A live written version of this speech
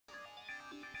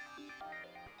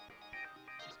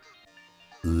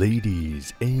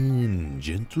Ladies and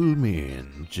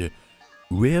gentlemen,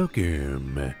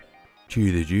 welcome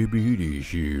to the Jaboody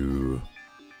Show.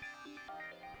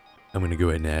 I'm gonna go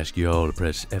ahead and ask you all to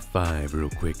press F5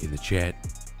 real quick in the chat.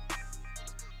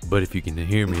 But if you can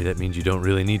hear me, that means you don't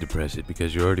really need to press it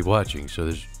because you're already watching, so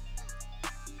there's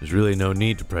really no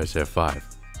need to press F5.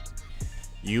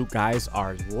 You guys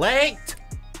are late!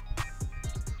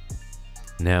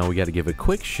 Now we gotta give a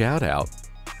quick shout out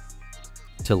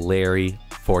to Larry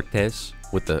Fortes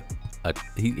with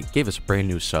he gave us a brand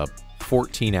new sub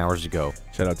 14 hours ago.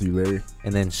 Shout out to you, Larry.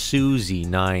 And then Susie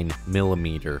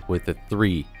 9mm with a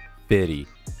 350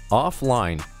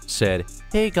 offline said,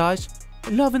 "Hey guys,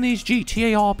 loving these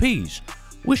GTA RPs.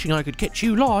 Wishing I could catch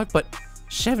you live, but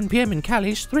 7 PM in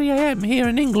Cali's, 3 AM here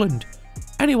in England.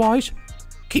 Anyways,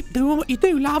 keep doing what you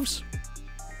do, loves."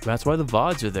 That's why the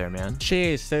VODs are there, man.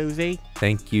 Cheers, Susie.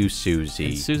 Thank you, Susie.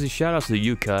 And Susie, shout out to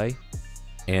the UK.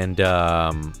 And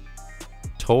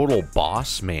Total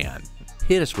Boss Man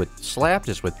slapped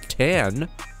us with 10.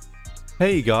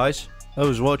 "Hey guys, I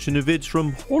was watching the vids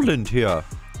from Holland here.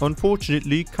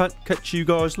 Unfortunately, can't catch you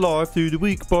guys live through the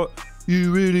week, but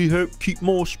you really help keep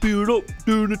more spirit up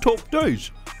during the tough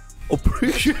days.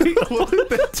 Appreciate what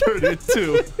that turned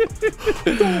into.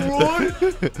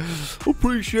 Alright.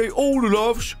 Appreciate all the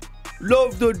loves.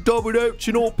 Love the double outs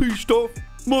and RP stuff.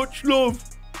 Much love.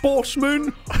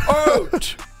 Bossman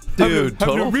out." Dude,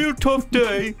 having a real tough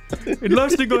day, and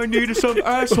last thing I need is some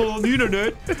asshole on the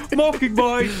internet mocking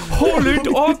my Holland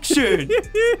accent.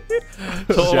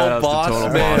 Total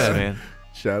boss man.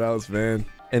 Shout outs, man.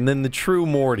 And then the True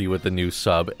Morty with the new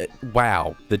sub.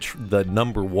 Wow, the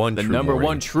number one. The True number Morty.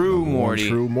 one True Morty.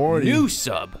 True Morty. New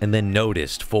sub. And then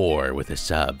Noticed 4 with a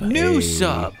sub. New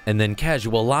sub. And then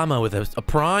Casual Llama with a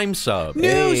prime sub.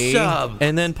 New sub.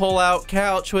 And then Pull Out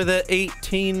Couch with an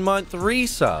 18-month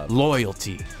resub.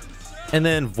 Loyalty. And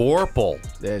then Vorpal.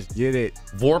 Let's get it.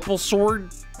 Vorpal Sword?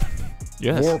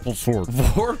 Yes. Vorpal Sword.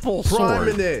 Vorpal Sword.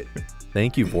 Priming it.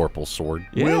 Thank you, Vorpal Sword.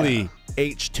 Yeah. Willie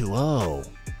H2O.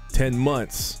 10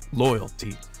 months.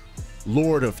 Loyalty.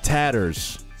 Lord of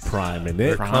Tatters. Priming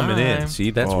it. Prime. Coming in.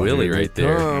 See, that's Oh, Willie here they right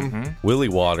there. come. Willie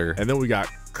Water. And then we got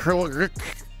Krillrick,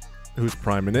 who's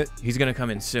priming it. He's gonna come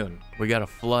in soon. We got a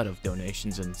flood of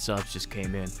donations and subs just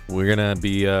came in. We're going to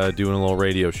be doing a little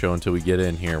radio show until we get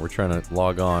in here. We're trying to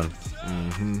log on.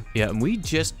 Yeah, and we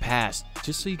just passed,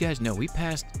 just so you guys know, we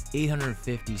passed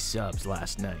 850 subs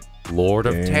last night. Lord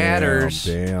of Tatters.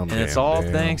 And it's all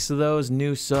thanks to those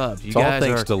new subs. You It's all guys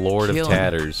thanks are to Lord of killing it.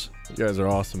 Tatters. You guys are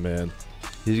awesome, man.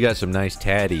 He's got some nice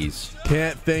tatties.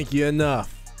 Can't thank you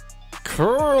enough.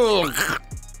 Curl.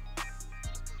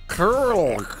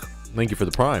 Thank you for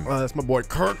the prime. That's my boy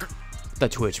Kirk. The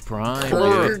Twitch Prime,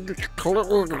 dude.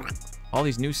 All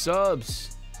these new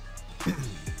subs.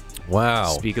 Wow.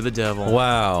 Speak of the devil.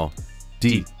 Wow.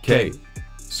 DK.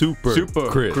 Super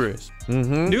Chris.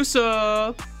 New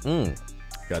sub.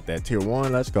 Got that tier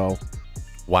 1. Let's go.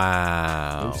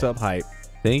 Wow. New sub hype.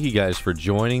 Thank you guys for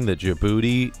joining the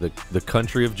Jaboody, the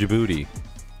country of Jaboody.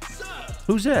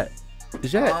 Who's that?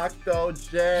 Is that Octo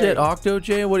J. Is that Octo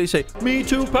J? What do you say? Me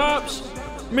too, Pops.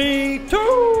 Me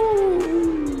too.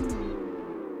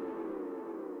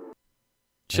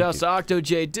 Shouts to Octo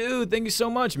J. Dude, thank you so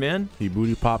much, man. He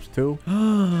booty pops too.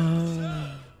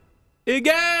 Iggy!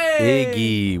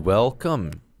 Iggy,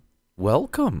 welcome.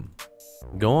 Welcome.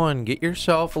 Go on, get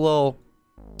yourself a little...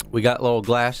 We got little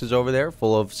glasses over there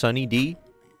full of Sunny D.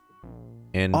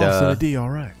 And Sunny D, all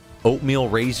right. oatmeal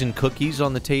raisin cookies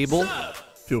on the table.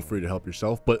 Feel free to help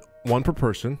yourself, but one per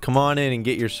person. Come on in and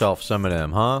get yourself some of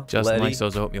them, huh? Justin Letty? likes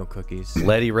those oatmeal cookies.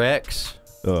 Letty Rex.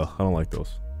 Ugh, I don't like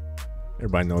those.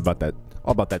 Everybody know about that.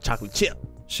 All about that chocolate chip.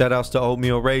 Shout outs to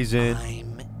oatmeal raisin.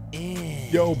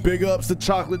 Yo, big ups to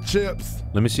chocolate chips.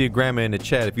 Let me see a grandma in the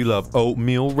chat if you love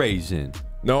oatmeal raisin.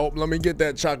 Nope, let me get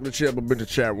that chocolate chip up in the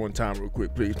chat one time real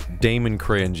quick, please. Damon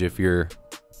cringe if you're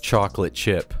chocolate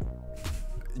chip.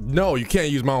 No, you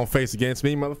can't use my own face against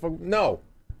me, motherfucker. No.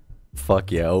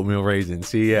 Fuck yeah, oatmeal raisin.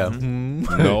 See ya.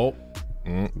 Nope.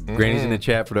 Granny's in the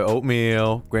chat for the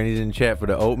oatmeal. Granny's in the chat for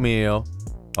the oatmeal.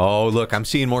 Oh, look, I'm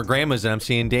seeing more grandmas than I'm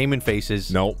seeing Damon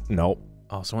faces. Nope. Nope.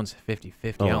 Oh, someone's 50-50.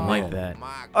 I don't like that.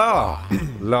 Oh,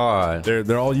 Lord.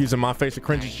 They're all using my face to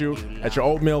cringe at you at your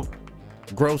oatmeal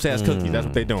gross ass cookie. That's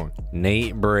what they doing.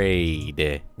 Nate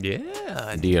Braid.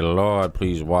 Yeah. Dear Lord,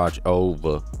 please watch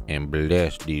over and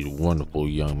bless these wonderful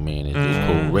young men as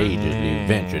they courageously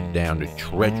venture down the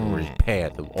treacherous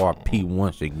path of RP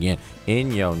once again.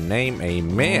 In your name,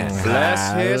 amen.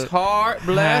 Bless his heart.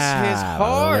 Bless his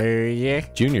heart. Hallelujah.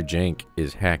 Junior Jank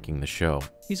is hacking the show.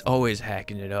 He's always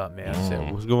hacking it up,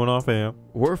 man. What's going on, fam?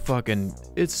 We're fucking,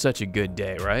 it's such a good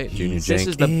day, right? Junior This Jank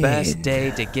is the best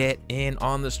day to get in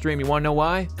on the stream. You want to know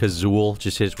why? Because Zool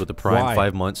just hits with the Prime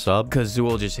 5-month sub. Because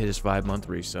Zool just hit his 5-month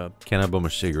resub. Can I bum a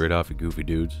cigarette off, you goofy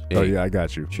dudes? Hey, Oh, yeah, I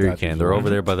got you. sure you can. They're over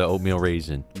there by the oatmeal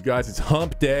raisin. You guys, it's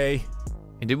hump day.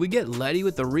 And did we get Letty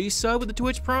with the resub with the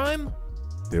Twitch Prime?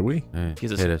 Did we?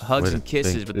 Gives us hugs and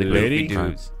kisses with the goofy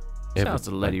dudes. Shout out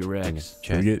to Letty Rex.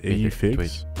 Did we get Iggy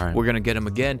Figs? We're going to get him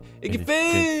again. Iggy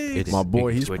Figs! My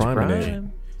boy, he's Twitch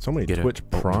priming. So many Get a- Twitch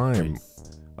Prime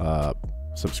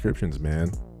subscriptions,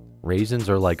 man. Raisins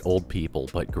are like old people,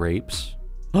 but grapes.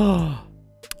 I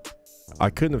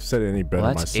couldn't have said it any better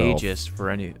Well, that's myself. ageist for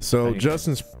any. So, anything.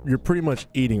 Justin's, you're pretty much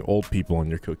eating old people on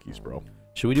your cookies, bro.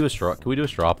 Should we do a straw? Can we do a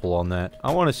straw poll on that?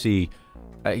 I want to see.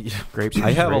 Grapes.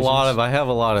 I have raisins. I have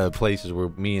a lot of places where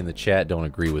me and the chat don't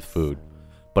agree with food,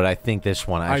 but I think this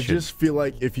one I should. just feel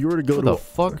like if you were to go Who to the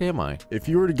fuck am I? if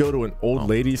you were to go to an old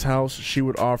lady's house, she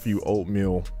would offer you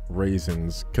oatmeal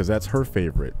raisins because that's her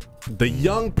favorite. The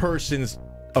young person's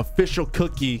official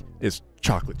cookie is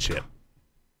chocolate chip.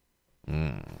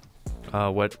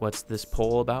 What's this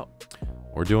poll about?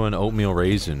 We're doing oatmeal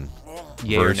raisin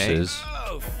Yay or nay? versus.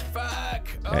 Oh fuck!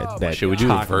 That Should we do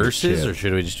the chocolate verses chip. or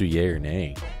should we just do yay or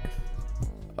nay?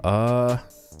 Oh,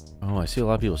 I see a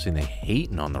lot of people saying they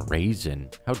hating on the raisin.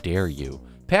 How dare you?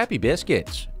 Pappy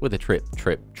Biscuits with a trip.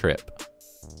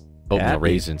 Oatmeal Pappy?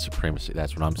 raisin supremacy.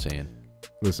 That's what I'm saying.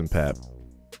 Listen, Pap,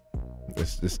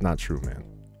 it's not true, man.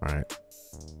 All right.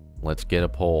 Let's get a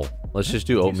poll. Let's just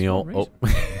do oatmeal. spell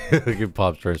Look at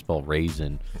Pop's trying to spell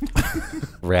raisin.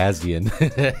 Razian.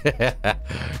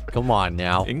 Come on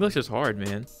now. English is hard,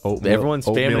 man. Everyone's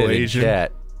spamming it in Asian.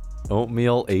 chat.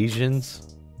 Oatmeal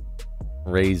Asians.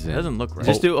 Raisin. It doesn't look right.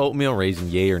 Just do oatmeal raisin,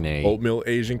 yay or nay. Oatmeal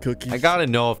Asian cookies. I gotta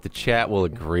know if the chat will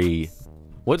agree.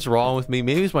 What's wrong with me?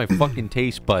 Maybe it's my fucking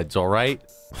taste buds, alright?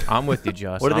 I'm with you,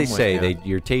 Josh. What do I'm they with say? you.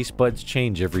 Your taste buds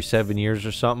change every 7 years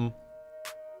or something?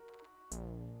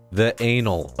 The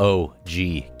anal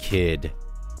OG kid.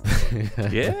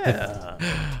 Yeah.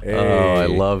 Hey. Oh, I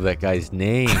love that guy's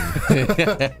name.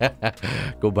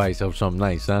 Go buy yourself something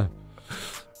nice, huh?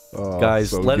 Oh, Guys,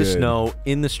 so let us good. know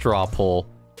in the straw poll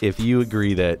if you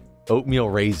agree that oatmeal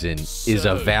raisin is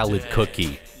a valid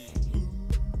cookie.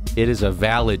 It is a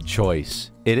valid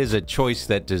choice. It is a choice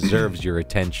that deserves your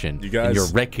attention You guys- and your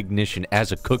recognition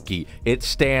as a cookie. It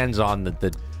stands on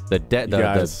the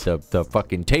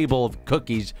fucking table of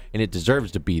cookies, and it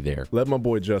deserves to be there. Let my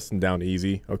boy Justin down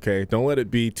easy, okay? Don't let it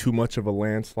be too much of a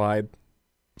landslide.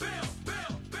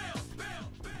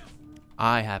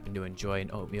 I happen to enjoy an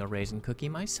oatmeal raisin cookie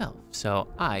myself, so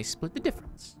I split the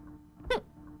difference.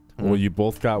 Well, you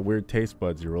both got weird taste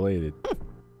buds. You're related.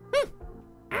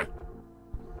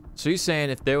 So you're saying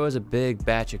if there was a big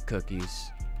batch of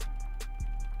cookies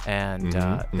and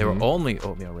there were only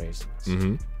oatmeal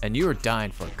raisins and you were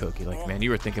dying for a cookie, like, man, you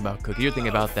were thinking about cookie, you're thinking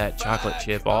about that chocolate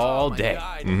chip all day.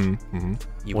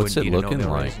 You What's it wouldn't eat an looking oatmeal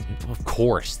like? raisin. Of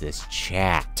course, this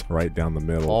chat. Right down the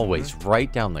middle. Always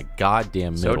right down the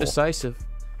goddamn middle. So decisive.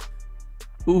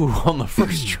 Ooh, on the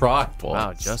first try, boys.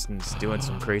 Wow, Justin's doing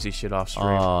some crazy shit off stream.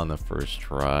 On the first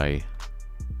try.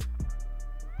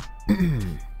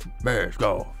 Let's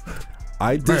go.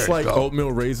 I dislike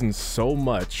oatmeal raisins so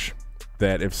much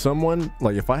that if someone,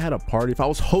 like if I had a party, if I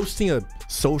was hosting a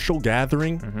social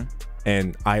gathering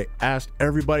and I asked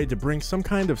everybody to bring some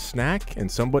kind of snack and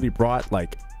somebody brought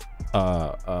like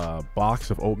a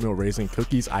box of oatmeal raisin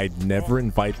cookies, I'd never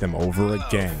invite them over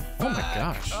again. Oh my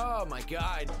gosh. Oh my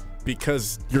god.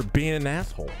 Because you're being an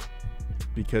asshole.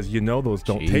 Because you know those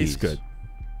don't taste Jeez. good.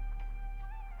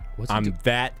 What's he, I'm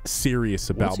that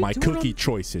serious about he my doing cookie on-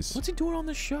 choices. what's he doing on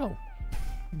the show?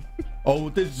 Oh,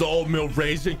 this is oatmeal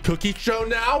raisin cookie show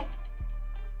now?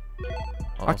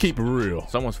 I keep it real.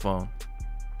 Someone's phone.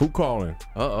 Who calling?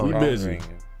 Uh-oh. We busy. Is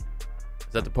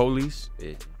that the police?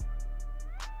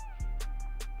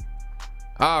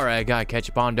 All right, gotta catch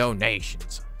up on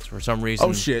donations. For some reason,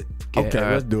 Oh shit. Okay, Okay,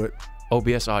 let's do it.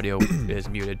 OBS audio is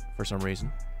muted for some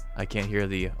reason. I can't hear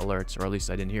the alerts, or at least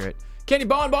I didn't hear it. Candy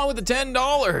Bonbon with the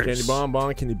 $10. Candy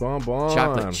bonbon, candy bonbon.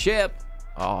 Chocolate chip.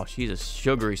 Oh, she's a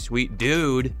sugary sweet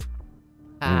dude.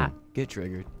 Get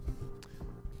triggered.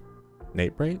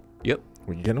 Nate Braid, Yep.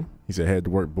 when you get him, he said, head to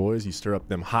work, boys. You stir up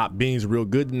them hot beans real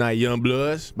good tonight, young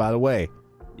bloods. By the way,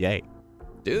 yay.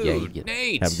 Dude, Yeah,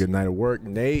 Nate. Have a good night at work,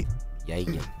 Nate. Yeah,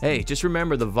 yeah. Hey, just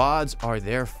remember the VODs are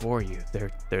there for you.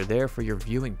 They're there for your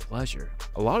viewing pleasure.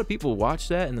 A lot of people watch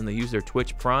that and then they use their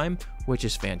Twitch Prime, which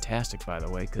is fantastic, by the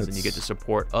way, because then you get to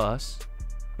support us.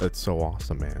 That's so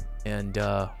awesome, man. And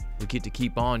we get to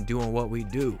keep on doing what we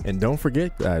do. And don't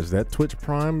forget, guys, that Twitch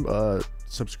Prime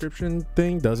subscription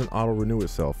thing doesn't auto renew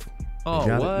itself. Oh,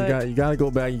 what? You gotta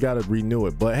go back. You gotta renew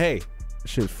it. But hey,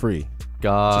 shit's free.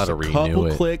 Gotta renew it.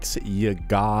 Couple clicks. You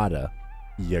gotta.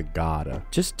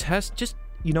 Just test. Just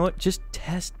you know what? Just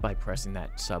test by pressing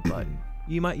that sub button.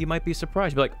 You might be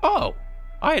surprised. Be like, oh,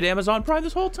 I had Amazon Prime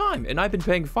this whole time, and I've been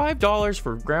paying $5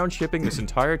 for ground shipping this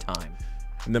entire time.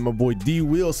 And then my boy D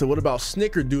Wheel said, "What about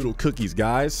Snickerdoodle cookies,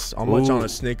 guys? How much on a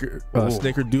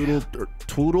Snickerdoodle or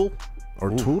Tootle or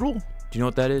Tootle? Do you know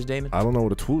what that is, Damon? I don't know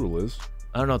what a Tootle is.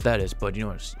 I don't know what that is, but you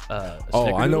know what?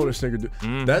 Oh, I know what a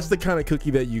Snickerdoodle. That's the kind of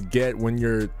cookie that you get when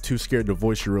you're too scared to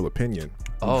voice your real opinion.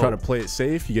 You try to play it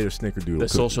safe, you get a Snickerdoodle. The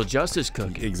social justice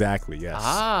cookie. Exactly. Yes.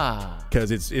 Ah.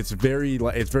 Because it's very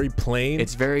plain.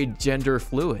 It's very gender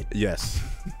fluid. Yes.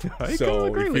 I So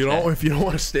agree if with you that. don't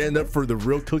want to stand up for the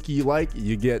real cookie you like,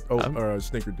 you get a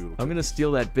Snickerdoodle. I'm gonna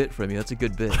steal that bit from you. That's a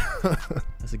good bit.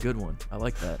 That's a good one. I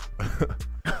like that.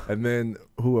 And then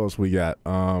who else we got?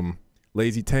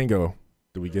 Lazy Tango.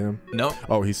 Did we get him? No.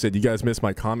 Oh, he said, you guys missed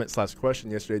my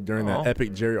comment/question yesterday during that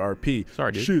epic Jerry RP.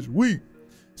 Sorry, dude. Shit's weak.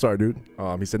 Sorry, dude.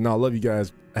 He said, no, I love you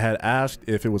guys. I had asked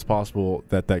if it was possible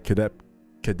that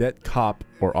cadet cop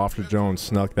or Officer Jones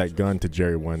snuck that gun to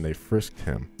Jerry when they frisked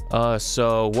him.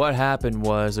 So what happened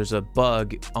was there's a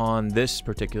bug on this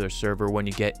particular server. When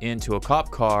you get into a cop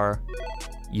car,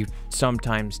 you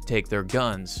sometimes take their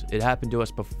guns. It happened to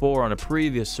us before on a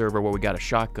previous server where we got a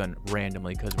shotgun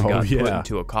randomly because we got put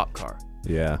into a cop car.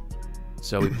 Yeah.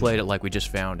 So we played it like we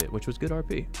just found it, which was good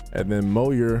RP. And then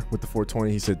Moyer with the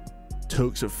 420, he said,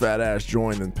 "Tokes a fat ass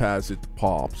joint and pass it to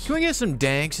Pops." Can we get some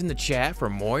danks in the chat for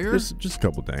Moyer? Just a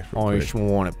couple danks. I just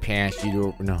want to pass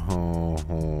you to...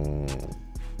 No.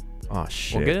 Oh,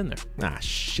 shit. We'll get in there. Ah,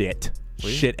 shit.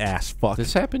 Shit ass fuck.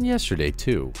 This happened yesterday,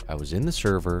 too. I was in the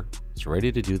server, was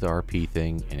ready to do the RP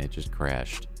thing, and it just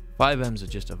crashed. 5M's is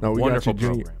just a wonderful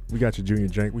program. We got your Junior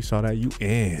Jank. We saw that. You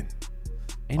in.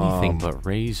 Anything but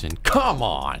raisin. Come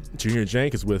on! Junior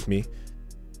Jank is with me.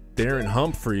 Darren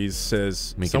Humphreys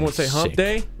says, Making someone me say hump sick.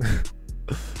 day?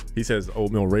 He says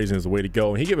oatmeal raisin is the way to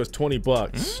go. And he gave us $20.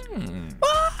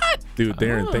 What? Dude,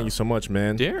 Darren, thank you so much,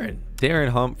 man. Darren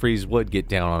Humphreys would get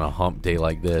down on a hump day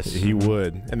like this. He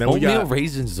would. And then oatmeal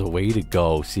raisins is the way to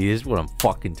go. See, this is what I'm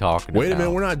fucking talking about. Wait a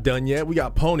minute, we're not done yet. We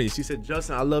got ponies. He said,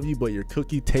 Justin, I love you, but your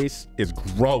cookie taste is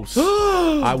gross.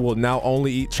 I will now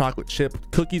only eat chocolate chip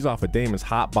cookies off of Damon's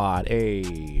hot bod.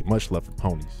 Hey, much love for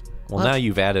ponies. Well, now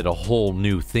you've added a whole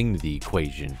new thing to the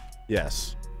equation.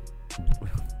 Yes.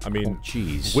 I mean,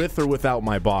 jeez. With or without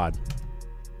my bod.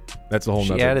 That's a whole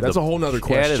nother. That's a whole nother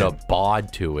question. Added a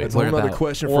bod to it. That's a whole nother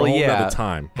question for a whole nother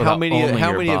time. How many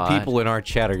of people in our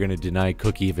chat are going to deny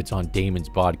cookie if it's on Damon's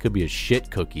bod? Could be a shit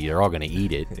cookie. They're all going to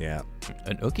eat it. Yeah.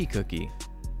 An ookie cookie.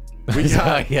 We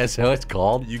got, yeah, so it's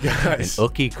called. You guys. An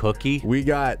ookie cookie. We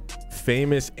got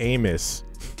Famous Amos.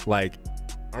 Like,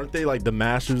 aren't they like the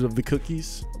masters of the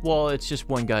cookies? Well, it's just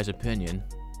one guy's opinion.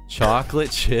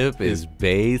 Chocolate chip is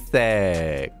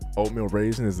basic. Oatmeal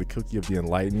raisin is the cookie of the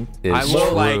enlightened. It's more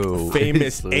true. like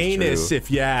Famous So Anus, true.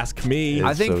 if you ask me.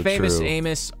 I think so Famous true.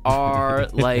 Amos are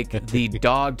like the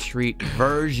dog treat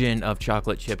version of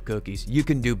chocolate chip cookies. You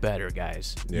can do better,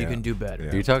 guys. You can do better.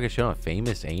 Yeah. You're talking shit on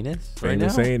Famous Anus right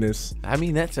Famous now? Anus. I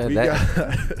mean, that's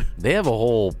they have a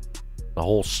whole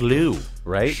slew,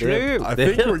 right? I They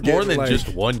think have we're more getting, than like,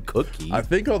 just one cookie. I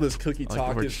think all this cookie like the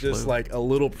talk word is just slew. like a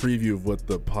little preview of what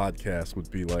the podcast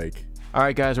would be like. All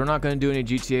right, guys, we're not going to do any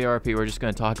GTA RP. We're just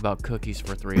going to talk about cookies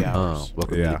for 3 hours.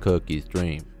 Welcome to the Cookie's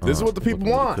Dream. This is what the people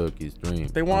welcome to want. the Cookie's Dream.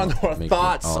 They want our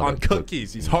thoughts on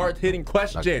cookies. These hard-hitting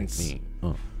questions.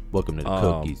 Welcome to the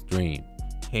Cookie's Dream.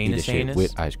 Eat a shit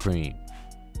with ice cream.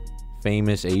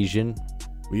 Famous Asian.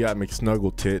 We got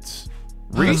McSnuggle Tits.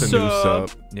 That's a new Resub.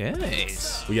 sub.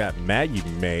 Nice. We got Maggie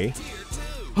May.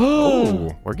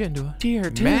 Oh, we're getting to a Tier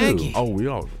 2. Maggie. Oh,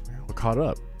 we're caught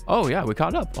up. Oh yeah, we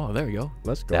caught up. Oh, there you go.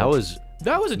 Let's go.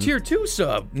 That was a tier 2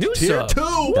 sub. New Tier sub.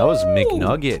 2. That was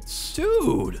McNuggets.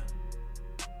 Dude.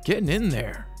 Getting in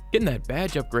there. Getting that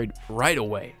badge upgrade right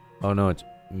away. Oh no, it's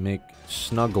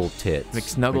McSnuggle Tits.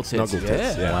 McSnuggle Tits.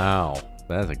 Yeah. Wow,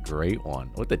 that's a great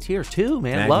one. With the tier 2,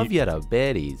 man. Maggie. Love you to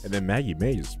Betty's. And then Maggie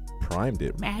May just primed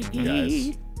it.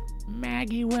 Maggie.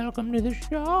 Maggie, welcome to the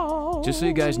show. Just so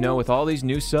you guys know, with all these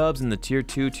new subs and the tier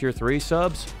 2, tier 3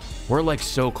 subs, we're like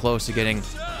so close to getting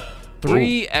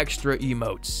 3 extra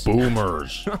emotes.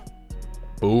 Boomers.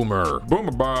 Boomer.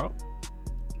 Boomer ball.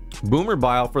 Boomer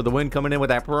Bile for the win, coming in with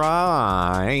that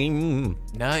prime.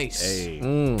 Nice.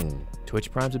 Hey. Twitch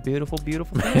Prime's a beautiful,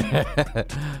 beautiful thing.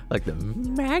 Like the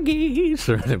Maggie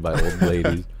surrounded by old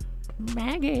ladies.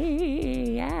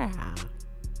 Maggie, yeah.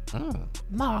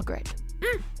 Margaret.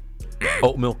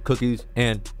 Oat milk cookies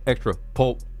and extra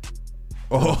pulp.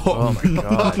 Oh my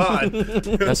god.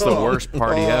 That's the worst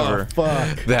party ever.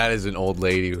 Fuck. That is an old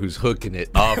lady who's hooking it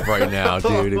up right now,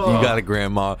 dude. If you got a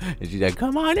grandma and she's like,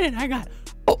 come on in, I got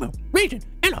oatmeal, raisin,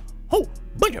 and a whole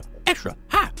bunch of extra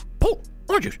high pull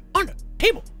oranges on the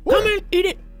table. Come and eat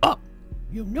it up.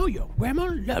 You know your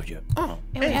grandma loves you. And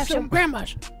we have some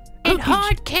grandmas. And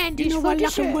hard candies for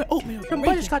dessert. With oatmeal, some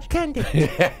butterscotch candy.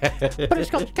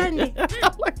 Butterscotch candy.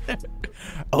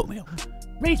 Oatmeal,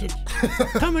 raisins.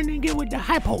 Come in and get with the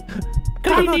high pole.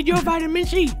 Come and eat your vitamin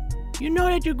C. You know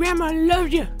that your grandma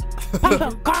loves you. Pop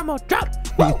a caramel drop.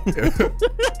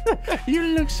 You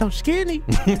look so skinny.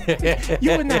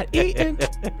 You were not eating.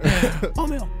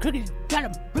 Oatmeal cookies,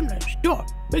 got them from the store.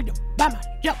 Make them by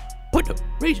myself. Put the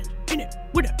raisins in it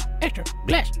with an extra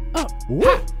glass of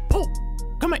high pole.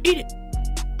 Come and eat it.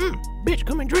 Bitch,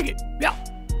 come and drink it. Yeah.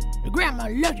 Your grandma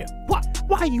loves you. What?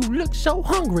 Why you look so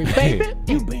hungry, baby?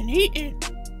 You been eating.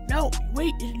 No,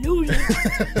 weight is losing.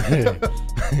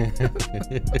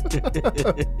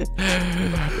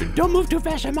 Don't move too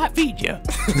fast, I might feed you.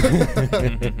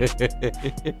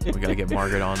 We gotta get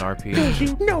Margaret on RP. Cause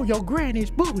you know your granny's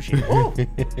bougie. Oh.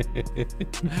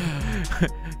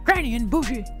 Granny and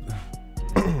bougie.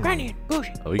 Granny and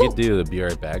bougie. Oh, we could do the Be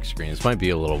Right Back screen. This might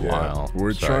be a little while.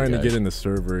 We're trying to get in the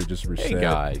server. Just reset. Hey,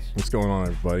 guys. What's going on,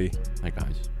 everybody? Hi,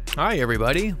 guys. Hi,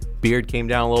 everybody. Beard came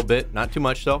down a little bit. Not too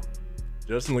much, though.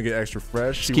 Justin looking extra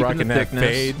fresh. She keeping rocking the that thickness.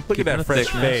 fade. Look at Keeping that the fresh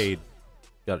thickness. fade.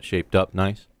 Got it shaped up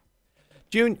nice.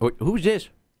 Who's this?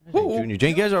 Junior Jane.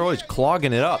 You guys are always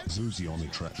clogging it up. Who's the only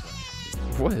track?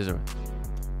 What is it?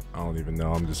 I don't even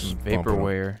know. I'm just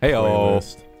Vaporware. Hey,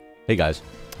 hey guys.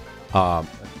 I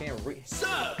can't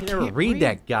never read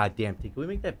that goddamn thing. Can we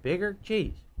make that bigger?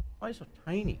 Jeez. Why is it so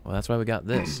tiny? Well, that's why we got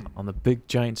this on the big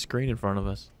giant screen in front of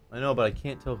us. I know, but I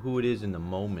can't tell who it is in the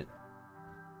moment.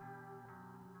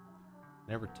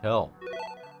 Never tell. Let's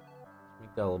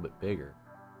make that a little bit bigger.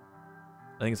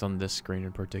 I think it's on this screen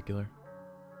in particular.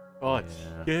 Oh, it's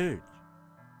huge.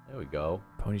 There we go.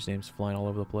 Pony's name's flying all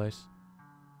over the place.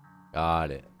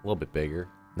 Got it. A little bit bigger.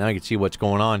 Now I can see what's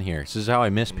going on here. This is how I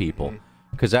miss people.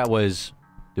 Because that was...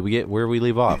 Did we get... Where did we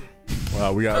leave off?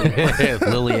 Wow, we got...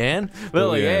 Lillian?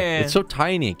 Lillian. It's so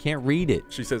tiny. I can't read it.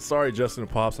 She said, sorry, Justin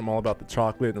and Pops. I'm all about the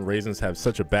chocolate, and raisins have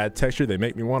such a bad texture. They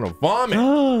make me want to vomit.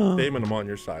 Damon, I'm on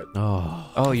your side.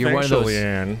 Oh, you're Thanks, one of those...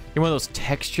 Lillian. You're one of those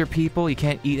texture people. You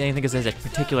can't eat anything because there's a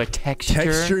particular texture.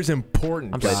 Texture's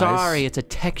important, I'm guys. sorry, it's a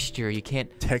texture. You can't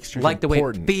Texture's like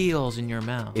important. the way it feels in your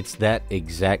mouth. It's that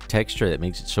exact texture that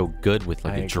makes it so good with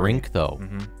like I a agree. drink, though.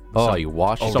 Oh, Some- you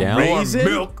wash it some down.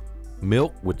 raisin?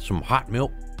 Milk with some hot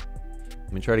milk.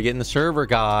 Let me try to get in the server,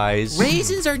 guys.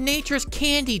 Raisins are nature's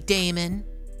candy, Damon.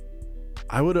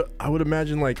 I would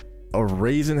imagine like a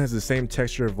raisin has the same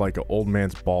texture of like an old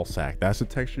man's ball sack. That's the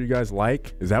texture you guys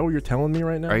like? Is that what you're telling me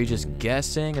right now? Are you just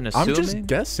guessing and assuming? I'm just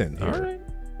guessing here. All right.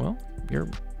 Well, you're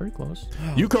very close.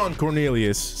 Yukon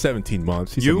Cornelius, 17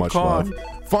 months. He said much love.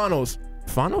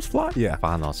 Fanos Fly? Yeah.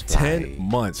 Fanos Fly. 10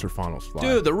 months for Fanos Fly.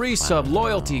 Dude, the resub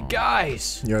loyalty,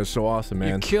 guys. You guys are so awesome, man.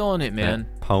 You're killing it, man.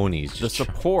 Ponies The just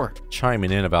support.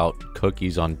 chiming in about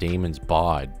cookies on Damon's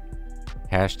bod.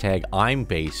 Hashtag I'm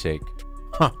basic.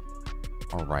 Huh.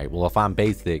 All right. Well, if I'm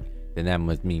basic, then that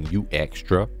must mean you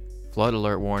extra. Flood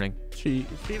alert warning. She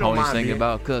don't Pony's mind thinking being-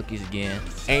 about cookies again.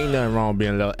 Ain't nothing wrong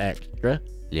being a little extra.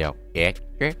 Yo,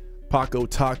 extra. Paco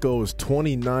Taco is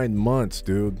 29 months,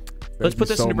 dude. Let's Thank put you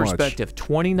this so into much. perspective.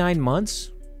 29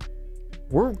 months?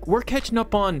 We're catching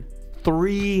up on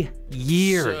 3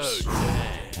 years.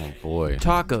 Oh boy.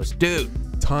 Tacos, dude.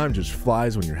 Time just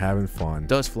flies when you're having fun.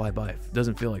 Does fly by.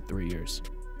 Doesn't feel like 3 years.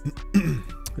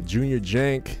 Junior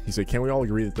Jank, he said, can we all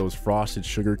agree that those frosted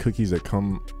sugar cookies that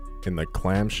come in the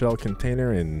clamshell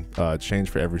container and change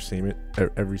for every semen?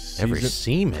 Every season? Every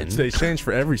semen. They change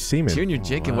for every semen. Junior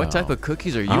Jacob, what type of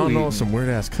cookies are you I don't know, eating? some weird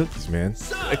ass cookies, man.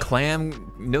 A clam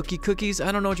nookie cookies?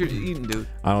 I don't know what you're eating, dude.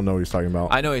 I don't know what he's talking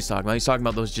about. I know what he's talking about. He's talking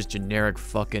about those just generic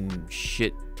fucking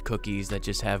shit cookies that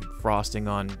just have frosting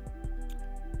on.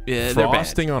 Yeah,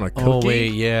 Frosting on a cookie? Oh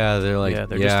wait, yeah, they're like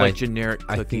they're just like generic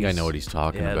cookies. I think I know what he's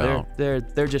talking Yeah, about.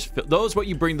 they're just those what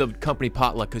you bring the company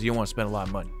potluck because you don't want to spend a lot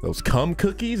of money. Those cum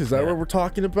cookies? Is that what we're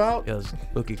talking about? Yeah, those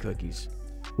cookies.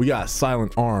 We got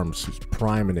Silent Arms who's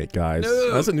priming it, guys.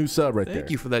 No. That's a new sub right there.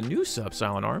 Thank you for that new sub,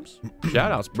 Silent Arms.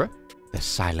 Shout outs, bruh. The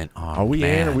silent arm. Are we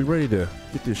man. in? Are we ready to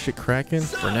get this shit cracking?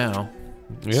 For now.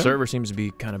 The Yeah. server seems to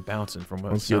be kind of bouncing from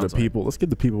what Let's it give the sounds like. people. Let's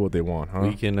give the people what they want, huh?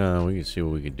 We can see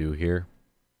what we can do here.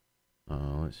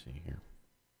 Let's see here.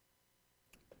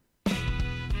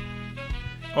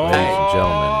 Oh, Ladies and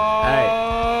gentlemen.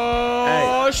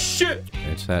 Oh shit!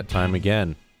 It's that time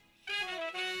again.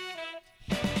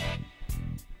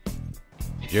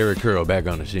 Jerry Curl back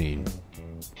on the scene.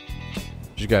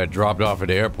 Just got dropped off at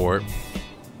the airport.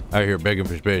 Out here begging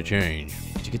for spare change.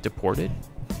 Did you get deported?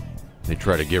 They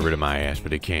try to get rid of my ass, but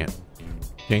they can't.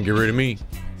 Can't get rid of me.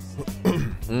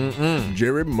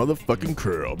 Jerry motherfucking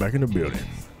Curl back in the building.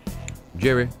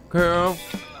 Jerry Curl.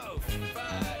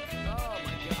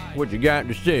 What you got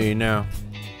to say now?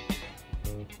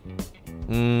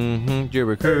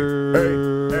 Jerry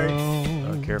Curl.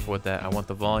 Careful with that. I want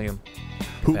the volume.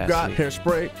 Who got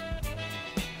hairspray?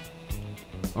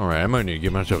 All right, I might need to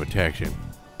get myself a taxi.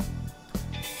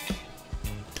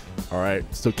 All right,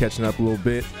 still catching up a little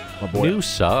bit. My boy. New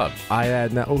sub. I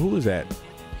add now. Oh, who is that?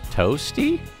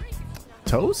 Toasty?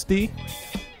 Toasty.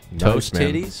 Toast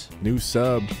man. titties. New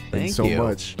sub. Thanks so you.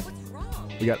 much.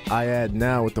 We got I add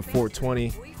now with the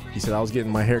 420. He said, I was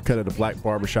getting my hair cut at a black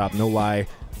barbershop. No lie.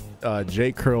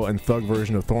 J. Curl and Thug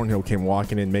version of Thornhill came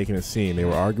walking in making a scene. They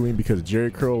were arguing because Jerry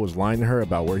Curl was lying to her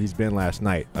about where he's been last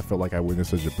night. I felt like I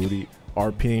witnessed a Jaboody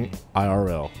RPing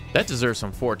IRL. That deserves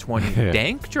some 420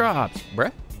 dank drops,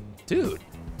 bruh. Dude.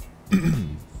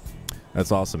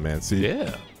 That's awesome, man. See,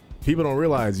 Yeah. people don't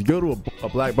realize you go to a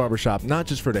black barbershop not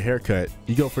just for the haircut,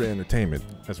 you go for the entertainment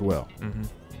as well.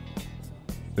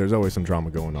 There's always some drama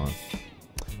going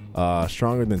on.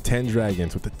 Stronger than 10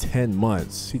 dragons with the 10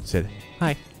 months. He said,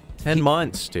 hi. 10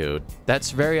 months, dude.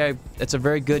 That's a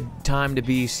very good time to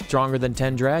be stronger than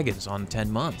 10 dragons on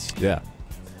 10 months. Yeah.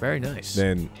 Very nice.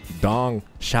 Then Dong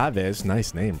Chavez,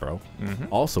 nice name, bro.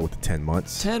 Also with the 10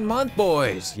 months. 10-month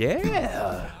boys.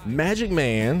 Yeah. Magic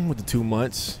Man with the 2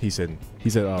 months. He said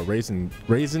raisin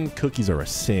cookies are a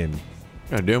sin.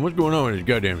 God damn, what's going on in this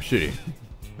goddamn city?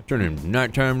 Turning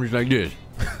nighttime just like this.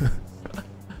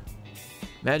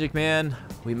 Magic Man,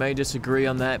 we may disagree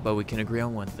on that, but we can agree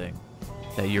on one thing.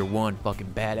 That you're one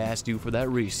fucking badass dude for that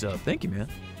resub. Thank you, man.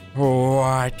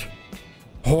 What?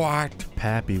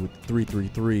 Pappy with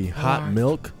 333. Hot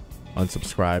milk.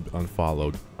 Unsubscribed,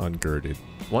 unfollowed, ungirded.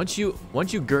 Once you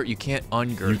girt, you can't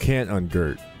ungird. You can't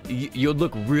ungird. You'll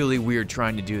look really weird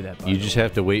trying to do that. You just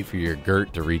have to wait for your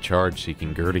girt to recharge so you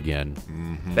can girt again.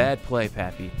 Bad play,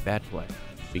 Pappy. Bad play.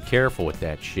 Be careful with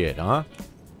that shit, huh?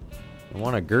 You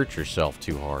want to girt yourself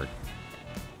too hard.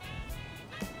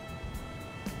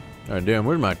 God damn,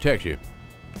 where's my taxi?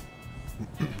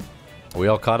 Are we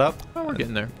all caught up? Oh, we're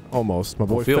getting there. Almost. My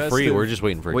boy Well, feel Festive. free. We're just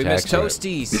waiting for a We missed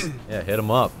taxi. Toasties. Yeah, hit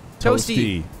them up.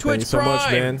 Toasty. Thank Twitch you so much,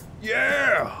 Prime. man.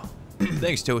 Yeah.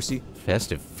 Thanks, Toasty.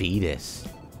 Festive fetus.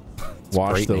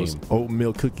 Wash great those name.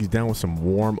 oatmeal cookies down with some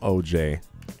warm OJ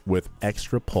with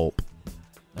extra pulp.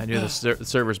 I knew the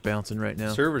server's bouncing right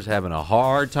now. Server's having a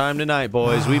hard time tonight,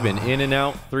 boys. We've been in and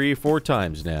out 3 or 4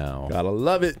 times now. Gotta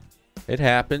love it. It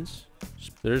happens.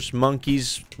 There's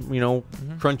monkeys,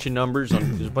 crunching numbers.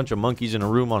 There's a bunch of monkeys in a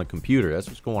room on a computer. That's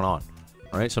what's going on.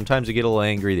 All right. Sometimes they get a little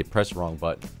angry. They press the wrong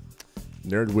button.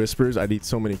 Nerd whispers, I'd eat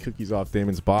so many cookies off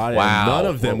Damon's body. Wow. And none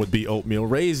of them would be oatmeal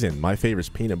raisin. My favorite's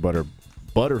peanut butter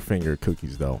Butterfinger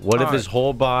cookies, though. What if his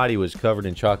whole body was covered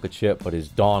in chocolate chip, but his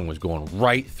dong was going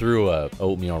right through a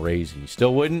oatmeal raisin? You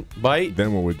still wouldn't bite?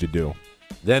 Then what would you do?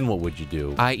 Then what would you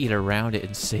do? I eat around it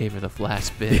and savor the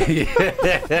last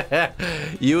bit.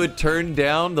 You would turn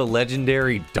down the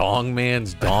legendary Dong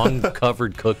Man's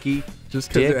dong-covered cookie?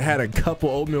 Just because it had a couple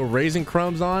oatmeal raisin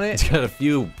crumbs on it? It's got a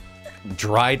few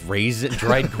dried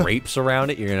grapes around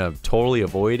it. You're going to totally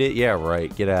avoid it? Yeah,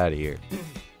 right. Get out of here.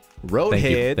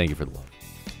 Roadhead. Thank you for the love.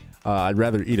 I'd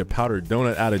rather eat a powdered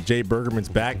donut out of Jay Bergerman's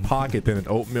back pocket than an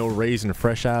oatmeal raisin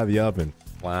fresh out of the oven.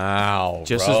 Wow.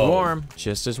 Just Road. as warm.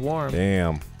 Just as warm.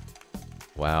 Damn.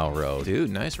 Wow, Road. Dude,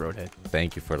 nice Roadhead.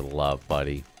 Thank you for the love,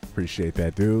 buddy. Appreciate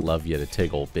that, dude. Love you to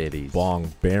tickle bitties.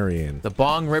 Bong Barian. The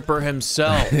bong ripper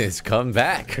himself. It's come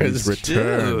back. His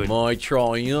return. Dude. My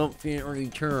triumphant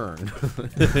return.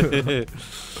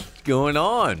 What's going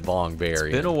on, Bong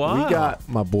Berry? It's been a while. We got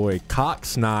my boy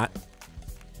Cocksnot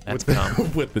That's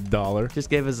come. with the dollar. Just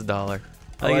gave us $1.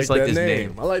 I I think like it's like that his name.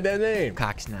 name. I like that name.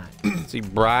 Cocksnot. See,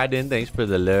 Bryden, thanks for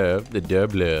the love, the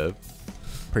dub love.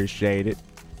 Appreciate it.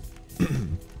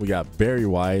 We got Barry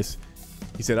Wise.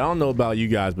 He said, I don't know about you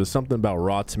guys, but something about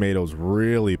raw tomatoes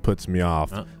really puts me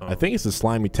off. I think it's the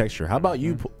slimy texture. How about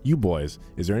you boys?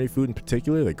 Is there any food in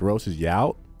particular that grosses you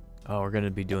out? Oh, we're going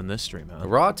to be doing this stream, huh? A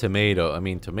raw tomato,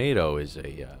 tomato is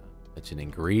it's an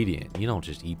ingredient. You don't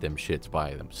just eat them shits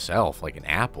by themselves like an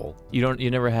apple.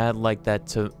 You never had like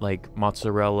that like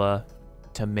mozzarella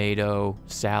tomato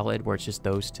salad where it's just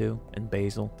those two and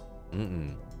basil?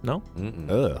 Mm-mm. No?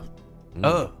 Mm-mm. Ugh.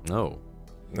 Oh. No.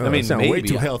 I mean, maybe, way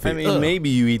too healthy. Maybe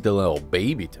you eat the little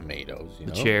baby tomatoes. You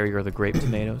The know? cherry or the grape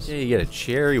tomatoes? Yeah, you get a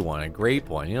cherry one, a grape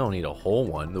one. You don't need a whole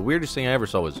one. The weirdest thing I ever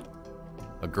saw was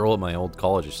a girl at my old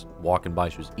college just walking by.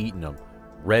 She was eating a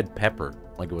red pepper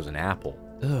like it was an apple.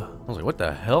 Ugh. I was like, what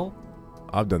the hell?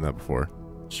 I've done that before.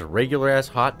 Just a regular ass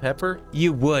hot pepper?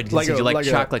 You would, Like like you a- like, like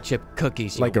a- chocolate chip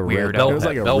cookies. Like you a red. weirdo. It was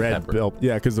like a bell red pepper. bell.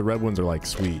 Yeah, because the red ones are like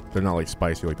sweet. They're not like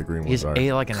spicy like the green You ones just are. ate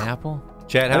it like an apple.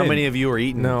 Chad, I how didn't- many of you are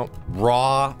eating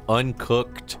raw,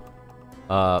 uncooked,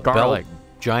 Garlic.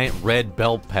 giant red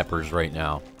bell peppers right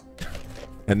now?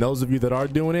 And those of you that are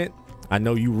doing it, I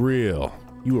know you real.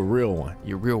 You a real one.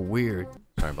 You're real weird.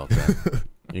 Sorry about that.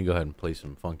 You can go ahead and play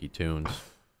some funky tunes.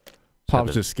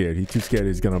 Pop's just scared. He's too scared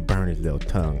he's gonna burn his little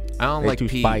tongue. I don't They like too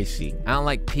peas. spicy. I don't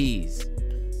like peas.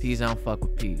 Peas, I don't fuck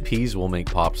with peas. Peas will make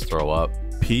Pops throw up.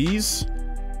 Peas?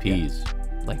 Peas.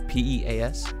 Like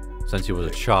P-E-A-S? Since he was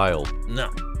a child. No.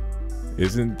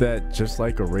 Isn't that just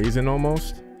like a raisin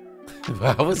almost?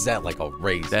 How is that like a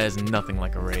raisin? That is nothing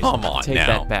like a raisin. Come on Take now.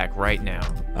 that back right now.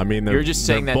 I mean, You're just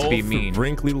saying they're that to be both mean.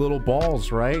 wrinkly little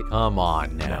balls, right? Come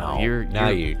on now. No, you're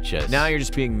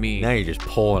just being mean. Now you're just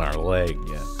pulling our leg.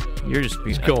 Yeah. You're just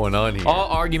being What's going on here? All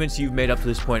arguments you've made up to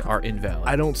this point are invalid.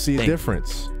 I don't see a Thank you.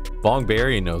 difference.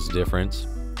 Bongberry knows the difference.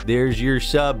 There's your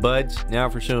sub, buds. Now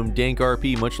for some dank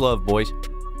RP. Much love, boys.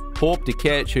 Hope to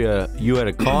catch you at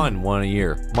a con one a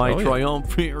year. My Oh, yeah.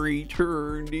 triumphant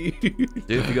return. Dude,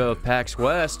 if you go to PAX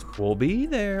West, we'll be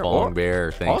there.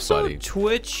 Bongbear, thanks, also, buddy.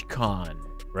 TwitchCon,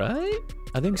 right?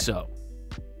 I think so.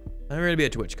 I think we're gonna be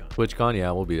at TwitchCon, TwitchCon, yeah,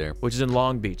 we'll be there. which is in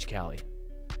Long Beach, Cali.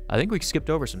 I think we skipped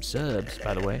over some subs,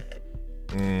 by the way.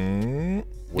 Where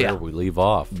Yeah. we leave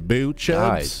off. Boo Chubs.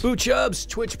 Guys. Boo Chubs,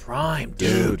 Twitch Prime,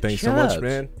 Dude, thanks so much, Chubs.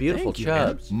 man. Beautiful Thank you, man.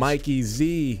 Chubs. Mikey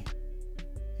Z.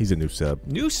 He's a new sub.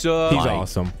 New sub. He's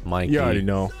awesome. Mikey. You already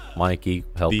know. Mikey,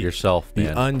 help The- yourself, The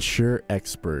man. unsure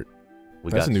expert.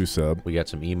 That's a new sub. We got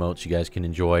some emotes you guys can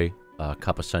enjoy. A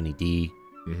cup of Sunny D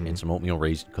Mm-hmm. and some oatmeal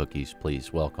raisin cookies,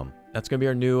 please. Welcome. That's gonna be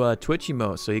our new Twitch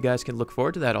emote, so you guys can look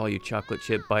forward to that, all you chocolate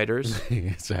chip biters.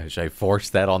 Should I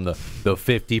force that on the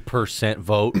 50%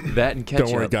 vote? That and ketchup.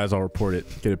 Don't worry, guys. I'll report it.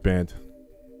 Get it banned.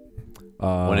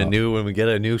 When we get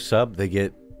a new sub, they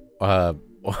get a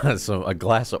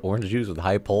glass of orange juice with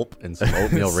high pulp and some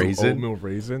oatmeal Some raisin. Oatmeal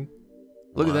raisin.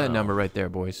 Look at that Wow. number right there,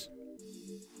 boys.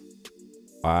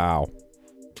 Wow.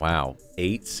 Wow,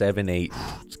 878.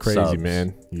 It's crazy, subs.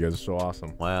 man. You guys are so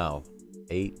awesome. Wow,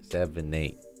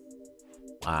 878.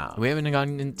 Wow. We haven't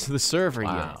gotten into the server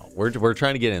yet. Wow. We're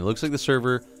trying to get in. It looks like the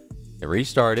server it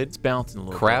restarted. It's bouncing a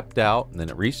little Crapped out, and then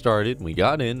it restarted. And we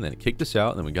got in, then it kicked us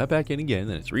out, and then we got back in again,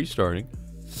 and it's restarting.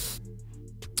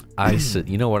 I said,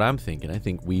 you know what I'm thinking? I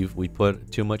think we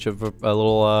put too much of a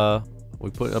little we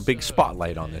put a big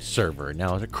spotlight on this server, and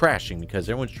now it's crashing because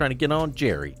everyone's trying to get on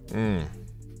Jerry.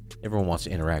 Everyone wants to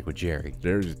interact with Jerry.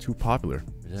 Jerry's too popular.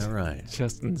 Is that right?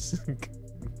 Justin's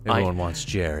Everyone wants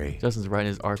Jerry. Justin's riding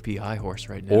his RP high horse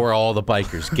right now. Or all the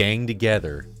bikers gang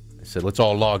together. I said, let's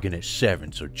all log in at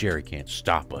 7 so Jerry can't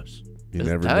stop us. You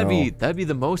never know. that'd be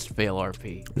the most fail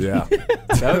RP. Yeah.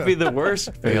 That would be the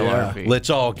worst fail Yeah. RP. Let's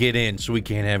all get in so we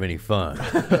can't have any fun.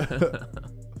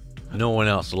 No one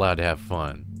else allowed to have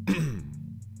fun.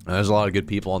 There's a lot of good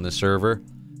people on this server.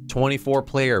 24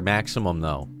 player maximum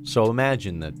though. So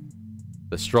imagine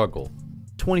the struggle.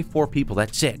 24 people,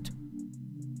 that's it.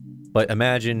 But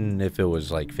imagine if it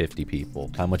was like 50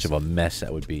 people. How much of a mess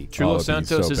that would be. True Los it'd be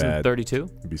Santos so isn't bad. 32.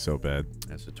 It'd be so bad.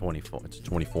 That's a 24. It's a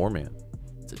 24 man.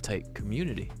 It's a tight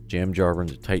community. Jam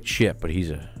Jarvin's a tight shit, but he's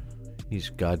a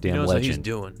goddamn He knows what legend. he's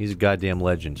doing. He's a goddamn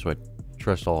legend, so I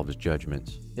trust all of his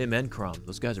judgments. Him and Crom,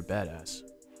 those guys are badass.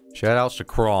 Shout outs to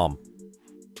Crom.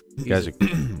 You guys are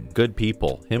good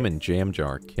people. Him and Jam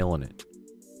Jar killing it.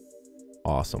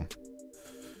 Awesome.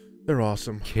 They're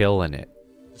awesome. Killing it.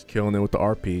 Just killing it with the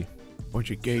RP. Bunch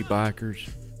of gay bikers.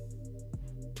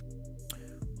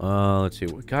 Let's see.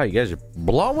 God, you guys are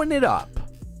blowing it up.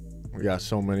 We got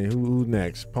so many. Who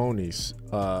next? Ponies.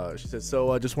 She said,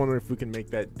 so I just wondering if we can make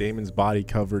that Damon's body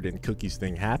covered in cookies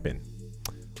thing happen.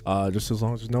 Just as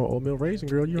long as there's no oatmeal raisin,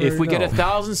 girl. You If we already get know.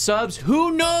 1,000 subs,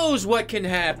 who knows what can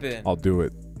happen? I'll do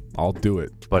it. I'll do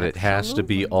it. But it has to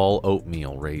be all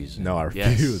oatmeal raisin. No, I Yes.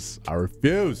 refuse. I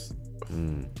refuse.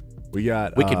 We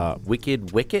got Wicked.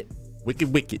 wicked. Wicked.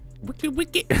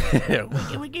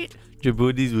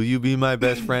 Jaboody's, will you be my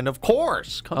best friend? Of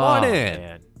course. Come on in.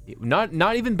 Man.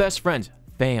 Not even best friends.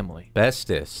 Family.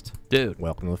 Bestest. Dude.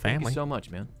 Welcome to the Thank you family. so much,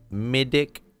 man.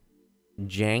 Midic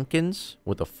Jenkins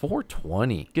with a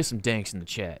 420. Get some danks in the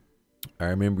chat. I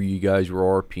remember you guys were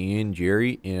RPing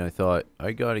Jerry, and I thought,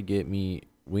 I gotta get me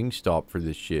Wingstop for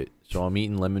this shit. So I'm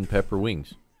eating lemon pepper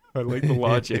wings. I like the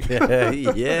logic.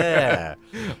 Yeah.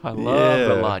 I love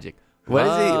the Yeah. logic. What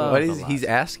is he? Love What the is he's logic.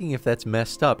 asking if that's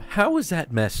messed up? How is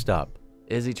that messed up?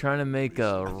 Is he trying to make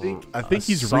I think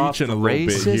he's soft reaching a little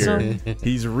racism? bit here.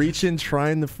 He's reaching,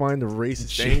 trying to find the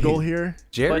racist angle here.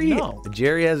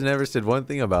 Jerry has never said one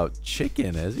thing about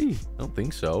chicken, has he? I don't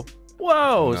think so.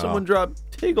 Whoa! No. Someone dropped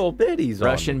tiggle bitties.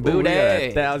 Russian on me. booty.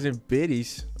 1,000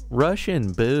 biddies.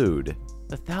 Russian booed.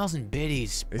 1,000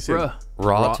 biddies, They said bruh.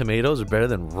 Raw tomatoes are better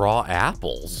than raw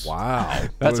apples. Wow.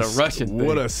 That's What a Russian thing.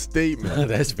 What a statement.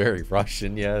 That's very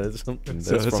Russian. Yeah, that's something.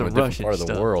 So That's it's from a a different Russian part of the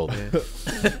stuff. world.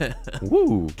 Yeah.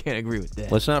 Woo! Can't agree with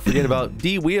that. Let's not forget about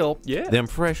D-Wheel. Yeah. Them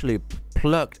freshly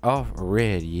plucked off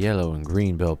red, yellow, and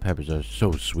green bell peppers are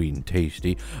so sweet and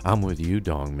tasty. I'm with you,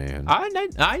 Dong Man. I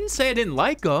didn't say I didn't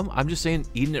like them. I'm just saying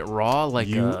eating it raw like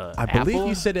I believe apple?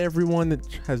 you said everyone that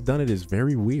has done it is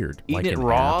very weird. Eating like it an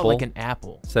raw apple? like an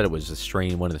apple. Said it was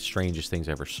one of the strangest things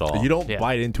I ever saw. You don't Yeah.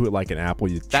 bite into it like an apple.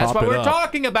 You That's chop what it we're up.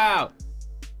 talking about.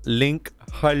 Link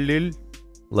Halil.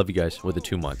 Love you guys with the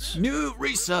 2 months. New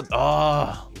resub.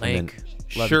 Oh, Link. And then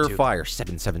Love you too. Surefire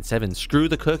 777. Screw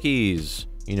the cookies.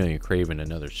 You know you're craving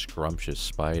another scrumptious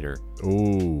spider.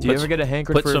 Ooh. Do you ever get a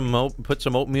hankering for Put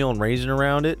some oatmeal and raisin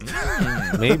around it.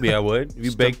 Maybe I would. If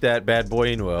you bake that bad boy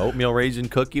into an oatmeal raisin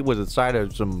cookie with a side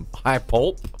of some high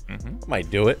pulp, I might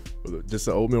do it. Just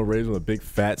an oatmeal raisin with a big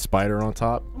fat spider on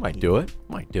top. I might do it.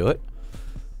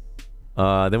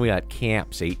 Then we got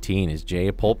Camps 18. Is Jay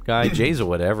a pulp guy? Jay's a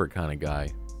whatever kind of guy.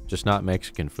 Just not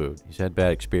Mexican food. He's had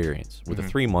bad experience with a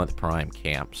 3-month prime.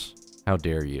 Camps. How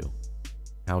dare you?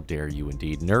 How dare you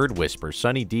indeed. Nerd Whisper,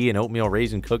 Sunny D and oatmeal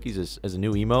raisin cookies as a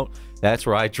new emote. That's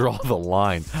where I draw the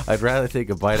line. I'd rather take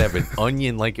a bite out of an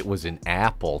onion like it was an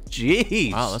apple.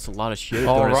 Jeez. Wow, that's a lot of shit.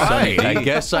 All going to Sunny right. D. I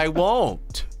guess I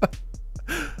won't.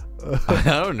 I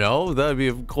don't know. That'd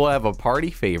be cool to have a party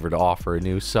favor to offer a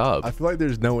new sub. I feel like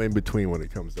there's no in between when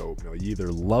it comes to oatmeal. You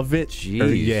either love it or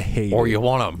Jeez. you hate Or it. you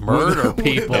want to murder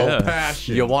people.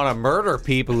 Passion. You want to murder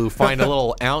people who find a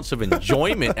little ounce of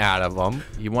enjoyment out of them.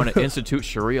 You want to institute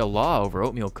Sharia law over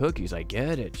oatmeal cookies. I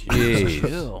get it. Jeez.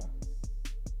 Chill.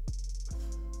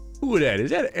 Who that?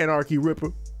 Is that an Anarchy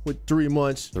Ripper with 3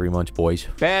 months? 3 months, boys.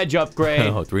 Badge upgrade.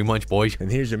 Oh, 3 months, boys.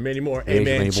 And here's your many more. Here's Hey,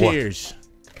 man, many more. cheers.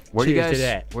 Where do you Cheers guys to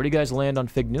that. Where do you guys land on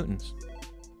Fig Newtons?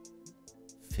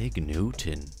 Fig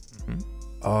Newton.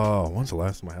 Oh, when's the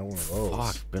last time I had one of those?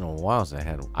 Fuck, been a while since I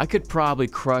had one. I could probably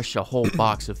crush a whole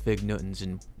box of Fig Newtons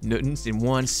in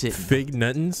one sitting. Fig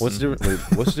Nuttons? What's the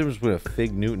difference between a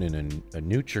Fig Newton and a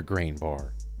Nutri-Grain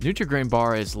bar? Nutri-Grain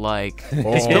bar is like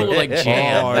it's filled with like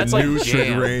jam. Oh, That's like jam.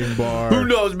 Nutri-Grain bar. Who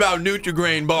knows about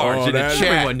Nutri-Grain bars Oh, in the that's- chat?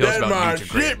 Everyone knows That's about my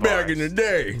Nutri-Grain shit back in the bars.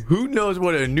 day. Who knows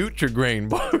what a Nutri-Grain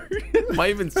bar is? Am I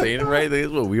even saying it right? That's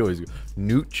what we always do.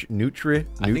 Nutri-Grain?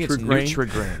 I think it's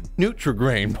Nutri-Grain.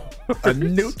 Nutri-Grain. A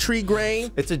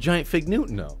Nutri-Grain? It's a giant Fig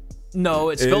Newton, though. No,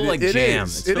 it's filled like it jam.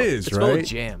 is. It's It filled- is, it's filled with right?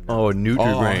 jam. Oh, a Oh,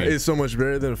 Nutri-Grain. it's so much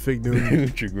better than a Fig Newton.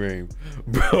 Nutri-Grain.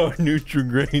 Bro,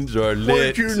 Nutri-Grains are What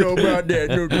lit. you know about that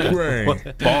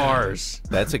Nutri-Grain? Bars.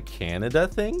 That's a Canada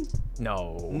thing?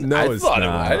 No. No, I it's thought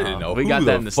not. I didn't know. We Who got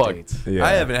that in the fuck- States. Yeah.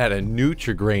 I haven't had a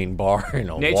Nutri-Grain bar in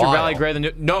a Nature while. Valley Gray.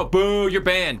 No, boo! You're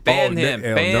banned. Ban him.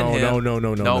 no, Ban no, him. no, no,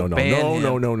 no, no, no, ban no, him.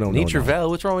 no, no, no, Nature no. Valley?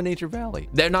 What's wrong with Nature Valley?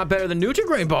 They're not better than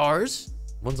Nutri-Grain bars.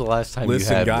 When's the last time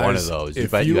Listen, you had one of guys, those? You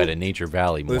if bet you you- had a Nature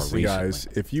Valley more Listen, recently. guys,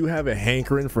 if you have a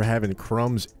hankering for having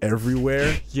crumbs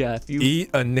everywhere, Yeah, if you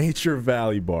eat a Nature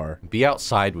Valley bar. Be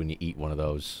outside when you eat one of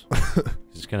those.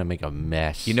 It's gonna make a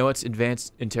mess. You know what's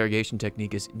advanced interrogation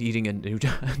technique is eating a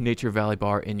Nature Valley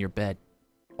bar in your bed.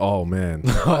 Oh, man.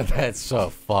 Oh, that's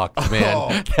so fucked,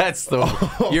 man. That's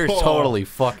the you're totally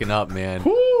fucking up, man.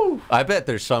 I bet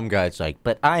there's some guys like,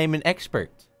 but I am an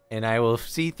expert, and I will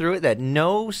see through it that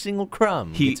no single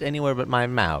crumb gets anywhere but my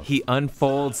mouth. He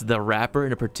unfolds the wrapper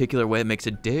in a particular way that makes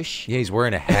a dish, Yeah, he's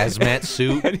wearing a hazmat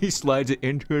suit. and he slides it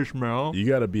into his mouth. You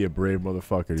got to be a brave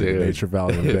motherfucker to eat Dude. Nature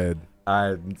Valley in bed.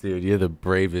 Dude, you're the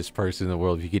bravest person in the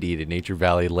world if you could eat a Nature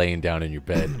Valley laying down in your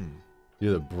bed.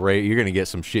 You're the brave. You're gonna get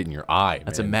some shit in your eye.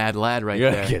 That's man. a mad lad right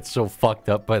You're there. gonna get so fucked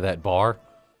up by that bar.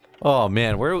 Oh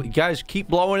man, where guys keep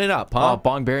blowing it up, huh? Oh,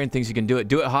 Bong Barian thinks he can do it.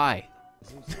 Do it high.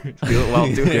 Do it well.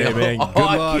 Do it. Hey, man, good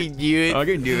I luck. can do it. I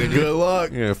can do it. Good luck.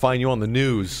 I'm gonna find you on the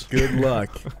news. Good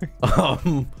luck.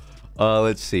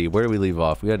 Let's see. Where do we leave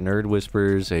off? We got Nerd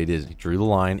Whispers. Hey, he drew the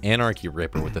line. Anarchy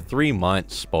Ripper with the 3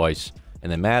 months, boys.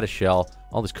 And then Madashell.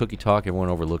 All this cookie talk, everyone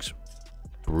overlooks.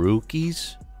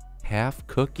 Brookies? Half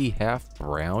cookie, half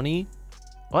brownie?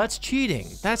 Well, that's cheating.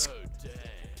 That's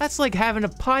like having a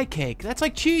pie cake. That's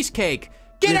like cheesecake.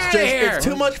 Get out of here. It's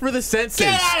too much for the senses.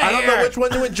 Get outta I don't know here. which one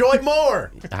to enjoy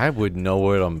more. I wouldn't know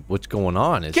what's going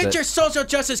on. Get your social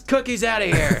justice cookies out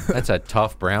of here. That's a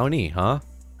tough brownie, huh?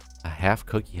 A half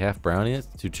cookie, half brownie? It's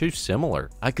too similar.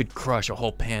 I could crush a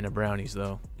whole pan of brownies,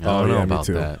 though. I don't know me about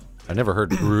too. that. I never heard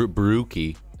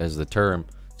brookie as the term.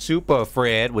 Super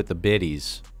Fred with the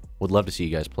biddies. Would love to see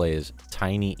you guys play as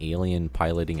tiny alien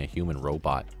piloting a human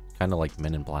robot. Kind of like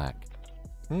Men in Black.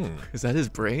 Is that his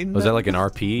brain? Was that like an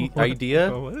RP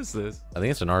idea? What is this? I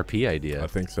think it's an RP idea. I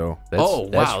think so.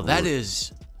 Wow, that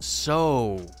is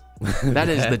so... That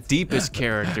is the deepest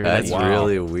character. That's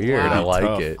really weird. Wow. I like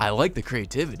Tough. it. I like the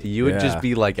creativity. You would just Yeah.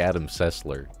 be like Adam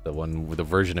Sessler, the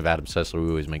version of Adam Sessler we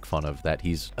always make fun of. That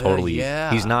he's totally,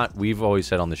 he's not. We've always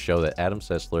said on the show that Adam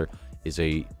Sessler is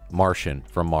a Martian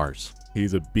from Mars.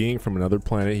 He's a being from another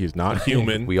planet. He's not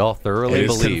human. We all thoroughly It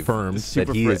is believe confirmed. that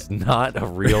Super he Fred. is not a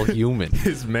real human.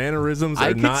 His mannerisms I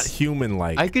are could not s-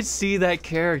 human-like. I could see that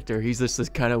character. He's just this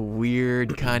kind of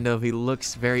weird, he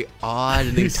looks very odd,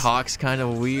 and he talks kind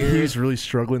of weird. He's really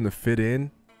struggling to fit in,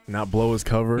 not blow his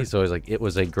cover. He's always like, it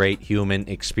was a great human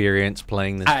experience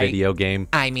playing this video game.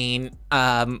 I mean,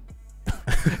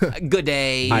 good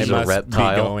day. I He's a must be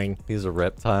reptile. going. He's a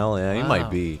reptile. Yeah, he might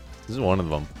be. This is one of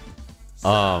them.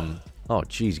 Oh,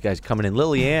 geez, you guys coming in.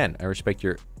 Lillian, I respect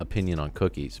your opinion on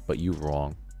cookies, but you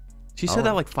wrong. She said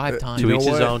that like 5 times. To You each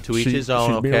know his what? own. To each She- his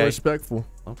own. She's being Okay. respectful.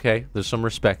 Okay. There's some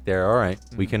respect there. All right.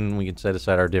 We can set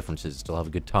aside our differences. Still have a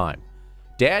good time.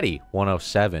 Daddy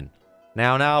 107.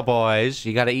 Now, boys,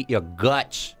 you got to eat your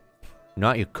guts,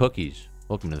 not your cookies.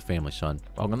 Welcome to the family, son.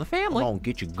 Welcome to the family. Come on,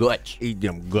 get your guts. Eat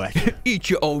them guts. Eat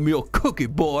your oatmeal cookie,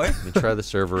 boy. Let me try the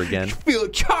server again. Feel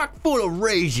chock full of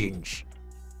raisins.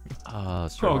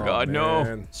 Server. God, no.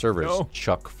 Man. Server is No.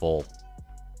 chuck full.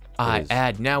 I is.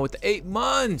 add now with the 8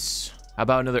 months. How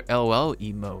about another LOL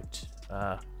emote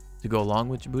to go along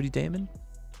with Jaboody Damon?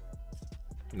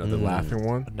 Another laughing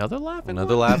one. Another laughing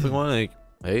Another one? laughing one. Like,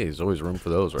 hey, there's always room for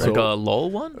those, right? Like a lol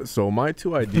one? So my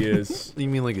two ideas, You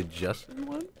mean like a Justin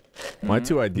one? my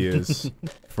two ideas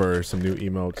for some new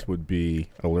emotes would be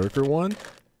a lurker one,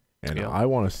 and Yeah. I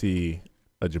want to see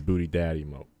a Jaboody dad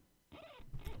emote.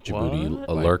 Jaboody, What?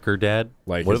 a lurker dad?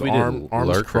 Like what his if we did arms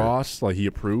lurker? crossed, like he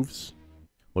approves.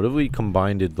 What if we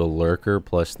combined the lurker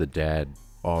plus the dad?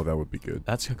 Oh, that would be good.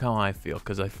 That's how I feel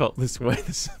because I felt this way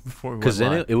before we went Because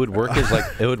then live. it would work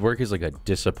as like a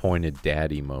disappointed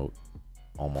dad emote,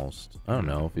 almost. I don't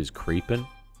know if he's creeping.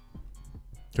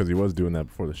 Because he was doing that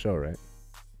before the show, right?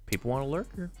 People want a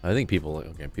lurker. I think people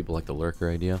like the lurker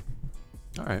idea.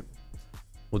 All right,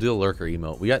 we'll do a lurker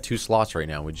emote. We got 2 slots right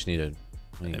now. We just need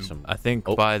some. I think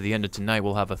Oh. by the end of tonight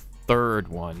we'll have a third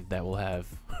one that we'll have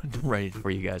ready for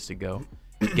you guys to go.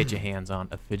 Get your hands on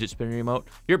a fidget spinner remote.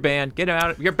 You're banned. Get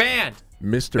out. You're banned.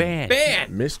 Mr.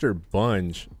 Banned. Mr.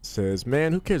 Bunge says,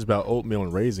 "Man, who cares about oatmeal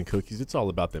and raisin cookies? It's all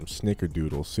about them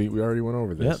snickerdoodles." See, we already went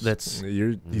over this. Yeah, that's-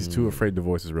 he's too afraid to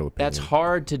voice his real opinion. That's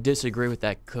hard to disagree with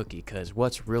that cookie because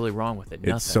what's really wrong with it?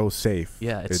 Nothing. It's so safe.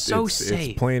 Yeah, it's so safe.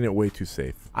 It's playing it way too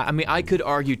safe. I mean, I could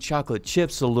argue chocolate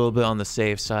chips a little bit on the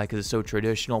safe side because it's so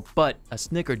traditional, but a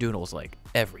snickerdoodle is like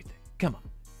everything. Come on.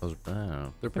 Those, I don't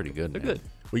know, they're pretty good. They're man. good.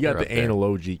 We got They're the up there. anal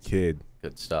OG kid.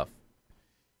 Good stuff.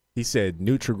 He said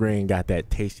Nutri-Grain got that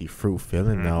tasty fruit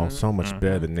feeling though, so much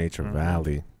better than Nature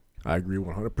Valley. I agree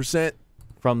 100%.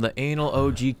 From the anal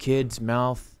OG kid's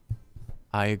mouth,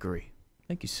 I agree.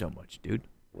 Thank you so much, dude.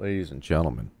 Ladies and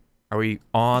gentlemen, Are we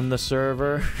on the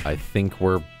server? I think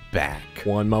we're back.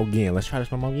 One more again. Let's try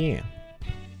this one more again.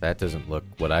 That doesn't look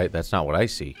what I. That's not what I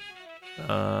see.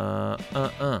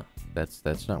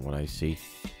 That's not what I see.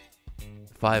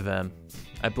 5M.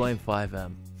 I blame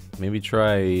 5M. Maybe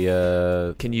try.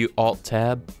 Can you alt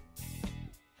tab?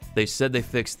 They said they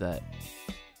fixed that.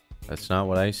 That's not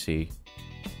what I see.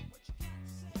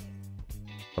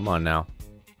 Come on now.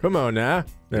 Come on now.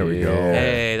 There we go. Yeah.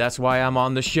 Hey, that's why I'm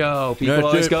on the show. People That's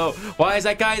always it. go, why is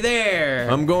that guy there?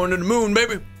 I'm going to the moon,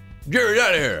 baby. Jerry,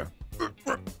 out of here.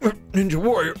 Ninja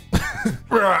Warrior.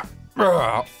 I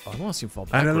don't want to see him fall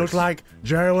backwards. And it looked like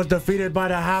Jerry was defeated by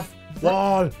the half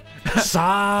wall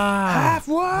side. Half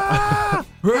wall.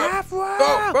 Half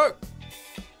wall.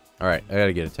 All right, I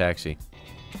gotta get a taxi.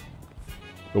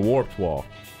 The warped wall.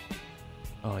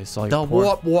 Oh, I saw your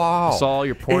porn. wall. I saw all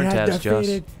your porn It had tabs, Just.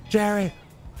 defeated Jerry.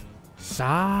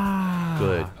 Side.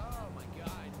 Good.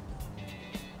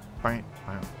 Bam,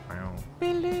 bam,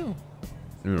 bam.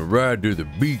 I'm gonna ride to the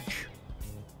beach.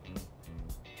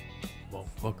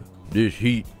 Motherfucker. This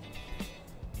heat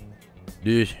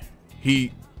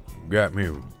got me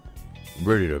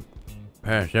ready to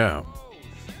pass out.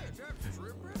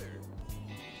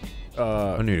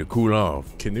 I need to cool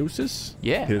off. Canusis?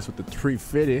 Yeah. Hit us with the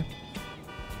 350.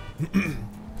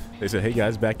 They said, hey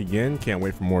guys, back again. Can't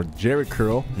wait for more Jerry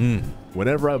Curl.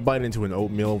 Whenever I bite into an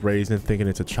oatmeal raisin thinking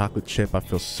it's a chocolate chip, I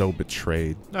feel so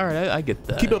betrayed. All right, I get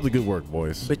that. Keep up the good work,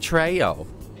 boys. Betrayal.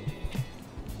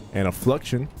 And a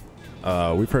fluxion.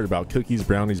 We've heard about cookies,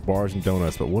 brownies, bars, and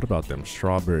donuts, but what about them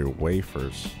strawberry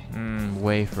wafers?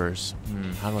 Wafers.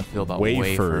 How do I feel about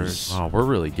wafers? Oh, we're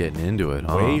really getting into it,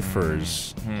 huh?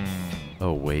 Wafers.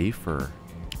 A wafer.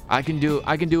 I can do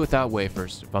without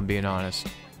wafers, if I'm being honest.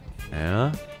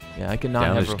 Yeah? Yeah, I can not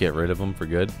have just get rid of them for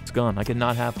good? It's gone. I can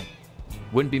not have them.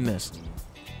 Wouldn't be missed.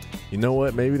 You know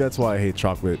what? Maybe that's why I hate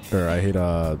chocolate, or I hate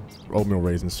oatmeal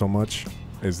raisins so much.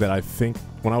 Is that I think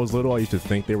when I was little, I used to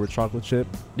think they were chocolate chip.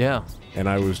 Yeah. And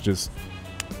I was just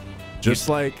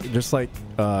like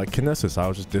Kinesis. I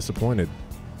was just disappointed.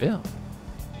 Yeah.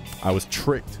 I was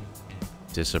tricked.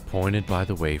 Disappointed by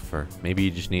the wafer. Maybe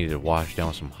you just needed to wash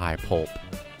down some high pulp.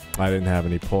 I didn't have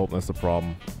any pulp. That's the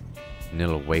problem.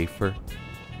 Vanilla wafer.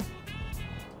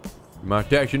 My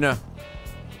taxi now.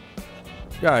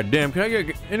 God damn, can I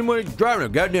get anybody driving a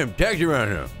goddamn taxi around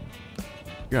here?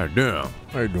 God damn.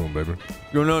 How you doing, baby?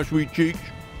 Going on, sweet cheeks?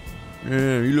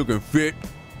 Yeah, you looking fit.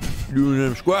 Doing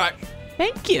them squats.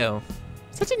 Thank you.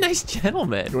 Such a nice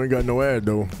gentleman. You ain't got no ad,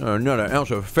 though. Not an ounce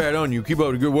of fat on you. Keep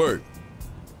up the good work.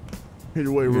 Hit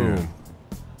your weight room.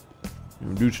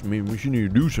 We should need to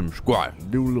do some squats.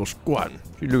 Do a little squatting.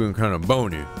 She's looking kind of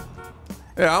bony.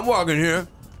 Yeah, I'm walking here.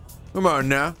 Come on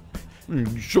now.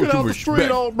 Show Get some out the respect.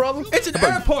 street, old brother. It's an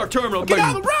airport terminal. Get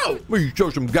out of the road. Will you show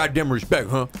some goddamn respect,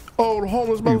 huh? Oh, the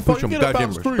homeless You put motherfucker. some Get up out goddamn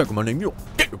the street. respect on my name. You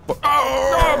don't get the fuck.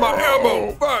 Oh, my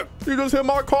elbow. Fuck. You just hit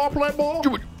my car, playboy?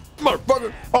 You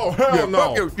motherfucker. Oh, hell Yeah, no.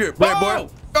 fuck your shit, playboy.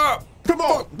 Come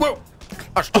on. Whoa.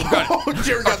 I still got it. Oh,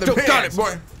 Jerry got I the still got pants. it,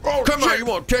 boy. Oh, Come on, shit. you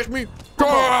want to test me?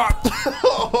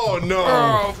 Oh, no.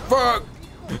 Oh, fuck.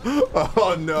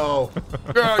 Oh, no.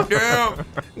 God damn.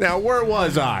 Now, where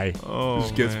was I? Oh,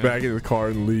 Just gets back in the car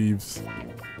and leaves.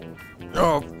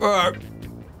 Oh, fuck.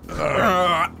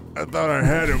 I thought I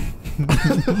had him.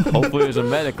 Hopefully there's a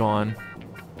medic on.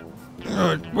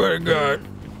 I swear to God.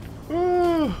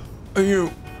 You.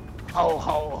 Ho,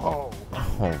 ho, ho.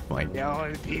 Oh, my God.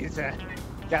 Yellow pizza.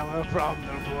 Got a little problem,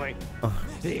 little boy.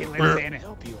 Hey, let Santa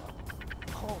help you out.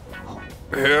 Ho, ho.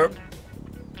 Yep.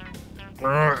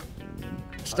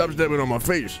 Stop stepping on my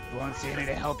face. You want Santa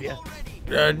to help you?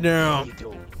 God damn. You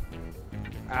do.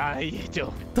 You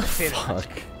do. The fuck?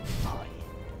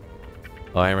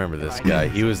 Oh, I remember this guy.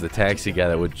 He was the taxi guy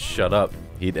that would shut up.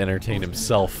 He'd entertain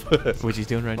himself. Which he's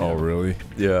doing right now. Oh, really?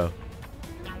 Yeah.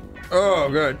 Oh,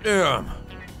 god damn.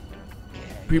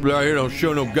 People out here don't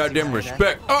show no goddamn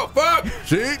respect. Oh, fuck!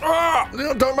 See? Ah! You know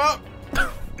what I'm talking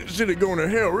about? This shit is going to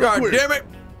hell real God quick. damn it!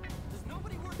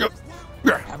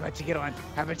 How about you get on?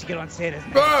 How about you get on Santa's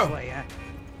neck Ah! sleigh, huh?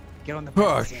 Get on the Oh,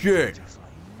 back of Santa's shit. magic sleigh.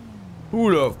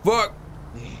 Who the fuck?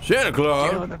 Santa Get on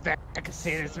Claus? the back of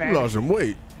Santa's You lost some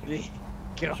weight.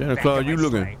 Get on Santa the back Claus, of you my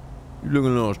looking sleigh. a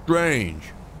little strange.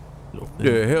 What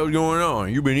the hell's going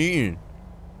on? You been eating?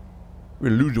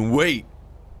 Been losing weight.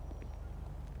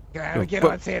 Get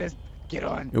fuck. on Santa's. Get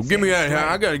on. Yo, get me out of Santa's here. I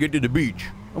sleigh. gotta get to the beach.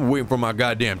 I'm waiting for my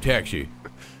goddamn taxi.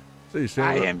 See, I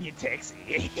Santa, am your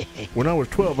taxi. when I was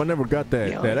 12, I never got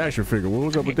that action figure. What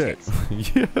was up with that?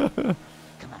 Yeah.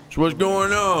 So what's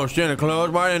going on, Santa Claus?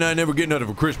 Why didn't I never get nothing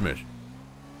for Christmas?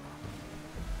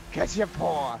 Cause you're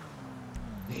poor.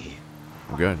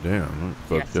 God damn, I'm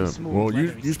fucked up. Well,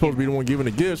 you're supposed to be the one giving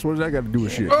the gifts. What does that got to do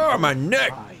with shit? Oh, my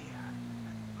neck! Oh,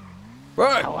 yeah.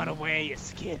 I Fuck! want to wear your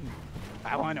skin.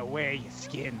 I want to wear your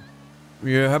skin.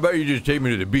 Yeah, how about you just take me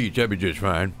to the beach? That'd be just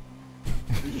fine.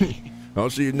 I'll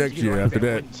see you next You year want after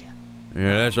that. wouldn't you?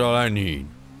 Yeah, that's all I need.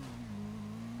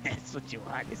 That's what you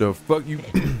want. The fuck you?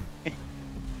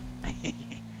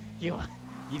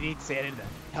 You need Santa to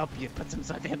help you put some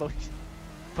suntan lotion.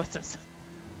 Put some.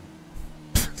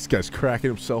 This guy's cracking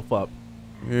himself up.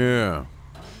 Yeah.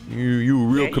 You a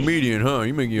real Yeah, comedian, huh?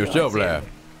 You making yourself Santa laugh.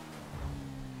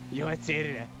 to- You want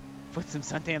Santa to put some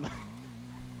suntan lotion.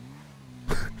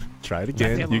 Try it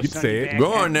again. Suntan You can lotion say on it. your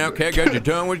Go on now, cat. Got your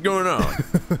tongue? What's going on?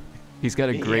 He's got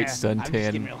a great Yeah, I'm just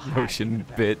getting real suntan hot lotion thinking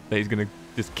about bit that he's gonna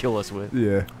just kill us with.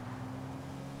 Yeah.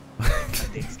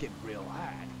 Things get real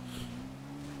hot.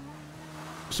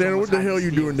 Santa, what the hell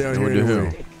you doing down here What the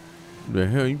anyway? hell? The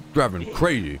hell? You driving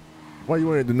crazy. Why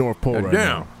you ain't at the North Pole right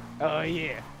Damn. now? Oh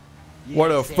yeah. What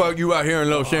the Santa. fuck you out here in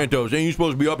Los Santos? Ain't you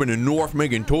supposed to be up in the north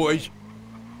making toys?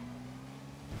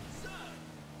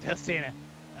 Tell Santa.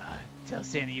 Tell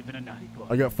Santa you've been a naughty boy.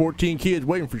 I got 14 kids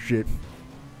waiting for shit.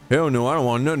 Hell no, I don't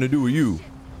want nothing to do with you.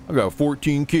 I got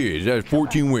 14 kids. That's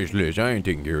 14 wish lists. I ain't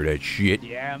taking care of that shit.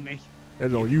 Yeah, me.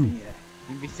 That's on you. Yeah,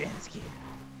 you be Santa's kid.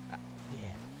 Yeah.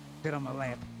 Sit on my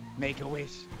lap. Make a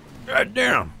wish. God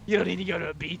damn. You don't need to go to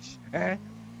a beach, huh?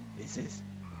 This is.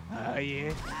 Oh,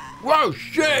 yeah. Whoa,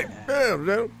 shit. Damn,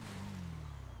 dude.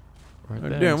 Right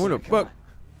God there. damn, what the fuck?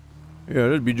 Yeah,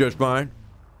 that'd be just fine.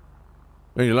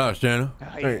 Thank you a lot, Santa. Oh,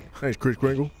 yeah. Hey, thanks, Chris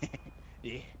Kringle.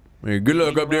 Yeah. Hey, good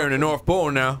luck up there in the North Pole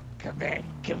now. Come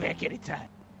back anytime.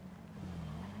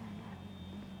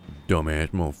 Dumbass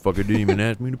motherfucker didn't even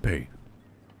ask me to pay.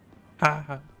 Ha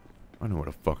ha. I know what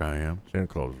the fuck I am. Santa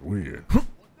Claus is weird.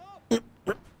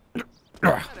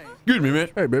 Excuse me,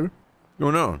 miss. Hey, baby. What's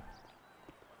going on?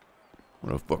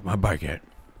 Where the fuck my bike at?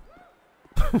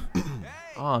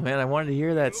 Oh man, I wanted to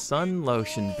hear that sun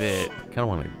lotion bit. Kind of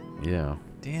want to, yeah.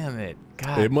 Damn it.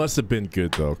 God. It must have been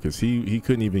good though, cause he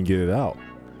couldn't even get it out.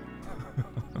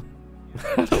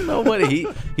 I don't know what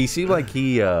he seemed like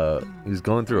he was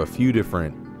going through a few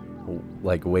different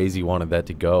like ways he wanted that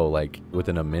to go, like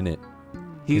within a minute.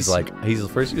 He's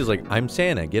first he was like, I'm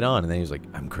Santa, get on, and then he was like,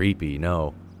 I'm creepy,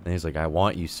 no. And he's like, I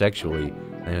want you sexually,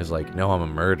 and he was like, no, I'm a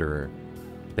murderer.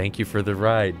 Thank you for the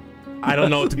ride. I don't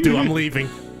know what to do. I'm leaving.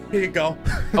 Here you go.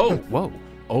 Oh, whoa.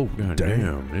 Oh, God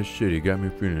damn, this city got me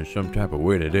feeling some type of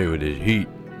way today with this heat.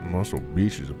 Muscle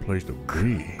Beach is a place to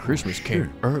be. Christmas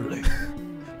came early.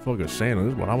 Fucking Santa,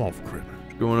 this is what I want for Christmas.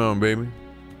 What's going on, baby?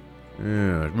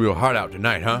 Yeah, it's real hot out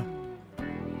tonight, huh?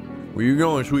 Where you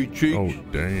going, sweet cheeks? Oh,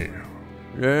 damn.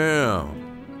 Yeah.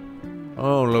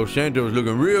 Oh, Los Santos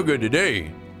looking real good today.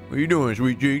 What you doing,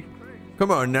 sweet cheeks?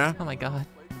 Come on now. Oh my God.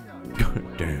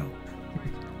 Damn.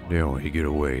 They always get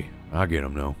away. I'll get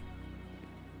them, though.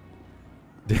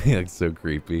 That's so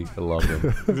creepy. I love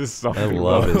him. I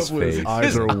love his face. His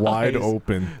eyes are wide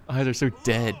open. Eyes are so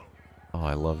dead. Oh,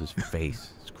 I love his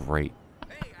face. It's great.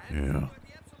 Yeah.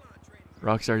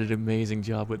 Rockstar did an amazing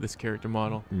job with this character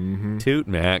model. Mm-hmm. Toot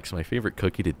Max, my favorite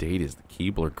cookie to date is the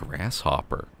Keebler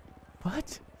Grasshopper.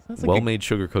 What? Sounds like Well-made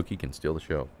sugar cookie can steal the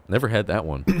show. Never had that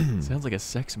one. sounds like a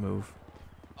sex move.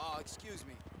 Oh, excuse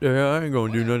me. Yeah, I ain't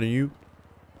gonna do nothing to you.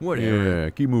 Whatever. Yeah,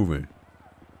 keep moving.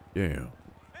 Yeah.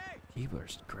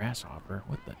 Keebler's grasshopper.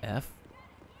 What the F?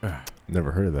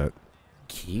 Never heard of that.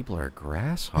 Keebler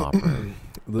Grasshopper.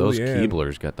 Those Lillian-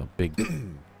 Keeblers got the big,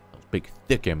 those big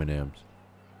thick M&Ms.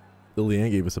 Lillian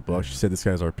gave us a buck. She said this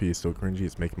guy's RP is so cringy,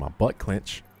 it's making my butt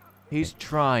clench. He's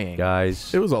trying.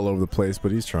 Guys, It was all over the place,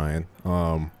 but he's trying.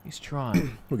 He's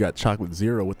trying. We got Chocolate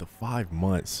Zero with the 5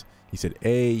 months. He said,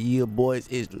 "Hey, yeah, boys,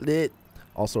 it's lit."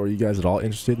 Also, are you guys at all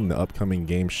interested in the upcoming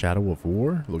game Shadow of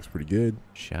War? It looks pretty good.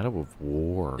 Shadow of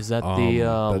War. Is that the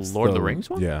That's Lord of the Rings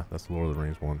one? Yeah, that's the Lord of the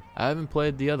Rings one. I haven't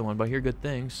played the other one, but I hear good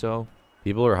things. So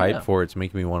People are hyped Yeah. for it. It's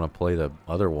making me want to play the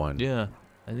other one. yeah,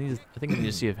 I think I need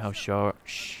to see how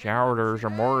Shouters or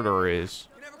Murder is.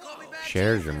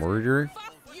 Shares your murder?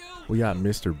 We got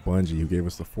Mr. Bungie who gave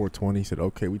us the 420. He said,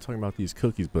 "Okay, we talking about these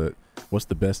cookies, but what's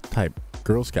the best type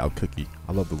Girl Scout cookie?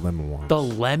 I love the lemon ones." The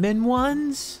lemon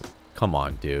ones? Come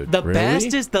on, dude. The Really?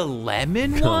 best is the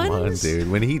lemon Come on, ones? dude.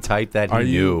 When he typed that, Are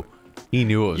he you- knew. He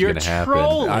knew it was You're going to happen.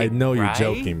 trolling. I know you're right?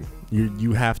 joking.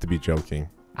 You have to be joking.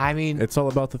 I mean, It's all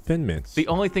about the Thin Mints. the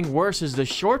only thing worse is the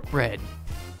shortbread.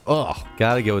 Ugh.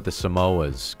 Gotta go with the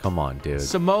Samoas. Come on, dude.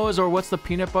 Samoas, or what's the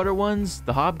peanut butter ones?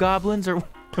 The hobgoblins, or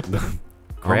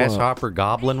Grasshopper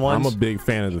goblin ones? I'm a big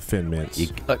fan of the Thin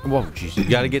Mints. Well, geez, you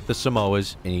gotta get the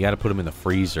Samoas, and you gotta put them in the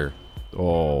freezer.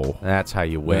 Oh, That's how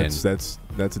you win. that's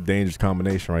a dangerous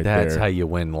combination right there. That's how you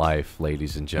win life,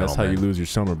 ladies and gentlemen. That's how you lose your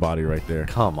summer body right there.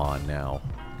 Come on now.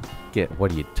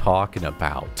 What are you talking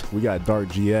about? We got Dark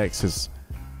GX. 'Cause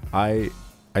I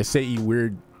say eat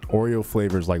weird Oreo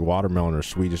flavors like watermelon or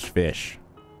Swedish fish.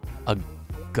 a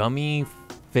gummy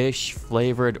fish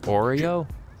flavored Oreo?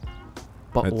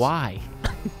 But That's- why?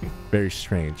 Very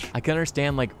strange. I can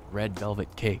understand like red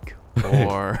velvet cake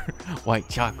or white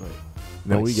chocolate.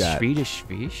 Then But we got Swedish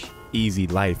fish, Easy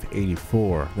Life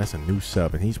 84. That's a new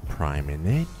sub, and he's priming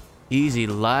it. easy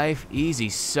life, easy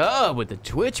sub with the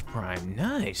Twitch Prime.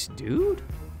 Nice, dude.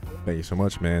 Thank you so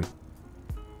much, man.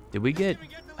 Did we get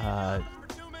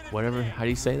whatever? How do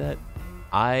you say that?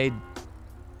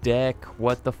 Deck,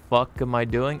 what the fuck am I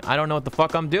doing? I don't know what the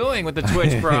fuck I'm doing with the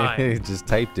Twitch Prime. Just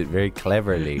typed it very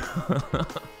cleverly.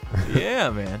 Yeah,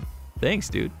 man. Thanks,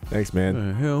 dude. Thanks,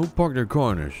 man. Hell, who parked their car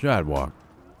on the sidewalk?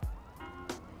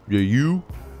 Yeah, you?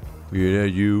 Yeah,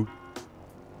 that's you.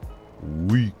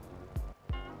 Weak.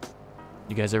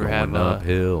 You guys ever Going have up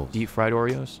hills. deep fried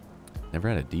Oreos? Never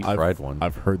had a deep fried one.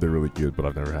 I've heard they're really good, but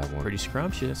I've never had one. Pretty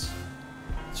scrumptious.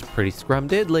 It's pretty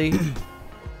scrumdiddly.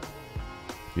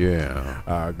 Yeah.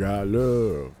 I got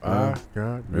love. I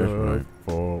got That's love right.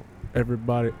 for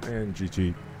everybody and GG.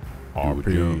 Here we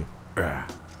RP. go.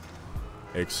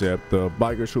 Except the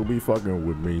bikers who be fucking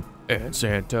with me. And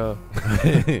Santa.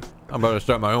 I'm about to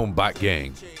start my own bike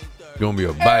gang. It's gonna be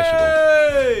a bicycle.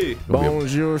 Hey!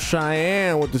 Bonjour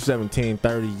Cheyenne with the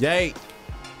 1738.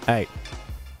 Hey.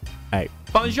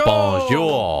 Bonjour!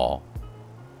 Bonjour.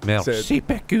 Merci Said-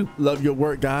 beaucoup. Love your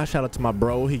work, guys. Shout out to my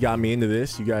bro. He got me into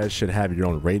this. You guys should have your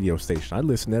own radio station. I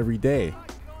listen every day.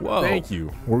 Whoa. Thank you.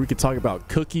 Where we could talk about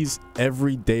cookies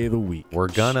every day of the week. We're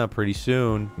gonna pretty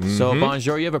soon. So,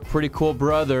 Bonjour, you have a pretty cool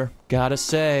brother. Gotta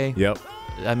say. Yep.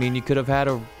 I mean, you could have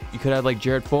like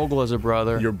Jared Fogle as a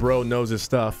brother. Your bro knows his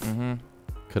stuff.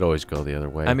 Could always go the other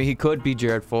way. I mean, he could be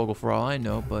Jared Fogle for all I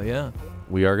know, but yeah.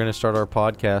 we are gonna start our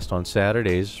podcast on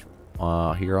Saturdays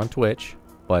here on Twitch,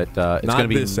 but it's Not gonna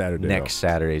be this Saturday, next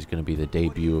Saturday is gonna be the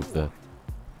debut of the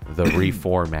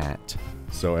reformat.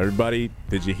 So everybody,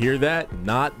 did you hear that?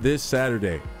 Not this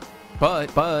Saturday.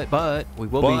 But we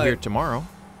will be here tomorrow,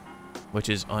 which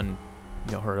is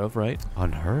unheard of, right?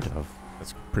 Unheard of.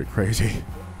 That's pretty crazy.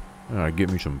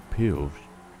 Give me some pills.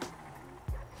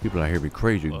 People out here be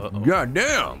crazy. God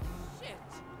damn!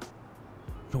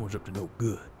 Someone's up to no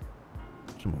good.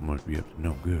 Someone must be up to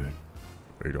no good.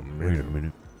 Wait a Wait a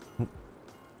minute.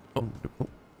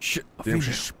 Shit, a Damn,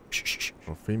 female. shh.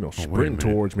 A female wait a sprinting minute.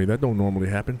 towards me. That don't normally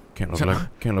happen. Can't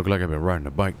look like I've been riding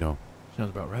a bike though. Sounds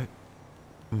about right.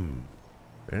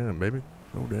 Damn, baby.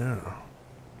 Slow down.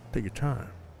 Take your time.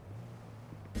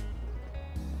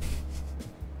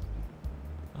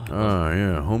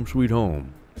 Yeah, home sweet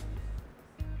home.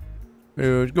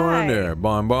 Hey, what's going on Hi. there,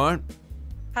 Bon?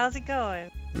 How's it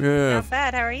going? Yeah, Not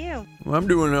bad. How are you? I'm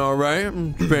doing all right.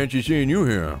 Fancy seeing you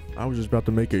here. I was just about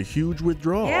to make a huge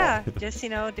withdrawal. Yeah, just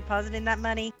depositing that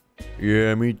money.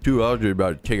 Yeah, me too. I was just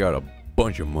about to take out a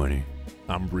bunch of money.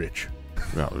 I'm rich.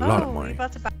 Got a lot of You money.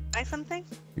 about to buy something?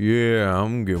 Yeah,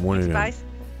 I'm gonna get one Did of you them. buy?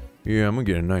 Yeah, I'm gonna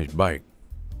get a nice bike.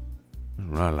 That's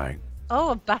what I like.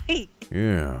 Oh, a bike.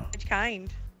 Yeah, Which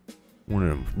kind? one of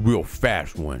them real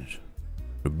fast ones.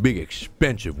 The big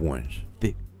expensive ones.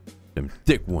 Thick. Them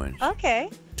thick ones. Okay.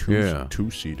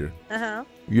 Two-seater. Uh-huh.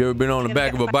 You ever been on the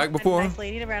back of a bike before? Nice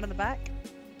lady to ride on the back.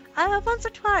 Once or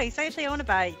twice. I actually own a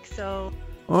bike, so.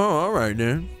 Oh, all right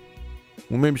then.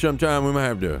 Well, maybe sometime we might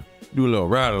have to do a little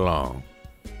ride along.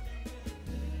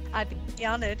 I'd be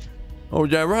honored. Oh,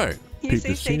 is that right? You Peep stay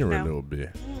the safe scenery a now. little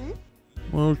bit.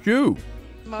 Well, shoot.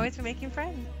 I'm always for making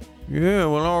friends. Yeah,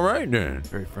 well, all right then.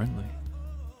 Very friendly.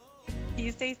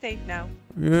 You stay safe now.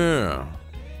 Yeah.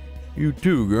 You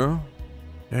too, girl.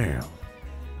 Damn.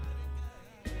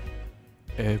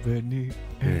 Ebony.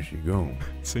 There she go.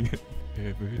 Sing it.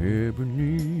 Ebony.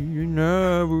 Ebony and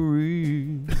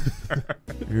ivory.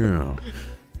 Yeah.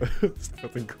 There's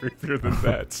nothing creepier than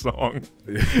that song.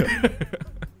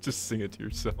 Just sing it to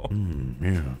yourself.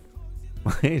 Yeah.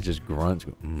 He just grunts.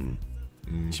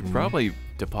 You should probably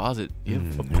deposit a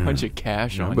bunch of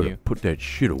cash I on better you. put that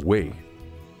shit away.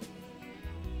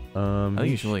 I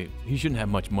think he shouldn't have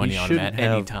much money he on him shouldn't at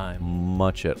any have time.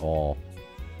 much at all.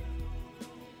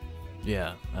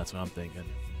 Yeah, that's what I'm thinking.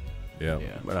 Yeah.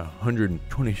 Yeah. About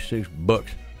 $126.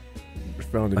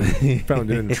 Found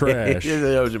it in the trash. Yeah,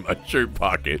 that was in my shirt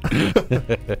pocket.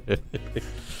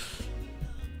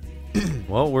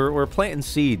 Well, we're planting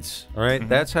seeds. All right?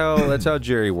 That's how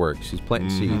Jerry works. He's planting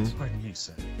seeds. Pardon me,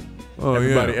 sir. Oh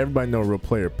Everybody know a real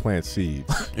player plants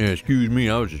seeds. Yeah, excuse me.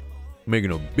 I was just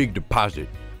making a big deposit.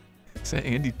 Is that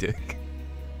Andy Dick?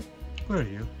 Where are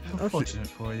you? How fortunate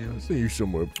for you. I see you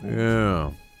somewhere. Before.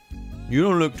 Yeah. You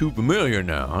don't look too familiar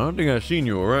now. I don't think I've seen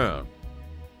you around.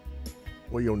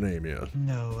 What your name is?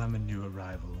 No, I'm a new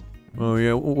arrival. Oh,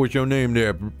 yeah. What's your name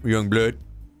there, young blood?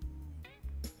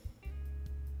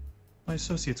 My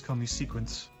associates call me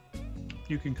Sequence.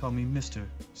 You can call me Mr.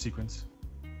 Sequence.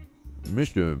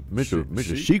 Mr.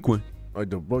 See? Sequence? Like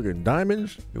the fucking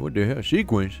diamonds? What the hell?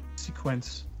 Sequence?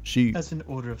 Sequence. She. As an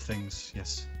order of things,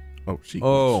 yes. Oh, Sequence.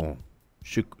 Oh.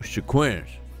 Sequence.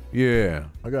 Yeah.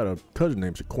 I got a cousin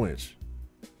named Sequence.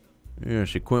 Yeah,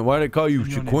 Sequence. Why they call you And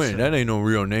your name, Sequence? sir? That ain't no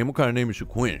real name. What kind of name is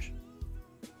Sequence?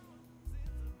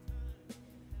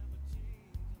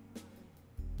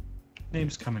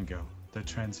 Names come and go. They're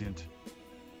transient.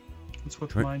 It's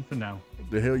what's Tra- mine for now.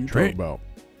 What the hell you Trent. talking about?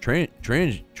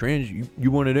 Trans,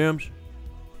 you one of them?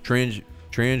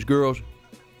 Trans girls?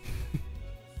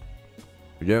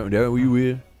 Is that who you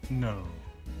is? No.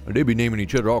 They be naming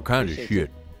each other all kinds of Appreciate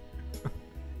shit.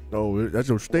 Oh, that's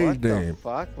your stage What name. the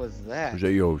fuck was that? Is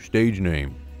that your stage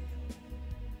name?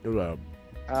 It was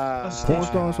Uh,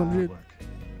 star or some shit? Work.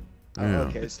 oh, Yeah.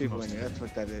 okay, It's the people most in here. That's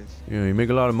what that is. Yeah, you make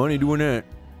a lot of money doing that.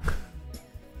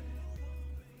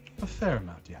 A fair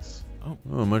amount, yes. Oh,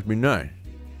 it must be nice.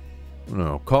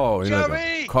 No, call, you like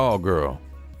a Joey! call girl.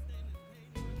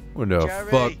 What the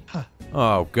Jerry. fuck?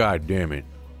 Oh, god damn it.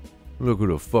 Look who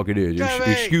the fuck it is.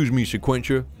 Jerry. Excuse me,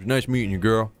 Sequentia. It's nice meeting you,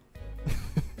 girl.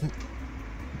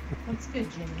 What's good,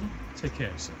 Jimmy? Take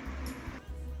care, sir.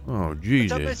 Oh, What's up,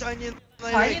 Jesus. Miss Onion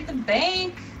Lady? Party at the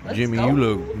bank. Let's Jimmy, go.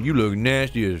 you look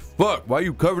nasty as fuck. Why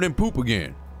you covered in poop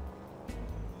again?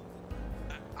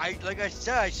 Like I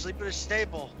said, I sleep in a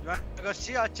stable. You want to go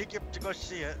see it? I'll take you to go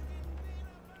see it.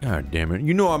 God damn it.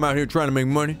 You know I'm out here trying to make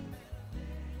money.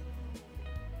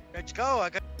 Let's go. I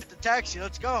got the taxi.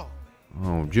 Let's go.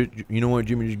 Oh, you know what,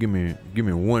 Jimmy? Just give me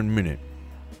 1 minute.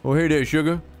 Oh, hey there,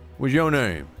 sugar. What's your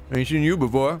name? Ain't seen you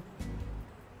before.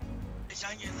 Miss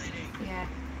Onion Lady. Yeah.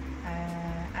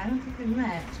 I don't think we've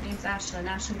met. My name's Ashlyn.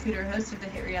 Ashlyn Cooter, host of the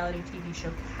hit reality TV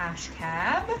show Cash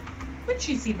Cab, which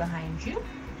you see behind you.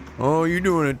 Oh, you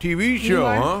doing a TV show,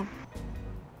 are? huh?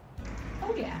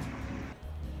 Oh, yeah.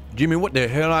 Jimmy, what the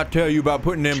hell I tell you about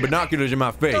putting them binoculars in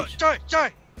my face? Oh, sorry.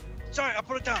 I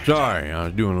put it down. Sorry, I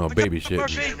was doing a little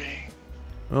babysitting.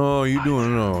 Oh, you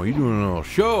doing a little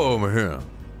show over here.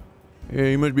 Yeah,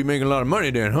 you must be making a lot of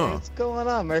money then, huh? What's going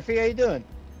on, Murphy? How you doing?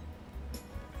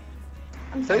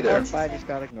 I'm sorry. I just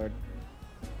got ignored.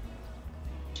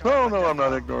 No, I'm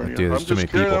not ignoring you. Dude, I'm there's too just many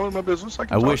carrying people. on with my business. I I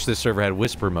can talk. wish this server had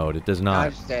whisper mode. It does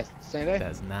not. Same day.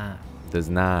 Does not. Does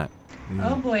not.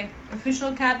 Oh, boy.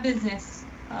 Official cab business.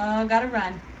 Gotta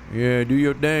run. Yeah, do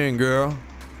your thing, girl.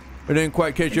 I didn't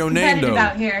quite catch It's your name, competitive though.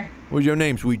 out here. What's your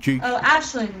name, sweet cheek? Oh,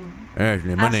 Ashlyn.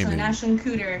 Ashley, my name is... Ashlyn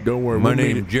Cooter. Don't worry. My we'll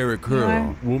name meet, is Jerry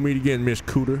Curl. we'll meet again, Miss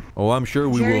Cooter. Oh, I'm sure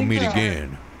we Jerry will meet Curl.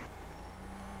 again.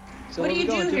 So What do you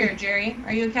do here, Jerry?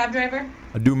 Are you a cab driver?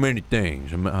 I do many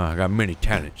things. I got many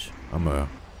talents. I'm a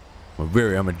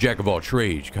jack of all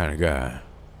trades kind of guy.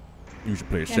 You should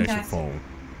play a Fantastic. saxophone.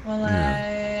 Well,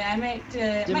 I might be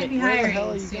where the hell are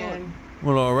hiring you soon. going?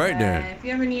 Well, all right then. If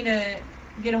you ever need to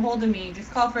get a hold of me,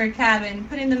 just call for a cab and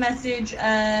put in the message,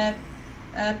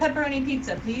 pepperoni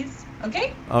pizza, please.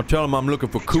 Okay? I'll tell him I'm looking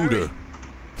for Cooter.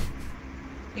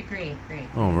 Yeah, great.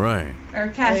 All right. Or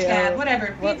cash cab,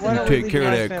 whatever. Pizza. Why don't Take we care of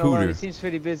leave that Iceman alone? cooter. He seems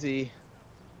pretty busy.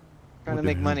 Trying What to the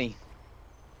make hell? money.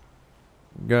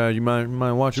 Guys, you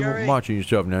mind Jerry. watching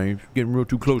yourself now? You're getting real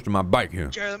too close to my bike here.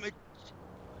 Jerry,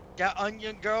 that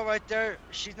onion girl right there,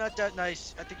 she's not that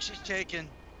nice. I think she's taken.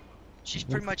 She's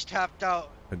pretty much tapped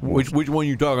out. Which one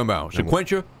you talking about?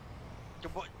 Sequentia? The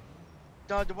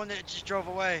one that just drove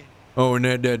away. Oh, and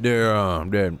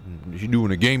that she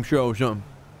doing a game show or something?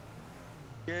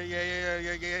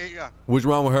 Yeah. What's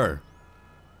wrong with her?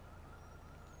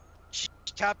 She's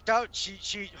tapped out.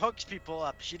 She hooks people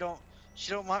up. She don't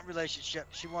want relationship.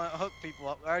 She want to hook people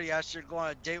up. I already asked her to go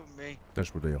on a date with me.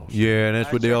 That's what they all say. Yeah,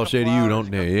 that's what they all say to you, don't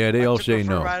they? Yeah, they all say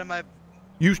no.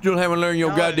 You still haven't learned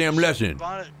your goddamn lesson.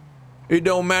 It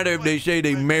don't matter if they say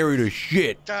they married or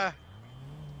shit.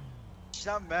 She's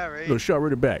not married. Look, shot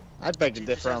right back. I'd beg to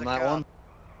differ on that one.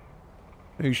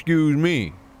 Excuse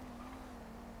me.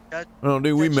 I don't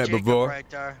think we met before. Right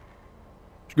there.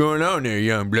 What's going on there,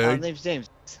 young My blood? name's James.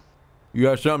 You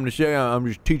got something to say? I'm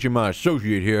just teaching my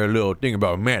associate here a little thing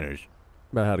about manners.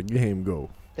 About how the game go.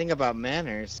 Think about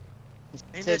manners. Hey, Say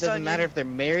it Miss doesn't Onion. matter if they're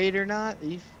married or not.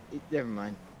 Never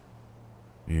mind.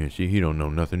 Yeah, see, he don't know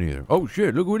nothing either. Oh,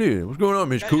 shit, look what it is. What's going on,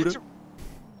 Miss Hey, Cooter? it's a-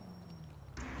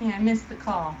 Yeah, I missed the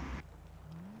call.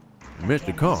 Missed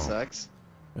the Damn it. call. Sucks.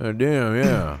 Damn,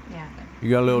 yeah. Yeah. You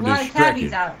got a little A lot of cabbies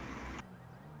distracted. out.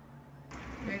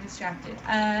 Very distracted.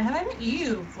 Have I met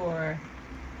you for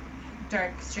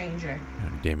Dark Stranger?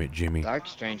 God damn it, Jimmy. Dark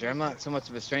stranger. I'm not so much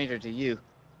of a stranger to you.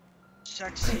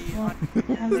 Sexy. Well,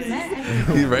 have we met?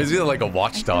 He reminds me of like a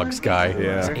Watch Dogs guy.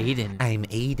 Yeah. Aiden. I'm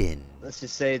Aiden. Let's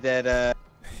just say that.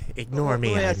 Ignore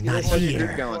me, let I'm ask you not this, how's your here.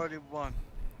 group going?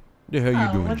 The hell you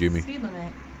Oh, doing, what's Jimmy? the speed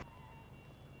limit?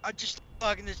 I'm just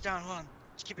logging this down. Hold on.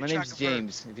 Just keep My name's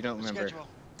James, if you don't remember.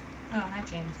 Oh, hi,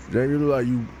 James. James, you look like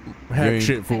you hack James.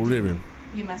 shit for a living.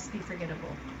 You must be forgettable.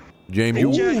 James, you.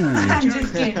 I'm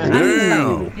just kidding.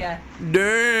 Damn. Yeah.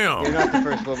 Damn. You're not the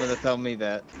first woman to tell me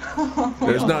that.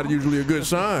 That's not usually a good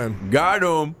sign. Got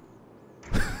him.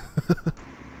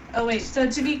 Oh, wait. So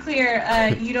to be clear,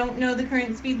 you don't know the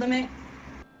current speed limit?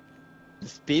 The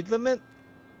speed limit?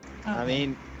 Okay. I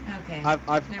mean, Okay.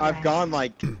 I've Never mind. gone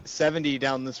like 70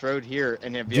 down this road here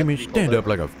and have yet Jimmy, to be stand pulled up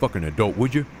like a fucking adult,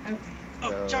 would you? Okay.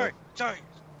 Oh, sorry.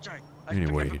 I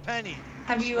Anyway. picked up a penny.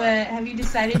 Have you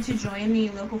decided to join the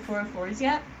local 404s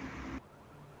yet?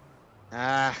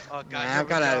 Ah, Oh, God, nah, here I've we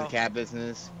got out go. of the cab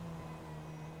business.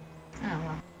 Oh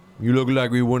well. You look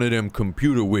like we one of them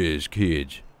computer whiz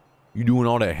kids. You doing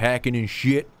all that hacking and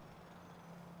shit?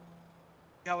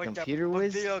 Yeah, like Computer one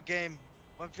whiz? video game.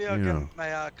 One video Yeah. game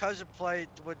my cousin played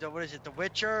with the, what is it, The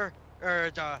Witcher?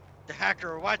 Or the the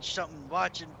hacker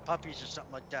watching puppies or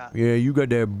something like that. Yeah, you got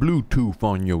that Bluetooth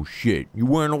on your shit. You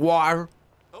wearing a wire?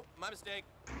 Oh, my mistake.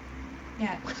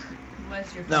 Yeah.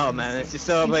 Was your No, man, it's just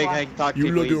so like I can talk to You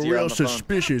people looking easier on real the phone.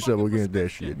 suspicious of against that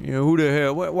shit. You know, who the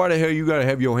hell? Why the hell you gotta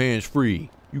have your hands free?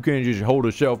 You can't just hold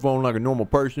a cell phone like a normal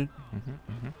person.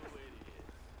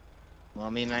 Well, I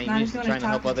mean, I'm Not if used you to wanna trying to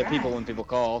help talk and other people drive. when people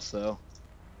call, so.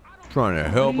 Trying to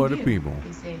What help do you other do people.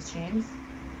 these days, James?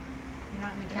 You're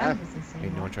not in the Yeah. cab business Ain't no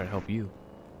anymore. one trying to help you.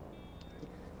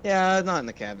 Yeah, I'm not in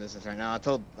the cab business right now.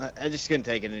 I just couldn't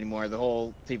take it anymore. The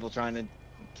whole people trying to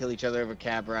kill each other over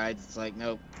cab rides. It's like,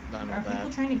 nope, done Are with people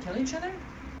that. trying to kill each other?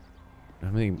 I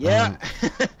mean, Yeah.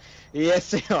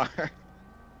 Yes, they are.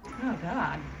 Oh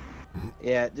God.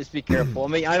 Yeah, just be careful. I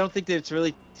mean, I don't think that it's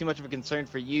really too much of a concern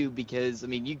for you because, I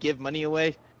mean, you give money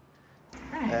away,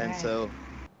 Right, and right. so,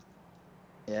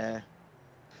 yeah.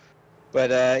 But,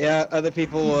 yeah, other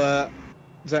people,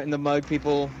 starting to mug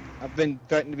people. I've been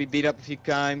threatened to be beat up a few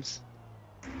times.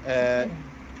 Well,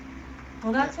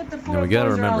 that's what the Now, 404s we gotta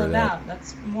are all remember that about.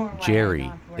 That's more why I Jerry don't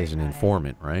have to worry is an about it.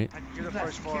 informant, right? You're the You've got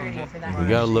first security four. for that We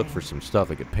gotta look shit. for some stuff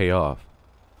that could pay off.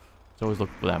 It's always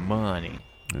looking for that money.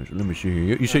 Let me see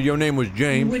here. You said your name was You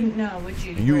James. wouldn't know, would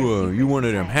you? You We're a you secret one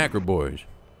of them society. hacker boys.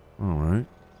 All right.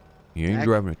 You ain't Hack-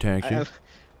 driving a taxi. Oh,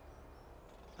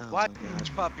 my Watch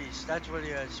God. puppies. That's what he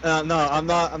is. No, I'm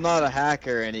not a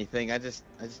hacker or anything. I just,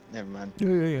 never mind. Yeah.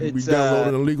 We It's,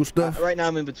 downloading illegal stuff. Right now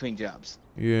I'm in between jobs.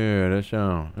 Yeah, that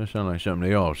sound like something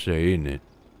they all say, isn't it?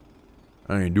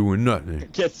 I ain't doing nothing.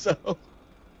 Guess so.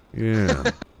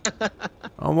 Yeah.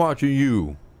 I'm watching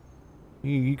you.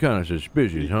 You kind of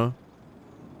suspicious, huh?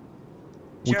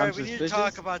 Jerry, I'm we need to suspicious?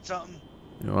 talk about something.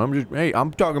 You know,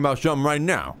 I'm talking about something right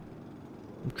now.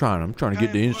 I'm trying to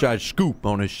get the inside scoop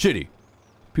on this city.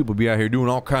 People be out here doing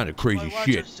all kinds of crazy Watch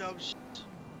shit. yourselves.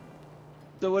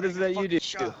 So what is it that you do?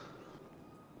 Shut.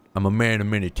 I'm a man of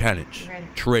many talents, Ready.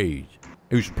 trades.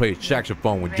 I used to play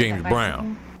saxophone with Ready James that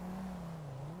Brown.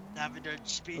 Having to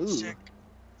speed Ooh. sick.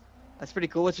 That's pretty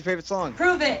cool. What's your favorite song?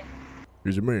 Prove it.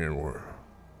 He's a man. War.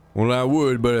 Well, I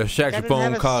would, but a I didn't saxophone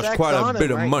have a costs sax quite a on bit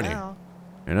him of right money. now.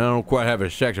 And I don't quite have a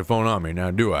saxophone on me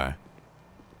now, do I?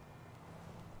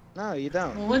 No, you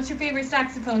don't. Well, what's your favorite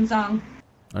saxophone song?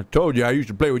 I told you I used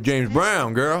to play with James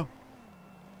Brown, girl.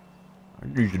 I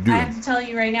used to do I it. have to tell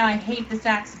you right now, I hate the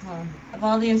saxophone. Of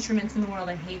all the instruments in the world,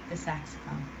 I hate the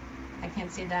saxophone. I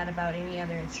can't say that about any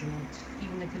other instrument,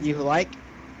 even the kazoo. You like?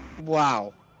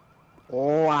 Wow.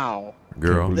 Wow.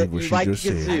 Girl, Can't That believe what you she like just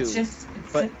said. kazoo. It's just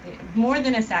it's But- more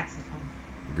than a saxophone.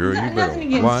 girl, you Nothing better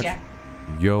against watch you.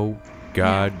 your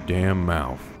goddamn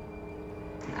mouth.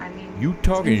 I mean, You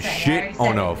talking it's been said. I shit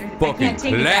already on said a it. I fucking can't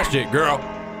take it back. classic,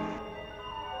 girl.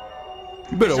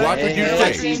 You better watch what you Hey,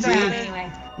 What's say. James Brown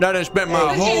anyway? Now done spent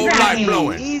my Hey, whole James life Brown.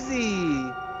 blowing.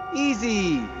 Easy.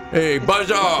 Easy. Hey,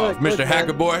 buzz off, look, Mr. man.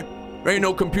 Hacker Boy. There ain't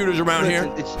no computers around Listen,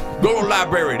 here. it's, Go to the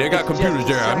library. They got it's computers just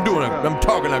there. I'm doing. saxophone. I'm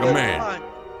talking like a Come man. on.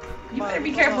 You better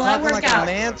be careful. I talking work like out. a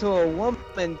man to a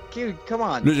woman. Dude, come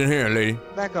on. Listen here, lady.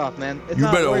 Back off, man. It's You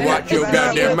not better worth watch it. your It's not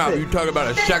goddamn worth mouth. it. You talk about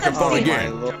a saxophone Oh, my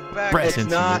again. Back. Breast It's incident.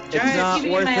 not. It's James, not Give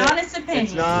me worth my it. honest opinion.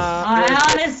 It's not My worth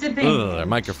it. honest opinion. Ugh,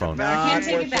 microphone. I Not can't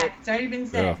take worth it back. It's already been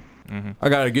said. I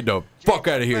gotta get the fuck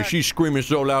out of here. She's screaming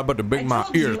so loud, but to make I my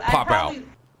told ears you, I pop out. probably-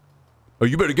 Oh,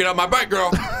 you better get off my bike,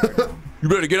 girl. You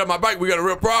better get off my bike. We got a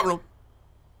real problem.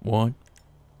 1.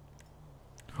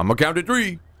 I'm gonna count to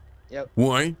 3. Yep.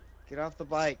 1, Get off the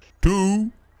bike. 2.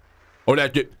 Oh,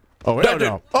 that's it. Oh, hell That's it.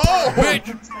 no. Oh, bitch.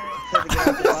 Said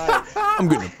to get off the bike. I'm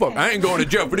getting the fuck. I ain't going to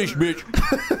jail for this,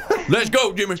 bitch. Let's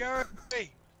go, Jimmy. Jerry,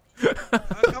 I'm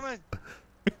coming.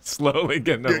 Slowly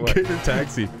getting Get away. a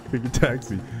taxi. Get a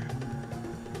taxi.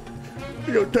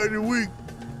 You got taxi week.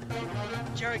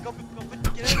 Jerry, go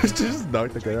get in. Just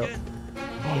knock the guy out. Get in.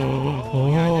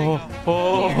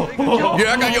 Oh,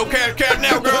 Yeah, I got your cash cab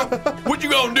now, girl. What you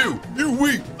gonna do? You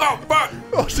weak. Oh, fuck.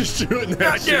 Oh, she's shooting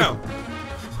that shit. Goddamn.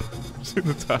 In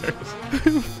the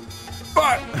tires.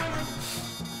 Fuck.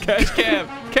 Cash cab.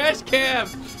 Cash cab.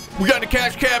 We got the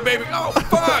cash cab, baby. Oh,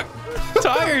 fuck.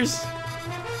 Tires.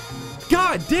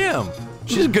 God damn.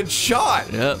 She's a good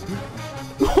shot. Yep.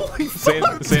 Holy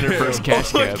fuck. Saying her first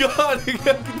cash Oh, my cab. God. You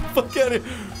gotta get the fuck out of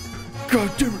here.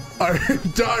 God damn it. I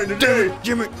am dying today.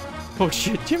 Jimmy. Oh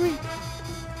shit, Jimmy.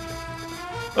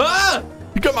 Ah!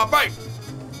 You got my bike.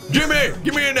 Jimmy,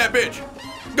 get me in that bitch.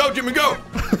 Go, Jimmy, go.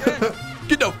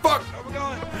 Get the fuck. Where we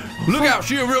going? Look out.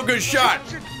 She a real good shot.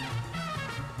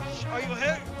 Are you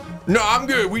hit? No, I'm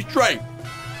good. We straight.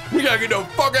 We gotta get the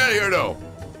fuck out of here, though.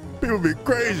 People be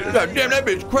crazy. God damn, that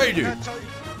bitch crazy. I gotta tell you.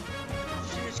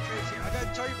 She is crazy. I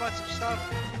gotta tell you about some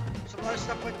stuff. Some other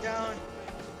stuff went down.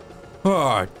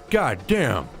 Oh, god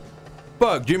damn.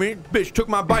 fuck, Jimmy? Bitch took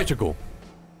my bicycle.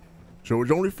 So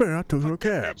it's only fair I took her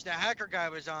cab. The hacker guy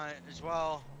was on it as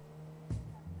well.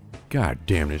 God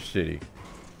damn this city.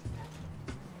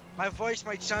 My voice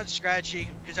might sound scratchy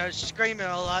because I was screaming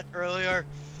a lot earlier.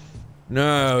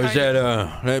 No, it's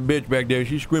that bitch back there.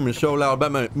 She's screaming so loud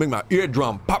about make my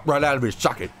eardrum pop right out of his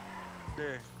socket.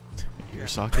 Ear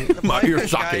socket? My ear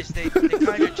socket. Guys, they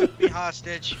kind of took me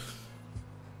hostage.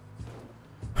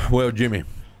 Well, Jimmy,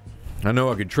 I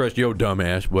know I can trust your dumb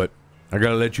ass, but I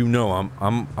gotta let you know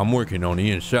I'm working on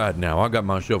the inside now. I got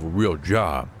myself a real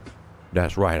job.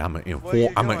 That's right. I'm an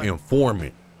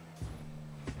informant.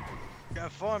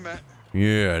 Informant?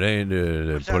 Yeah, they ain't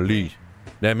the police.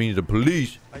 That means the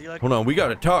police. Hold on, we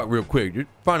gotta talk real quick. Just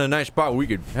find a nice spot where we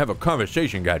could have a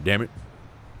conversation. Goddammit.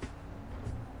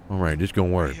 All right, this gonna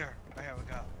work. Right here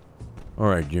we go. All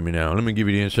right, Jimmy. Now let me give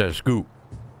you the inside scoop.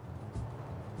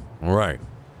 All right.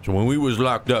 So when we was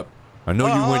locked up, I know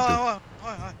you went to.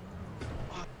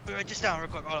 Write this down real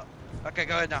quick. Hold up. Okay,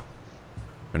 go ahead now.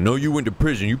 I know you went to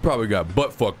prison. You probably got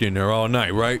butt fucked in there all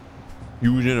night, right?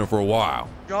 You was in there for a while.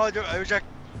 No, I was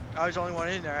the only one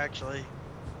in there actually.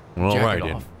 All right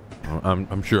then.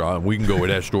 I'm sure we can go with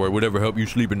that story. Whatever help you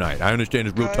sleep at night. I understand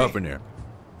it's real tough in there.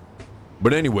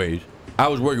 But anyways, I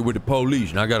was working with the police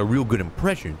and I got a real good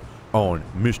impression on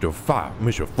Mr.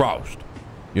 Frost.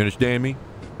 You understand me?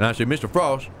 And I said, Mr.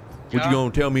 Frost, what you gonna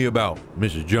tell me about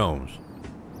Mrs. Jones?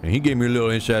 And he gave me a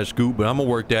little inside scoop, but I'm gonna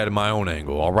work that in my own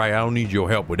angle. All right, I don't need your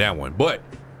help with that one. But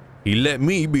he let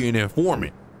me be an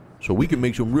informant, so we can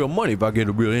make some real money if I get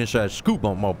a real inside scoop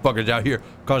on motherfuckers out here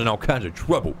causing all kinds of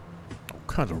trouble, all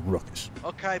kinds of ruckus.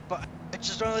 Okay, but I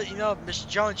just want to let you know, Miss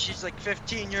Jones, she's like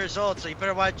 15 years old, so you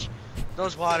better watch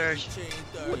those waters.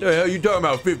 What the hell you talking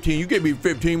about? 15? You can't be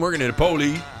 15 working at the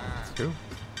police. That's true.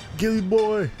 Gilly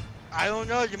boy. I don't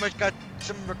know. You must got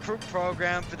some recruit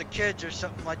program for the kids or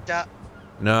something like that.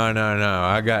 No.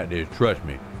 I got this. Trust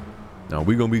me. Now,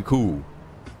 we gonna be cool.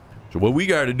 So what we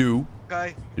gotta do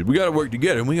is we gotta work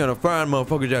together and we gotta find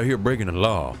motherfuckers out here breaking the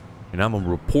law. And I'm gonna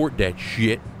report that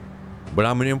shit. But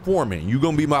I'm an informant. You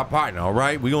gonna be my partner, all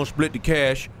right? We gonna split the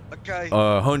cash. Okay.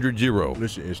 100-0.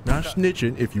 Listen, it's not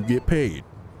snitching if you get paid.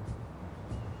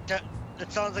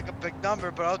 That sounds like a big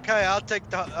number, but okay, I'll take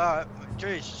the.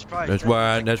 Jesus Christ.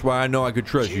 That's why I know I could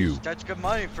trust you. That's good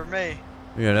money for me.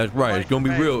 Yeah, that's right. It's gonna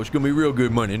be real. It's gonna be real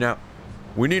good money. Now,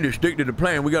 we need to stick to the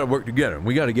plan. We gotta work together.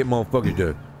 We gotta get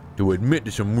motherfuckers to admit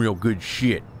to some real good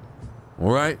shit.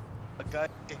 All right? Okay.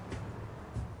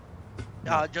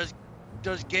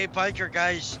 Those gay biker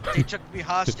guys, they took me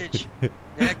hostage.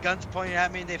 They had guns pointing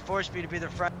at me and they forced me to be their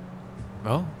friend.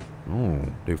 Oh? Oh,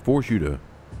 they force you to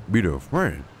be their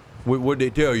friend. What'd they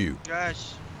tell you?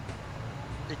 Gosh.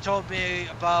 They told me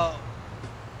about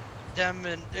them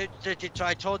and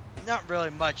I told not really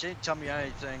much. They didn't tell me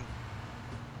anything.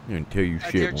 They didn't tell you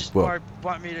shit. They just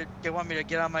want me to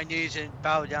get on my knees and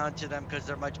bow down to them because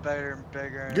they're much better and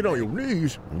bigger. Get on your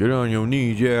knees. Get on your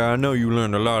knees. Yeah, I know you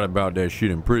learned a lot about that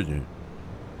shit in prison.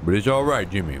 But it's all right,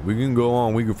 Jimmy. We can go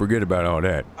on. We can forget about all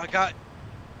that. I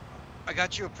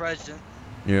got you a present.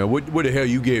 Yeah, what the hell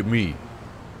you gave me?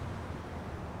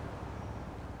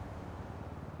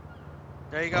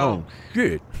 There you go. Oh,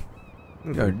 shit.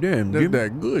 God damn, Jimmy.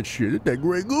 That's that good shit. It's that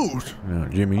Grey Goose. Now,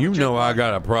 Jimmy, you know I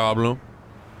got a problem.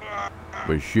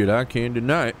 But shit, I can't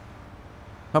deny it.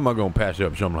 How am I gonna pass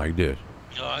up something like this?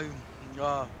 Yeah,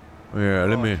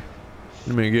 let me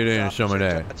get into some of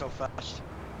that. That's so fast.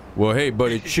 Well, hey,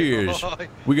 buddy, cheers.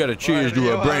 We got to cheers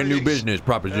to a brand new business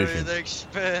proposition. Everything's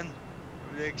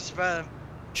spin.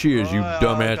 Cheers, you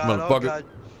dumbass motherfucker.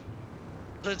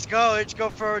 Let's go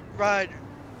for a ride.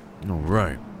 All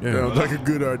right. Sounds like a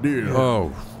good idea. Oh,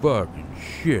 fucking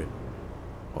shit.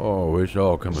 Oh, it's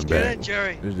all coming back. In,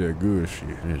 Jerry. It's that good shit.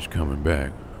 It's coming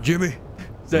back. Jimmy,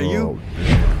 is that you?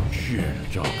 Shit,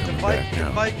 it's all coming back now.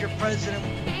 The biker president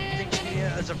thinks me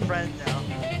as a friend now.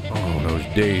 Oh, those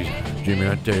days, Jimmy,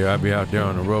 I tell you, I'd be out there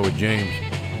on the road with James.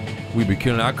 We'd be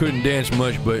killing. I couldn't dance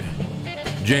much, but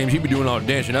James, he'd be doing all the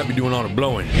dancing. I'd be doing all the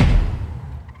blowing.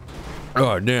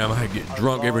 Oh, damn, I'd get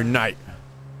drunk every night.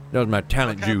 That was my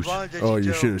talent juice. Oh,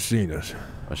 you should have seen us.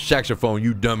 A saxophone,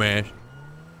 you dumbass.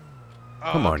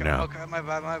 Come on now. Okay, my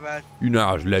bad. You know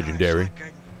I was legendary.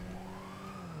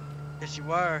 Yes, you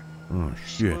were. Oh,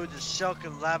 shit. Smooth as silk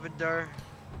and lavender.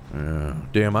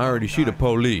 Damn, I already see the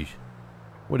police.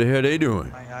 What the hell they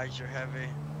doing? My eyes are heavy.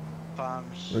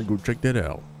 Palms. Let's go check that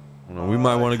out. We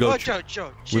might want to go.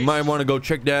 We might want to go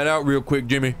check that out real quick,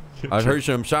 Jimmy. I heard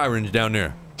some sirens down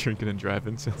there. Drinking and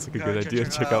driving sounds like a good idea.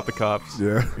 Check out the cops.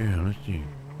 Yeah. Yeah, let's see.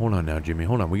 Hold on now, Jimmy.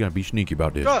 Hold on. We gotta be sneaky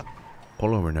about this.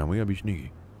 Pull over now. We gotta be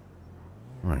sneaky.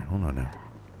 All right, hold on now.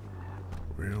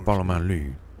 Follow my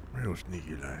lead. Real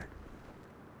sneaky like.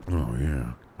 Oh,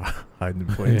 yeah. Hiding in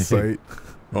plain sight.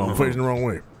 Oh, I'm facing the wrong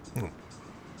way.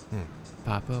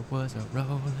 Papa was a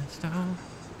rolling stone.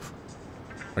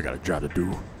 I got a job to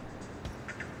do.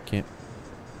 Can't.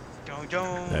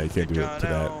 Yeah, you can't do it to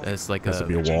that. It's like Has to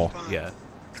be a wall. Yeah,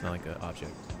 it's not like an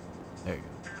object. There you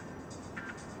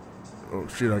go. Oh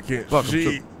shit, I can't Fuck,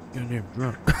 see. I'm so goddamn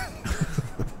drunk.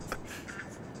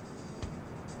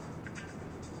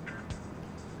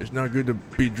 It's not good to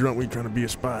be drunk when you're trying to be a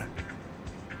spy.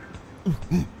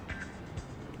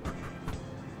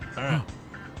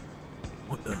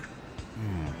 What the?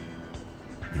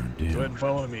 You're Go ahead and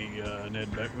follow me,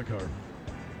 Ned, back in the car.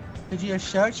 Did you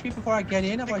search me before I get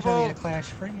in? I was only in a class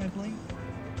free, I believe.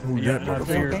 Who Yeah, that I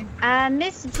figured. motherfucker?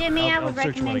 Miss Jimmy, I I'll would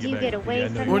search when I recommend get you back. get away Yeah,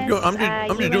 from no, this. I'm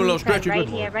just doing a you little want to try stretching. right Good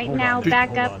here, Lord. right Hold now. on. Back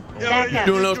Hold up, on. back up.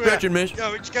 Doing a little stretching, miss.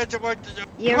 Yo, it's got to work.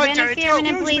 You're Come on, Jerry, interfering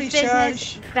in excuse me, police business.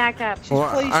 Sarge. Back up.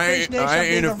 Well, Police I ain't- business. I I'm ain't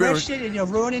being interfering. arrested and you're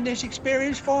ruining this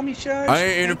experience for me, sir. I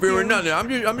ain't interfering nothing. I'm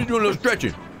just doing a little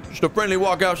stretching. Just a friendly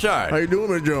walk How outside. you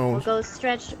doing, Miss We'll Jones? go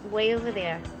stretch way over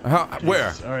there.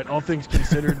 Where? All right, all things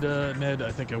considered, Ned, I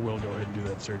think I will go ahead and do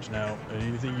that search now.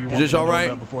 Anything you want this me to all know right?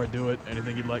 about before I do it?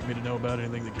 Anything you'd like me to know about?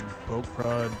 Anything that can poke,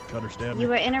 prod, cut, or stab me? You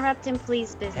were interrupting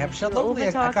police business. Absolutely. You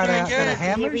I were over got a- talking. I got a Hear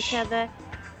hammers. each other.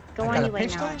 Go I on got your a way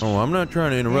pistol. now. Oh, I'm not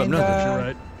trying to interrupt And, nothing. You're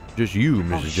right. Just you, Oh,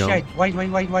 Mrs. shit.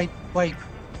 Jones. Wait.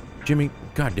 Jimmy,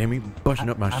 goddamn, you busting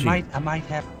up my I seat. might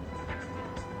have.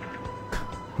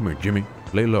 Come here, Jimmy.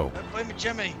 Lay low. Blame me,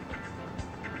 Jimmy.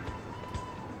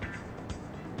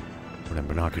 Where them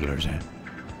binoculars at?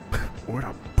 Where'd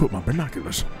I put my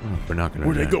binoculars? Oh, binoculars.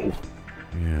 Where'd they at? go?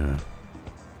 Yeah.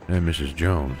 That Mrs.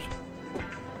 Jones.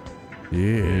 Yeah.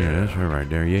 Yeah, that's her right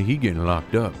there. Yeah, he getting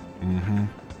locked up. Mm-hmm.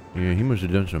 Yeah, he must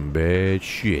have done some bad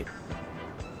shit.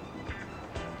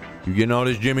 You getting all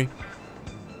this, Jimmy?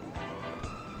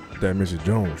 That Mrs.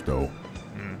 Jones, though.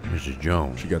 Mrs.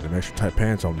 Jones. She got them extra tight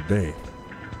pants on today.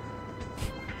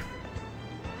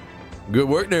 Good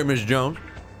work there, Mrs. Jones.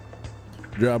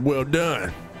 Job well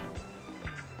done.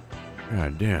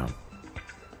 God damn.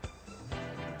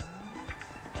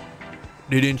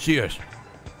 They didn't see us.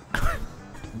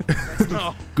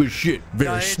 No. Good shit. Very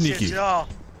No, it's just sneaky. y'all.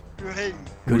 You're hidden.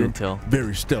 Good We're intel.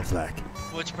 Very stealth-like.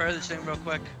 Let's repair this thing real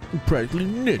quick. We're practically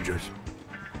ninjas.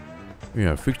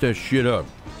 Yeah, fix that shit up.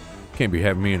 Can't be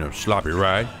having me in a sloppy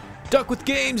ride. Duck with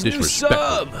Games, new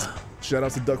Disrespectful. sub. Shout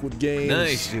out to Duckwood Games.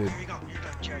 Nice, dude. Here you go,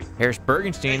 Jerry. Harris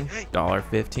Bergenstein, Hey, hey.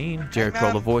 $1.15. Jared Hey,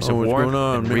 Kroll, the man. voice Oh, of what's war, going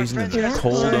on, and man? reason in Yeah. the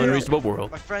cold, Yeah. unreasonable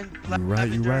world. My friend. You right,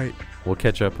 you right. We'll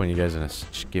catch up when you guys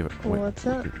just give it. What's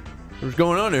up? What's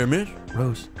going on there, miss?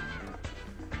 Rose.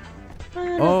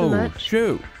 Nothing Oh, much.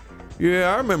 shoot.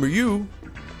 Yeah, I remember you.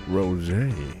 Rose.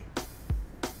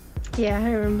 Yeah,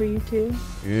 I remember you too.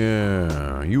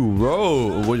 Yeah, you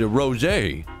was it Rose?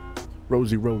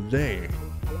 Rosie Rose.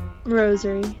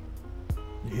 Rosary.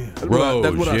 Yeah. Rose,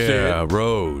 That's what I yeah, said.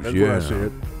 Rose, That's yeah. what I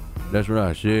said. That's what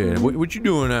I said. What you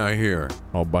doing out here?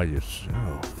 All by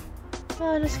yourself.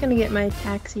 Oh, I'm just gonna get my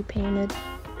taxi painted.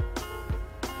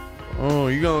 Oh,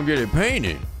 you gonna get it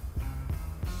painted?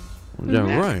 Is that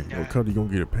right? What color you gonna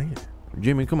get it painted?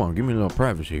 Jimmy, come on, give me a little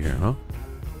privacy here, huh?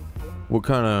 What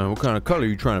kind of color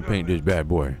you trying to paint this bad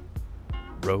boy?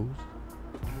 Rose.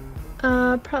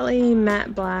 Probably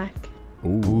matte black.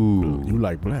 Ooh. You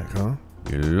like black, huh?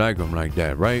 You like them like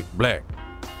that, right? Black.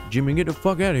 Jimmy, get the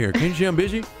fuck out of here. Can't you see I'm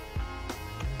busy?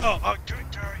 Oh,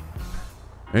 Jerry.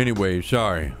 Anyway,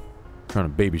 sorry.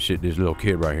 Trying to babysit this little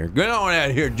kid right here. Get on out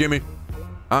of here, Jimmy.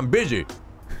 I'm busy.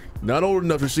 Not old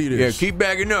enough to see this. Yeah, keep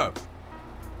backing up.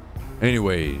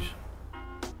 Anyways,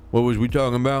 what was we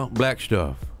talking about? Black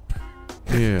stuff.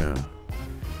 Yeah.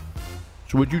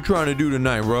 So what you trying to do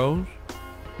tonight, Rose?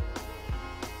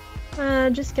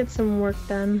 Just get some work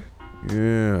done.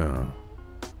 Yeah.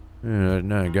 Yeah, that's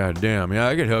not goddamn. Yeah,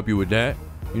 I could help you with that.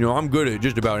 You know, I'm good at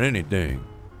just about anything.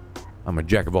 I'm a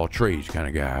jack of all trades kind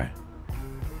of guy.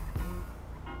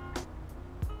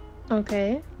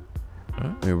 Okay.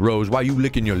 Hey, Rose, why you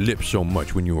licking your lips so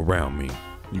much when you're around me?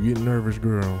 You getting nervous,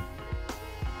 girl?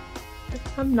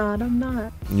 I'm not.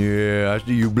 Yeah, I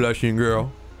see you blushing,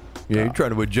 girl. Yeah, you're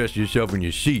trying to adjust yourself in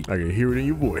your seat. I can hear it in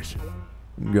your voice.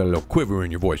 You got a little quiver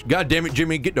in your voice. God damn it,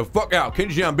 Jimmy, get the fuck out. Can't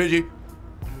you see I'm busy?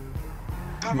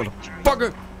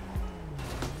 Motherfucker.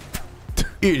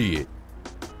 Idiot.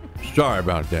 Sorry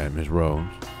about that, Miss Rose.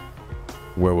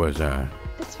 Where was I?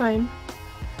 It's fine.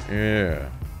 Yeah.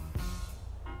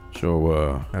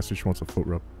 So, That's why she wants a foot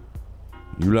rub.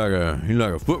 you like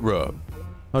a foot rub.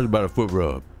 How's about a foot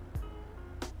rub?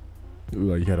 You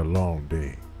look like you had a long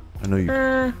day. I know you.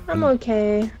 I'm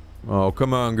okay. Oh,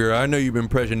 come on, girl. I know you've been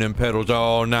pressing them pedals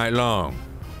all night long.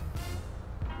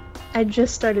 I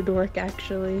just started work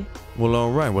actually. Well,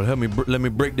 all right. Well, let me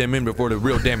break them in before the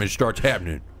real damage starts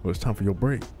happening. Well, it's time for your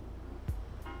break.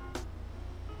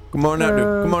 Come on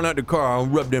out the car. I'll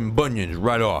rub them bunions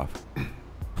right off.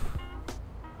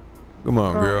 Come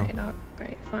on, girl. All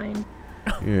right, fine.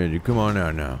 Yeah, you come on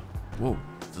out now. Whoa,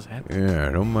 what's this happening? Yeah,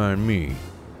 don't mind me.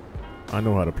 I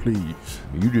know how to please.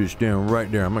 You just stand right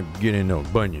there. I'm gonna get in those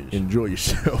bunions. Enjoy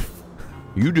yourself.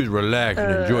 You just relax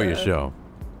and enjoy yourself.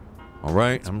 All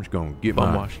right? I'm just gonna get Bum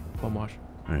my wash. Bum wash.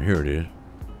 And here it is.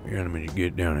 Yeah, let me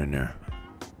get down in there.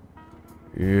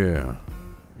 Yeah.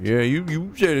 Yeah,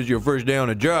 you said it's your first day on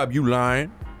the job. You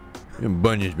lying. Them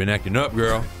bunions been acting up,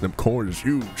 girl. Them corns is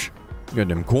huge. You got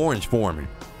them corns forming.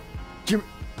 Jimmy.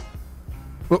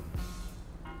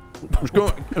 What's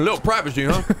going? A little privacy,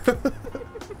 huh?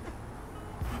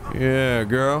 Yeah,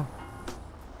 girl.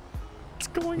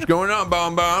 What's going on,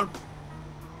 Bon?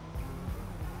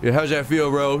 Yeah, how's that feel,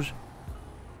 Rose?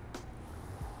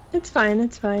 It's fine.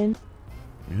 It's fine.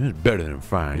 Yeah, it's better than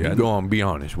fine. Yeah, you go on, be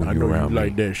honest when you're around me.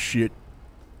 Like that shit.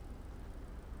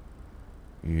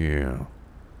 Yeah.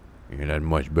 Yeah, that's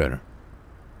much better.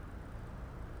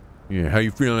 Yeah, how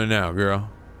you feeling now, girl?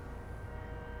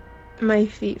 My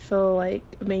feet feel like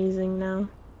amazing now.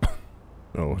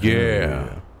 Oh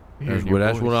yeah.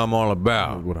 That's what I'm all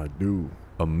about. That's what I do.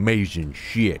 Amazing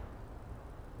shit.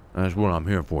 That's what I'm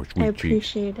here for, sweet I cheeks.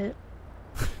 appreciate it.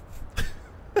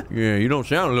 Yeah, you don't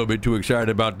sound a little bit too excited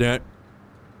about that.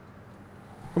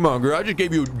 Come on, girl. I just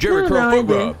gave you a Jerry Curl foot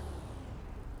rub.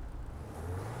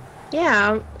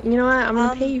 Yeah, you know what? I'm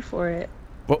gonna pay you for it.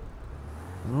 Well,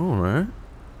 all right.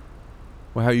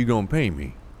 Well, how you gonna pay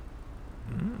me?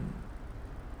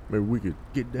 Maybe we could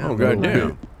get down. Oh,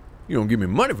 goddamn. You don't give me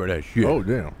money for that shit. Oh,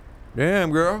 damn.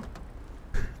 Damn, girl.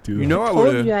 Dude, you know I told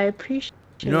would you have. I appreciate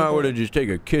it. You know I would have just take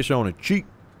a kiss on the cheek,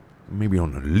 maybe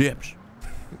on the lips.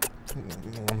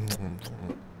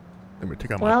 Let me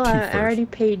take out Well, my teeth I first. already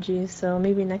paid you, so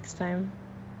maybe next time.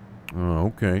 Oh,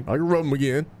 okay. I can rub them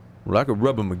again. Well, I could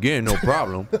rub them again, no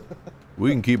problem.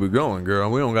 We can keep it going, girl.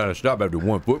 We don't gotta stop after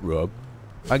one foot rub.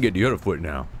 I get the other foot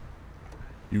now.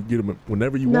 You get them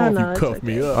whenever you want. You cuff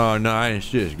me up. Oh, no, I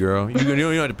insist, girl. You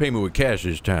don't have to pay me with cash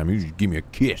this time. You just give me a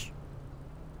kiss.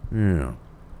 Yeah.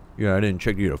 Yeah, I didn't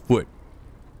check the other foot.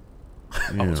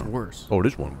 Yeah. Oh, it's worse. Oh,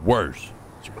 this one worse.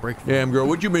 It's your break. Damn, girl,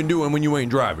 what you been doing when you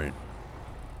ain't driving?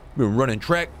 Been running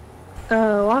track?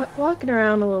 Walking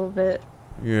around a little bit.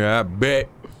 Yeah, I bet.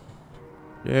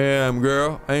 Damn,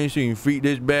 girl, I ain't seen feet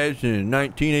this bad since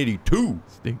 1982.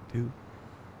 Stink, dude.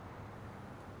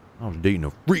 I was dating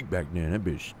a freak back then. That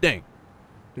bitch stank.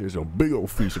 There's some big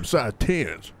old feet, some size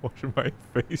 10s. Washing my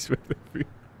face with the feet.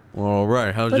 Well, all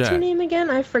right, how's What's that? your name again?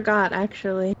 I forgot,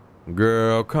 actually.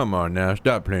 Girl, come on now.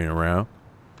 Stop playing around.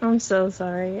 I'm so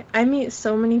sorry. I meet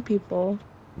so many people.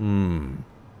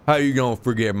 How you gonna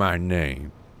forget my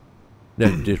name?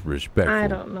 That's disrespectful. I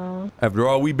don't know. After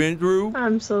all we've been through?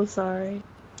 I'm so sorry.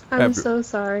 I'm so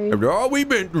sorry. After all we've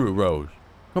been through, Rose.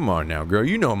 Come on now, girl.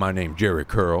 You know my name's Jerry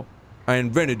Curl. I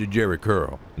invented the Jerry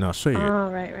Curl. Now say it.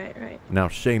 Oh, right. Now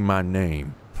say my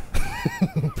name.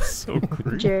 So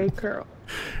creepy. Jerry Curl.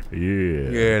 Yeah.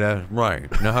 Yeah, that's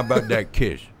right. Now how about that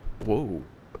kiss? Whoa.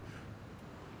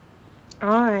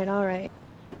 All right.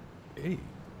 Hey.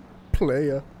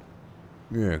 Player.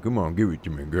 Yeah, come on, give it to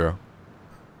me, girl.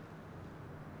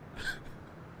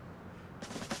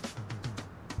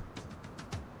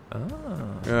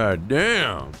 God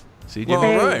damn. See, Well,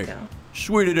 Jimmy? all There you right. go.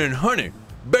 Sweeter than honey.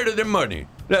 Better than money.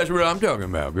 That's what I'm talking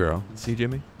about, girl. See,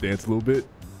 Jimmy? Dance a little bit.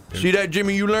 See that,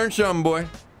 Jimmy? You learned something, boy.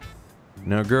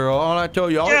 Now, girl, all I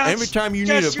told you, Yes, every time you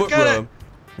yes, need a you foot got it. rub,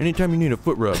 anytime you need a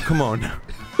foot rub, come on now.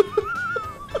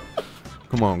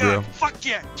 Come on, girl. Fuck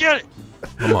yeah, get it.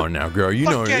 Come on now, girl. You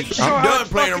Fuck know yeah, this. you I'm sure done are.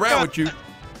 playing Fucking around done. with you.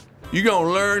 You gonna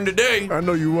learn today. I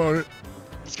know you want it.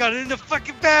 He's got it in the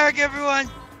fucking bag, everyone.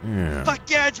 Yeah. Fuck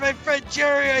yeah, it's my friend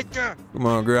Jerry right there. Come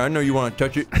on, girl. I know you want to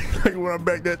touch it. You want to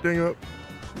back that thing up?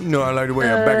 You know I like the way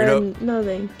I back it up. No,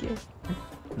 thank you.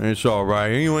 It's all right.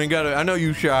 You ain't got to. I know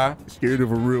you shy. Scared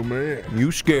of a real man.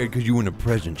 You scared because you in the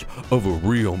presence of a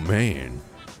real man.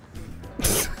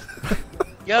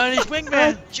 Yo, and his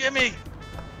wingman, Jimmy.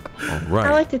 All right.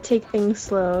 I like to take things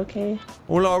slow, okay?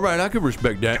 Well, all right. I can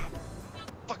respect that.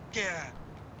 Fuck yeah.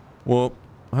 Well,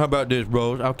 how about this,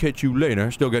 bros? I'll catch you later. I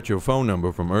still got your phone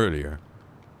number from earlier.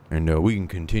 And we can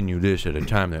continue this at a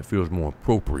time that feels more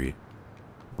appropriate.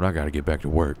 But I got to get back to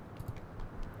work.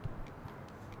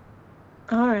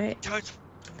 All right.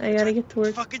 I gotta get to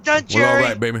work. Fucking done, Jerry. Well, all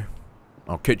right, baby.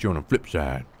 I'll catch you on the flip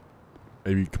side.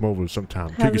 Maybe come over sometime.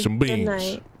 Have Take you a some good beans.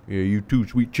 night. Yeah, you too,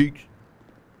 sweet cheeks.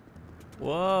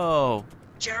 Whoa.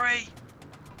 Jerry.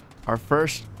 Our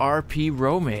first RP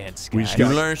romance, guys. We just You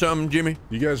learn something, Jimmy?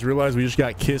 You guys realize we just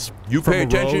got kissed? You from pay a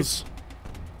attention? rose?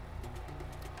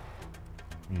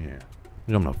 Yeah.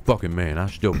 I'm a fucking man. I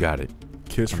still got it.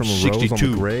 Kiss I'm from a rose on the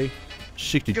 62. gray?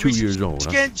 62 years old.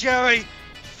 Skin, Jerry.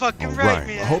 Fucking All right, right.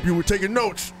 man. I hope you were taking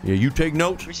notes. Yeah, you take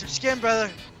notes? Give me some skin, brother.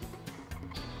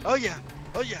 Oh yeah.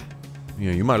 Oh yeah.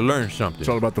 Yeah, you might learn something. It's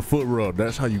all about the foot rub.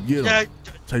 That's how you get them. Yeah.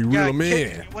 That's how you reel them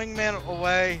kick in. Wingman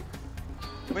away.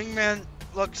 Wingman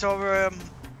looks over him,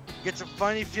 gets a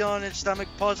funny feeling in his stomach,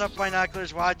 pulls up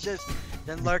binoculars, watches,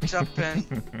 then lurks up and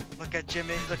look at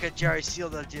Jimmy, look at Jerry, seal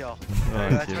the deal.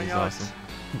 That's when you know awesome.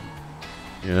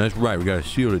 Yeah, that's right. We gotta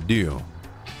seal the deal.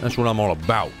 That's what I'm all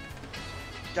about.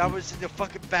 that was in the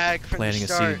fucking bag from Planting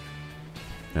the a start. seed.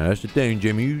 Now that's the thing,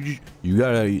 Jimmy. You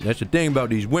gotta. That's the thing about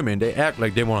these women. They act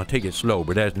like they want to take it slow,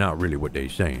 but that's not really what they're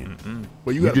saying.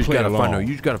 But you, You gotta just play gotta along. find.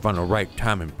 You just gotta find the right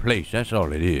time and place. That's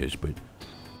all it is. But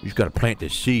you just gotta plant the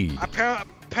seed.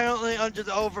 Apparently under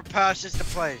the overpass is the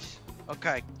place.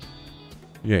 Okay.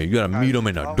 Yeah, you gotta meet them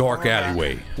in a dark alright.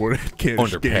 alleyway. Where they can't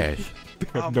Underpass. escape.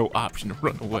 They have no option to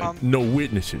run away. No We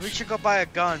witnesses. should go buy a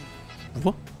gun.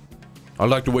 What? I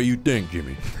like the way you think,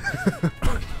 Jimmy.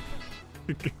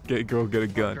 Get girl, get a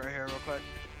gun. Right here, real quick.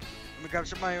 Let me grab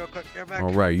some money real quick. Get back.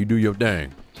 All right, you do your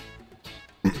thing.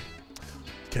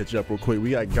 Catch up real quick.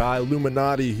 We got Guy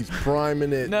Illuminati. He's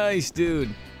priming it. Nice, dude.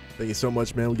 Thank you so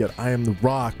much, man. We got I Am the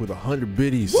Rock with 100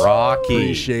 biddies. Rocky.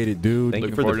 Appreciate it, dude. Thank Looking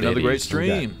you for forward the to another great biddies.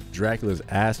 stream. Dracula's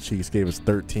ass cheeks gave us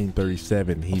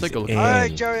 1337. He's take a look. in. All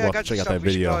right, Jerry, I Well, got check your out stuff. that We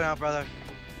should video. go now, brother.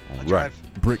 I'll Right. drive.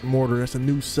 Brick Mortar, that's a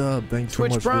new sub. Thanks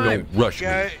Twitch so much. Prime. Don't rush me.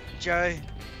 Jerry,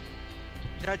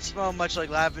 you don't smell much like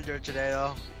lavender today,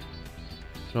 though.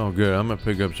 It's all good. I'm gonna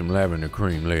pick up some lavender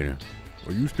cream later.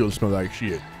 Well, you still smell like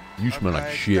shit. You smell like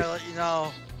Okay, shit. gotta let you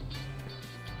know.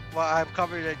 Well, I'm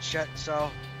covered in shit,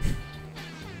 so.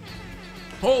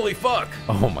 Holy fuck.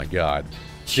 Oh my God.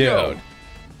 Yo.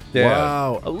 Dude.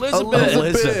 Wow. Elizabeth.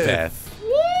 Elizabeth.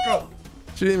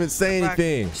 She didn't even say Back.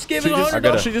 anything. Just give she it just,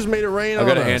 $100. she just made it rain I on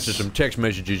gotta us. answer some text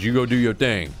messages. You go do your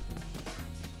thing.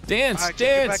 Dance, Alright,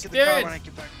 get back dance, in the car when I dance.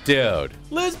 get back. Dude.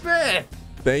 Lisbeth.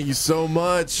 Thank you so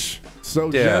much. So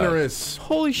Yeah. generous.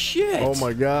 Holy shit. Oh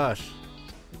my gosh.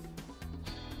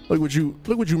 Look what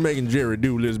you making Jerry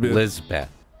do, Lisbeth.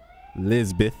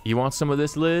 Lisbeth. You want some of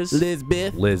this, Liz?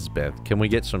 Lisbeth. Lisbeth. Can we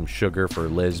get some sugar for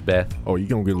Lisbeth? Oh, you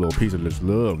gonna get a little piece of this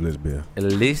love, Lisbeth.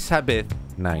 Elizabeth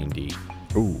 90.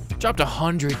 Ooh, Dropped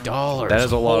 $100. That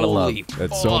is a lot of love. Holy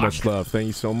that's so fuck. much love. Thank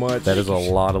you so much. That is a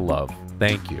lot of love.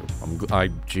 Thank you.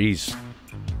 Jeez.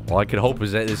 All I could hope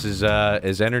is that this is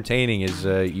as entertaining as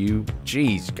you.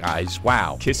 Jeez, guys.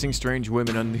 Wow. Kissing strange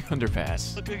women on the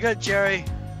underpass. Looking good, Jerry.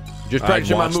 Just I'd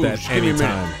practicing my watch moves. that Just give me a minute.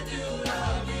 anytime.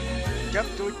 Yep,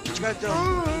 do what you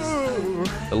gotta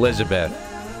do. Elizabeth.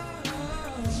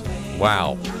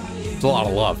 Wow. It's a lot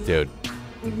of love, dude.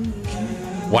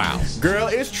 Wow. Girl,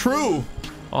 it's true.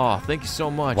 Oh, thank you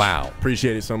so much. Wow.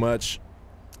 Appreciate it so much.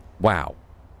 Wow.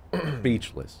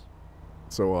 Speechless.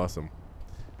 So awesome.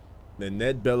 Then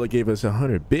Ned Bella gave us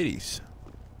 100 biddies.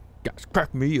 Guys,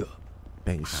 crack me up.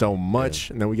 Thank you so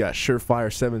much. And then we got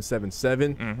Surefire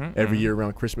 777. Every year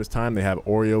around Christmas time, they have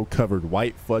Oreo covered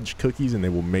white fudge cookies, and they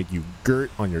will make you girt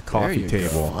on your coffee you go.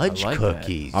 table. Fudge I like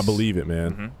cookies. I believe it,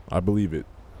 man. I believe it.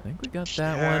 I think we got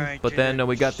that Alright, one. But then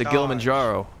we got the stars.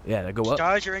 Kilimanjaro. Yeah, they go up.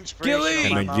 Stars are inspirational. Gilly! And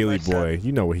my then mom Gilly always said. boy,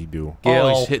 you know what he do. Gil.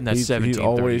 Always hitting that He's 17.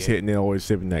 always hitting it, always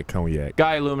sipping that cognac.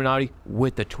 Guy Illuminati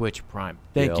with the Twitch Prime.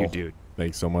 Thank you, Gil. dude.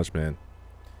 Thanks so much, man.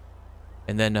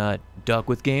 And then Duck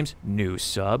with Games, new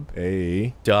sub.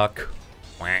 Hey. Duck.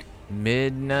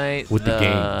 Midnight With the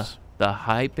games. The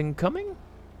Hype Incoming?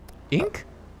 Ink?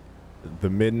 The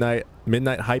Midnight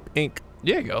Hype Inc.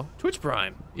 There you go. Twitch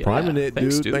Prime. Yeah, Priming it,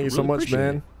 thanks, dude. Thank you so Really much, appreciate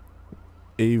man.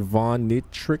 Avon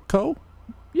Nitrico? it.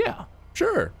 Yeah.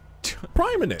 Sure.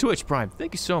 Priming it. Twitch Prime.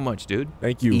 Thank you so much, dude.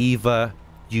 Thank you. Eva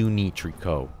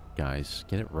Unitrico. Guys,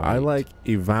 get it right. I like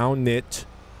Ivonit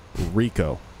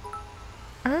Rico.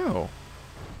 Oh.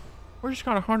 We're just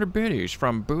got 100 biddies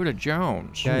from Buddha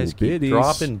Jones. Guys, Ooh, keep biddies.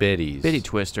 dropping biddies. Biddy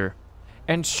Twister.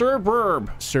 And Sir Burb.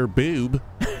 Sir Boob.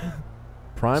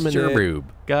 Priming Sure, it.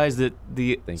 boob. Guys, the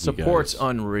Thank you, support's guys.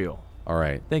 unreal. All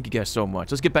right. Thank you guys so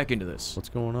much. Let's get back into this. What's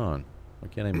going on? Why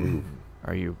can't I move?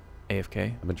 Are you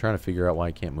AFK? I've been trying to figure out why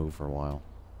I can't move for a while.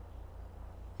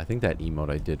 I think that emote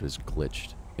I did was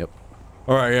glitched. Yep.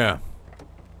 All right, yeah.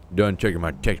 Done checking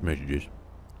my text messages.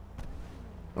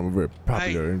 I'm a very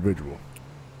popular individual.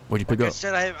 What'd you pick Like I up?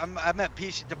 said, I'm at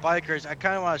peace with the bikers. I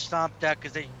kind of want to stomp that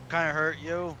because they kind of hurt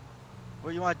you.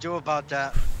 What do you want to do about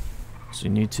that? So you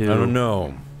need to I don't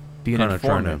know. be an Kinda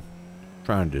informant.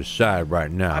 trying to decide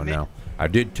right now. I mean- Now, I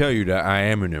did tell you that I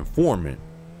am an informant,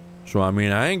 So I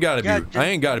mean, I ain't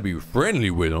gotta be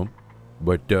friendly with them,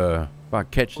 but if I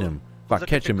catch them,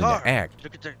 in the act.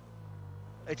 Look at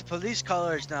it's police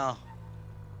colors now.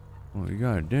 Oh,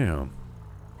 goddamn.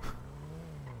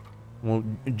 Well,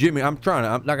 Jimmy, like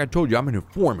I told you, I'm an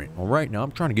informant. All right, now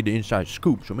I'm trying to get the inside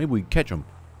scoop, so maybe we can catch them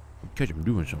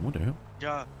doing something. What the hell?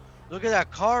 Yeah, look at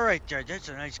that car right there. That's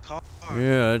a nice car.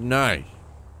 Yeah, that's nice.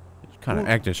 It's kind of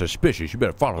acting suspicious. You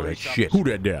better follow that shit. Who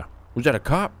that there? Was that a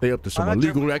cop? They up to some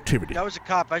illegal activity. That was a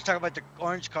cop. I was talking about the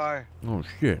orange car. Oh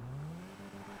shit.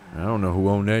 I don't know who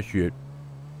owned that shit.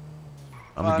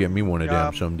 I'm gonna get me one of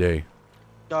them someday.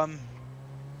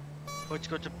 Let's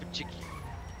go to Pachiki.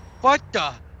 What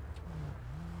the?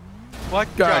 What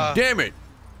God damn it!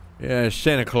 Yeah,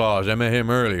 Santa Claus. I met him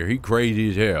earlier. He crazy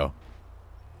as hell.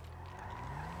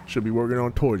 Should be working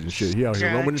on toys and shit. He out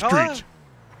here roaming the streets.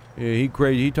 Yeah, he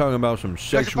crazy. He talking about some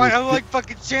sexual. I like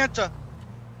fucking Santa.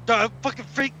 The fucking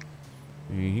freak.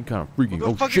 Yeah, he kind of freaky.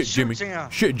 Oh shit, Jimmy.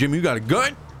 Shit, Jimmy, you got a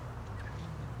gun?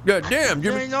 God damn,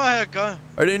 Jimmy. I didn't know I had a gun.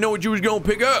 I didn't know what you was gonna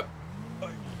pick up.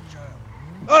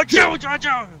 Oh, Joe.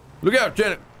 Look out,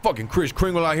 Janet. Fucking Chris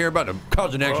Kringle out here about to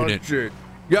cause an accident. Oh, shit.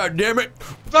 God damn it.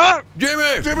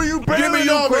 Jimmy! Jimmy, you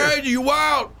crazy, you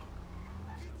wild!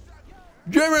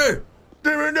 Jimmy!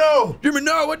 Jimmy, no! Jimmy,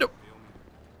 no, what the?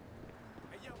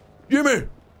 Jimmy!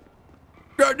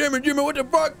 God damn it, Jimmy, what the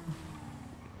fuck?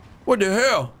 What the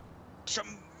hell?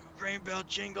 Some grain bell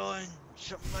jingling,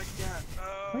 something like that.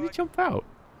 Why'd you jump out?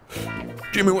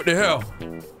 Jimmy, what the hell?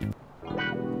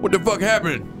 What the fuck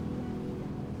happened?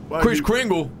 Chris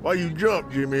Kringle? Why you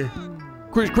jump, Jimmy?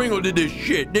 Chris Kringle did this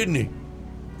shit, didn't he?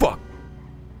 Fuck.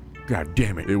 God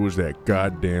damn it. It was that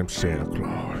goddamn Santa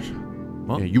Claus.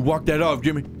 Huh? Yeah, you walk that off,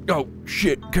 Jimmy. Oh,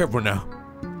 shit. Careful now.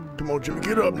 Come on, Jimmy,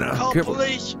 get up now. Call Careful.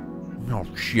 police. Oh,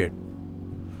 shit.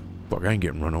 Fuck, I ain't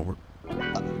getting run over.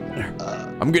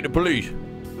 I'm getting the police.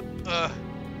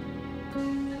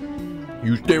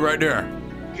 You stay right there.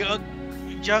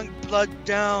 Young blood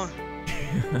down.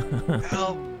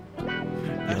 Help.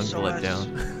 Young blood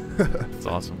down. That's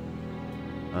awesome.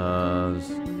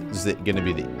 Is it gonna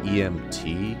be the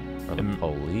EMT or the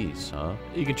police, huh?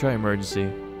 You can try emergency.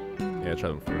 Yeah, try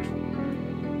them first.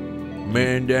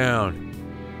 Man down.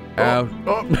 Out.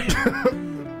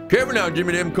 Careful now,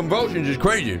 Jimmy. Them convulsions is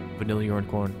crazy. Vanilla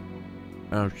unicorn.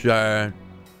 Outside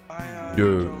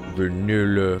the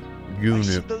vanilla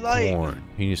unicorn.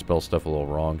 He needs to spell stuff a little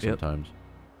wrong sometimes.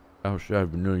 Outside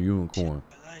vanilla unicorn.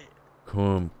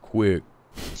 Come quick.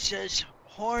 It says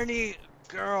horny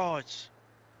girls.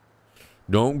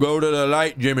 Don't go to the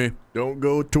light, Jimmy. Don't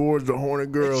go towards the horny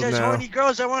girls now. It says horny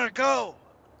girls. I want to go.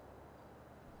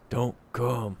 Don't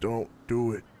come. Don't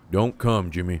do it. Don't come,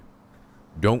 Jimmy.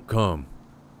 Don't come.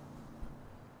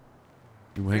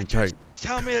 You hang tight.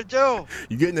 Tell me to do.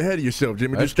 You're getting ahead of yourself,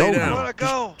 Jimmy. I Just stay told down. I want to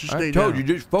go. Just stay I told down. you,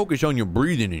 just focus on your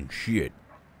breathing and shit.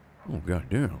 Oh,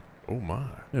 goddamn. Oh, my.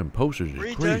 Them posters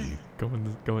is crazy.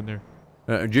 Go in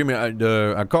there. Jimmy,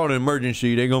 I called an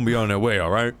emergency. They're going to be on their way, all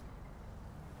right?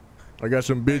 I got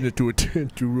some business to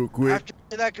attend to real quick. After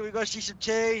that, can we go see some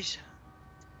titties?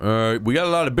 We got a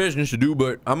lot of business to do,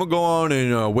 but I'm going to go on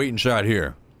and wait inside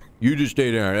here. You just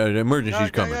stay there. The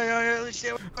emergency's coming. Yeah, let's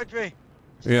stay with me.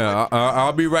 Yeah,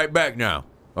 I'll be right back now.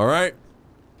 All right?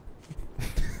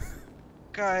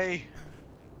 Okay.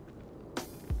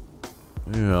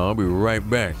 Yeah, I'll be right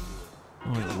back.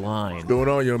 Oh, he's lying. What's going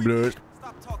on, young blood?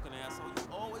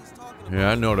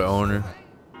 Yeah, I know the owner.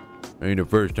 Ain't the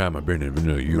first time I've been in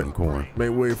Vanilla Unicorn.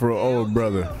 Make way for an old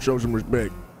brother. Show some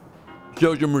respect.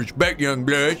 Show some respect, young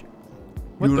blood.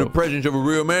 You in the presence of a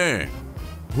real man.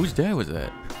 Whose dad was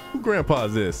that? Who grandpa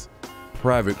is this?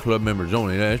 Private club members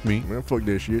only, that's me. Man, fuck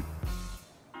that shit.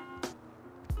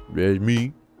 That's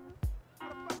me.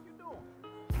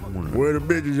 Where the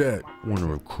bitches at?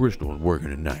 Wonder if Crystal is working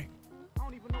tonight.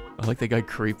 I like that guy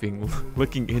creeping,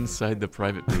 looking inside the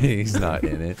private booth. He's not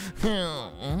in it.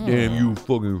 Damn, you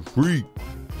fucking freak.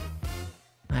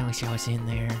 I wish I was in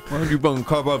there. Why don't you fucking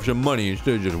cough up some money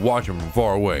instead of just watching from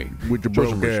far away? With your Show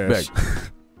some broke ass.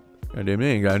 respect. Goddamn,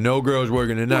 they ain't got no girls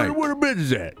working tonight. Where the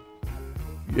bitches at?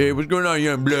 Hey, what's going on,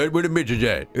 young blood? Where the bitches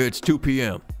at? It's 2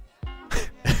 p.m.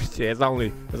 It's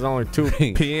only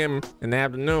 2 p.m. in the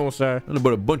afternoon, sir. Nothing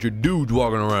but a bunch of dudes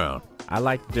walking around. I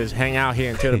like to just hang out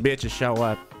here until the bitches show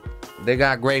up. They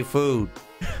got great food.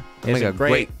 They make a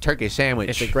great turkey sandwich.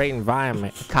 It's a great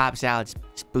environment. Cobb salad's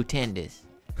stupendous.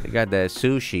 They got that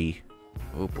sushi.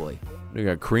 Oh boy. They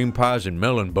got cream pies and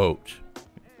melon boats.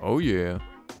 Oh yeah.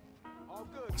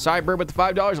 Cyber with the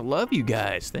 $5. I love you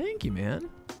guys. Thank you, man.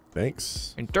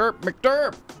 Thanks. And Derp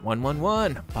McDerp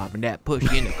 111 popping that push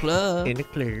in the club. In the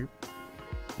club.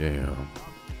 Damn.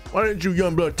 Why didn't you,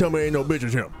 young blood, tell me ain't no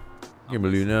bitches here? Can't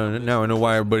believe now I know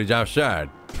why everybody's outside.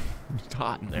 It's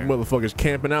hot in there. Motherfuckers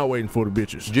camping out waiting for the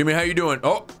bitches. Jimmy, how you doing?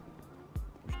 Oh,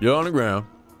 still on the ground.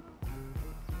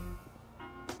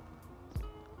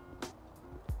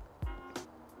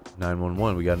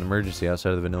 (911). We got an emergency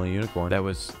outside of the Vanilla Unicorn. That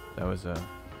was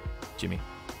Jimmy.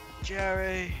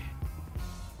 Jerry.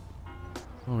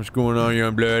 What's going on,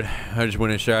 young blood? I just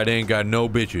went inside. They ain't got no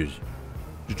bitches.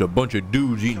 Just a bunch of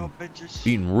dudes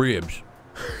eating ribs.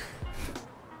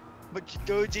 Bunch of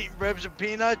dudes eating ribs and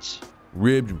peanuts.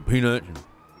 Ribs and peanuts.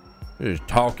 And just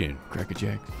talking. Cracker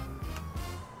Jacks.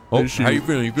 Oh, how you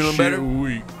feeling? You feeling better?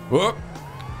 Weak. Whoa.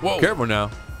 Whoa. Careful now.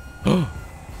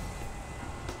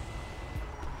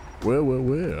 Well.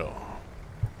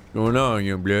 What's going on,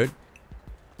 young blood?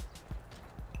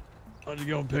 How'd you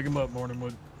go and pick him up,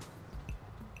 Morningwood?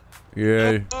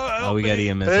 Yeah. Oh, we got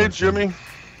EMS. Hey, Jimmy.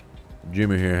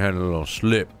 Jimmy here had a little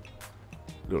slip.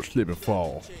 Little slip and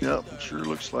fall. Yep, sure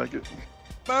looks like it.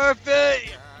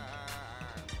 Murphy!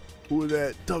 Who is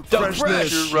that? Doug Fresh.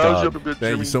 Freshness. Sure rouse you up a bit, Thank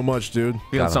Jimmy. you so much, dude.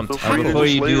 Feeling something. Before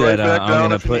you do that, I'm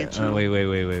gonna put. Wait.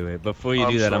 Wait. Before you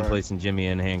do that, I'm sorry. placing Jimmy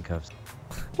in handcuffs.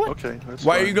 Okay, that's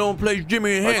Why fine. are you gonna place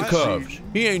Jimmy in I can handcuffs? see-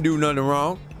 He ain't do nothing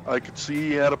wrong. I could see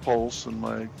he had a pulse in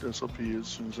my SOP as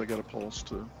soon as I got a pulse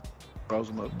to rouse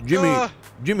him up.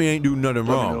 Jimmy ain't do nothing Let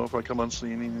me know wrong. if I come on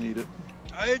scene and you need it.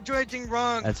 I didn't do anything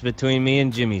wrong. That's between me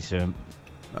and Jimmy, sir.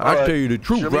 I'll Alright, tell you the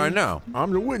truth Jimmy, right now.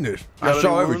 I'm the witness. I Got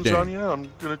saw any wounds everything. on you? I'm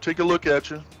gonna take a look at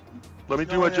you. Let me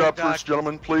do my job first,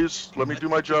 gentlemen, please. Let me do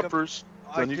my job first.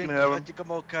 Then you can have I him. think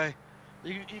I'm okay.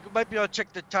 You might be able to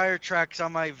check the tire tracks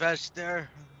on my vest there.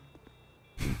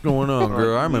 What's going on,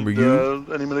 girl? I remember Need, you.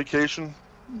 Any medication?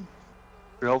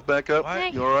 Your health back up?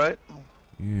 What? You alright?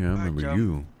 Yeah, I remember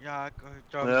you. Yeah,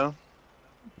 Yeah?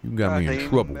 You got me in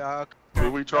trouble.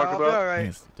 What we talk I'll be about? alright.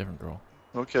 It's a different girl.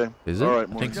 Okay. Is it? Alright,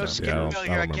 I think No so. scale I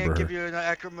here. I don't can't give remember you an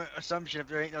accurate assumption if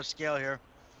there ain't no scale here.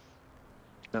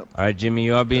 All right, Jimmy,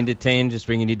 you are being detained. Just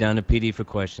bringing you down to PD for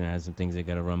questioning. I have some things I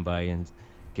gotta run by and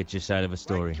get your side of a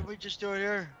story. Can we just do it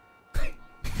here?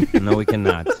 No, we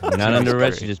cannot. You're not under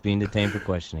arrest. You're just being detained for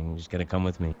questioning. You just gotta come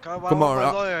with me. Come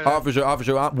on,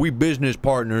 officer. We business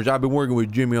partners. I've been working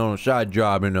with Jimmy on a side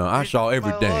job, and I saw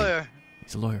everything. My lawyer.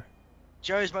 He's a lawyer.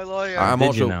 Jerry's my lawyer.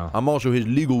 I'm also his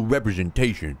legal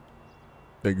representation.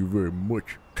 Thank you very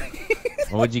much.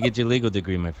 Where'd you get your legal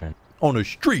degree, my friend? On the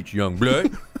streets, young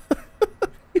blood.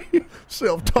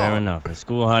 Self-taught. Fair enough. The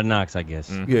school hard knocks, I guess.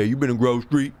 Yeah, you been in Grove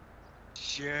Street.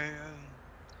 Yeah.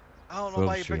 I don't know Grove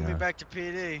why you Street, bring me huh? back to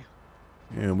PD.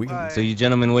 Yeah, we. Why? So you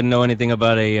gentlemen wouldn't know anything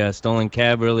about a stolen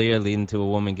cab earlier, leading to a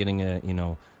woman getting a,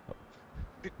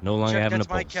 no longer Check, having a that's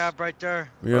my pulse. cab right there.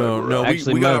 Yeah, no,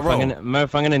 Actually, we got it Murph, wrong.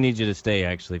 Murph, I'm gonna need you to stay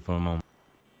actually for a moment,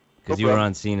 because you were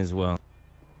on scene as well.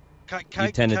 Can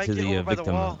You tended I to get the over by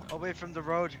victim. the wall, away from the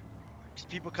road? 'Cause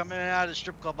people come in and out of the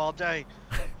strip club all day.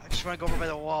 I just want to go over by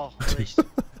the wall, at least.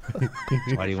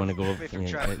 Why do you want to go over? Away from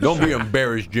traffic. Don't be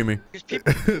embarrassed, Jimmy.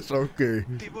 It's okay.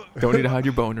 Don't need to hide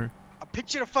your boner. I'll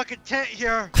pitch you a fucking tent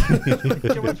here.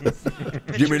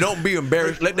 Jimmy, don't be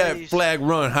embarrassed. Let that flag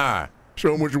run high.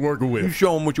 Show them what you're working You with.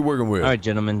 show them what you're working with. All right,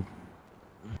 gentlemen.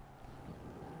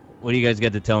 What do you guys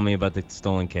got to tell me about the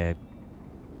stolen cab?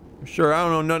 Sure, I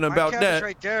don't know nothing My about cab's that.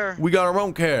 right there. We got our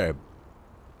own cab.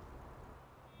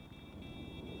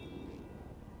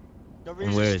 No And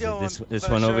reason where is it? stealing, This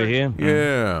but one over sure. here?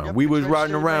 Yeah, Yep, we it's was right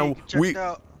riding there, around. mate. Check it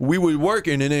out. We was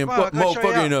working, and then Come on, I'll show you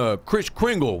motherfucking Chris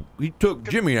Kringle, he took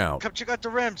Jimmy out. Come check out the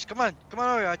rims. Come on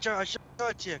over here. I'll show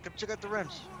it to you. Come check out the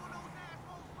rims.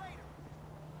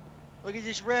 Look at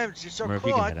these rims. They're so Murph, you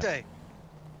cool, can aren't head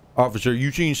they? Officer,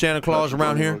 you seen Santa Claus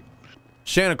around here?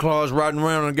 Santa Claus riding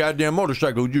around on a goddamn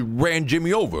motorcycle just ran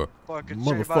Jimmy over.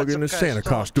 Motherfucker in a Santa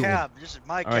costume. Cab. This is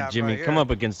my All right, cab Jimmy, right come here. up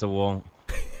against the wall.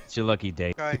 It's your lucky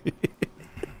day. Okay.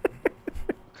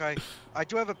 Okay. I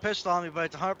do have a pistol on me, but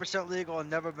it's 100% legal and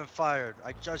never been fired.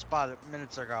 I just bought it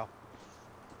minutes ago.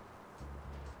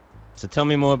 So tell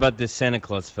me more about this Santa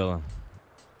Claus fella.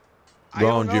 I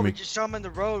don't know. We just saw him in the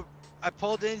road. I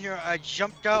pulled in here. I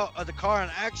jumped out of the car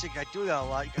on accident. I do that a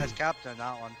lot. You guys captain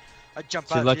that one. I jump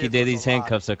It's out. your of lucky day vehicles these a lot.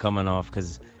 handcuffs are coming off,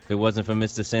 because if it wasn't for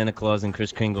Mr. Santa Claus and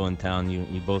Chris Kringle in town, you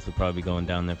both would probably be going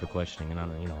down there for questioning. And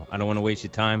I don't want to waste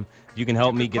your time. If you can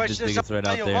help me get this Question bigger threat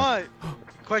all out you there. want.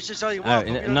 Questions all you All want.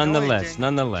 right, but we don't know anything.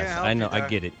 nonetheless, Can't help I you know, I there.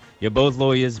 get it. You're both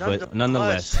lawyers, but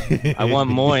nonetheless, I want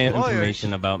more Lawyers.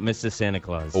 information about Mr. Santa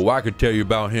Claus. Oh, I could tell you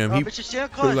about him. He Mr. Santa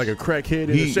Claus. like a crackhead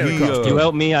in a Santa costume. You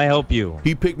help me, I help you.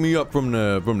 He picked me up from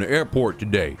the airport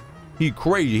today. He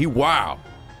crazy. He wild.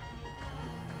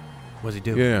 What's he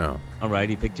do? Yeah. All right,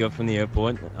 he picked you up from the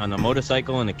airport on a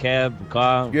motorcycle, in a cab,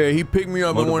 car. Yeah, he picked me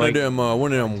up in one of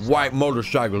motorbike. them white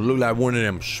motorcycles, looked like one of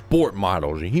them sport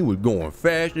models, and he was going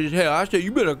fast as hell. I said,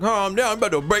 "You better calm down. I'm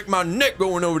about to break my neck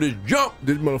going over this jump."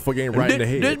 This motherfucker ain't right in the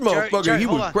head. This motherfucker, Jerry, he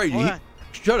hold was on, crazy. hold on.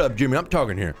 Shut up, Jimmy. I'm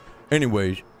talking here.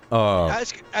 Anyways,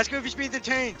 Ask him if he's being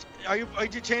detained. Are you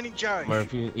detaining Jerry?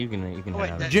 Murph, you can Wait,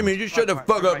 have it. Jimmy, just shut the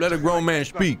fuck up. Let a grown man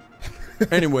speak.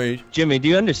 Anyways, Jimmy, do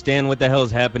you understand what the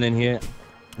hell's happening here?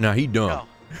 now he dumb. No.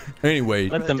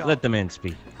 Anyways, Let the man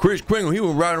speak. Chris Kringle, he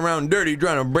was riding around dirty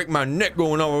trying to break my neck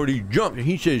going over these jumps, and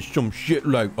he said some shit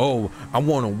like, "Oh, I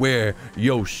want to wear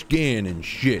your skin and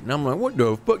shit." And I'm like, "What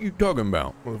the fuck you talking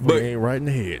about?" But ain't right in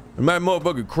the head. My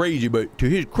motherfucker crazy, but to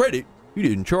his credit, he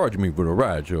didn't charge me for the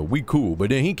ride, so we cool. But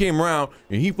then he came around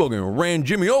and he fucking ran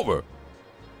Jimmy over.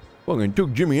 Fucking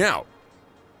took Jimmy out.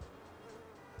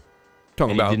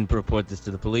 Talking And about. you didn't report this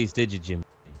to the police, did you, Jimmy?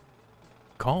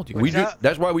 Called you.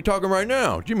 That's why we talking right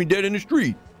now. Jimmy dead in the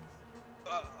street.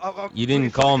 You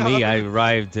didn't call me. I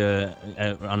arrived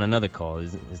on another call.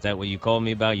 Is that what you called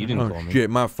me about? You didn't call me. Shit,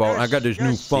 my fault. I got this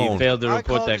new So you phone. failed to I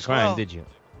report called that as crime, well. did you?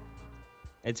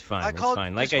 It's fine. I It's called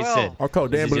fine. Like as I well. said, I'll call the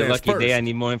this is your ambulance lucky day. first. I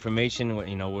need more information.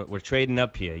 We're trading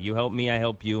up here. You help me, I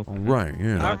help you. Right,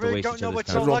 yeah. I really don't know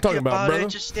what's so That's what I'm lucky talking about, about it. brother.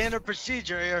 It's just standard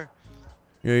procedure here.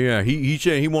 Yeah. He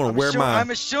said he want to wear my. I'm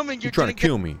assuming He you're trying to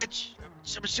kill me.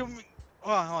 I'm assuming.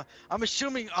 Hold on. I'm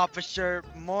assuming, Officer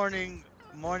Morning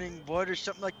Wood or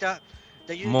something like that.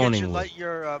 That you didn't get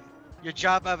your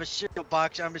job out of a cereal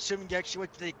box. I'm assuming you actually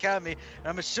went to the academy, and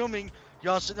I'm assuming you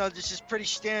also know this is pretty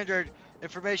standard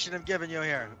information I'm giving you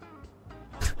here.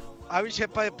 I was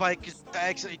hit by a bike because I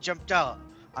accidentally jumped out.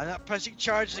 I'm not pressing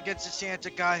charges against the Santa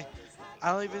guy.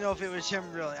 I don't even know if it was him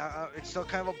really. It's still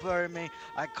kind of a blur to me.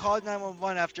 I called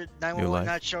 911 after 911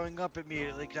 not showing up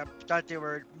immediately because I thought they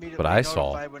were immediately But I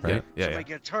saw, notified when right? somebody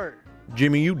gets hurt.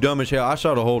 Jimmy, you dumb as hell. I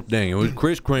saw the whole thing. It was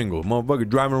Chris Kringle, motherfucker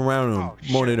driving around on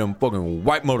one of them fucking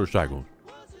white motorcycles.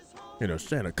 In a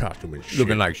Santa costume and shit.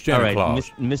 Looking like Santa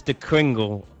Claus. Mr.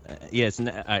 Kringle. Yes. All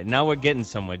right, now we're getting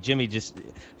somewhere. Jimmy, just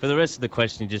for the rest of the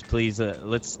question, just please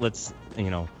let's let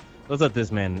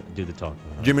this man do the talking.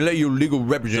 Jimmy, let your legal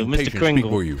representation speak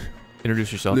for you.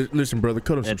 Introduce yourself. Listen, brother,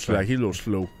 cut him some slack. He's a little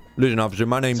slow. Listen, officer,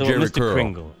 my name's Jerry Mr. Curl.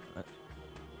 Kringle.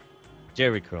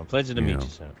 Jerry Curl. Pleasure to meet you,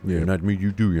 sir. Yeah, nice to meet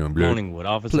you too, young blood. Morningwood,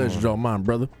 Officer. Pleasure's all mine,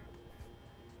 brother.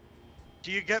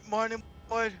 Do you get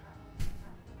Morningwood?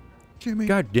 Jimmy.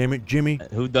 God damn it, Jimmy.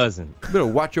 Who doesn't? You better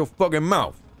watch your fucking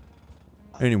mouth.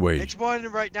 Anyways. It's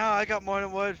morning right now. I got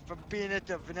Morningwood from being at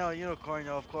the Vanilla Unicorn,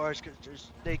 though, of course, because there's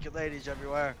naked ladies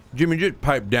everywhere. Jimmy, just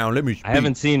pipe down. Let me speak. I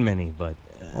haven't seen many, but.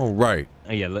 All right.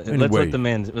 Yeah, let's Anyway. let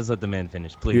the man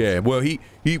finish, please. Yeah, well, he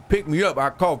picked me up.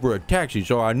 I called for a taxi,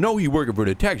 so I know he working for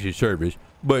the taxi service,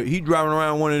 but he driving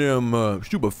around one of them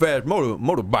super fast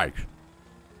motorbikes.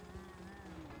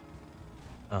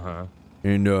 Uh-huh.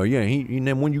 And yeah, and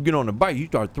then when you get on the bike, he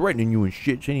start threatening you and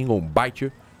shit, saying he gonna bite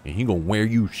you, and he gonna wear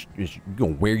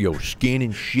your skin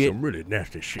and shit. Some really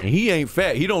nasty shit. And he ain't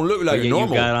fat. He don't look like a normal.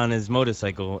 You got on his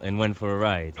motorcycle and went for a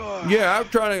ride. Yeah, I was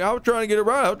trying to get a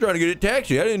ride. I was trying to get a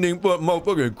taxi. I didn't think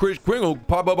motherfucker Chris Kringle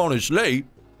pop up on his sleigh.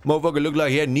 Motherfucker looked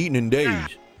like he hadn't eaten in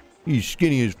days. He's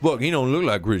skinny as fuck. He don't look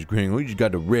like Chris Kringle. He just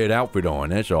got the red outfit on.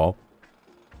 That's all.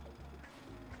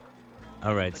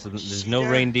 All right, so there's no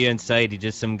reindeer in sight. He's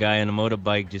just some guy on a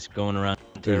motorbike just going around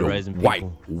terrorizing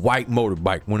people. White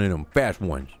motorbike, one of them fast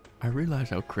ones. I realize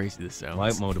how crazy this sounds.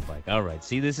 White motorbike. All right.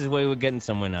 See, this is where we're getting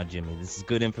somewhere now, Jimmy. This is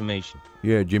good information.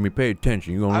 Yeah, Jimmy, pay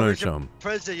attention. You're gonna learn something.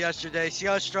 Prison yesterday. See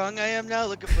how strong I am now?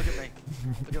 Look at me.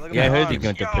 Look at Yeah, I my heard you arms.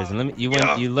 went to prison.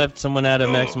 You left someone out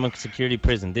of maximum security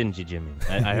prison, didn't you, Jimmy?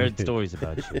 I heard stories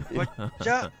about you. What's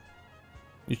up?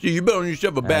 You see, you building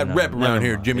yourself a bad rep around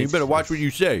here, Jimmy. You better watch what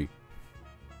you say.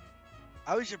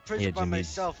 I was in prison Yeah, by Jimmy.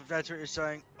 myself, if that's what you're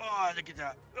saying. Oh, look at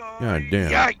that. Oh, God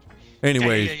damn. yikes.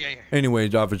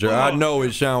 Anyways, officer, I know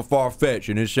it sound far-fetched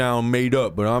and it sound made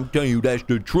up, but I'm telling you that's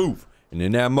the truth. And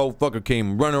then that motherfucker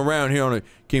came running around here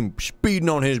came speeding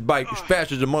on his bike as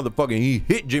fast as a motherfucker, and he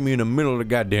hit Jimmy in the middle of the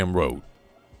goddamn road.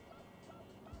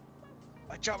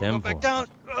 I chop him back down.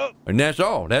 Oh. And that's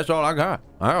all. That's all I got.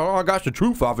 All I got's the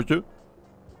truth, officer.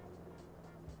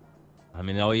 I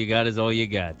mean, all you got is all you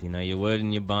got. You know, your word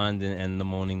and your bond and the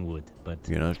morning wood. But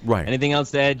yeah, that's right. Anything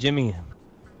else to add, Jimmy?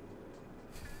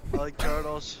 I like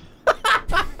turtles.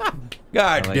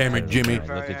 God damn it, Jimmy.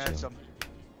 Very handsome.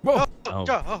 Whoa.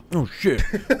 Oh, shit.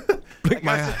 I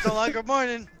guess it's no longer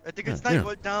morning. I think it's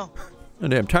Nightwood now.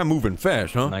 Damn, time moving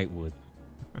fast, huh? Nightwood.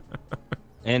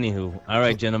 Anywho, all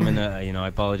right, gentlemen. I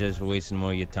apologize for wasting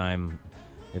more of your time.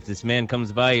 if this man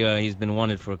comes by, he's been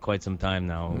wanted for quite some time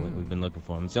now. We've been looking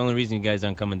for him. It's the only reason you guys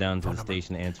aren't coming down to the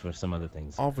station to answer for some other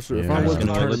things. Officer, if I was I'm to just turn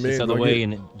gonna look him this in, other do I way. get-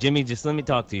 And Jimmy, just let me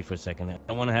talk to you for a second. I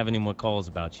don't want to have any more calls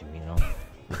about you. You know,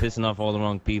 you're pissing off all the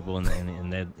wrong people, and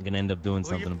they're gonna end up doing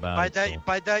something about By it. that, so.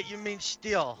 by that you mean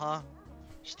Steel, huh?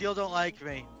 Steel don't like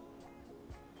me.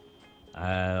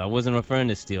 I wasn't referring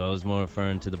to Steel. I was more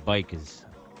referring to the bikers.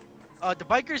 The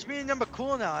bikers, me and them are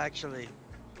cool now, actually.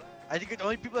 I think the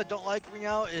only people that don't like me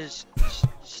now is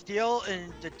Steel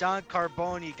and the Don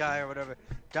Carboni guy or whatever.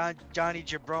 Johnny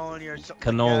Jabroni or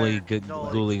something. Cannoli, like that.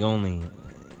 Gooly only.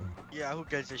 Yeah, who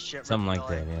gives a shit? Something like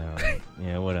that, yeah.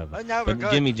 Yeah, whatever. Now we're But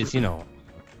good. Jimmy, just, you know,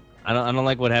 I don't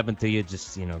like what happened to you.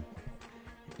 Just, you know,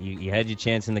 you had your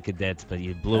chance in the cadets, but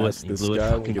you blew it. You blew it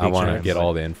fucking I want to big get time.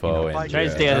 all the info. You know, and try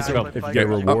to stay out of trouble. If you get a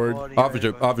reward.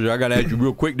 Officer, I got to ask you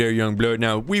real quick there, young blood.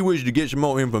 Now, if we wish to get some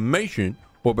more information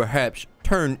or perhaps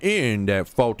turn in that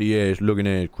faulty-ass looking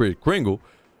ass Chris Kringle,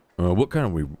 what kind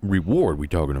of reward we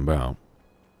talking about?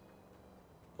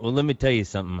 Well, let me tell you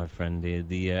something, my friend. The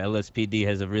LSPD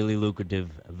has a really lucrative,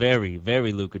 very,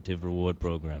 very lucrative reward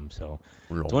program. So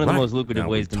it's one of the most lucrative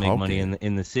ways to make money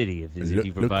in the city. If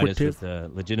you provide us with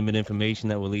legitimate information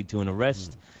that will lead to an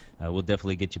arrest, we'll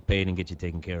definitely get you paid and get you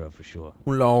taken care of for sure.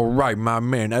 Well, all right, my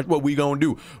man. That's what we gonna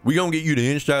do. We gonna get you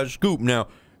the inside scoop. Now,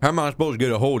 how am I supposed to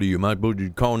get a hold of you? Am I supposed to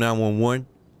call 911?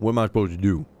 What am I supposed to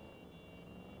do?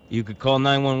 You could call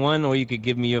 911, or you could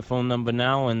give me your phone number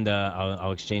now, and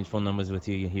I'll exchange phone numbers with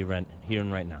you here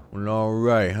and right now. Well, all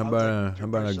right. How about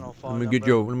let me get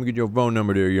your phone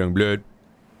number there, young blood.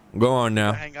 Go on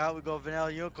now. Hang out, we go Vanilla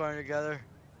Unicorn together.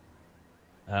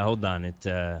 Hold on, it's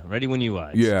ready when you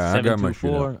are. It's Yeah, I got my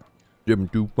shit up.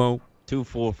 724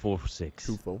 2446.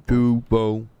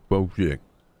 2446.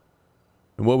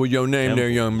 And what was your name there,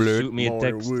 young blood? Shoot me a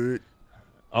text.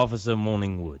 Officer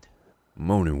Morningwood.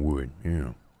 Morningwood, yeah.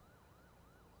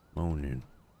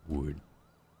 Morningwood.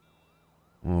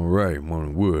 All right,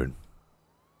 Morningwood.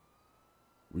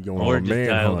 We going Or on a just man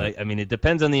dial. hunt. I mean, it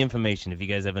depends on the information. If you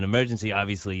guys have an emergency,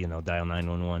 obviously, you know, dial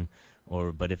 911.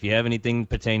 But if you have anything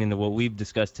pertaining to what we've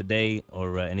discussed today,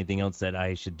 or anything else that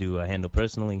I should handle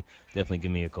personally, definitely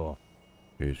give me a call.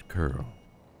 It's Curl.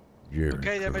 Jerry.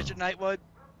 Okay, there, Mr. Nightwood.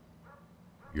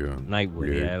 Yeah.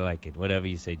 Nightwood, yeah, I like it. Whatever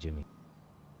you say, Jimmy.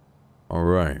 All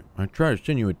right. I tried to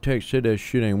send you a text, said that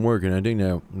shit ain't working. I think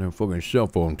that fucking cell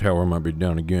phone tower might be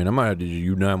down again. I might have to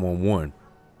use 911.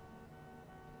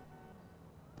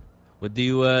 But do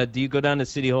you go down to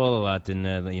City Hall a lot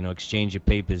and you know, exchange your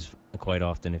papers quite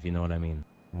often, if you know what I mean?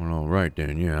 Well, all right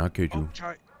then. Yeah, I'll catch you.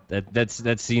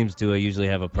 That seems to usually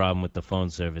have a problem with the phone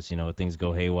service. You know, things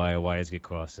go haywire, wires get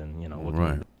crossed, and you know. All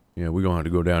right. Yeah, we're gonna have to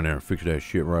go down there and fix that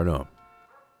shit right up.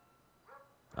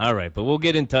 All right, but we'll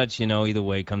get in touch. You know, either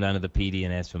way, come down to the PD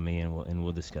and ask for me, and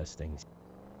we'll discuss things.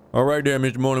 All right there,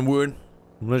 Mr. Morningwood.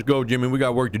 Let's go, Jimmy. We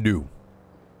got work to do.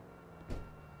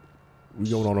 We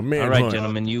going on a man All right, hunt.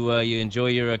 gentlemen, you enjoy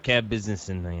your cab business,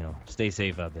 and you know, stay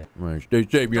safe out there. All right, stay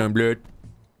safe, young blood.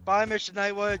 Bye, Mr.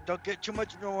 Nightwood. Don't get too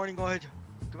much in the morning. Go ahead.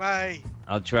 Goodbye.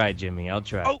 I'll try, Jimmy. I'll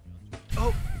try.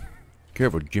 Oh.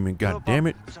 Careful, Jimmy. God damn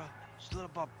it. Just a little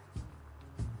bump.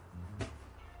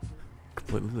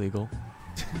 Completely legal.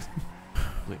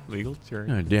 Legal, sure.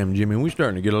 God damn, Jimmy. We're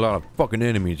starting to get a lot of fucking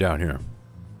enemies out here.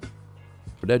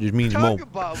 But that just means more.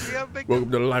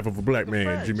 Welcome to the life of a black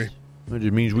man, Jimmy. That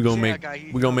just means we're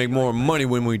gonna make more money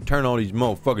when we turn all these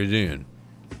motherfuckers in.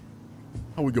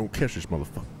 How we gonna catch this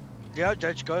motherfucker? Yeah,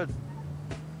 that's good.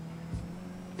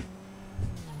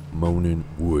 Moaning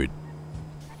Wood.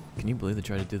 Can you believe they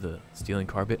tried to do the stealing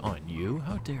car bit on you?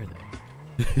 How dare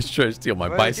they? He's trying to steal my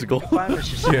Where bicycle. do you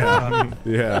think we can find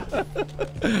Yeah.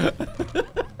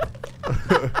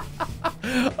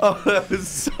 Oh, that was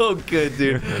so good,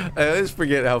 dude. I always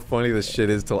forget how funny this shit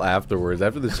is till afterwards.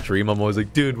 After the stream, I'm always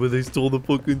like, dude, when they stole the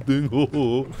fucking thing.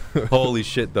 Holy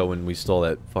shit, though, when we stole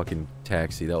that fucking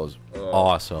taxi. That was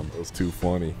awesome. That was too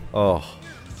funny. Oh.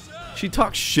 She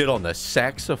talks shit on the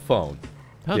saxophone.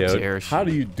 How dare she? How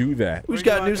do you do that? Who's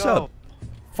got new sub?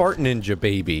 Fart Ninja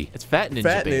Baby. It's Fat Ninja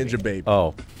Fat Baby. Ninja Baby.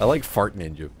 Oh, I like Fart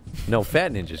Ninja. No,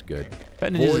 Fat Ninja's good.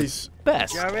 Fat Ninja's Voice.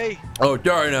 best. Jerry. Oh,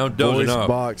 sorry now, dozing Voice up.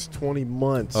 box, 20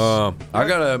 months. I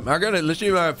gotta, let's see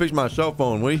if I can fix my cell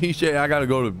phone. What did he say? I gotta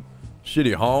go to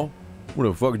City Hall? Where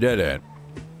the fuck is that at?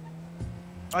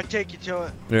 I'll take you to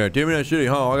it. Yeah, take me to City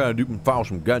Hall. I gotta file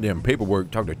some goddamn paperwork,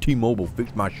 talk to T-Mobile,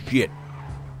 fix my shit.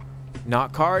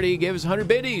 Not Cardi. Gave us 100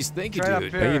 biddies. Thank you, Right up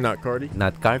dude. here. Hey, you're not Cardi.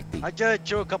 Not Carti. I did it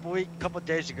too a couple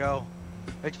days ago.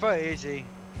 It's pretty easy.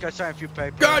 Got to sign a few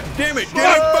papers. God damn it!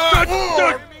 Get it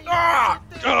back!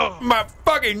 My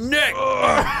fucking neck!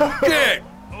 Shit!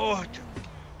 Oh,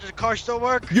 Does the car still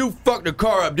work? You fucked the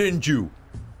car up, didn't you?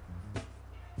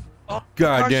 Oh, the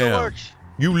car still Goddamn. works.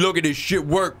 You look at this shit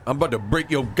work, I'm about to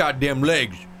break your goddamn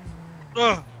legs.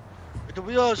 Ugh. The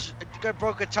wheels, I think I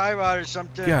broke a tire out or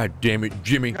something. God damn it,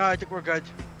 Jimmy. No, I think we're good.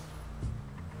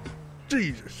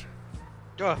 Jesus.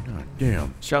 Ugh. God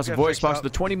damn. Shouts Okay, to voice fix box up. for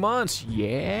the 20 months.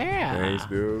 Yeah. Thanks,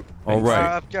 dude. All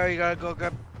right. Up there, you gotta go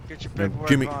get your paperwork.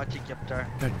 Jimmy. I'll take you up there.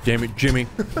 God damn it, Jimmy.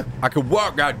 I can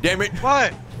walk, god damn it.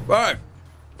 What? What?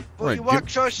 Well, you walk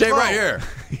so Stay slow. right here.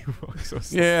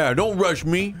 Yeah, don't rush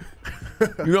me.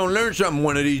 You're gonna learn something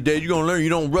one of these days. You're gonna learn you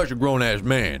don't rush a grown-ass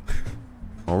man.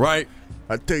 All right?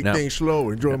 I take Now- things slow,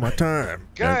 enjoy my time.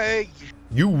 Okay.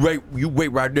 You wait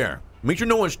right there. Make sure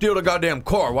no one steal the goddamn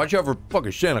car. Watch out for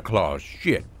fucking Santa Claus.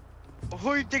 Shit.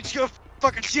 Who do you think's gonna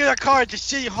fucking steal that car at the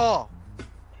city hall?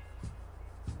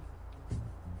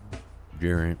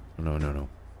 Jerry. No.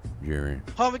 Jerry.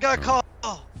 Oh, we got a call.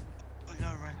 Oh, no,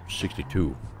 right.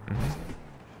 62.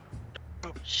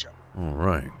 Oh, shit. All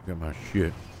right. Got my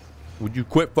shit. Would you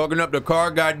quit fucking up the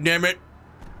car, goddammit?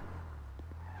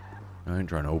 I ain't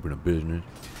trying to open a business.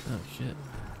 Oh, shit.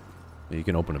 Yeah, you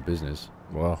can open a business.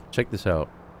 Well, check this out.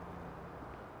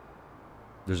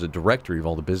 There's a directory of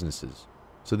all the businesses.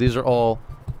 So these are all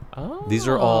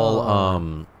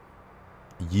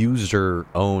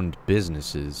user-owned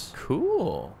businesses.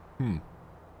 Cool.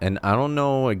 And I don't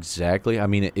know exactly. I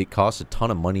mean, it costs a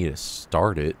ton of money to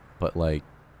start it, but like,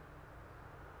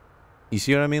 you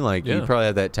see what I mean? Like, you probably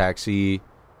have that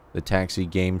the taxi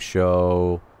game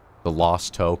show, the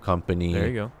Lost Tow Company. There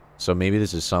you go. So maybe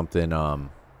this is something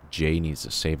Jay needs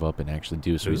to save up and actually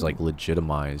do, so he's like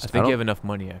legitimized. I think you have enough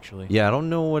money, actually. Yeah, I don't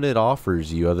know what it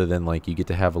offers you other than like you get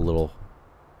to have a little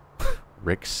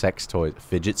Rick sex toy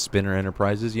fidget spinner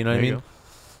enterprises. You know what I There you mean? go.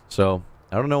 So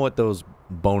I don't know what those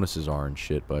bonuses are and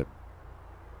shit, but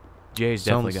Jay's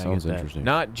definitely gonna sounds get that. interesting.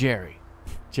 Not Jerry.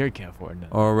 Jerry can't afford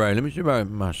that. All right, let me see if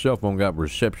my cell phone got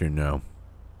reception now.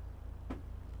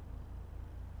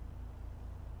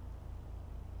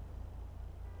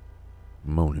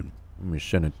 Moaning. Let me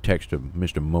send a text to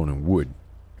Mr. Moaning Wood.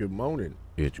 Good morning.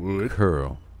 It's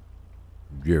Curl.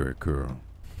 Jerry Curl.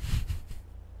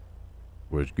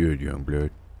 What's good, young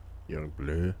blood? Young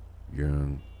blood.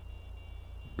 Young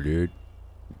blood.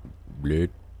 Blood.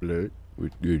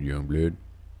 What's good, young blood?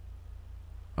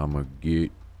 I'ma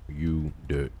get you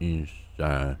the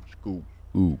inside Scoop.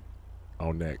 Ooh.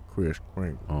 On that Chris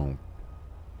Kringle. On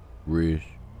Chris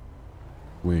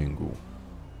Kringle.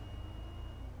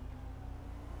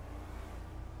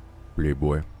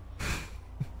 Playboy.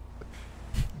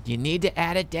 You need to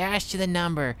add a dash to the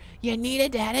number. You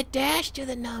need to add a dash to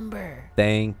the number.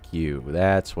 Thank you.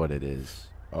 That's what it is.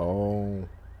 Oh.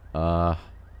 Can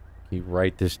you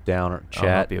write this down or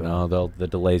chat? No, the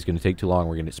delay is going to take too long.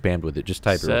 We're going to get spammed with it. Just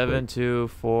type it real quick.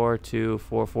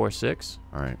 7242446.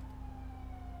 All right.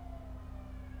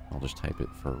 I'll just type it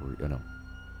for,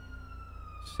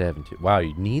 72. Wow,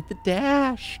 you need the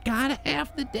dash. Gotta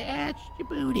have the dash,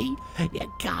 Jaboody.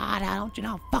 You gotta. Don't you know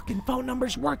how fucking phone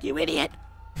numbers work, you idiot?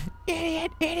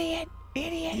 Idiot.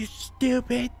 You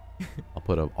stupid. I'll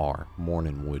put a R.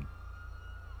 Morning Wood.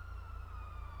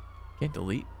 Can't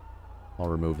delete. I'll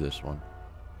remove this one.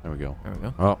 There we go. There we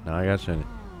go. Oh, now I gotta send it.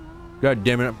 God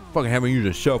damn it! I fucking haven't used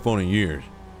a cell phone in years.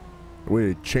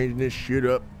 We're changing this shit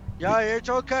up. Yeah, it's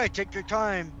okay. Take your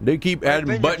time. They keep I've been adding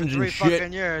here for buttons 3 and shit.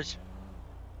 fucking years.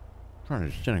 Trying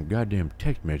to send a goddamn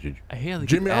text message. I hear they keep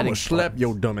Jimmy, I'm adding gonna slap buttons.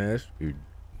 your dumb ass. Dude,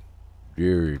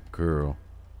 Jerry Curl,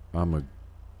 I'ma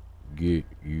get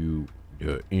you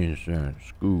the inside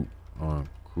scoop on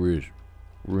Chris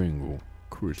Kringle.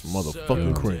 Chris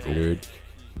motherfucking Kringle.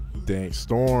 Dank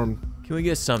Storm. Can we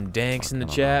get some danks in the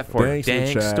chat for Danks in the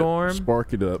Dank chat. Storm?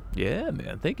 Spark it up. Yeah,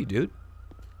 man. Thank you, dude.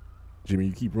 Jimmy,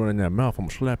 you keep running that mouth, I'm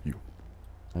gonna slap you.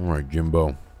 All right,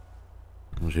 Jimbo.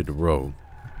 Let's hit the road.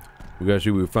 We gotta see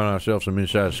if we can find ourselves some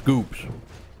inside scoops.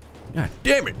 God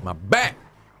damn it, my back!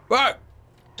 Fuck!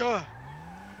 Duh.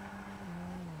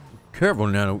 Careful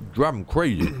now, driving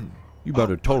crazy. You about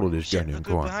to total this goddamn Look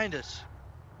who's car. behind us.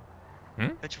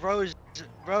 It's Rose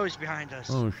behind us.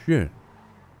 Oh shit.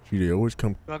 See, they always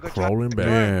come Wanna go crawling try-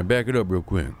 back. Yeah, back it up real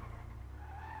quick.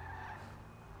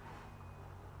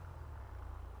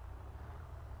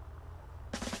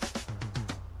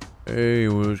 Hey,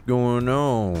 what's going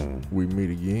on? We meet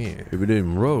again. If it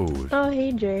isn't Rose. Oh,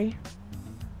 hey, Jerry.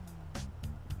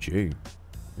 Jay.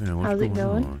 Yeah, what's How's it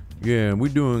going? on? Yeah, we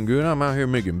doing good. I'm out here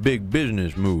making big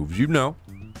business moves, you know.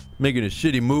 Making a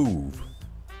city move.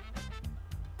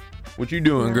 What you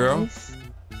doing, girl?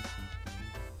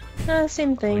 Nice.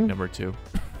 Same thing. Number 2.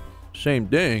 Same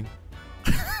thing.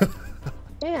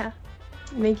 Yeah.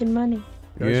 Making money.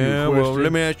 Yeah, well,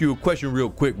 let me ask you a question real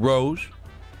quick, Rose.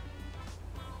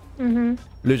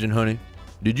 Listen, honey,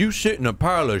 did you sit in a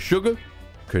pile of sugar?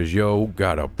 Cause yo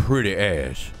got a pretty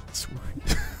ass.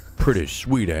 Pretty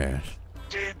sweet ass.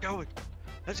 Damn, going.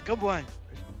 That's a good one.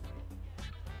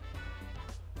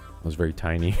 It was very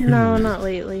tiny. No, not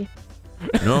lately.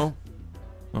 No?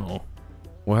 Oh.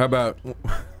 Well, how about...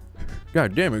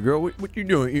 God damn it, girl. What you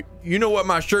doing? You know what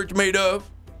my shirt's made of?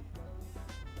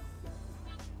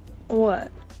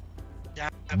 What?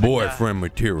 Boyfriend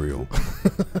material.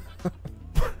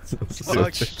 Oh,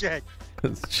 shit.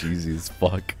 That's cheesy as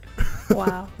fuck.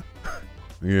 Wow.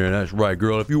 Yeah, that's right,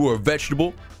 girl. If you were a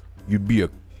vegetable, you'd be a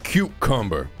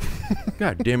cucumber.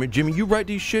 God damn it, Jimmy. You write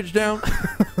these shits down?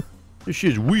 This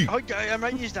shit's weak. Okay, I'm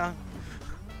writing these down.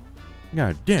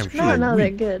 God damn, shit. No,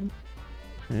 they're good.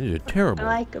 These are terrible.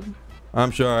 I like them.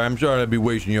 I'm sorry I'd be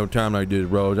wasting your time like this,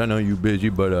 Rose. I know you busy,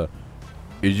 but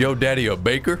is your daddy a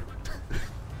baker?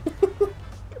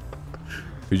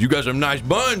 Cause you got some nice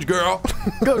buns, girl.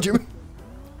 Go, Jimmy.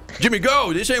 Jimmy,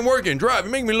 go. This ain't working. Drive.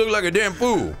 You make me look like a damn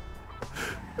fool.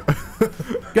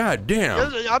 God damn.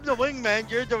 I'm the wingman.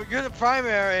 You're the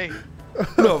primary.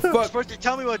 The fuck? You're supposed to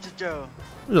tell me what to do.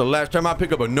 This is the last time I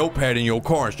pick up a notepad in your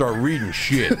car and start reading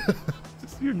shit.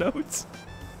 Just your notes.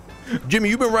 Jimmy,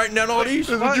 you been writing down all these?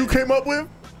 This is what you came up with?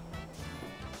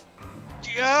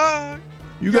 Yeah.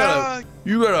 You got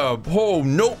a whole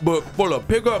notebook full of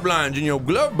pickup lines in your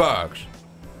glove box.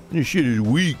 This shit is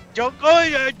weak. Don't go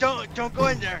in there. Don't go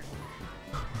in there.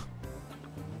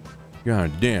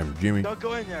 God damn, Jimmy. Don't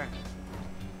go in there.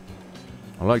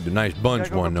 I like the nice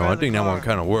bunch one though. I think that one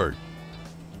kind of worked.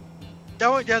 That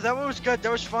one was good.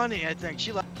 That was funny. I think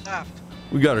she laughed.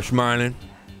 We got her smiling.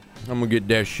 I'm gonna get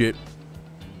that shit.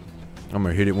 I'm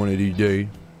gonna hit it one of these days.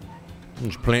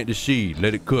 Just plant the seed,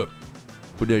 let it cook.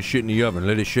 Put that shit in the oven,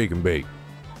 let it shake and bake.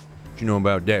 What you know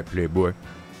about that, playboy?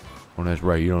 Oh, that's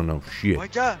right. You don't know shit.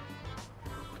 What's up?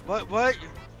 What?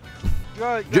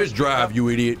 Just drive, you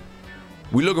idiot.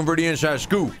 We looking for the inside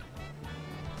scoop.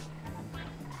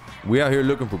 We out here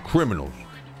looking for criminals.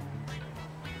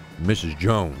 Mrs.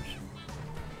 Jones.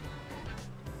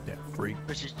 That freak.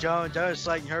 Mrs. Jones, I was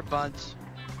sliding her buns.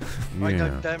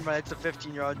 Yeah. Never mind, it's a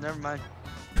 15-year-old. Never mind.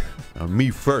 Me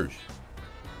first.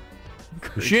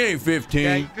 She ain't 15.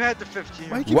 Yeah, you had the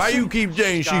 15. Why you keep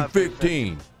saying she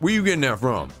 15? Where you getting that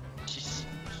from? She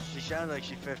sounded like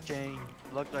she's 15.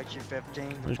 Looked like she's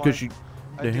 15. That's because she...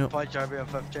 I think punch her being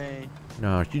 15.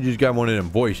 No, she just got one of them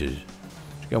voices.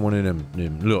 She got one of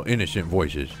them little innocent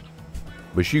voices.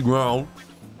 But she grown.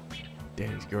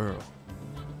 Daddy's girl.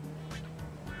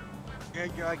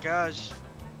 Yeah, I guess.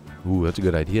 Ooh, that's a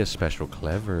good idea, Special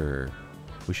Clever.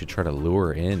 We should try to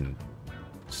lure in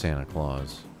Santa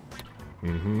Claus.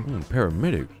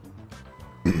 Paramedics.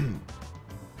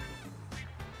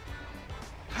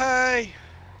 Hey.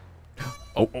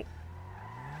 Oh.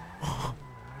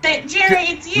 Jerry,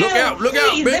 it's you. Look out, look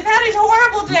out, please. bitch. I've had a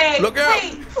horrible day. Look out.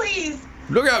 Wait, please.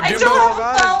 Look out, I Jimbo. don't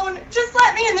have a phone. Just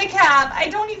let me in the cab. I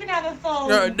don't even have a phone.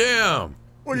 God damn.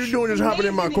 What are you doing just hopping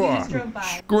in my car?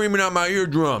 Screaming out my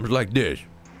eardrums like this.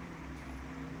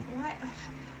 What?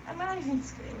 I'm not even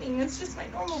screaming. It's just my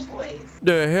normal voice.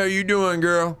 The hell you doing,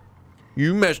 girl?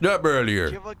 You messed up earlier.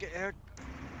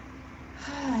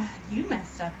 You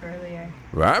messed up earlier.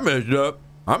 Well, I messed up.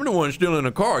 I'm the one still in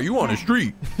the car. You on the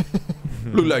street.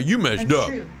 Look like you messed That's up.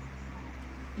 true.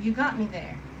 You got me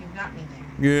there. You got me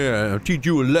there. Yeah, I'll teach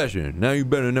you a lesson. Now you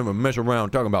better never mess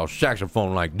around talking about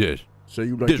saxophone like this. So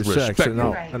you like the sax,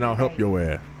 and I'll help your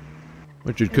ass.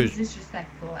 Which is It was because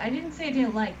disrespectful. I didn't say I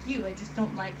didn't like you. I just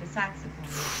don't like the saxophone.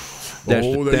 that's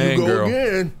Oh, the there you thing, go girl.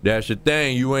 again. That's the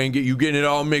thing. You getting it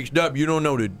all mixed up. You don't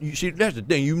know that. You see, that's the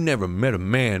thing. You never met a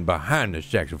man behind the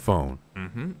saxophone.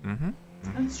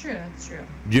 That's true. That's true.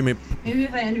 Jimmy, Maybe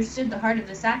if I understood the heart of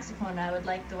the saxophone, I would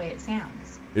like the way it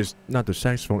sounds. It's not the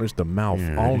saxophone, it's the mouth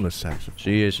on the saxophone.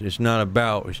 See, it's not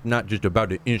just about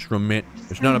the instrument.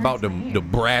 It's not about the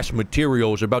brass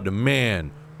material. It's about the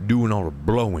man doing all the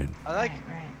blowing. I like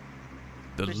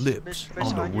the lips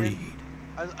on the reed.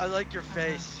 I like your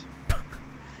face.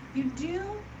 You do?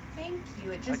 Thank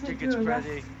you. It just I went think it's through a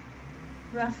pretty.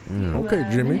 rough few Okay,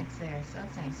 Jimmy. minutes there, so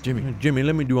that's nice. Jimmy,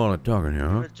 let me do all the talking here,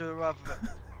 huh? Too rough.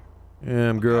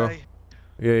 Yeah, girl. Okay.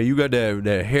 Yeah, you got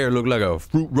that hair look like a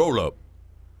fruit roll-up.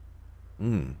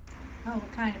 Oh,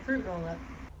 what kind of fruit roll-up?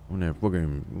 What's that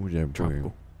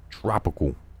fucking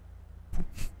tropical.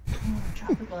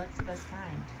 Tropical, that's the best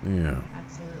kind. Yeah.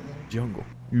 Absolutely. Jungle.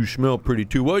 You smell pretty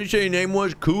too. What did you say your name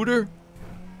was? Cooter?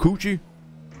 Coochie?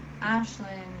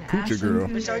 Ashlyn. Coochie Ashlyn girl.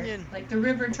 Cooter, like the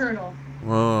river turtle.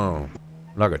 Oh.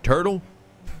 Like a turtle?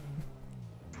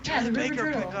 Yeah, the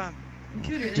river turtle.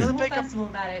 Cooter, there's a whole festival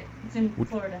about it. It's in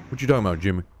Florida. What you talking about,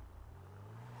 Jimmy?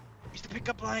 It's the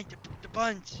pickup line, the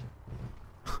buns.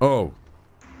 Oh.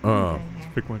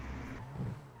 Pick one.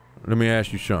 Let me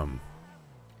ask you something.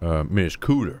 Miss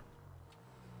Cooter.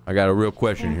 I got a real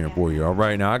question here for you. All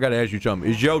right, now I got to ask you something.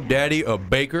 Is your daddy a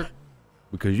baker?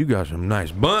 Because you got some nice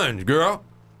buns, girl.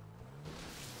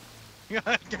 You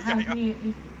can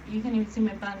even see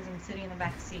my buns. I'm sitting in the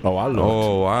back seat. Oh, I love.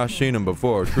 Oh, I seen him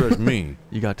before. Trust me.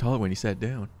 You got taller when you sat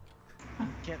down.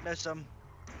 Can't miss them.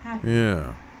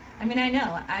 Yeah. I mean, I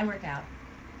know. I work out.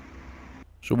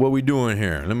 So what we doing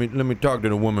here? Let me talk to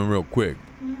the woman real quick.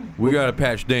 We gotta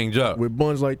patch things up. With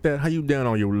buns like that, how you down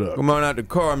on your luck? Come on out the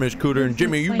car, Miss Cooter, and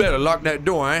Jimmy, you better lock that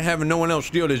door. I ain't having no one else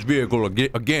steal this vehicle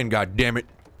again. God damn it.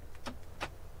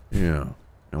 Yeah.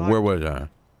 And where was I?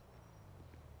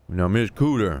 Now, Miss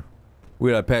Cooter,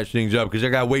 we gotta patch things up because I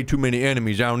got way too many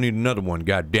enemies. I don't need another one.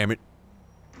 God damn it.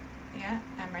 Yeah,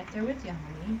 I'm right there with you,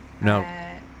 honey. Now,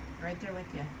 right there with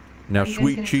you. Now, Are you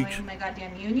sweet guys cheeks. gonna join my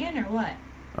goddamn union or what?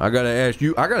 I gotta ask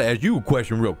you a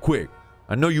question real quick.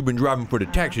 I know you've been driving for the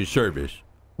taxi service.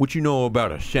 What you know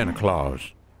about a Santa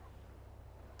Claus?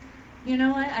 You know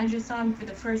what? I just saw him for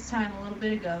the first time a little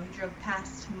bit ago. He drove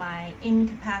past my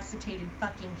incapacitated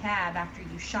fucking cab after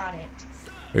you shot it.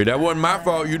 Hey, that wasn't my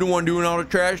fault. You the one doing all the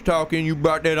trash talking. You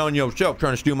brought that on yourself,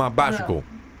 trying to steal my bicycle.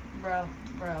 Bro.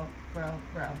 Oh,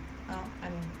 I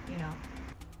mean, you know.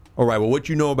 All right, well, what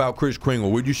you know about Chris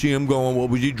Kringle? Where'd you see him going? What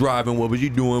was he driving? What was he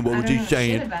doing? What was he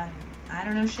saying? I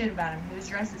don't know shit about him. He was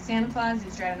dressed as Santa Claus. He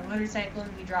was driving a motorcycle.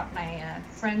 He dropped my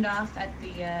friend off at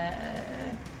the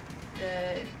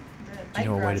bike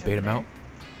You know a way to bait him out?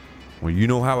 Well, you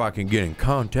know how I can get in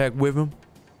contact with him?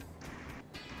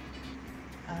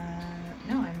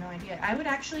 No, I have no idea. I would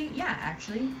actually,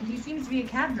 he seems to be a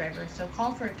cab driver, so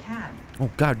call for a cab. Oh,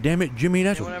 God damn it, Jimmy,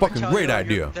 that's a fucking great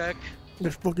idea.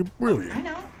 That's fucking brilliant. I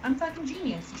know. I'm fucking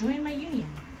genius. Join my union.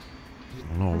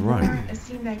 All right. More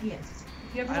esteemed ideas.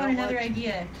 If you ever want another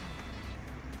idea,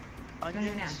 go to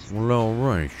announce. Well, all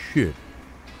right, shit.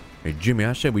 Hey, Jimmy,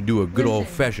 I said we do a good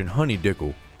old-fashioned honey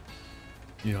dickle.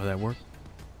 You know how that works?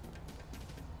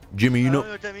 Jimmy, you I know... don't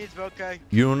know what that means, but okay.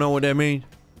 You don't know what that means?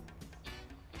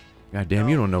 God damn,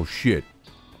 you don't know shit.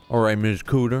 All right, Ms.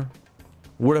 Cooter.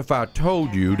 What if I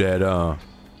told you that,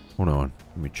 Hold on.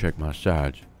 Let me check my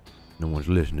sides. No one's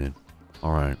listening.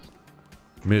 All right.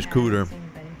 Ms. Cooter.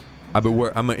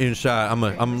 I'm an inside.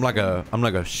 I'm like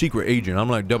a secret agent. I'm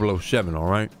like 007, all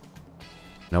right?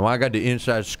 Now, I got the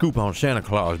inside scoop on Santa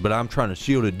Claus, but I'm trying to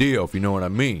seal the deal, if you know what I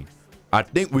mean. I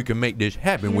think we can make this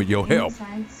happen with your help.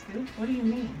 Inside scoop? What do you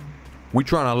mean? We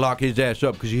trying to lock his ass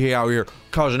up because he out here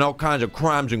causing all kinds of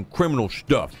crimes and criminal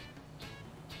stuff.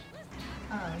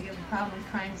 Oh, you have a problem with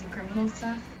crimes and criminal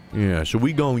stuff? Yeah, so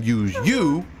we gonna use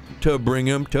you to bring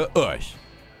him to us.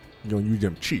 You gonna use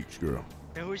them cheeks, girl.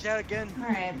 And who's that again?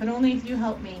 Alright, but only if you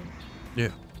help me. Yeah.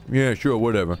 Yeah, sure,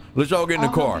 whatever. Let's all get in the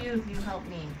car. I'll help you if you help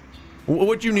me.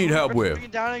 What you need help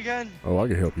with? Down again? Oh, I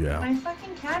can help you out. My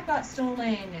fucking cab got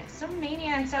stolen. Some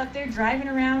maniacs out there driving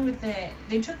around with it.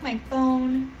 They took my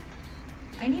phone.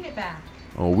 I need it back.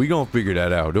 Oh, we gonna figure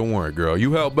that out. Don't worry, girl.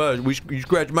 You help us. You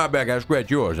scratch my back, I scratch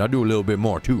yours. I do a little bit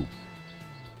more, too.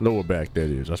 Lower back, that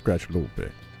is. I scratch your lower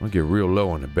back. I'll get real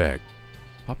low on the back.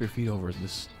 Pop your feet over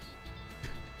this.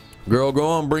 Girl, go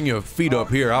on, bring your feet up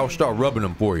here. I'll start rubbing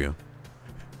them for you.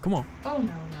 Come on. Oh,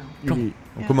 no.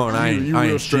 Come on, I real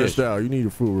ain't stressed out. You need a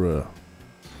full rub.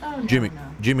 Oh, no, Jimmy, no.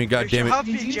 Jimmy, goddammit.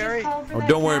 Did you just call for Oh, that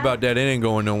don't worry cab? about that. It ain't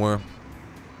going nowhere.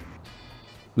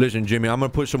 Listen, Jimmy, I'm gonna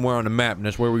put somewhere on the map, and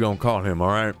that's where we're gonna call him, all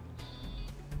right?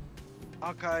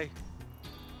 Okay.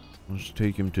 Let's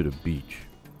take him to the beach.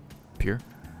 Pier?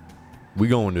 We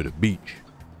going to the beach.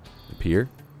 The pier?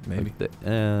 Maybe.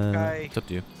 Okay. It's up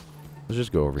to you. Let's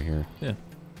just go over here. Yeah.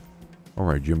 All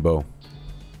right, Jimbo.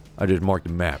 I just marked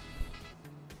the map.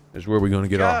 That's where we're gonna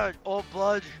get off. God, old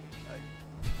blood.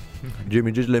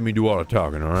 Jimmy, just let me do all the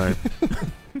talking, all right?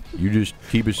 You just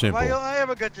keep it simple. Why don't I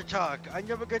ever get to talk? I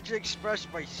never get to express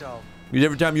myself. Because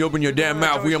every time you open your damn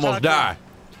mouth, we almost die.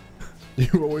 You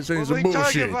always saying What some are you talking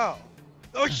bullshit. about?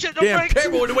 Oh shit! Damn,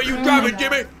 careful with the way you drive it,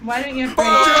 Jimmy. Why don't you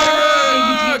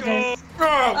Fuck! baby Jesus?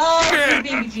 Oh, shit.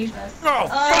 Baby Jesus. Oh,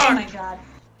 Oh fuck. my God.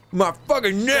 My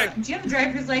fucking neck. Do you have a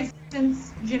driver's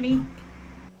license, Jimmy?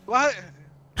 What?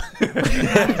 Have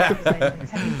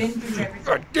you been through driver's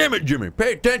God damn it, Jimmy.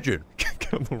 Pay attention.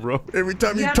 Get on the road. Every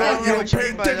time you Yeah, talk, but you I don't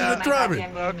pay by attention that. to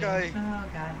driving. Okay. Oh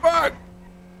God. Fuck.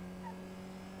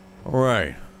 All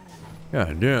right.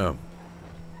 God damn.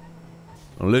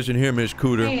 Now listen here, Miss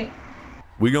Cooter. Hey,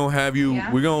 We gonna have you.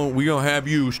 Yeah? We gonna have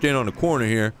you stand on the corner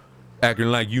here, acting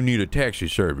like you need a taxi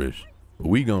service. But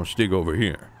we gonna stick over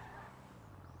here.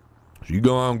 So you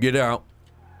go on and get out,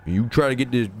 and you try to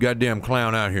get this goddamn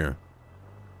clown out here.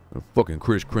 A fucking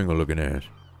Kris Kringle looking ass.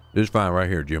 This is fine right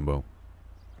here, Jimbo.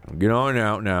 Get on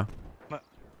out now.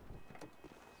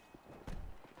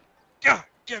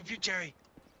 Damn you, Jerry.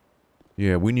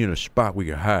 Yeah, we need a spot we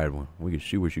can hide. We can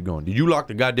see where she's going. Did you lock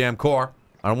the goddamn car?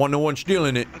 I don't want no one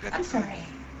stealing it. I'm sorry.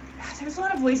 There's a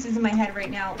lot of voices in my head right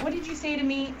now. What did you say to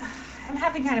me? I'm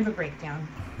having kind of a breakdown.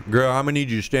 Girl, I'm gonna need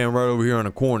you to stand right over here on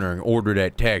the corner and order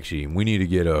that taxi. We need to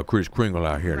get Kris Kringle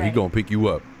out here. Right. He's gonna pick you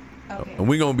up. Okay. And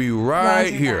we're gonna be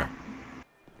right here.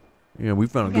 Yeah, we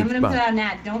found a good spot. I'm gonna put out an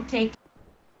ad. Don't take.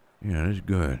 Yeah, that's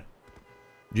good.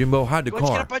 Jimbo, hide the car.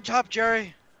 Let's get up on top,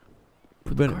 Jerry.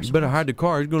 You better hide the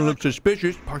car. He's gonna look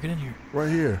suspicious. Park it in here. Right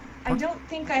here. I don't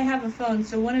think I have a phone,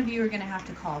 so one of you are gonna have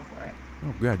to call for it.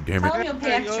 Oh, God damn it. Tell him you'll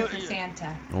pay extra for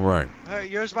Santa. All right. Hey,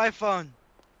 here's my phone.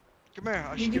 Come here.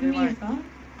 I'll you give you me your phone?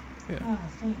 Yeah. Oh,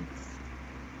 thanks.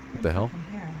 What the hell?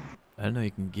 I didn't know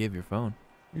you can give your phone.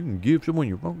 You can give someone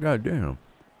your phone? God damn.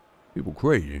 People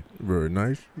crazy. Very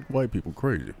nice. White people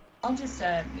crazy. I'll just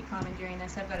be commandeering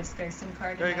this. I've got a spare SIM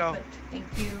card. There you go. Thank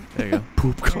you. There you go.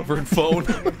 Poop covered phone.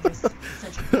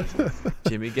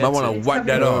 Jimmy gets I want to wipe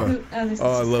that off.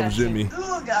 Oh, I love Jimmy.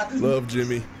 Oh, God. Love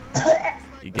Jimmy.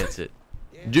 He gets it.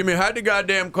 Jimmy, hide the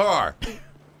goddamn car.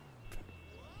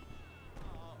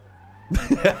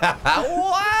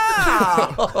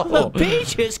 Wow! The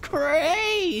beach is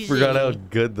crazy. Forgot how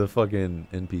good the fucking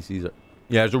NPCs are.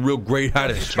 Yeah, it's a real great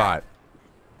hiding spot.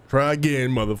 Try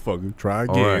again, motherfucker. Try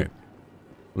again. All right.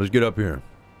 Let's get up here.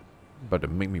 About to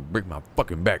make me break my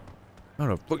fucking back. How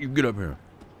the fuck you get up here?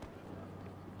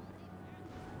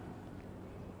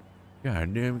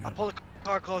 God damn. I'll pull the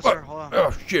car closer. Hold on.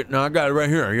 Oh, shit. Now I got it right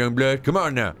here, young blood. Come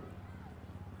on now.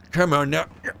 Come on now.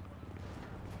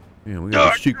 Yeah, we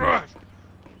got a secret.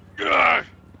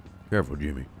 Careful,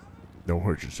 Jimmy. Don't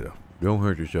hurt yourself. Don't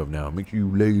hurt yourself now. Make sure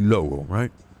you lay low, all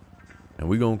right? And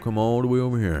we're going to come all the way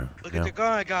over here. Look at the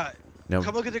gun I got. Now,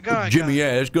 come look at the gun Jimmy, I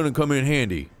got. yeah, it's going to come in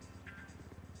handy.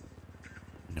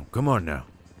 Now, come on now.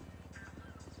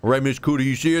 All right, Miss Cooter,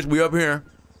 you see us? We up here.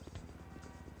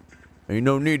 Ain't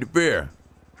no need to fear.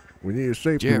 We need a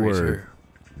safety Jerry's word. here.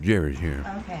 Jerry's here.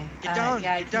 Okay. Get down.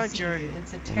 Yeah, Get down, Jerry.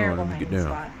 It's a terrible let me get hiding down.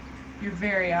 spot. You're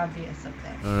very obvious up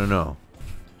there. No.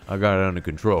 I got it under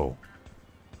control.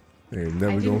 They ain't I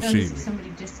never didn't gonna know see this me. was somebody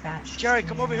dispatched. Jerry,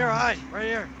 come over here. Hide. Right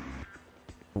here.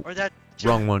 Or that.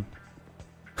 Wrong one.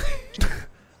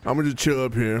 I'm gonna just chill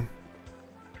up here.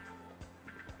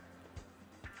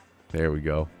 There we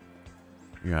go.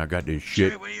 Yeah, I got this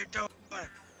Jerry, shit. what are you doing?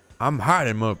 I'm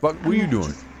hiding, motherfucker. What are you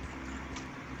doing?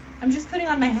 I'm just putting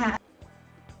on my hat.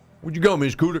 Where'd you go,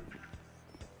 Miss Cooter?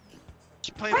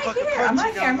 She's playing Right fucking here. I'm footsie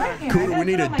right here. down I'm there. right here. I Cooter, gotta we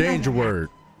need put a on my danger hat. word.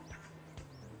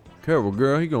 Careful,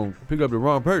 girl. He gonna pick up the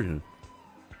wrong person.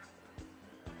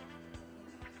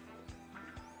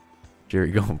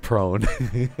 Jerry going prone.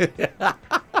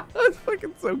 That's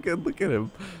fucking so good. Look at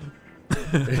him.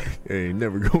 They ain't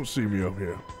never gonna see me up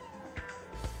here.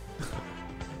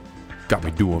 Got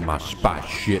me doing my spy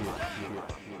shit.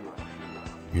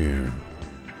 Yeah.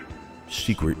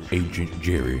 Secret Agent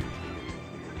Jerry.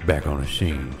 Back on the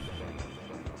scene.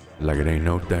 Like it ain't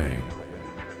no thing.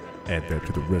 Add that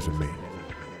to the resume.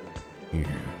 Yeah.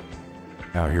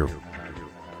 Out here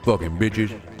fucking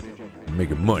bitches.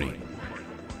 Making money.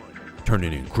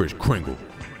 Turning in Kris Kringle.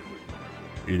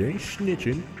 It ain't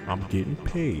snitching. I'm getting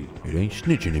paid. It ain't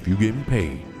snitching if you getting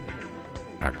paid.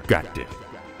 I got this.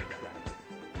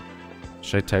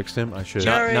 Should I text him? I should.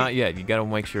 Not yet. You gotta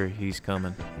make sure he's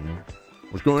coming.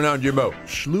 What's going on, Jimbo?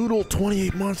 Schloodle,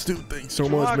 28 months, dude. Thanks so You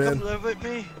much, wanna man. come live with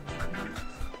me?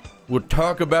 We'll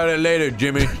talk about it later,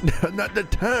 Jimmy. Not the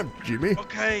time, Jimmy.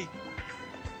 Okay.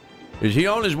 Is he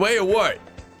on his way or what?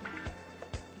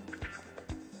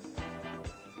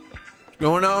 What's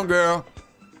going on, girl?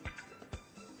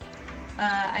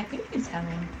 I think he's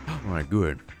coming. All right,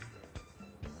 good.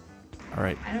 All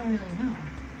right. I don't really know.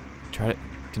 Try to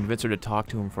convince her to talk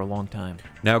to him for a long time.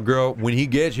 Now, girl, when he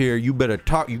gets here, you better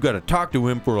talk. You gotta talk to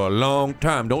him for a long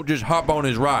time. Don't just hop on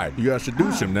his ride. You gotta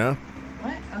seduce him now.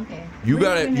 What? Okay. You Where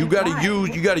are gotta gonna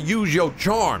drive? you gotta use your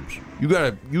charms. You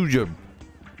gotta use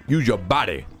your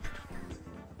body.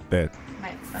 That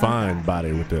My- fine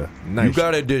body with the nice. You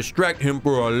gotta distract him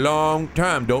for a long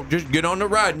time. Don't just get on the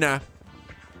ride now.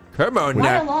 Come on Why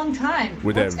a now. long time?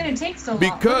 With What's that- gonna take so long?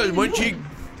 Because What are when you doing?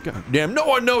 God damn, no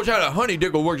one knows how the honey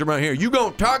dickle works around here. You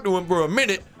gonna talk to him for a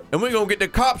minute, and we're gonna get the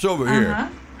cops over Uh-huh. here.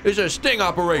 It's a sting Oh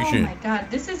operation. my God!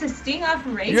 This is a sting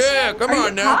operation. Yeah, come Are on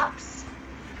you now. Cops?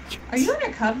 Are you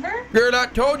undercover? Girl, I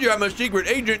told you I'm a secret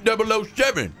agent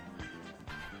 007.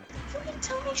 You can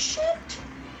tell me shit.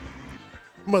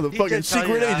 Motherfucking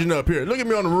secret agent up here. Look at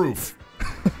me on the roof.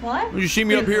 What? You see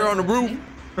me up here on the roof?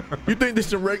 You think this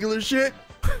is some regular shit?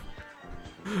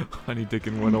 Honey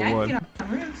Dickin' I 101. can get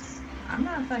on roofs. I'm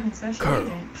not a fucking special Curl.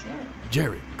 agent. Shit.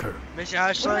 Jerry, Kerr. Miss Where am I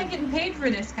Ashland, getting paid for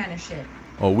this kind of shit?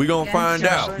 Oh, we gonna Yeah, find sure.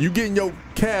 out. You getting your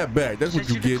cab back. That's what since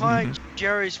you you getting. declined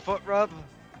Jerry's foot rub,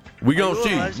 We Are gonna you a see.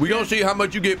 We lesbian? gonna see how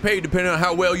much you get paid depending on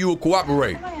how well you will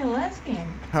cooperate. Am I a lesbian?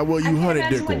 How well I you can't hunted,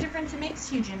 imagine what Dickle? difference it makes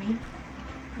to you, Jimmy.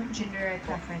 What gender I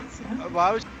preference, you know? well,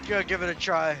 I was gonna give it a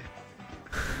try.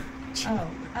 Oh,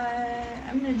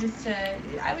 I'm gonna just,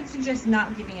 I would suggest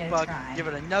not giving it a Well, try. give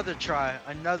it another try.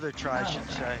 Another try, I should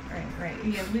say. Right.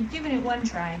 Yeah, we've given it one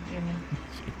try, Jimmy.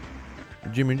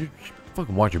 Jimmy, just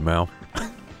fucking watch your mouth.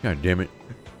 God damn it.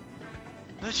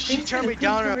 She Thanks for turned the me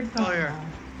down poop-covered phone earlier. call.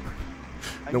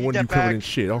 I No need wonder you that covered back. in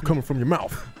shit. All coming from your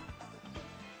mouth.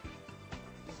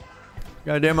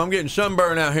 God damn, I'm getting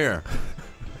sunburned out here.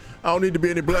 I don't need to be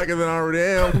any blacker than I already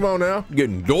am. Come on now.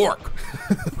 Getting dork.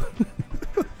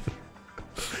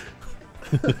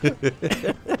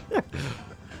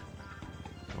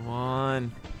 Come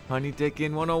on. Honey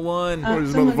Dickin' 101.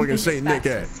 Where's someone motherfucking thinks Saint it's Nick facts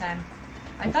at? this time.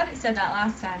 I thought it said that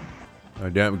last time.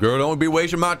 God damn, girl, don't be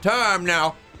wasting my time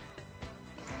now.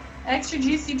 Extra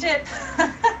juicy tip.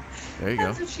 There you go.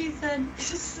 That's what she said.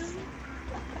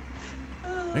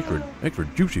 Extra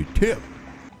juicy tip.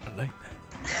 I like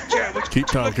Jared, what Keep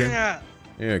you looking talking. at?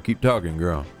 Yeah, keep talking,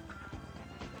 girl.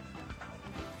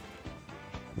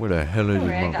 Where the hell is Don't this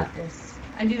worry, I motherfucker? got this.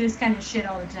 I do this kind of shit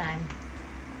all the time.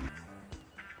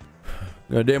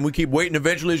 God damn, we keep waiting.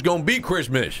 Eventually, it's gonna be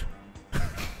Christmas.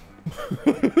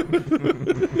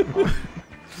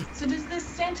 So does this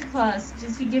Santa Claus,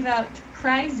 does he give out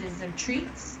prizes or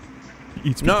treats?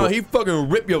 No, he fucking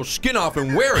rip your skin off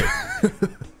and wear it.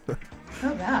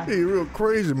 Oh god. Hey, you real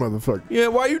crazy motherfucker. Yeah,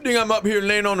 why you think I'm up here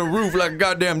laying on the roof like a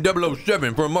goddamn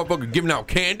 007 for a motherfucker giving out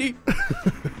candy?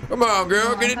 Come on,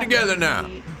 girl, get it together now.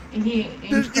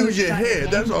 Just use your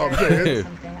head, that's all I'm saying.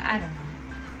 Something. I don't know.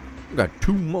 We got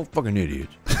two motherfucking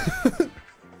idiots.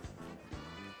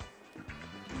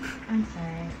 I'm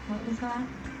sorry. What was that?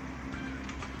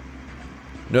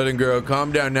 Nothing, girl.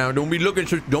 Calm down now. Don't be looking.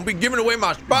 Don't be giving away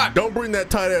my spot. Don't bring that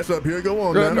tight ass up here. Go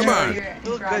on, Girl, now. come on. You're in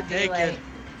Look broad good naked. daylight.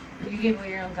 You give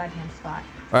away your own goddamn spot.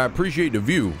 I appreciate the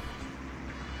view.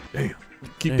 Damn.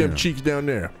 Keep Damn. them cheeks down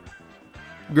there.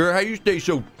 Girl, how you stay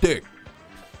so thick?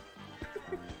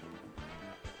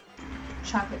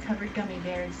 Chocolate covered gummy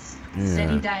bears. Yeah.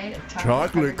 Steady diet of chocolate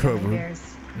Chocolate covered gummy covered.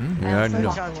 bears. Yeah, I also know.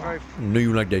 walk Sounds a very, lot. I knew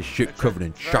you like that shit covered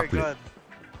in very chocolate. good.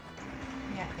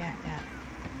 Yeah.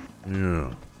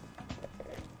 Yeah.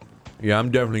 Yeah,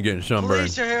 I'm definitely getting sunburned.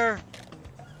 Police are here.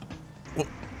 Well,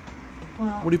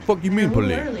 What the fuck you they're mean, a little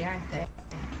police? early, aren't they?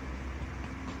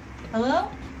 Hello?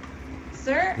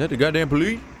 Sir? Is that the goddamn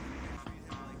police?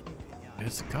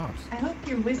 It's the cops. I hope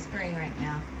you're whispering right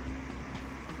now.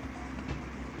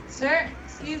 Sir?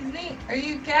 Excuse me? Are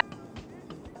you cat?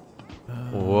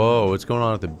 Whoa, what's going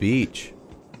on at the beach?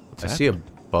 I see a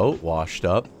boat washed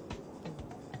up.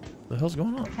 What the hell's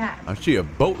going on? Cat. I see a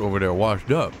boat over there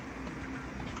washed up.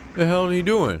 The hell are you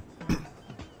doing?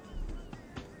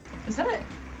 Is that it?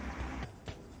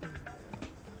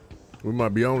 We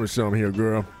might be on to something here,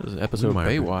 girl. This is an episode of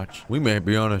Baywatch. We may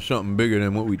be on to something bigger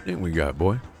than what we think we got,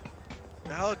 boy.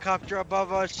 The helicopter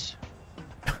above us.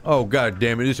 Oh, god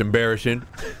damn it, it's embarrassing.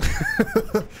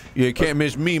 You can't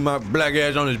miss me, my black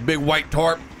ass on this big white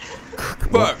tarp.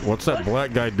 Fuck. What's that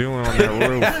black guy doing on that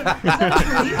roof?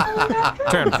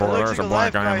 10-4, there's a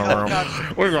black guy in the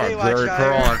room. We got Jerry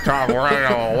Curl on top,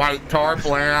 right on a white tarp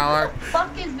laying out there. What the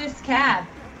fuck is this cab?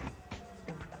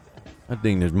 I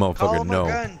think this Call motherfucker him know.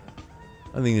 again.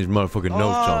 I think this motherfucker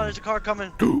knows Oh, something. there's a car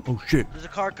coming. Oh shit. There's a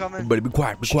car coming. Everybody be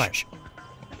quiet, be quiet.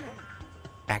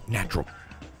 Act natural.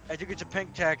 I think it's a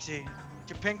pink taxi.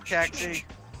 It's a pink taxi.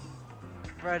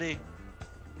 Ready.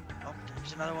 Oh,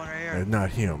 there's another one right here. That's not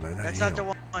him, man. That's not the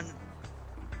one.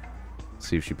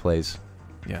 See if she plays.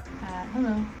 Yeah.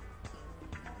 Hello.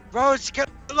 Rose, get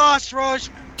lost, Rose.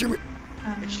 Jimmy.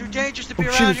 It's too dangerous to be Oh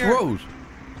around shit, it's here. Rose.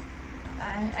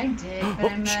 I did,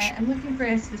 but I'm looking for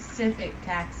a specific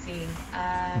taxi.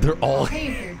 They're all I'll pay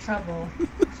you for your trouble.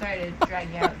 Sorry to drag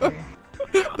you out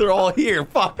here. They're all here.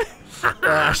 Fuck.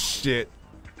 Ah, shit.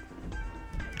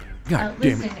 God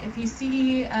damn Listen, it. if you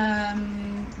see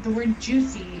the word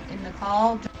juicy in the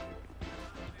call,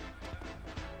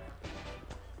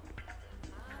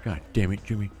 God damn it,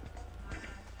 Jimmy.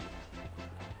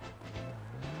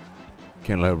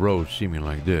 Can't let Rose see me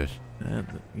like this.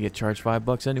 You get charged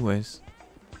 $5 anyways.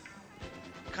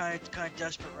 Kind of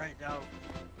desperate right now.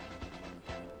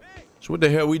 So what the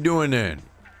hell we doing then?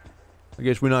 I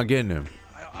guess we're not getting them.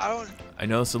 I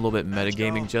know it's a little bit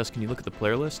metagaming, Jess. Can you look at the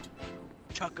player list?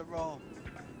 Chuck and roll.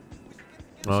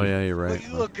 Oh yeah, you're right. What are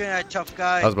you looking at, tough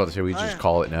guy? I was about to say we just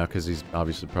call it now because he's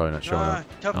obviously probably not showing up.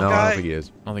 Tough No, I guy. don't think he is.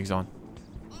 I don't think he's on.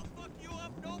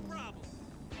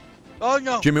 Oh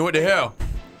no. Jimmy, what the hell?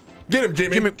 Get him,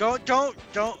 Jimmy. Don't.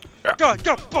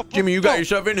 Jimmy, you got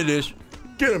yourself into this.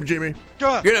 Get him, Jimmy.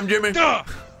 Get him, Jimmy.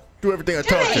 Do everything I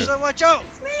taught you. So watch out.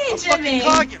 It's me, Jimmy.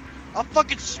 I'll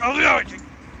fucking. Fucking.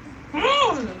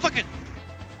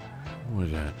 What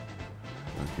was that?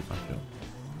 I'll keep myself.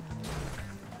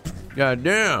 God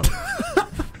damn.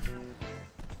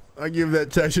 I give that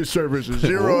taxi service a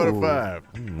 0 out of 5.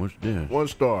 What's this? 1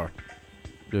 star.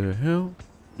 The hell?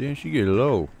 Then she get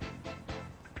low.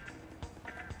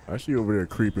 I see you over there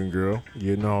creeping, girl.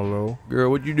 Getting all low. Girl,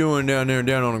 what you doing down there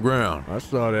down on the ground? I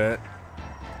saw that.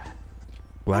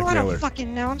 Black I Miller. don't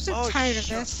fucking know. I'm so tired of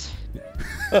this.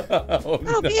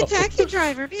 Oh, Be a taxi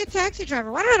driver. Be a taxi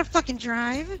driver. Why do I have to fucking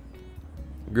drive?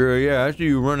 Girl, yeah, I see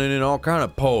you running in all kind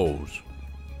of poles.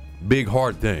 Big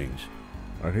hard things.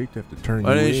 I'd hate to have to turn you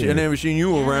I never seen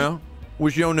you around.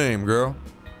 What's your name, girl?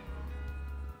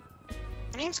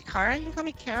 My name's Kara. You can call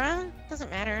me Kara. Doesn't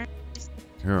matter.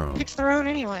 Yeah. Picks the road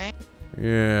anyway.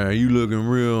 Yeah, you looking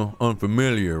real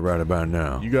unfamiliar right about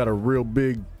now. You got a real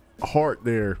big heart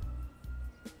there.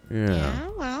 Yeah.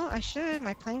 Well, I should.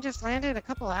 My plane just landed a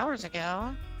couple hours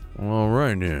ago. Well, all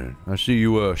right then. I see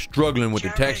you struggling with the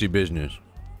taxi business.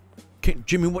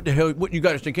 Jimmy, what the hell? What you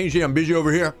got to say? Can't you see I'm busy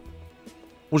over here?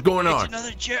 What's going on?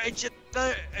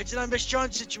 It's another Miss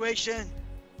Jones situation.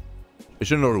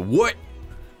 It's another what?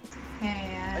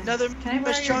 Another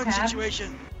Miss your Jones cab?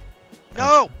 situation.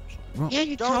 No. Yeah,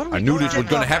 you don't. totally. I knew this was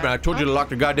gonna happen. I told you to lock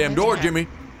the goddamn door, Jimmy.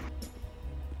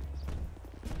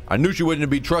 I knew she wasn't to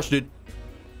be trusted.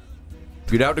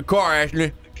 Get out the car,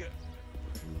 Ashley.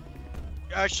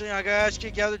 Actually, I gotta ask you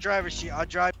to get out of the driver's seat. I'll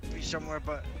drive you somewhere,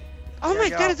 but. Oh my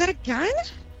God, is that a gun?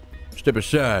 Step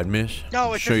aside, miss.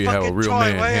 No, it's Show a you how a fucking real toy.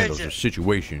 man Where is handles it? a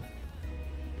situation.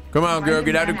 Come on, girl,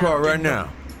 get out the car right now.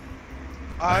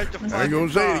 I ain't gonna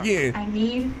say it again. I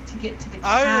need to get to the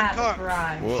Out of the cab car.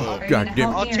 garage. Whoa. Are you God gonna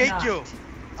damn help it. me or not?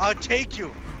 I'll take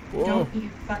you. Don't you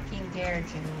fucking dare,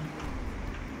 Jimmy.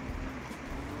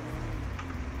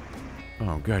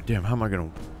 Oh, goddamn, how am I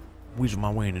gonna weasel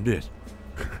my way into this?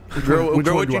 Which Girl, one what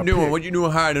do you I doing? pick? What you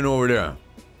doing hiding over there?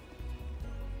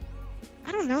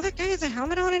 I don't know. That guy has a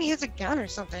helmet on and he has a gun or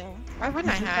something. Why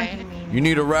wouldn't I hide? You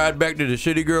need a ride back to the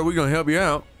city, girl? We gonna help you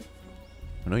out.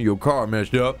 I know your car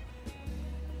messed up.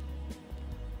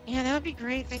 Yeah, that would be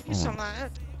great. Thank you so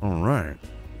much. All right.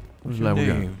 What's your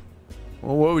your name?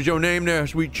 Well, what was your name there,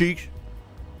 sweet cheeks?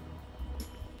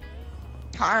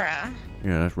 Kara.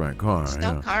 Yeah, that's right, Cara. Still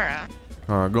Yeah. Kara.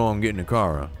 Cara, go on, get in the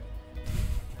car.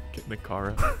 Get in the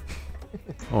car.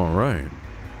 All right.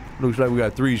 Looks like we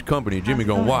got Three's company. Jimmy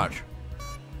gonna watch.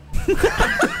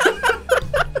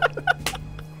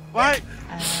 What?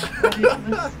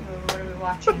 What are we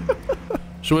watching?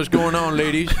 So what's going on,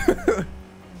 ladies?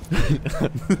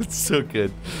 It's so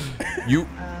good. You,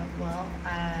 Well,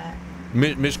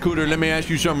 Miss Cooter, let me ask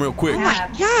you something real quick. Oh my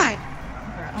God.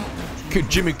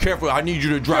 Jimmy, careful. I need you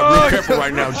to drive real careful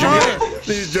right now, Jimmy.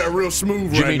 Need to drive real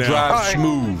smooth Jimmy, right now. drive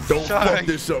smooth. Don't fuck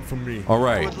this up for me. All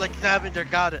right. Smooth like lavender,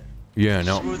 got it. Yeah,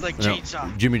 no. Smooth like no.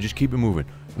 chainsaw. Jimmy, just keep it moving.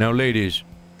 Now, ladies,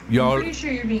 I'm y'all. pretty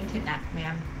sure you're being kidnapped,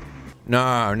 ma'am.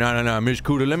 Nah. Miss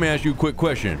Cooter, let me ask you a quick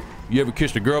question. You ever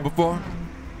kissed a girl before?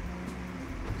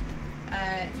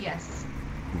 Yes.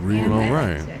 Really? And All I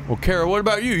right. liked it. Well, Kara, what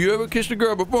about you? You ever kissed a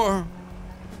girl before?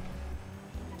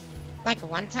 Like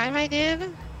one time I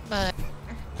did, but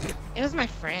it was my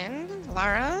friend,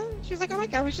 Laura. She was like, oh my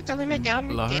God, we should totally make out.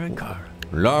 Laura and Cara.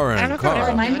 Laura I don't know and if I'd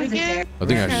ever Cara. do it again. I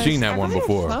think I've because seen that I one wouldn't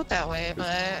before. float that way,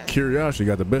 but Curiosity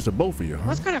got the best of both of you, it huh?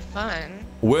 was kind of fun.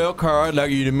 Well, Cara, I'd like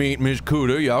you to meet Miss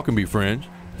Cooter. Y'all can be friends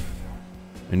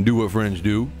and do what friends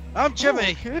do. I'm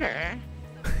Jimmy. Cooter.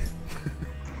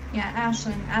 Yeah,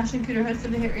 Ashlyn Cooter, host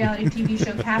of the hit reality TV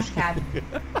show Cash Cab. You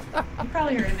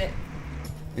probably heard of it.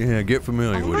 Yeah, get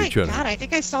familiar Oh with my each other. God, I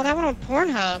think I saw that one on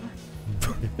Pornhub.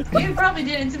 You probably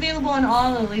did. It's available on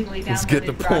all illegally downloaded. Let's get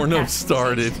the porno broadcasting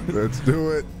started. stations. Let's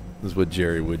do it. This is what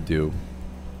Jerry would do.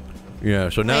 Yeah.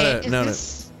 So now Wait, that is now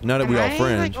this- that now that am we all I,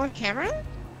 friends, like on camera?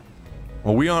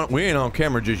 well, we ain't on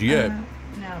camera just yet.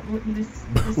 No, this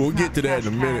We'll is get not to that in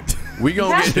a Cash minute. Cab. We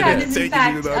gonna Cash get to Cab that. is in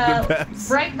Taking you to fact the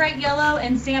underpass. bright yellow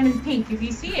and salmon pink. If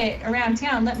you see it around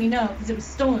town, let me know because it was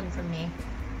stolen from me.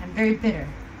 I'm very bitter.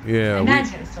 I Yeah.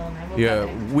 imagine it was stolen. I will Yeah. bet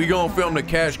it. We gonna film the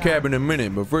Cash Cab in a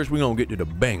minute, but first we gonna get to the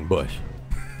bang bus.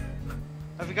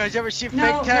 Have you guys ever seen No,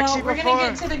 fake taxi no, we're before? gonna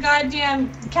get to the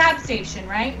goddamn cab station,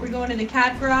 right? We're going to the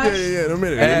cab garage. Yeah, in a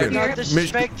minute. Hey, No, this is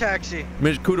fake taxi.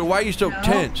 Miss Cooter, why are you so No.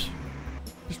 tense?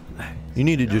 You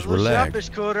need to just Loosen up, relax. Miss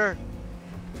Cooter.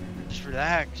 Just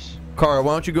relax. Cara,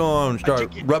 why don't you go on and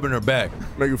start rubbing her back?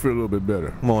 Make her feel a little bit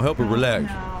better. Come on, help her relax.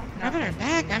 No, Rubbing her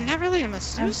back. I'm not really a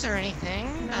masseuse or anything.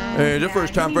 Hey, it's the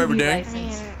first time for everything. I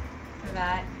mean, for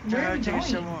that. Where are we Take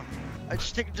some going? more. I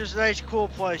just think there's a nice, cool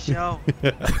place, you know.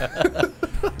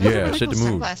 Yeah, really set the cool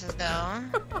mood. sunglasses, though.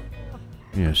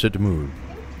 Yeah, set the mood.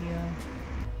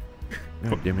 Yeah.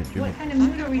 God damn it, Jimmy. What kind of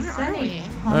mood are we Where are setting? we? I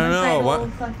don't know, Homicidal what-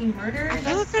 fucking murder? I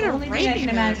feel That's like the we're only in a thing I can rapey mood.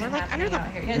 imagine We're like happening under the-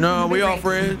 out here. Yeah, No, it's we a all bit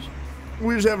friends.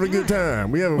 We just having a good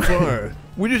time. We having fun.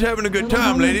 We just having a good Little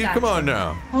time, homeless ladies. Come on action.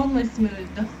 now. Homeless mood.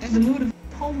 The mood of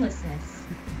homelessness.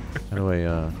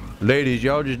 Anyway, ladies,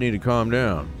 y'all just need to calm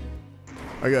down.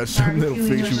 I got something that'll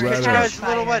fix you right This up. guy's a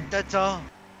little wet, that's all.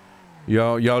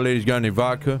 Y'all ladies got any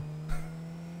vodka?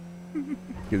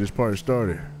 Get this party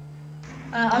started.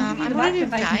 I'll give you I'm the on a vodka new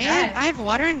if I can diet. drive. I have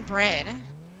water and bread.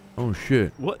 Oh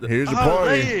shit. What? Here's the Oh, party.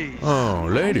 ladies. Oh,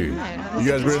 ladies.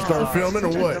 You guys ready to start filming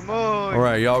or what? All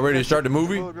right, y'all ready to start the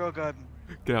movie? Real good.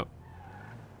 Get out.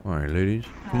 All right, ladies.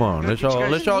 Come on, let's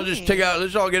all just take out.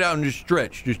 Let's all get out and just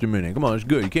stretch just a minute. Come on, it's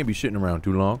good. You can't be sitting around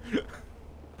too long.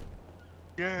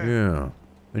 Yeah. Yeah.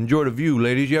 Enjoy the view,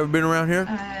 ladies. You ever been around here?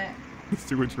 Let's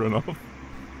see which run off. Oh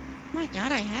my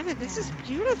god, I haven't. This is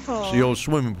beautiful. It's the old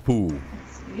swimming pool.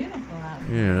 It's beautiful out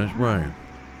here. Yeah, that's right.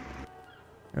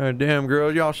 God damn,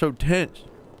 girls, y'all so tense.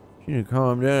 You need to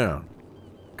calm down.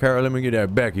 Carol, let me get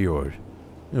that back of yours.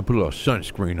 You put a little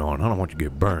sunscreen on. I don't want you to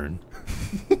get burned.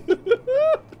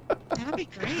 That'll be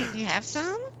great. Do you have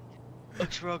some?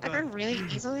 Looks real I good. burn really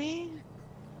easily.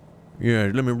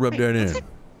 Yeah, let me rub that in.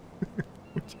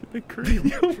 The cream.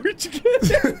 Where'd you get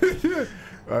it?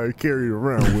 I carry it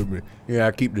around with me. Yeah,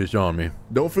 I keep this on me.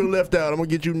 Don't feel left out. I'm gonna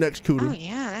get you next, Oh Cooter.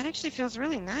 yeah, that actually feels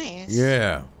really nice.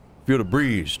 Yeah. Feel the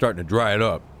breeze starting to dry it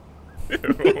up.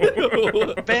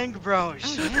 Bang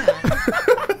Bros.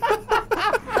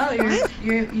 Oh,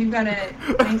 you've got a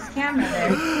nice camera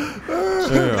there.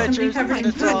 Yeah. Somebody covered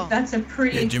in food. That's a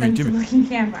pretty Yeah, Jimmy, expensive looking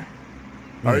camera.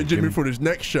 All right, Jimmy, for this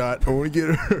next shot, I want to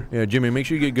get her. Yeah, Jimmy, make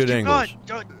sure you get good angles.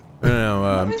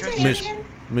 What was her name Miss again?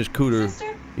 Miss Cooter.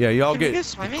 Sister? Yeah, y'all Can we get go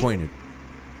swimming? acquainted.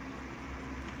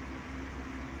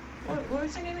 What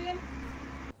was her name again?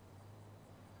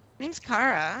 Name's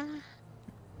Kara.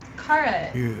 Kara.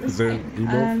 Is there an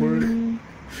email for it?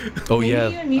 Oh, maybe yeah.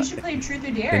 you and me should play Truth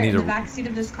or Dare they need in the a- backseat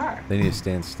of this car. They need to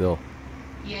stand still.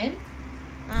 You in?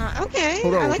 Okay.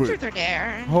 Hold on I like quick. Truth or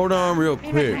Dare. Hold on real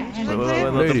Hey, quick. my friend, Wait, you wait, wait, like let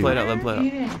them Lady. play it out. Let them play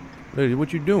You it out. in? Lady,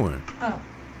 what you doing? Oh.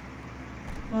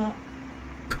 Well,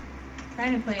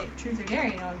 trying to play Truth or Dare,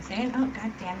 you know what I'm saying? Oh,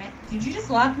 god damn it. Did you just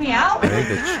lock me out? I think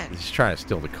they're he's trying to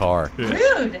steal the car.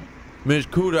 Rude. Miss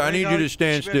Cooter, I There need you you go. to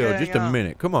stand Spit still that just a out.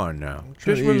 minute. Come on now.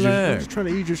 Trying Just to ease your- relax. just trying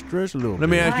to ease your stress a little Let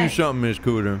me bit. ask you Right. something, Miss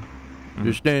Cooter.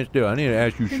 Just stand still. I need to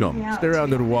ask you Creeping me something. out, Stare to out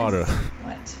be into the water. honest.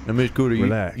 What? Now, Miss Cooter,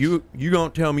 Relax. you gonna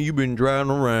tell me you been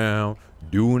driving around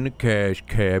doing the cash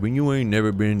cab and you ain't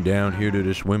never been down here to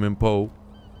the swimming pool?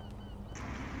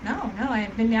 No,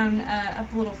 I've been down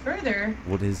up a little further.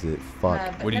 What is it? Fuck.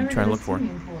 But What are you never trying to the look for?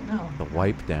 swimming pool, no. The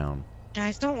wipe down.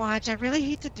 Guys, don't watch. I really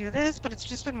hate to do this, but it's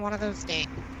just been one of those days.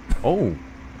 Oh,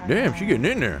 damn, she getting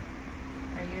in there.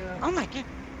 Are you? Oh my god.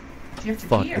 Do you have to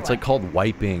Fuck. pee or It's what? like called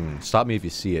wiping. Stop me if you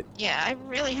see it. Yeah, I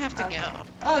really have to go.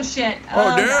 Oh shit.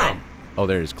 Oh, damn. God. Oh,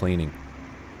 there it is cleaning.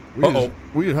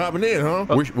 We just hopping in, huh?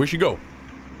 Where she go?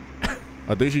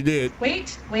 I think she did.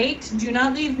 Wait, do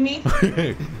not leave me.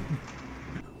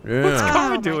 Yeah. What's Kara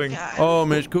my doing? God. Oh,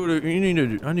 Miss Cooter,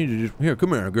 I need to just here. Come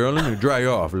here, girl. Let me dry you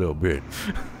off a little bit.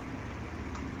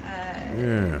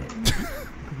 Yeah.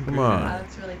 Come Wow, on.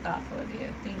 that's really thoughtful of you.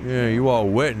 Thank you. Yeah, you all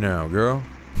wet now, girl.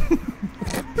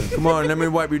 Come on, let me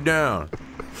wipe you down.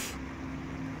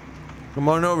 Come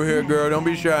on over here, girl. Don't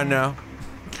be shy now.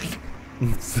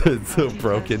 It's so Geez, I was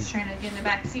broken. just trying to get in the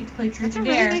back seat to play Truth That's a or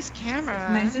really Dare. nice camera.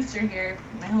 My sister here,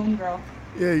 my homegirl.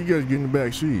 Yeah, you guys get in the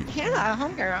back seat. Yeah,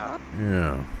 homegirl.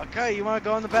 Yeah. Okay, you want to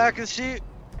go in the back of the seat?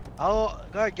 I'll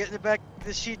go ahead, get in the back of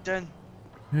the seat then.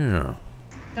 Yeah.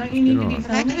 Don't you need to be The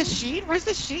back of the filming? sheet? Where's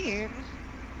the sheet?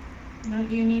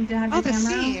 Don't you need to have Oh, your the camera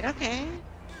seat. out? Okay.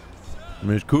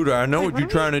 Miss Cooter, I know Wait, what what you're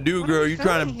are trying we- to do, what are girl. we You're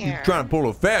trying filming to here? pull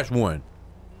a fast one.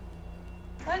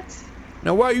 What?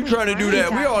 Now, why are you Wait, trying to do what are you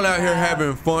that? We all out here talking about?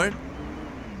 having fun.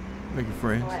 Making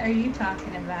friends. What are you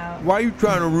talking about? Why are you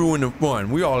trying to ruin the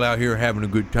fun? We all out here having a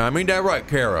good time. Ain't that right,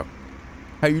 Kara?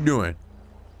 How you doing?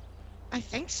 I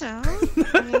think so.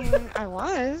 I mean, I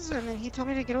was, and then he told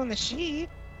me to get on the sheet.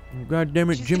 God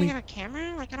damn it, She's Jimmy. getting on a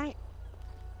camera? Like, I don't...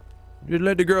 Just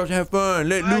let the girls have fun.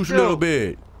 Let loose a little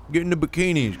bit. Get in the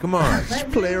bikinis. Come on. Just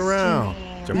play around.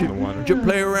 Jump in the water. Just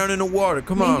play around in the water.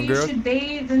 Come on, girl. Maybe you should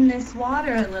bathe in this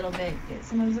water a little bit. Get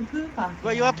some of the poop off.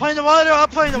 Wait, you want to play in the water? I'll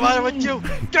play in the water with you.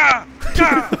 Gah!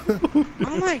 Gah!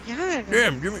 Oh my god.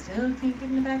 Damn, Jimmy. Still can't get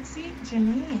in the back seat,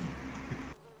 Jimmy.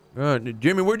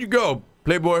 Jimmy, where'd you go,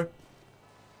 Playboy?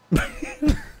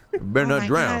 Better not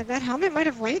drown. God, that helmet might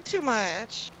have weighed too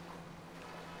much.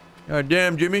 God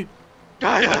damn, Jimmy.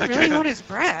 I really hold his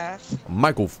breath.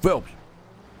 Michael Phelps.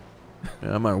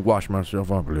 Yeah, I might wash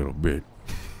myself up a little bit.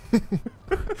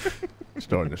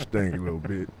 Starting to stink a little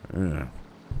bit. Yeah.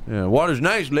 Yeah, water's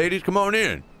nice, ladies. Come on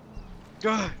in.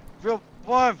 Real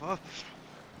warm.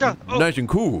 Nice and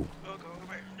cool.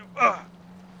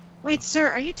 Wait, sir,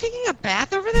 are you taking a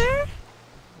bath over there?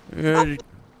 Yeah,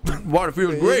 water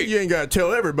feels great. You ain't got to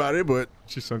tell everybody, but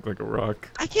she sunk like a rock.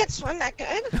 I can't swim that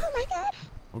good. Oh my god.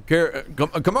 Okay,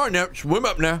 come on now. Swim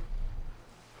up now.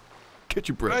 Catch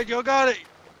your breath. Right, you got it.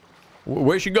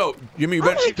 Where'd she go? Jimmy, you Oh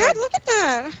better. my god, look at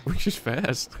that. She's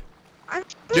fast. I'm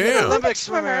Damn. an Olympic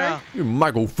swimmer. You're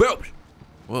Michael Phelps.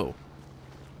 Whoa.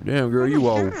 Damn, girl, you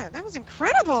all God, that was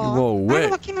incredible. You all I don't wet. know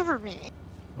what came over me.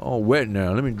 all wet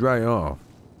now. Let me dry you off.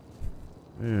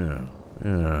 Yeah.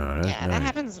 Yeah, that's Yeah, that nice.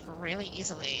 happens really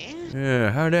easily.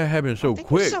 Yeah, how'd that happen so Thank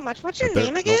quick? you so much. What's your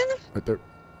name again? Right there.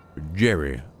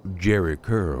 Jerry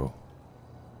Curl.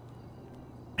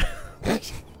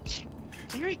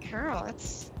 Jerry Curl.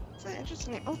 That's an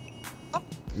interesting name. Oh,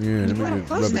 Yeah, let me little just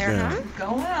close rub it there, down. huh? What's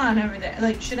going on over there?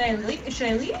 Like, should I leave? Should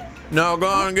I leave? No, go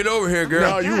on, get over here, girl.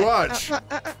 No, you watch.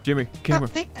 Jimmy, camera.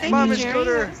 Thank Mom you, is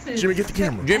Jerry. Scooter. Jimmy, get the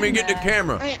camera. Jimmy, get the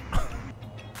camera. Oh, yeah.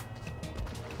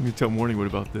 You tell Morningwood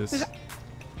about this.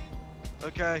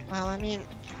 Okay. Well, I mean,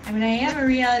 I am a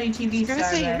reality TV I was gonna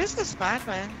star. say you but- missed the spot,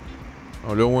 but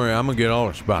Oh, don't worry, I'm gonna get all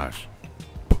the spots.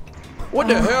 What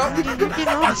the hell? you're getting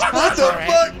all the spots the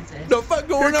already. fuck? The fuck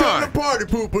going Here on? come the party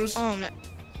poopers.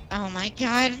 Oh my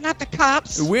god, not the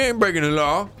cops. We ain't breaking the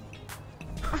law.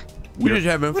 We just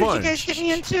having What did fun. you guys get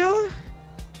me into?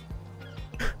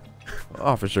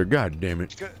 Officer, god damn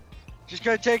it. Just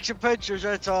gotta take some pictures,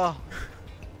 that's all.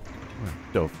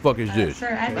 The fuck is this? Sir,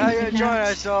 I Now you're think enjoying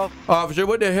ourselves. Officer,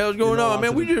 what the hell's going on,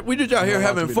 man? We just out here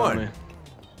having fun.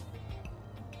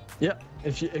 Yeah,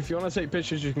 if you want to take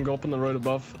pictures, you can go up on the road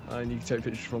above, and you can take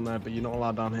pictures from there. But you're not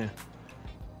allowed down here.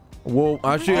 Well,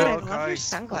 I see I love your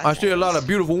sunglasses. I see a lot of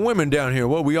beautiful women down here.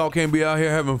 Well, we all can't be out here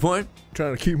having fun.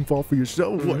 Trying to keep them fall for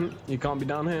yourself. What? You can't be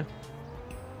down here.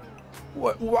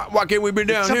 Why can't we be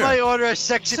down Somebody here? order a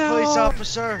sexy police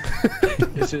officer.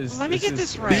 This is. Let me get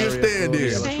this right. Do you stand You're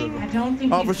there? saying I don't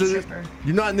think he's a Officer, stripper.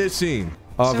 you're not in this scene.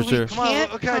 Officer, so Come we on,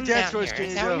 can't what kind of come dance down floors here. can Is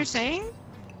you that what do? you're saying?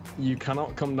 You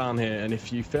cannot come down here, and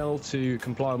if you fail to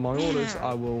comply with my orders,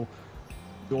 I will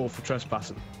go for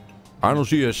trespassing. I don't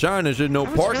see a sign that says no I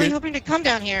was really parking. hoping to come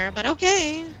down here, but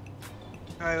okay.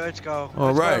 Alright, let's go. All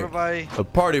Let's go, right. everybody. A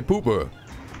party pooper.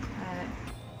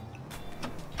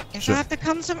 Guess So- I'll have to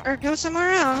come go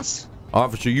somewhere else.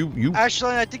 Officer, you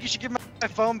Ashlyn, I think you should give my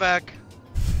phone back.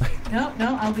 No,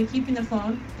 I'll be keeping the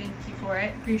phone. Thank you for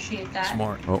it. Appreciate that.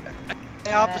 Smart. Oh,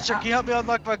 Hey, officer, can you help me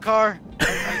unlock my car?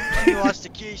 I lost the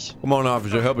keys. come on,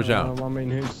 officer, help us out. I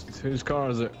mean, whose car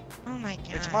is it? Oh my god.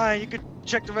 It's mine. You could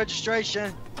check the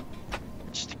registration.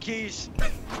 Just the keys. I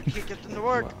can't get them to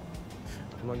work.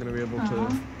 I'm not gonna be able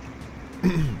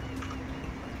to.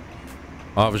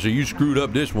 Officer, you screwed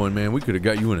up this one, man. We could have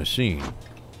got you in a scene.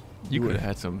 You could have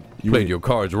had some. You played your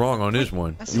cards wrong on this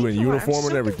one. You in uniform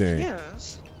and everything.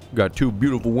 Confused. Got two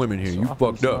beautiful women here. You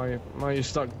fucked up. Now you're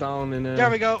stuck down in. There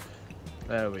we go.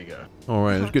 There we go. All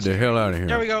right, let's get the hell out of There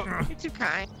here. we go. You're too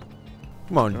kind.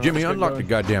 Come on, Alright, Jimmy, let's get unlock the going.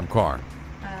 goddamn car.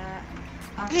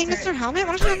 Hey, Mr. Helmet,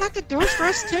 why don't you unlock the doors for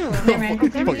us too? Oh,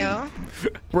 there we go.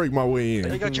 Break my way in.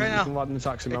 There you go, try now. You can ride in the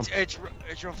taxi now. It's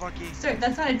real funky. Sir,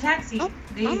 that's not a taxi. Oh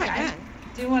my I god.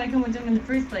 didn't want to come with them in the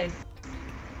first place.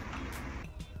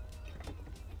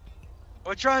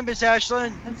 What's wrong, Miss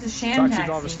Ashlyn? That's a sham Taxi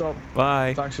driver, taxi. stop.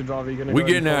 Bye. Taxi driver, you're gonna. We go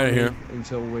getting and follow outta me here.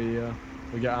 until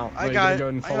we get out. I You're got gonna it. go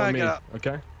and I follow gotta me. get out.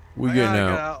 Okay. We I getting gotta out.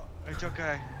 get out. It's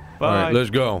okay. All right, Bye. let's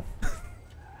go.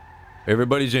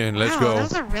 Everybody's in. Let's Wow, go. that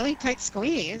was a really tight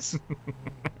squeeze.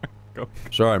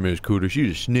 Sorry, Miss Cooter.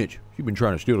 She's a snitch. She's been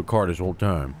trying to steal the car this whole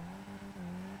time.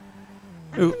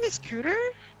 I'm Miss Cooter?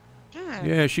 God.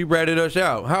 Yeah, she ratted us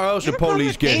out. How else You did have a problem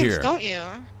police with get names, here? Don't you?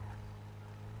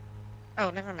 Oh,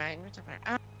 never mind. It's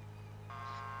okay.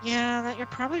 Yeah, that you're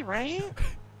probably right.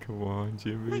 Come on,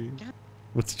 Jimmy. God.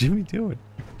 What's Jimmy doing?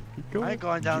 I ain't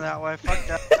going down that way. Fuck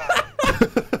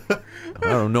that. I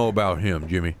don't know about him,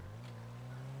 Jimmy.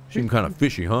 Seem kind of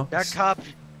fishy, huh? That cop.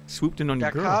 Swooped in on your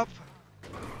That girl. cop.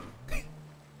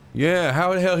 Yeah,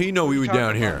 how the hell he know we were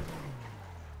down here?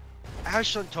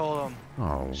 Ashlyn told him.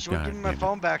 Oh, She wouldn't give me my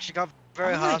phone back. She got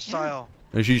very hostile.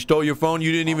 And she stole your phone?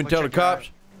 You didn't even tell the cops?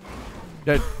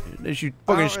 That she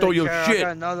fucking stole your care. shit. I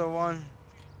got another one.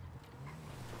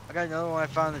 I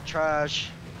found in the trash.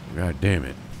 God damn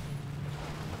it.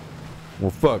 Well,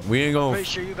 fuck, we ain't gonna... Pretty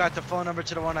sure you got the phone number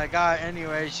to the one I got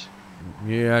anyways.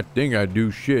 Yeah, I think I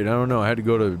do shit. I don't know. I had to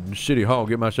go to City Hall,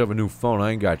 get myself a new phone.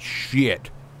 I ain't got shit.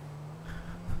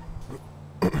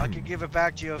 I could give it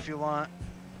back to you if you want.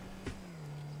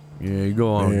 Yeah, you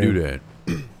go on and do that.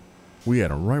 We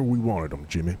had them right where we wanted them,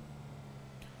 Jimmy.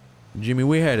 Jimmy,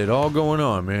 we had it all going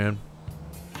on, man.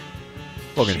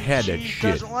 Fucking had that She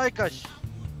shit. doesn't like us.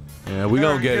 Yeah, we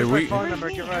gonna get her. Here's my phone number.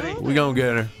 Get ready. We gonna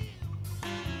get her.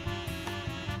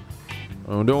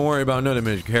 Oh, don't worry about nothing,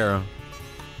 Miss Kara.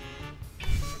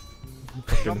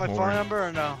 You want my phone number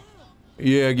or no?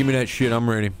 Yeah, give me that shit. I'm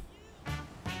ready.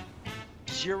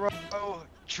 0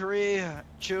 3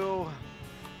 2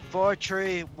 4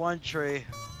 3 1 3.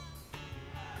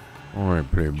 All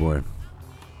right, playboy.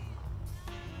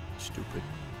 Stupid.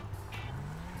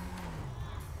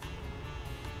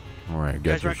 All right, You got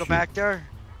guys your want to go shit. back there?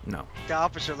 No. The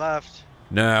officer left.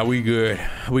 Nah, we good.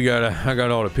 I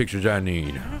got all the pictures I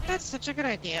need. That's such a good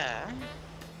idea.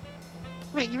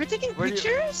 Wait, you were taking Where do you-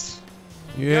 pictures?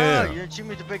 Yeah. You didn't see me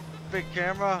with the big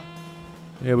camera?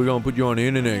 Yeah, we're gonna put you on the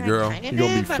internet, girl. kind of You're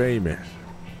gonna be did, but- famous.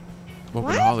 Welcome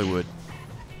What? to Hollywood.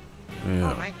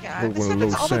 Yeah. Oh my god, Look, this one of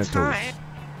happens Los all the Santos. time.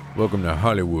 Welcome to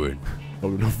Hollywood.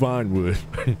 Welcome to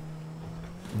Vinewood.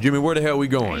 Jimmy, where the hell we Are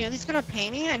going? you at least gonna pay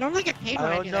me? I normally get paid when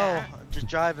I I don't do know. that. I'm just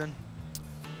driving.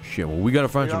 Shit, well, we gotta Where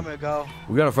find you want some. me to go?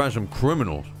 We gotta find some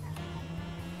criminals.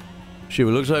 Shit,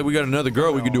 it looks like we got another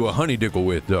girl we could do a honey dickle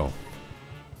with, though.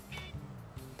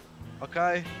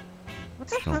 Okay.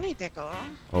 What's a honey dickle?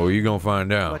 Oh, you gonna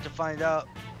find out. What to find out?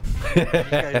 You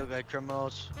guys look like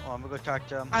criminals. Oh, I'm gonna go talk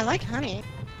to them. I like honey.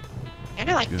 And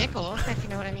I like Yeah. dickles, if you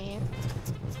know what I mean.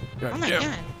 God Oh my damn.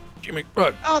 god. Jimmy,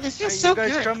 look. Oh, this feels Hey, so you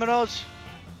guys good. criminals?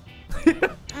 Oh,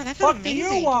 that feels Fuck do you amazing.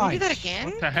 Can we want? do that again?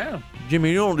 What the hell? Jimmy,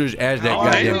 you don't just ask that Oh,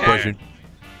 goddamn hey, question.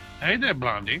 Hey there,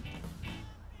 Blondie.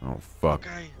 Oh, fuck.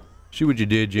 Okay. See what you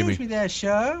did, Jimmy. Excuse me there,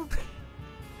 show.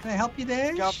 Can I help you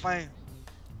there? Get off my...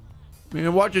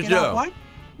 Man, watch Get off yourself. what?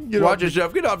 Watch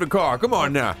yourself. Get off the car. Come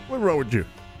on now. What's wrong with you?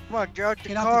 Come on, get out the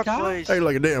Get car, off the car? please. Hey,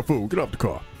 like a damn fool. Get off the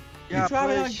car. Yeah, You're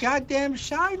driving on a please. goddamn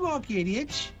sidewalk, you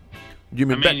idiots.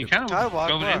 Jimmy, I mean, you kind of Sidewalk,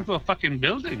 going where? into a fucking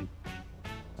building.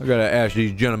 I gotta ask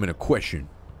these gentlemen a question.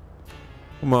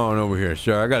 Come on over here,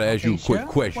 sir. I gotta ask you a quick sir?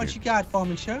 question. What you got for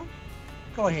me, sir?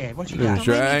 Go ahead. What you Listen, got?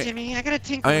 sir, Don't I mind me, ain't- Jimmy. I gotta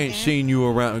tinkle I ain't again. seen you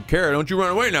around. Kara, don't you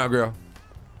run away now, girl.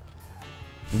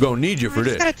 I'm gonna need you I for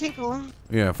just this. gotta tinkle.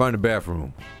 Yeah, find the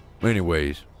bathroom.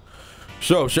 Anyways.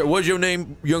 So, sir, what's your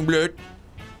name, young blood?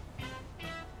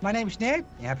 My name's Ned.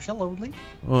 Absolutely.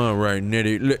 All right,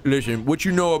 Nettie. Listen, what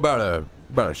you know about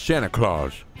a Santa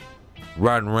Claus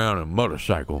riding around a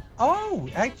motorcycle? Oh,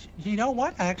 you know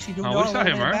what? I actually do Oh, know we a saw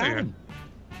little him bit about earlier. him.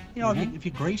 You know, if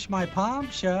you grease my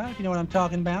palms, sir, if you know what I'm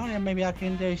talking about, and maybe I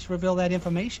can just reveal that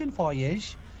information for you.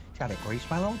 Gotta grease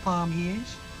my little palm here.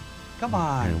 Come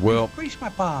on. Yeah, well- grease my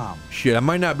palm. Shit, I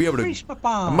might not be able to. Grease my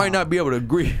palm. I might not be able to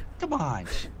agree. Come on.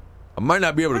 I might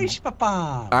not be able to. Grease my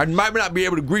palm. I might not be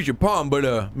able to grease your palm,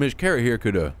 but Miss Carrie here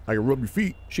could I can rub your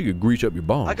feet. She could grease up your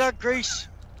balls. I got grease.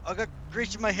 I got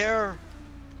grease in my hair.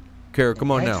 Kara,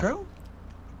 come on That now. true?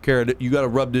 Kara, you gotta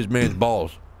rub this man's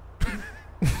balls.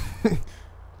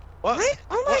 What?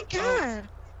 Oh my god.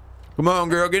 Come on,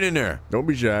 girl, get in there. Don't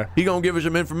be shy. He gonna give us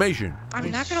some information. I'm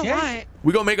not gonna Shit. lie.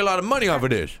 We gonna make a lot of money off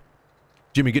of this.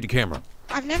 Jimmy, get the camera.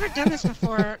 I've never done this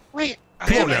before. Wait.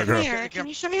 Come on now, girl. Here, can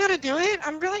you show me how to do it?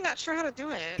 I'm really not sure how to do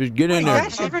it. Just get in Wait, there.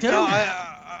 that's a Never dude. done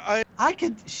it. I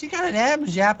could. She got an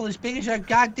Adam's apple as big as her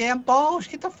goddamn balls.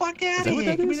 Get the fuck out of that what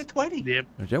here. that Give me is? the 20. Yep.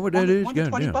 Is that what that is? One to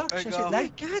 20 Goddamn. bucks. There you That's go. it. Oh my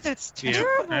god, that's Yep.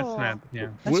 terrible. That's not. Yeah.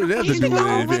 What does that have You to can do go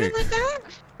with all women anything? like that?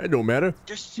 That don't matter.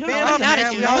 Just You stand know up, what Not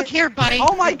man. to do. Look here, buddy.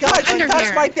 Oh my god, she Under touched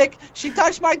here. my dick. She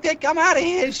touched my dick. I'm out of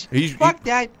here. Fuck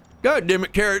that. God damn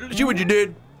it, Kara. See what you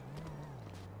did?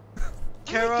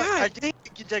 Kara, God. I think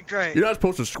you did great. You're not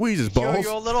supposed to squeeze his You're balls.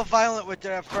 a little violent with it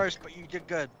at first, but you did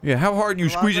good. Yeah, how hard you A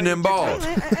lot squeezing better them than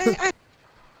you balls? did.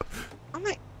 Oh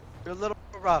my You're a little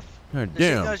rough. God This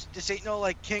ain't damn. no, this ain't no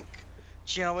like kink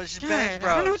channel. This is god. Bang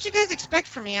I don't know Bros. what you guys expect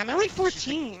from me. I'm only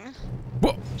 14.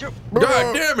 Whoa.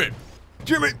 God damn it.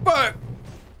 Jimmy, fuck.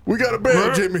 We got a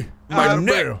bail, Jimmy. My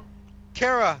Nick. neck.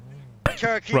 Kara,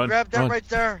 can you Run, grab that run. right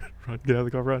there? Run, get out of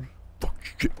the car, run.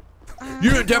 You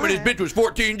didn't tell me this bitch was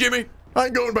 14, Jimmy? I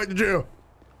ain't going back to jail.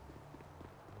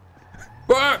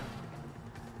 What?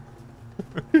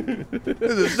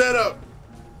 This is a setup.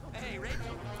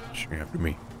 chasing after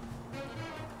me.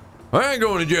 I ain't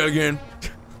going to jail again.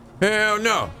 Hell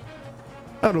no.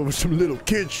 Not over some little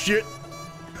kid shit.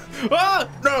 Ah!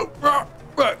 No!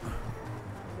 Right.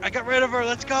 I got rid of her.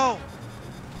 Let's go.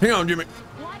 Hang on, Jimmy.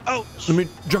 Oh. Let me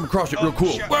jump across it real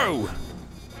cool. Shit. Whoa!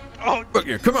 Oh. Look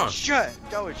here, come on. Shit.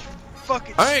 That was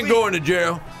fucking I ain't sweet. going to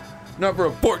jail. Not for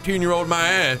a 14-year-old my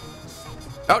ass.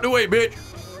 Out the way, bitch.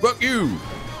 Fuck you.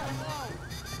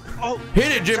 Oh.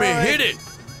 Hit it, Jimmy. Sorry. Hit it.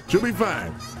 She'll be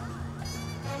fine.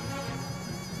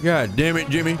 God damn it,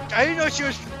 Jimmy. I didn't know she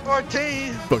was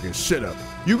 14. Fucking shit up.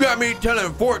 You got me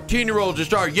telling 14-year-olds to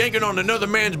start yanking on another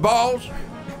man's balls?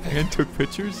 And took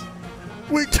pictures?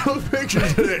 We took pictures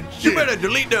of that shit. You better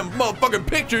delete them motherfucking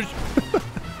pictures.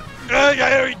 I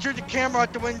already threw the camera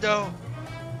out the window.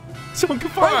 Someone can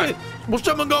find it. Well,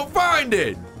 someone go find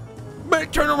it. Man,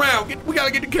 turn around. We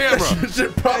gotta get the camera. It's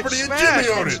property It's of Jimmy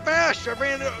on it's it. smashed. We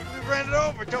ran it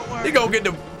over. Don't worry. He gonna get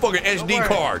the fucking SD worry.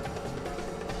 card.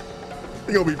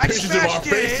 There's gonna be I pictures of our smashed it.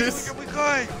 faces. We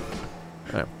could.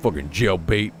 That fucking jail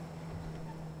bait.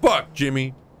 Fuck,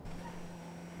 Jimmy.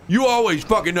 You always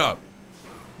fucking up.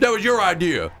 That was your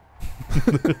idea.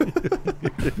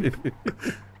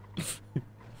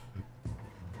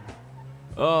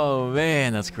 Oh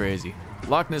man, that's crazy.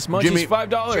 Loch Ness Munchies, Jimmy-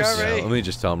 $5. Yeah, let me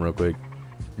just tell him real quick.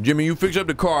 Jimmy, you fix up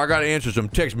the car. I gotta answer some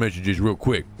text messages real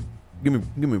quick. Give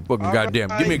me a fucking All goddamn.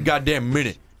 Give me a right. goddamn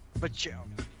minute. But you,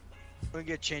 we'll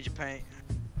get a change of paint.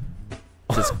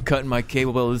 Just cutting my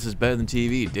cable bill. This is better than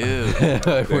TV, dude. We're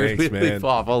Thanks, really man.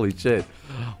 off. Holy shit.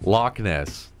 Loch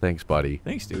Ness. Thanks, buddy.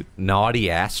 Thanks, dude.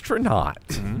 Naughty astronaut.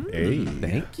 Hey.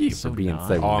 Thank you So for being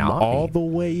naughty. so I'm naughty. all the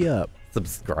way up.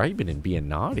 Subscribing and being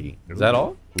nauty. Is that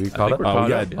all? We caught up? we're Oh, caught we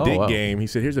got up. a dick game. He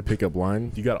said, here's a pickup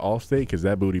line. You got Allstate? Because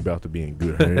that booty about to be in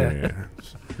good hands.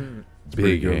 It's a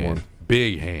pretty Big good hands. one.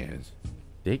 Big hands.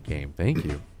 Dick game. Thank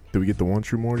you. Did we get the one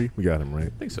true Morty? We got him, right?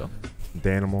 I think so.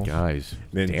 Danimal. Guys.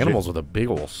 Then Animals with a big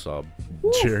old sub.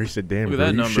 Jerry said, damn, Look at bro,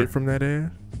 that you number. shit from that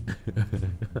ass?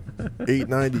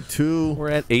 892. We're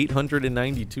at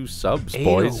 892 subs, 8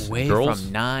 boys. away Girls.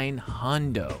 from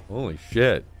 900. Holy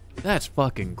shit. That's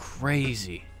fucking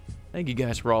crazy. Thank you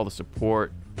guys for all the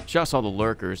support. Shouts to all the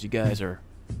lurkers. You guys are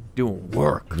doing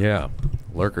work. Yeah.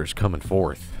 Lurkers coming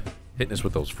forth. Hitting us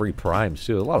with those free primes,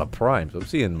 too. A lot of primes. I'm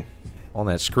seeing on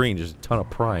that screen just a ton of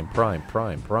prime.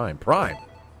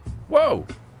 Whoa.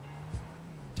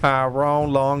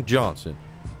 Tyrone Long Johnson.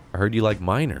 I heard you like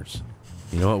minors.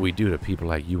 You know what we do to people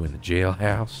like you in the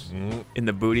jailhouse? In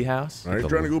the booty house? I ain't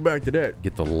trying to go back to that.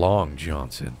 Get the Long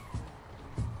Johnson.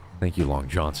 Thank you, Long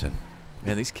Johnson.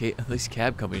 Man, these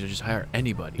cab companies will just hire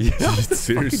anybody.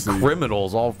 Seriously.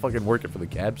 Criminals all fucking working for the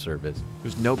cab service.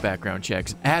 There's no background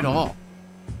checks at all.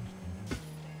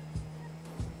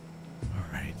 All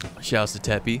right. Shouts to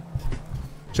Teppy.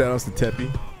 Shout outs to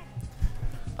Teppy.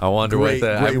 I wonder Great- what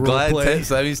that. great I'm glad role play.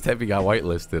 that means Teppy got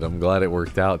whitelisted. I'm glad it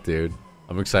worked out, dude.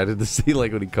 I'm excited to see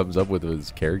like what he comes up with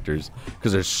his characters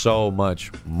because there's so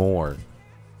much more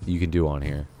you can do on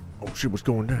here. Oh shit, what's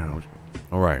going down?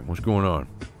 All right, what's going on?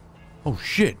 Oh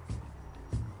shit,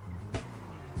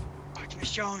 Oh, it's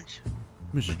Miss Jones.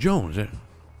 Mrs. Jones.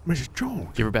 Mrs. Jones.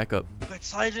 Give her back up. But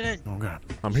slide it in. Oh god,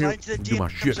 I'm here. Slide to the do my DMs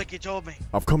shit. like you told me.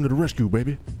 I've come to the rescue,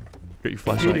 baby. Get your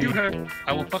I'll flashlight. shoot her.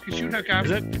 I will fucking shoot her, guys.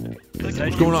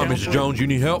 What's going on, Mrs. Jones? You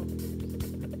need help?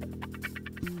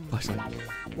 Flashlight.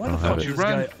 Why the I'll fuck have is it. this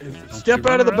Run. guy? Step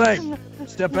out of the bank.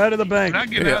 Step out of the bank. Not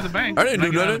getting out of the bank. I didn't Not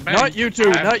do getting out of nothing. the bank. Not you two.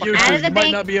 I Not you fucking- two. Out of the You might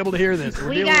bank. not be able to hear this. We're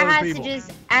We dealing got with other people.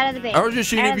 hostages out of the bank. I was just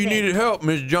seeing Out if of you the bank. needed help,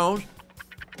 Miss Jones.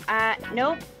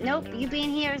 Nope. You being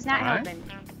here is not Alright. helping.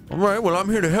 All right, well I'm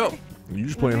here to help. You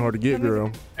just playing hard to get, girl.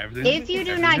 If you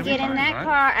do not get in that right?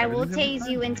 car, I will Everything's gonna tase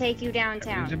be you and take you Everything's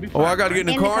downtown. gonna be Oh, I fine, gotta get in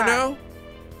the In the car car. now.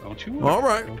 Don't you worry. All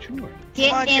right, Don't you worry. Get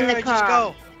Come on, in the Jerry, just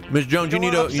car. go. Miss Jones, you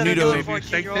need a Maybe a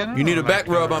steak dinner you need a or back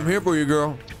like, rub. I'm here for you,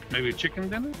 girl. Maybe a chicken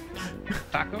dinner?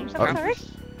 Tacos? Okay.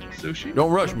 Tacos? Sushi?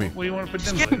 Don't rush me. What do you want for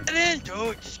Just dinner? get in,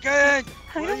 dude. Just get in.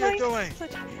 What are you doing?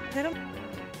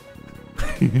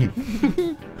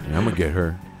 Yeah, I'm gonna get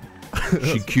her.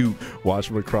 She cute. Watch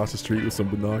him across the street with some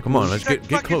binoculars. Come on, let's She's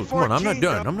get like close. Come on, I'm not 14,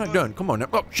 done. I'm not done. Come on now.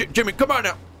 Oh shit, Jimmy, come on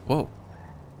now. Whoa.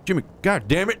 Jimmy, god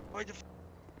damn it. Why the f-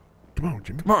 Come on,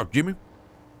 Jimmy. Come on, Jimmy.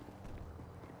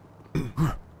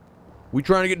 We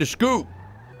trying to get the scoop.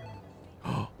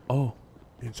 Oh,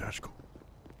 inside school.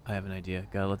 I have an idea.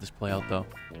 Gotta let this play out though.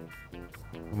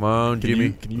 Come on, Can Jimmy.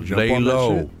 you- can you jump Lay on that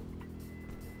low. shit?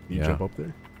 You Yeah. jump up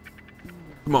there?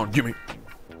 Come on, Jimmy.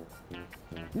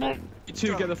 You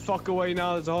two get the fuck away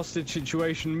now. There's a hostage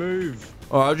situation. Move.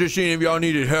 Oh, I was just seeing if y'all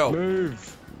needed help.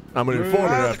 Move. I'm an Move.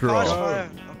 informant Ah, the after car's all. fire.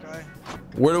 Okay.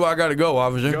 Where do I gotta go,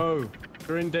 officer? Go.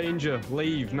 You're in danger.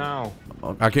 Leave now.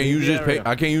 I can't use this pay.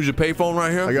 I can't use a payphone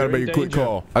right here. I gotta make a quick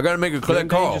call. I gotta make a quick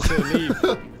call. Sir, leave.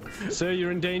 Sir,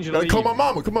 you're in danger. Leave. Call my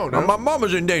mama. Come on now. My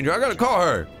mama's in danger. I gotta call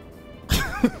her.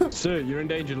 Sir, you're in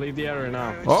danger. Leave the area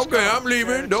now. Okay, I'm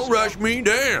leaving. Don't rush me.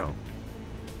 Damn.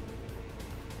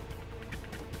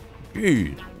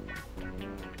 Jeez.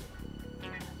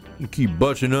 You keep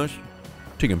busting us,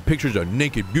 taking pictures of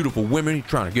naked, beautiful women. He's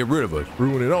trying to get rid of us.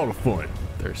 Ruining all the fun.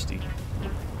 Thirsty.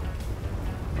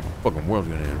 Fucking world's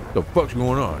gonna end. What the fuck's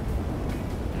going on?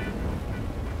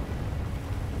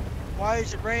 Why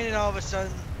is it raining all of a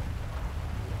sudden?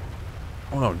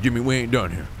 Hold on, Jimmy, we ain't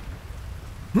done here.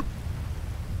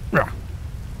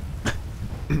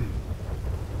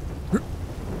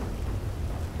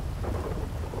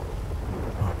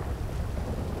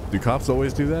 Do cops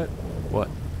always do that? What?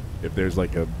 If there's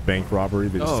like a bank robbery,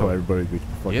 they just tell everybody to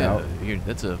fuck out? Yeah,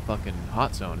 that's a fucking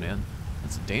hot zone, man.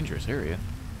 That's a dangerous area.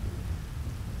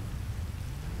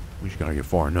 We just gotta get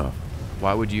far enough.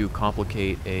 Why would you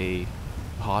complicate a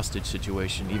hostage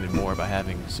situation even more by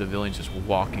having civilians just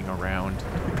walking around,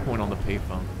 going on the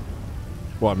payphone?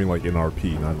 Well, I mean like in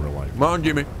RP, not in real life. Come on,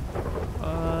 Jimmy.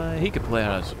 He could play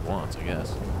out as he wants, I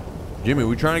guess. Jimmy,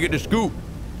 we trying to get the scoop.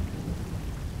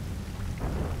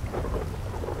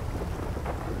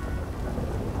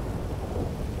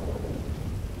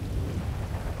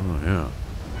 Oh, yeah.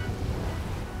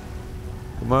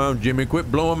 Come on, Jimmy,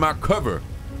 quit blowing my cover.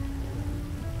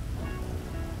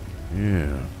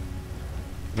 Yeah.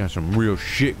 Got some real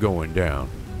shit going down.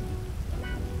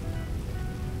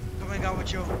 Coming out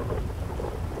with you.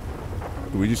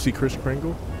 Did we just see Chris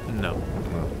Kringle? No.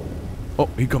 Oh,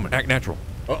 he coming. Act natural.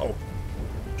 Uh-oh.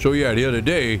 So, yeah, the other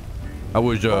day, I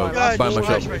was by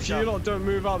myself. If you lot don't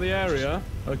move out the area,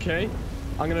 okay,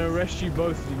 I'm going to arrest you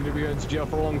both. You're going to be going to jail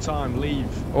for a long time. Leave.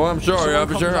 Oh, I'm sorry, Someone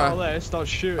officer. Comes out there, start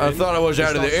shooting, I thought I was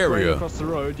out of the area. Across the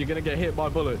road, you're going to get hit by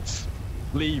bullets.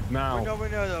 Leave now. We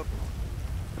know.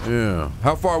 Yeah.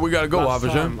 How far we got to go, Last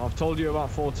officer? time, I've told you about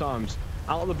 4 times.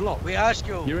 Out of the block. We ask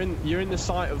you. You're in the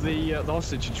site of the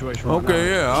hostage situation right now. Okay,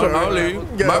 yeah, I'll leave.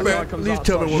 Yeah, My bad. Please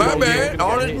tell me My bad.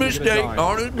 Honest mistake.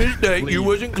 Honest mistake. You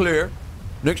wasn't clear.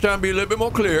 Next time, be a little bit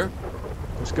more clear.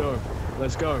 Let's go.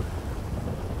 Let's go.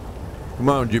 Come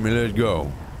on, Jimmy. Let's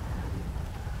go.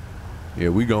 Yeah,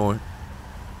 we going.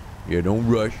 Yeah, don't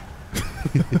rush.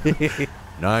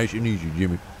 Nice and easy,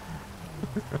 Jimmy.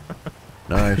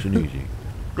 Nice and easy.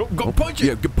 Go punch it.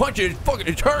 Yeah, punch it.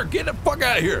 It's her. Get the fuck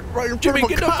out of here. Jimmy,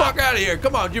 get the fuck out of here.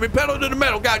 Come on, Jimmy. Pedal to the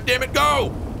metal. God damn it.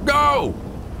 Go. Go.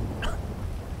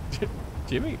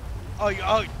 Jimmy. Oh, you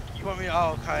want me?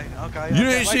 Oh, okay. You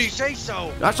didn't Why'd see. you say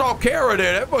so? I saw Kara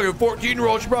there. That fucking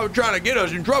 14-year-old's probably trying to get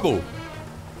us in trouble.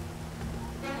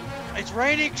 It's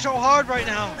raining so hard right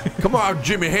now. Come on,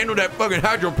 Jimmy. Handle that fucking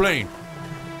hydroplane.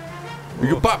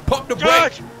 You can pump the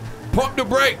brake. Pump the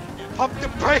brake. Pump the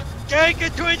brake. Can't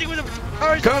get to anything with the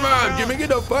cars. Come on, Jimmy. Get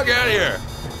the fuck out of here.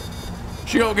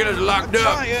 She gonna get us locked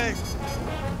up. Trying.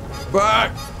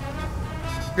 Fuck.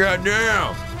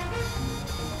 Goddamn.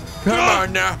 Come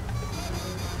on now.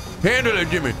 Handle it,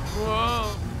 Jimmy.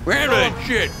 Whoa. Handle that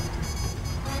shit.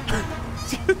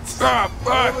 Oh,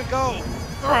 fuck. Where we go?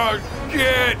 Oh,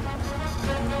 shit.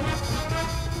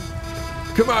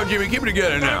 Come on, Jimmy. Keep it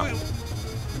together now.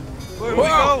 Where do we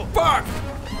go? Fuck.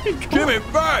 Jimmy,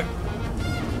 fuck.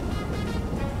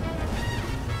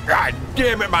 God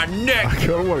damn it, my neck. I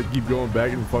don't want to keep going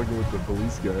back and fucking with the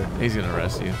police guy. He's going to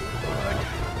arrest you.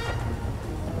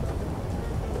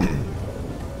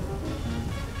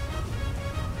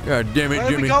 God damn it, Where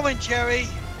Jimmy. are we going, Jerry?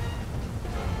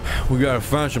 We gotta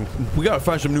find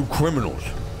some new criminals.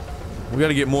 We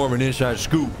gotta get more of an inside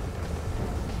scoop.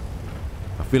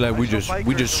 I feel like we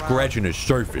just scratching the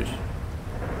surface.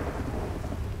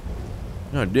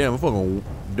 God damn, fucking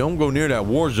don't go near that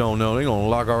war zone though. They gonna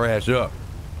lock our ass up.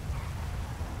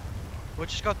 We'll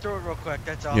just go through it real quick,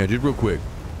 that's all. Yeah, just real quick.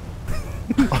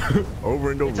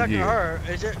 Over and over It's not again. gonna hurt,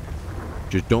 is it?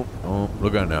 Just don't. Oh,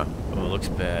 look out now. Oh, it looks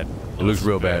bad. It looks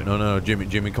real bad. No,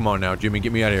 Jimmy, come on now. Jimmy,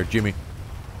 get me out of here, Jimmy.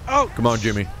 Oh! Come on,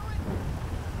 Jimmy.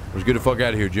 Let's get the fuck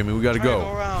out of here, Jimmy. We gotta go.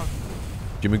 Around.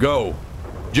 Jimmy, go.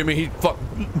 Jimmy,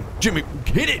 Jimmy,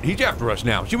 hit it. He's after us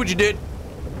now. See what you did?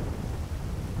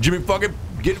 Jimmy, fucking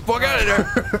get the fuck out of there.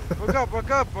 We're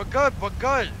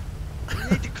good. You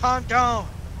need to calm down.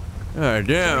 God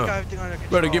damn.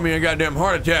 Better give me a goddamn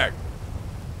heart attack.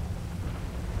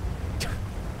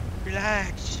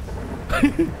 Relax.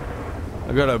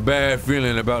 I got a bad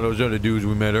feeling about those other dudes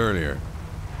we met earlier.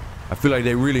 I feel like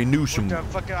they really knew some. The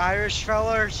fucking Irish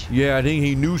fellers. Yeah, I think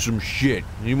he knew some shit.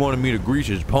 He wanted me to grease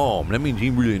his palm. That means he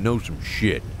really knows some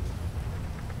shit.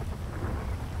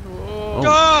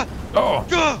 Oh.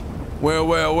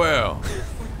 Well.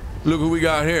 Look who we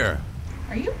got here.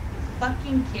 Are you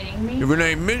fucking kidding me? Her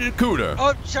name Mrs. Cooter.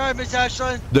 Oh, sorry, Miss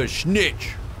Ashlyn. The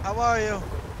snitch. How are you?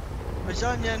 Miss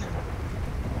Onion.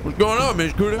 What's going on,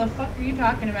 Miss Cooter? The fuck are you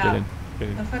talking about? The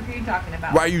fuck are you talking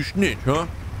about? Why you snitch, huh?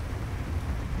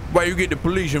 Why you get the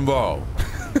police involved?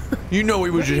 You know we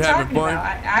was What are you just having talking fun.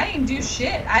 about? I didn't do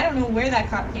shit. I don't know where that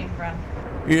cop came from.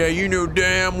 Yeah, you knew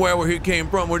damn well where he came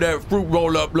from with that fruit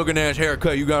roll-up looking ass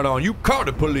haircut you got on. You called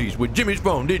the police with Jimmy's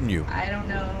phone, didn't you? I don't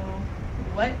know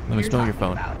what Let me smell your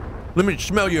phone. Let me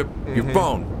smell your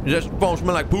phone. Does that phone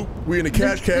smell like poop? We in the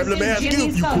cash cab. Let me ask you a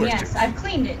Jimmy's few phone, questions. yes. I've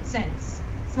cleaned it since.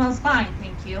 Smells fine,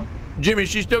 thank you. Jimmy,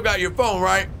 she still got your phone,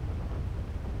 right?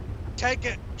 Take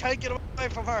it away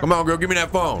from her. Come on, girl, give me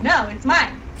that phone. No, it's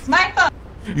mine. It's my phone.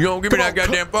 You gonna give me that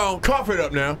goddamn phone? Cough it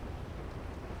up now.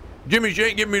 Jimmy, she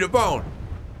ain't giving me the phone.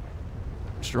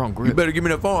 Strong grip. You better give me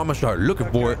the phone. I'm gonna start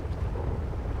looking for it.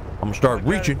 I'm gonna start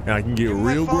reaching. And I can get Give me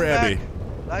my real phone grabby. back.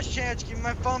 Last chance, give me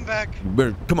my phone back. You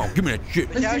better, come on, give me that shit.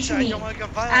 Listen to Ashley, I me. don't want to get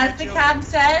violent As with the you. cab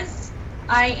says,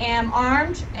 I am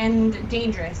armed and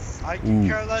dangerous. I can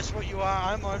care less what you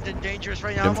are. I'm armed and dangerous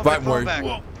right now. Them I'm on my fighting phone words.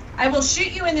 back. I will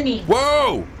shoot you in the knee.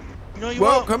 Whoa! No, you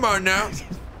Whoa, won't. come on now.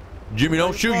 Jimmy,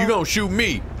 don't shoot. You gonna shoot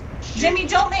me. Jimmy,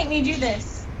 don't make me do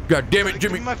this. God damn it, Give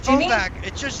Jimmy. me my phone Jimmy? back.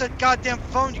 It's just a goddamn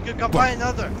phone. You could go buy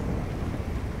another.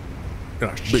 Oh,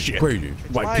 Bitch, shit. crazy.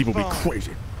 White my people phone. be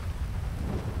crazy.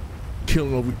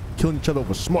 Killing each other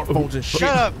over smartphones and shit.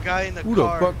 Shut up, guy in the Who the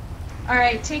car. fuck? All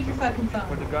right, take your fucking phone.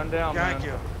 Put the gun down, Thank man.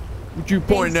 you. What you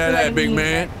pointing Thanks that for at, big letting me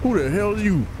man? Who the hell are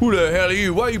you? Who the hell are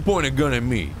you? Why you pointing a gun at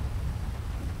me?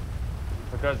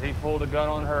 Because he pulled a gun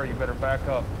on her, you better back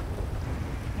up.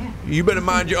 You better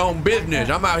mind your own business.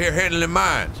 I'm out here handling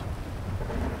mines.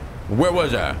 Where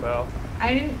was I? Well,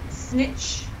 I didn't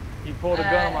snitch. he pulled a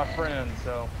gun on my friend,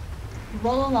 so.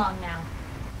 Roll along now.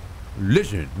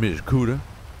 Listen, Miss Cooter.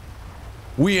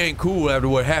 We ain't cool after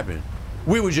what happened.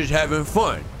 We was just having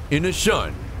fun in the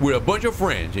sun with a bunch of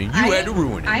friends, and you had to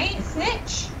ruin it. I ain't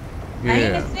snitch. I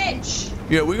ain't a Yeah. snitch.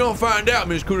 Yeah, we gonna find out,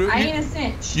 Miss Cooter. I ain't a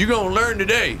snitch. You gonna learn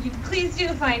today. Please do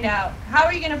find out. How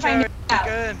are you gonna find out?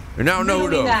 And I don't know who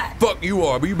Riddle me the that. fuck you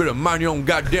are, but you better mind your own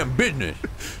goddamn business.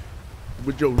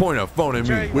 With your Point a phone at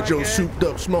me. with your souped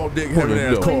up small dick Point having a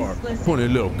ass little, car. Listen. point a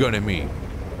little gun at me.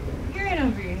 You're in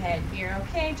over your head here,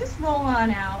 okay? Just roll on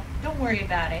out. Don't worry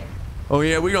about it. Oh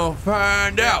yeah, we gonna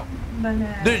find out. But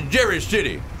This is Jerry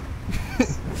City.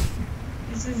 this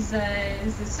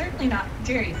is certainly not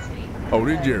Jerry City. Oh,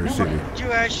 this Jerry City.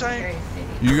 You actually. Jerry City.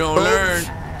 You gonna learn.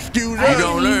 Excuse You us.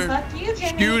 gonna learn. Fuck you, Jimmy.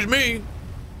 Excuse me.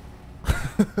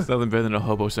 It's nothing better than a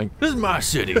hobo saying, "This is my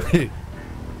city."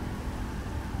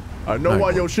 I know Nice why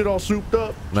one. your shit all souped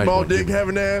up. Nice Small one, dick Jimmy.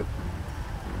 having ass.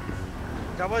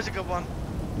 That was a good one.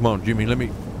 Come on, Jimmy. Let me.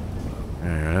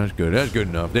 Yeah, that's good. That's good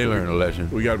enough. They learned a lesson.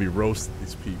 We gotta be roasting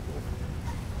these people.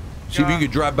 See if you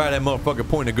could drive by that motherfucker,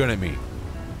 point a gun at me.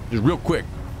 Just real quick.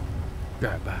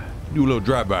 Drive by. Do a little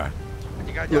drive by.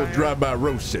 You got Little down here? drive-by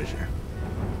roast session.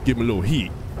 Give him a little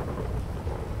heat.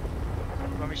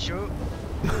 Want me to shoot?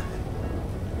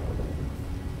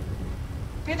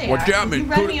 Here they Watch are. out, Did you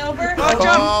Miss run Cooter. me over? Watch Oh,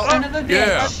 out. son of a bitch.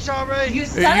 Yeah. I'm sorry. You Hey,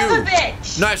 son you. of a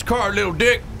bitch. Nice car, little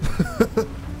dick.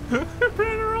 Ran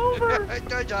her over.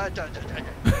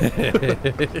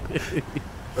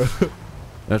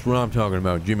 That's what I'm talking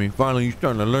about, Jimmy. Finally, you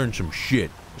starting to learn some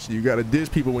shit. So you gotta diss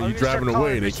people when I'm you're gonna driving start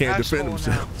away and they calling can't bitch defend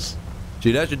asshole now. themselves.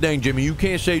 See, that's the thing, Jimmy. You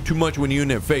can't say too much when you're in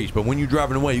their face, but when you're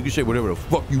driving away, you can say whatever the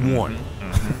fuck you want.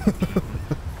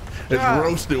 It's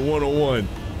roasted 101.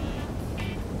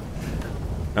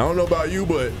 I don't know about you,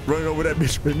 but running over that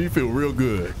bitch made me feel real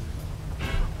good.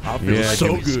 I feel Yeah, so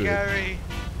Jimmy. good. Scary.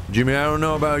 Jimmy, I don't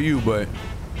know about you, but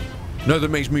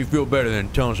nothing makes me feel better than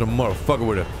telling some motherfucker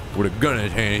with a gun in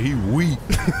his hand he weak.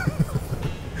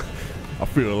 I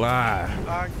feel alive.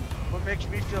 What makes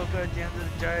me feel good at the end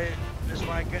of the day is when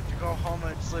I get to go home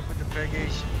and sleep with the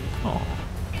piggies. Oh.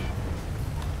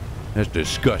 That's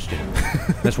disgusting.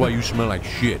 That's why you smell like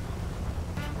shit.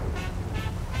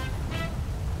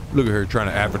 Look at her trying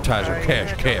to advertise her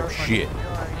cash cab shit.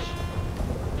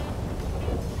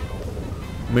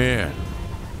 Man.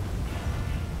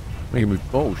 Making me.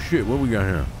 Oh shit, what we got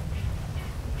here?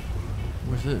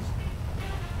 What's this?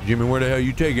 Jimmy, where the hell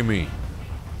you taking me?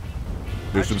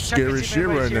 There's some scary shit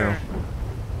right now.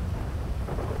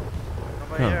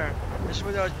 Over here. This is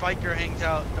where those biker hangs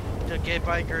out, the gay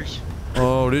bikers.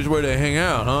 Oh, this is where they hang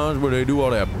out, huh? This is where they do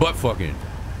all that butt fucking.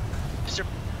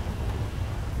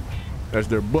 That's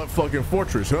their butt fucking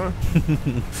fortress, huh?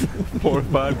 4 or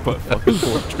 5 butt fucking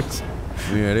fortress.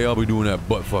 Yeah, they all be doing that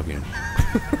butt fucking. I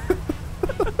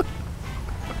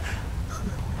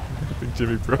think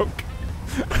Jimmy broke.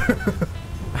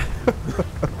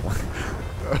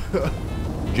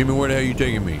 Jimmy, where the hell you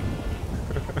taking me?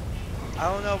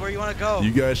 I don't know where you want to go.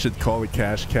 You guys should call the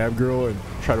cash cab girl and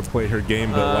try to play her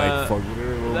game, but like fuck with her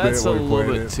a little bit. That's a while you're little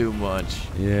playing bit it. too much.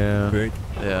 Yeah. Think?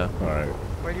 Yeah. All right.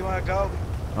 Where do you want to go?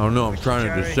 I don't know. I'm trying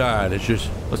to decide. It's just.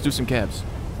 Let's do some cabs.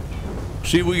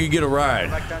 See if we can get a ride.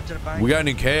 Back down to the bank. We got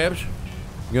any cabs?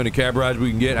 You got any cab rides we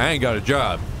can get? I ain't got a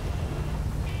job.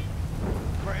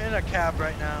 We're in a cab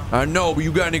right now. I know, but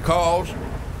you got any calls?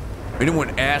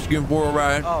 Anyone asking for a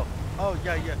ride? Oh,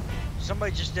 yeah.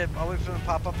 Somebody just did. I'll wait for them to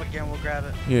pop up again. We'll grab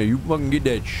it. Yeah, you fucking get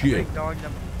that shit. Big dog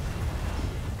them.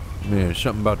 Man,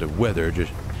 something about the weather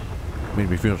just makes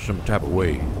me feel some type of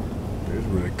way. It's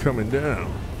really coming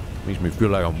down. Makes me feel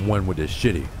like I'm one with the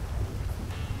city.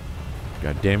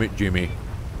 God damn it, Jimmy.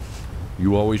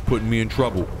 You always putting me in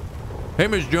trouble. Hey,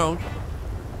 Miss Jones.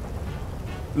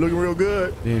 Looking real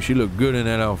good. Damn, she looked good in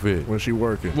that outfit. When she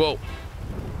working. Whoa.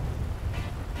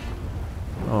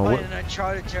 Oh, Playing what? in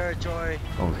uncharted territory.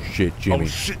 Oh, shit, Jimmy. Oh,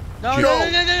 shit. No.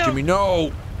 Jimmy,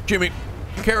 no. Jimmy.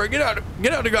 Carrie, get out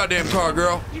the goddamn car,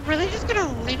 girl. You really just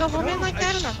gonna leave a woman like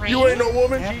that in the rain? You ain't no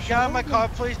woman. Can you get out of my car,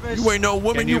 please, miss? You ain't no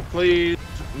woman. Can you please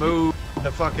move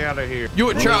the fuck out of here? You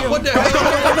a child. What the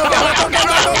hell?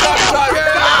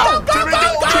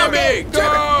 Jimmy,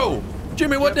 go!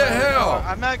 Jimmy, what the hell?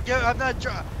 I'm not.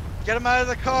 Get him out of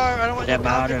the car. I don't want you to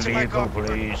out bump of into my car. vehicle,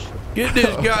 please. Get this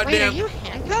Wait, are goddamn. you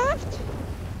handcuffed?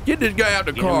 Get this guy out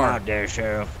the Get him car. out there,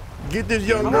 Sheriff. Get this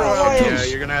young Come girl on, out lawyers. too.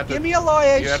 Yeah, you're gonna have to. Give me a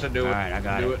lawyer. You have to do it. All right, I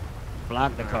got do it.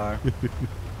 Block the car.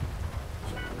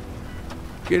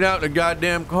 Get out the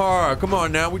goddamn car. Come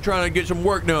on now. We're trying to get some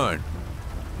work done.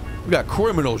 We got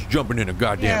criminals jumping in the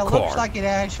goddamn Yeah, car. looks like it,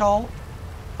 asshole.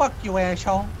 Fuck you,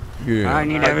 asshole. Yeah. I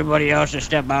need everybody else to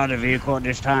step out of the vehicle at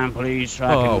this time, please. So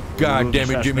I Oh, can god remove the damn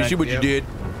it, Jimmy. suspect. See what you did?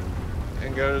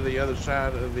 And go to the other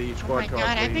side of the Oh squad my car,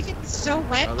 god, I've been please. getting so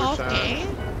wet Other all side. day.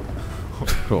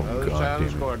 Oh, Other god side of the damn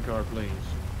it. squad car, please.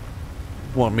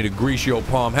 Want me to grease your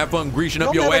palm? Have fun greasing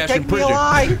up You'll your never ass take in me prison.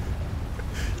 alive.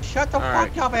 Shut the All fuck right,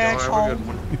 up, y'all have a asshole. good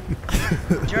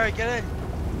one. Jerry, get in.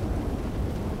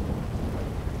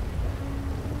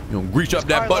 You know, grease up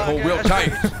that Carla, butthole get real us-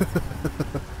 tight.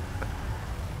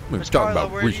 We're Miss talking Carla,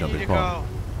 about where do greasing you up need his to palm. go?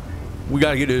 We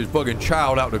gotta get this fucking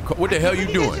child out the car. What the hell you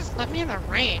You doing? guys just left me in the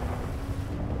rain.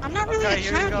 I'm not really Okay, a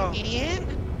here we child, go. you idiot.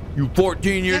 You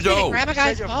 14 years You old. grab a You said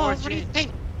guy's you're balls. What do you 14.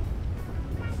 think?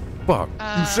 Fuck.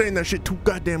 You saying that shit too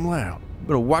goddamn loud.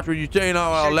 Better watch what you're saying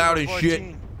all out Said loud you and were shit.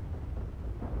 14.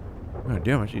 God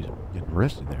damn it, she's getting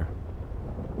arrested there.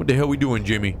 What the hell we doing,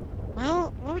 Jimmy?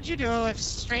 Well, what would you do if a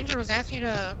stranger was asking you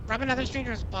to rub another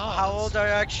stranger's balls? How old are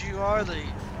you actually?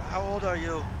 How old are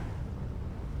you?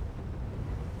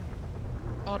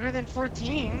 Older than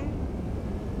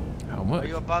 14. How Are much?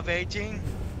 you above 18?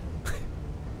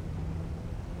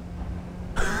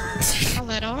 A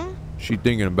little. She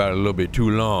thinking about it a little bit too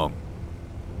long.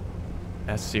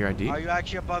 That's your ID? Are you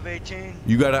actually above 18?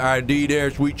 You got an ID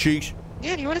there, sweet cheeks?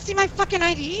 Yeah, do you want to see my fucking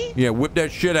ID? Yeah, whip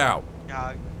that shit out.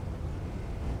 Yeah.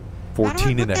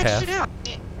 14 and a That half. shit out.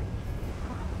 You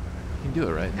can do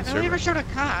it, right? I've only ever showed a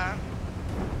cop.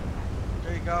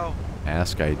 There you go.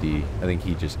 Ask ID. I think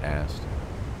he just asked.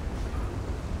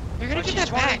 You're gonna Oh, get she's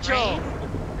that back, 22. right?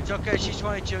 It's okay, she's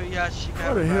 22. Yes, she can How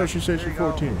have the it hell back. she said There she's you go.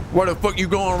 14? Why the fuck you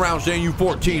going around saying you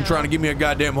 14 trying to give me a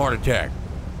goddamn heart attack?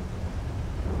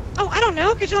 Oh, I don't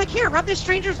know, because you're like, here, rub this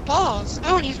stranger's balls.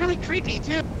 Oh, and he's really creepy,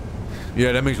 too.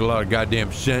 Yeah, that makes a lot of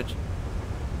goddamn sense.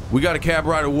 We got a cab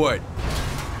ride or what?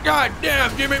 God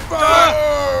damn, Jimmy!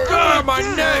 Oh, my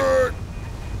neck!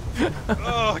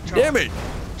 Oh, Damn it!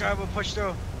 Driver, push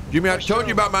through. Jimmy, I told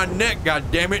you about my neck, god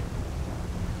damn it!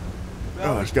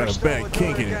 Oh, it's got a bad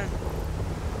kink in it.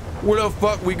 Where the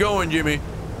fuck we going, Jimmy?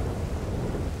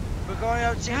 We're going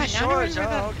out to the God, now shores. I know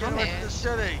where Oh, the get hum away from the is.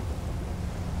 city.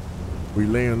 We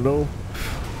laying low.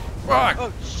 Fuck!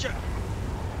 Oh, shit.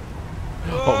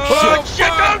 Oh, shit!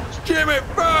 Fuck! Jimmy,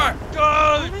 fuck!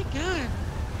 Oh my god.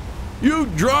 You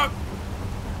drunk?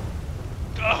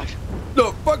 God.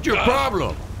 The fuck's your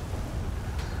problem?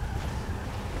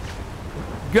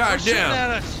 God Shooting at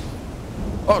damn! us.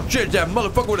 Oh shit, it's that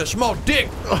motherfucker with a small dick!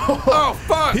 Oh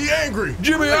fuck! He angry.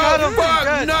 Jimmy, Oh, oh God, fuck!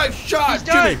 dead. Nice shot, He's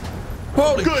Jimmy! dead.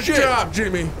 Holy Good shit! job,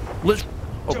 Jimmy. Let's. You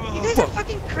Oh, guys are fuck.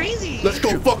 fucking crazy. Let's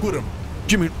go fuck with him.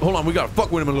 Jimmy, hold on, we gotta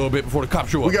fuck with him a little bit before the cops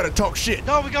show up. We gotta talk shit.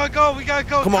 No, we gotta go. We gotta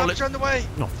go. Come on, Cops are on the way.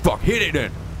 Oh fuck, hit it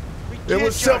then. We It can't,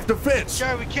 was Jerry. self-defense.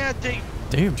 Jerry, we can't think.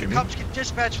 Damn, The Jimmy. cops can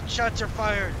dispatch when shots are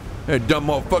fired. That dumb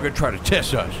motherfucker tried to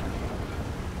test us.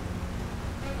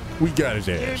 We got his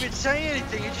You didn't ass. even say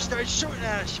anything. You just started shooting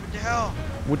at us. What the hell?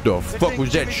 What the Good fuck thing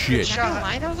was that Jimmy shit? did Not gonna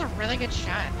lie, that was a really good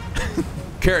shot.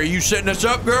 Carrie, you setting us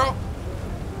up, girl?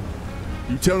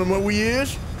 You telling him what we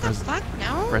is? fuck?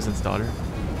 No. President's daughter.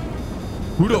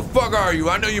 Who the fuck are you?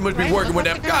 I know you must be Right, working with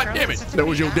look them. like God a damn it. girl. That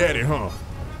was your daddy, huh?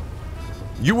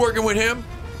 You working with him?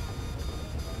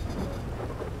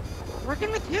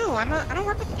 Working with who? I don't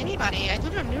work with anybody. I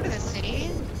told you I'm new to this city.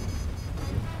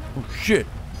 Oh, shit.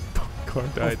 Car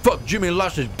Oh, died. fuck, Jimmy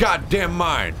lost his goddamn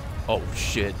mind. Oh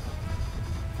shit.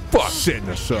 Fuck. Setting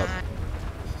us up.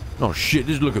 Oh, shit,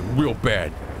 this is looking real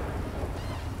bad.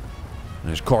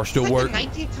 His car still It's work?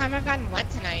 like the 19th time I've gotten wet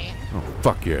tonight. Oh,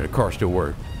 fuck yeah, the car still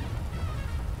work.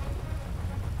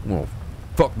 Oh,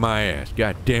 fuck my ass,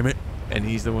 god damn it. And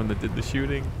he's the one that did the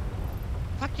shooting.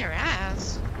 Fuck your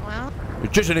ass. Well,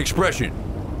 It's just an expression.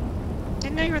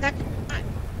 didn't know you were that.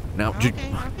 Now, just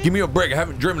give me a break. I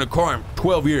haven't driven a car in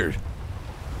 12 years.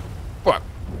 Fuck.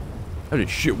 How did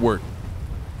shit work?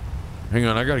 Hang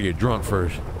on, I gotta get drunk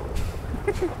first.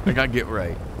 I gotta get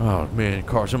right. Oh, man,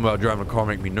 something about driving a car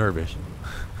make me nervous.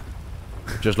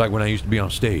 Just like when I used to be on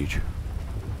stage.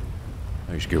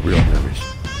 I used to get real nervous.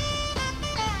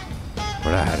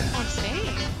 But I had it. On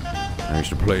stage? I used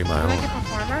to play my Like a own.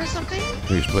 performer or something?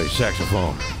 I used to play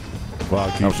saxophone.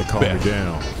 Vodka used to calm me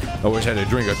down. I always had to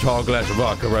drink a tall glass of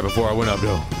vodka right before I went up,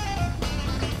 though.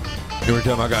 Every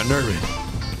time I got nervous.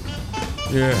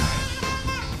 Yeah.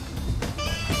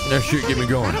 That shit get me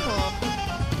going.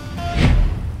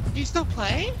 Do you still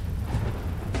play?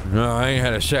 No, I ain't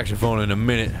had a saxophone in a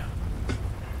minute.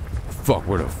 Fuck,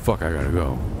 where the fuck I gotta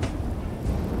go?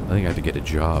 I think I have to get a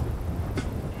job.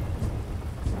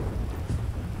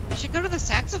 You should go to the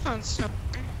saxophone store.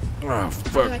 Oh, I'd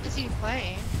fuck. like to see you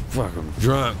play. Fuck, I'm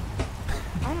drunk.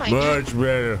 Oh my god. Much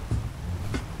better.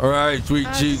 Alright, sweet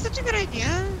This cheek. is such a good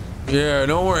idea. Yeah,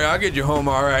 don't worry, I'll get you home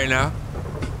alright now.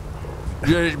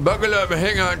 Just buckle up and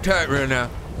hang on tight right now.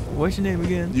 What's your name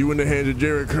again? You in the hands of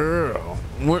Jerry Curl.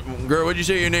 Girl, what'd you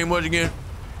say your name was again?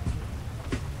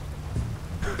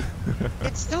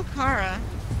 It's still Kara.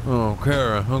 Oh,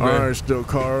 Kara. Okay. Alright, still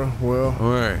Cara. Well.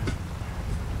 Alright.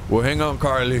 Well, hang on,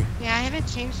 Carly. Yeah, I haven't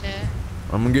changed it.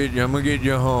 I'm gonna get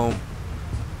you home.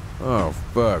 Oh,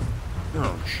 fuck.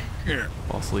 Oh, shit.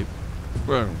 Fall asleep.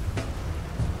 Fuck.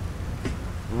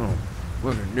 Oh,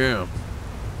 fucking damn.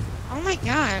 Oh my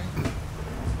god.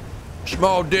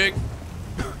 Small dick.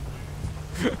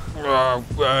 Oh,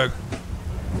 fuck.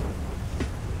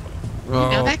 You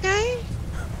know that guy?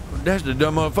 That's the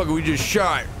dumb motherfucker we just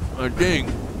shot, I think.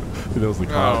 That was the I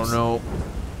cops. don't know.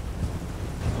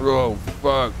 Oh,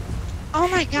 fuck. Oh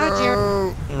my god,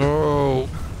 Jared. Oh.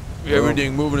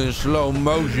 Everything moving in slow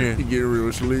motion. You get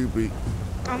real sleepy.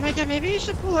 Oh my god, maybe you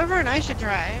should pull over and I should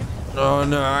drive. Oh,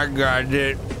 no, I got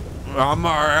it. I'm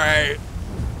alright.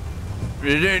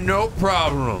 It ain't no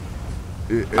problem.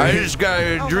 I just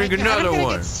gotta drink my god, another I'm gonna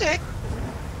one. Get sick.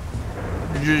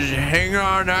 Just hang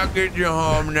on, I'll get you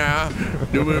home now.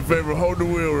 Do me a favor, hold the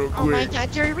wheel real Oh my quick.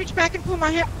 god, Jerry, reach back and pull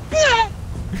my hair.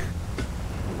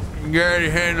 Gary,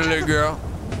 handle it, girl.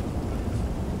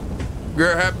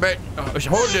 Girl, how about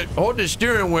hold the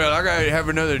steering wheel. I gotta have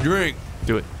another drink.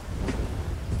 Do it.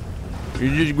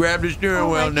 You just grab the steering Oh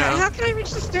my wheel god, now. how can I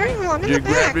reach the steering wheel? I'm in Just the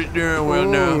back. grab the steering wheel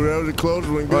now. Oh, that was a close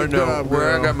one. Oh Good no, job, where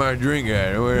girl. I got my drink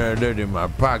at? Where I did it in my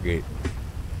pocket.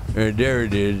 There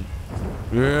it is.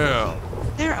 Yeah.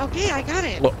 There, okay, I got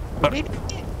it. Look,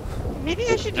 Maybe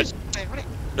I should just.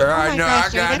 All right, no, I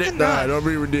gosh, Jerry, got that's it. enough. Don't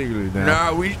be ridiculous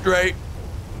now. Nah, we straight.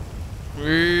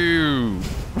 Ew.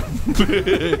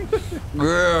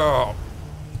 Girl.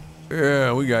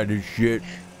 Yeah, we got this shit.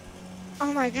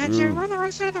 Oh my god, Jerry, we're on the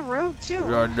wrong side of the road, too.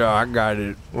 No, I got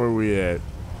it. Where we at?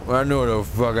 Well, I know where the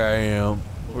fuck I am.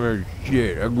 Where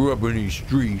shit. I grew up in these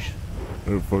streets.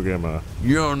 Where the fuck am I?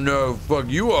 You don't know who the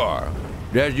fuck you are.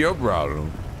 That's your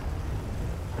problem.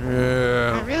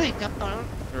 Yeah. I really don't.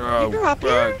 Oh, You grew up fuck.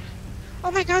 here?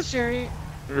 Oh my gosh, Jerry.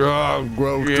 Oh,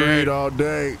 Grove shit. Street all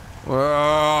day.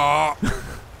 Oh.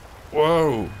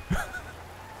 Whoa.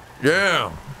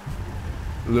 Damn.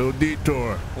 Little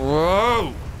detour.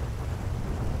 Whoa.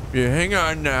 Yeah, hang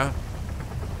on now.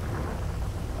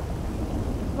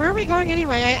 Where are we going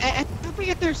anyway? I hope we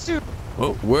get there soon.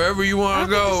 Well, wherever you I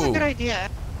want don't to think this is a go. good idea.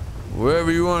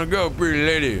 Wherever you want to go, pretty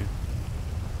lady.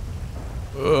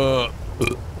 Oh.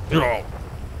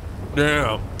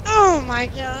 Damn. Oh my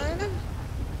god.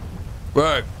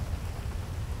 Fuck.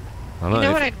 You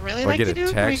know what I'd really like to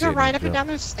do? Can we go ride up and down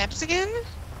those steps again?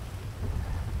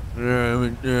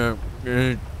 Yeah.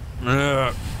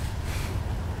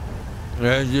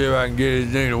 Let's see if I can get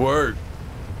this thing to work.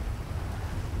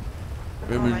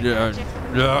 This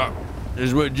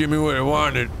is what Jimmy would have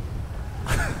wanted.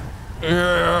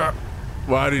 Yeah.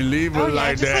 Why'd he leave Oh it yeah,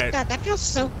 like just that? like that. That feels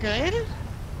so good.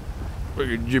 Look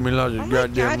at Jimmy lost his Oh my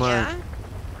goddamn god, mind.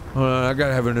 Hold on, I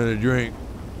gotta have another drink.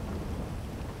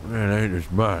 Man, ain't this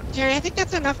spot. Jerry, I think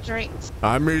that's enough drinks.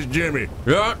 I miss Jimmy.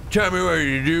 Yeah, tell me what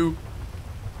you do.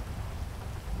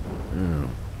 Yeah.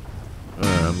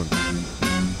 I'm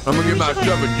gonna give myself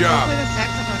a job. With a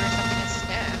saxophone or something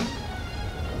instead.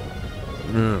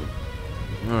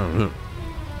 Yeah.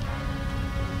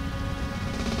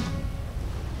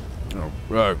 Oh,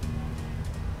 right.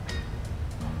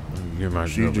 Give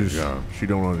myself a job. She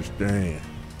don't understand.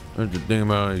 That's the thing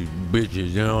about these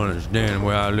bitches. They don't understand the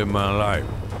way I live my life.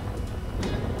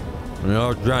 They're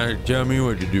all trying to tell me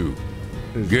what to do.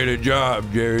 Get a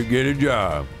job, Jerry. Get a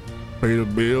job. Pay the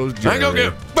bills, Jerry. I ain't gonna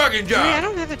get a fucking job. Jerry, I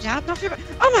don't have a job. Don't feel bad.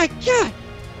 Oh my God!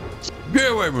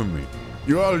 Get away from me.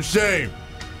 You're all the same.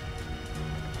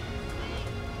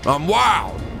 I'm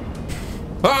wild.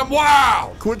 I'm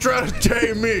wild. Quit trying to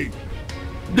tame me.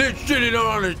 This city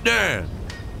don't understand.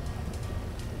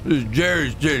 This is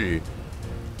Jerry's city.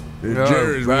 It's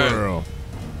Jerry's world.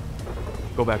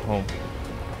 Go back home.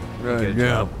 Right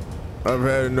now. I've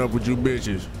had enough with you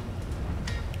bitches.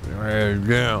 Right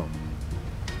down.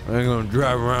 I ain't gonna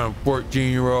drive around a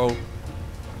 14-year-old.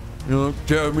 You don't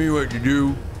tell me what to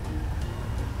do.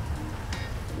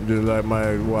 Just like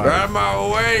my wife. Out of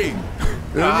my way!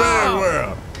 It's man's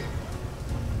world.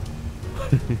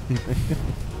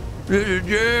 This is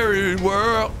Jerry's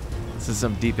world. This is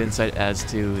some deep insight as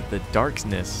to the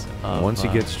darkness of once he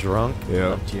gets drunk,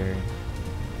 of Jerry.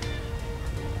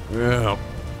 Yeah.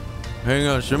 Hang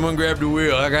on, someone grab the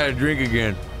wheel. I gotta drink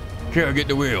again. Carol, get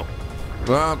the wheel.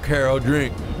 Well, Carol,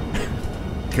 drink.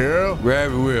 Carol?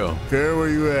 Grab the wheel. Carol, where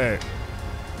you at?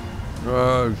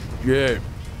 Oh, shit.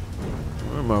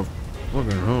 Where am I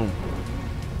fucking home?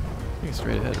 I think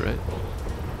straight ahead, right?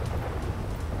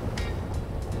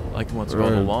 Like the one's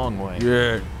going a long way.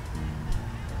 Yeah.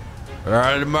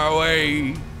 Out of my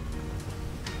way.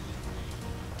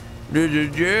 This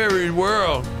is Jerry's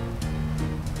world.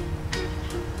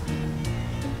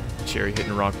 Jerry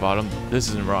hitting rock bottom. This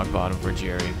isn't rock bottom for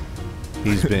Jerry.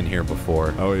 He's been here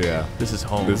before. Oh, yeah. This is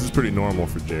home. This is pretty normal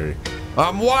for Jerry.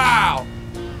 I'm wild.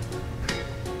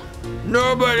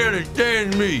 Nobody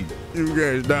understands me. You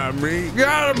guys not me. Get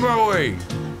out of my way.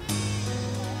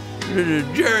 This is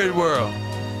Jerry's world.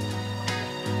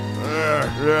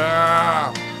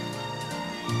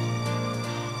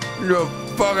 Get the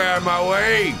fuck out of my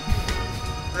way.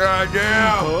 God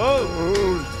damn.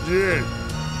 Oh, shit.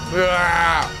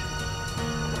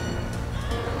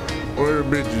 Where the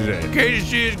bitches at? Can't you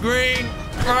see it's green?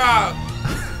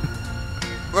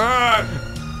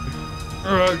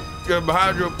 I'm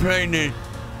hydroplaning.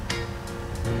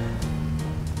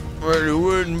 Well, there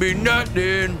wouldn't be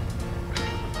nothing.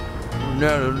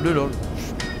 Not a little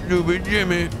stupid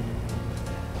Jimmy.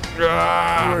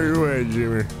 Where you at,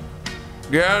 Jimmy?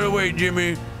 Get out of the way,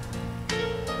 Jimmy.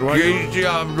 Why you see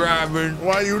I'm driving?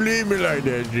 Why you leave me like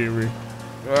that, Jimmy?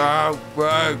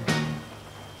 Fuck.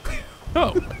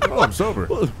 Oh, I'm sober.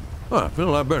 Oh, I feel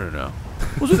a lot better now.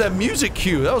 What was that music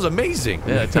cue? That was amazing.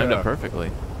 Yeah, it timed up perfectly.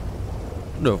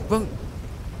 No fuck.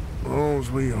 Oh,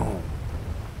 sweet home.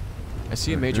 I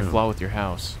see a major flaw with your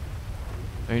house.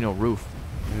 There ain't no roof.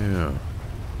 Yeah.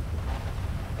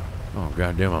 Oh,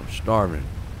 goddamn, I'm starving.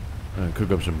 I'm gonna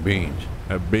cook up some beans.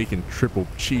 That bacon triple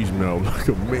cheese melt look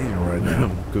amazing right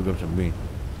now. Cook up some beans.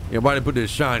 Yeah, why they put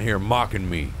this sign here mocking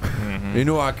me? They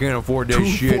know I can't afford that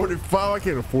shit. $2.45, I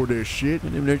can't afford that shit.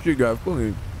 And then that shit got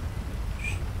fucking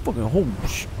whole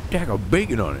stack of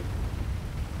bacon on it.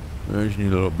 I just need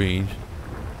little beans.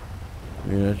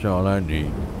 Yeah, that's all I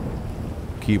need.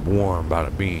 Keep warm by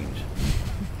the beans.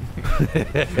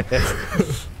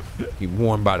 Keep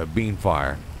warm by the bean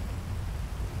fire.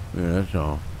 Yeah, that's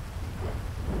all.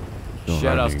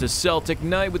 Shout outs to Celtic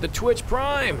Knight with the Twitch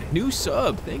Prime. New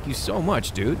sub. Thank you so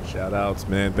much, dude. Shout outs,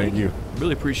 man. Thank you.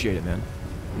 Really appreciate it, man.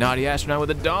 Naughty Astronaut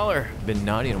with $1. Been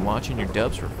naughty and watching your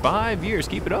dubs for 5 years.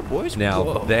 Keep it up, boys. Now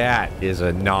Whoa. that is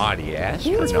a naughty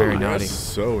astronaut. That's very naughty. That's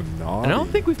so naughty. And I don't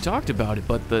think we've talked about it,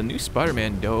 but the new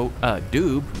Spider-Man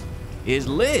doob is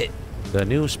lit. The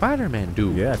new Spider-Man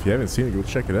doob. Yeah, if you haven't seen it, go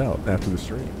check it out after the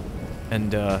stream.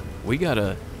 And we got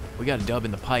a dub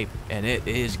in the pipe, and it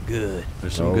is good.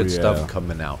 There's some good stuff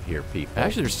coming out here, people.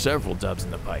 Actually, there's several dubs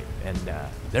in the pipe, and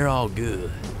they're all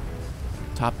good.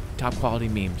 Top quality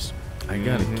memes. I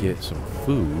gotta get some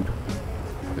food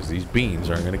because these beans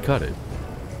aren't gonna cut it.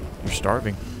 You're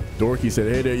starving. Dorky said,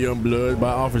 "Hey there, young blood.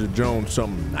 Buy Officer Jones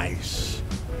something nice."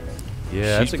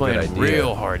 Yeah, she's playing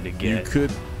real hard to get. You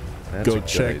could go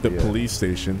check the police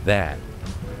station. That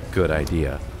good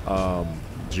idea.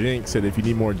 Jinx said, if you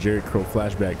need more Jerry Crow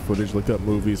flashback footage, look up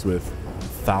movies with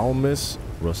Thalmus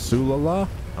Rasulullah.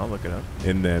 I'll look it up.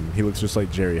 In them, he looks just like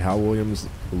Jerry. Hal Williams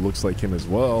looks like him as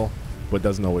well, but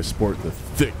doesn't always sport the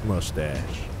thick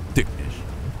mustache. thickness.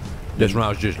 That's when I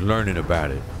was just learning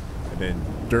about it. And then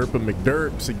Derp and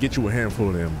McDerps to get you a handful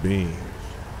of them beans.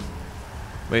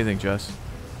 What do you think, Jess?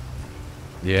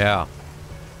 Yeah.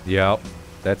 Yep.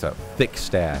 That's a thick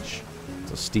stash.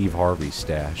 It's a Steve Harvey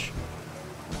stash.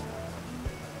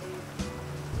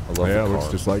 I love the car. Looks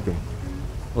just like him.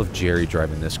 I love Jerry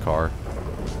driving this car.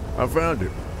 I found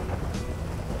it.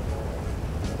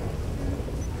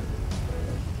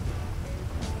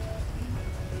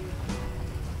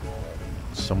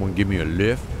 Someone give me a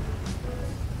lift.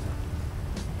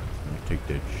 Let me take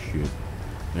that shit.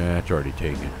 Nah, it's already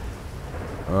taken.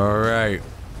 Alright.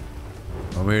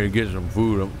 I'm here to get some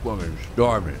food. I'm fucking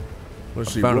starving.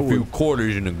 Let's I see, found a what few would-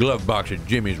 quarters in the glove box at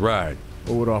Jimmy's ride.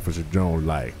 What would Officer Jones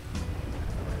like?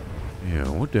 Yeah,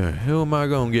 what the hell am I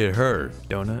gonna get her?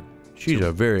 Donut. She's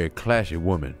a very classy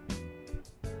woman.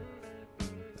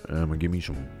 I'm gonna give me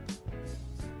some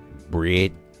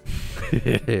bread.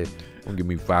 Gonna give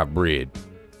me 5 bread.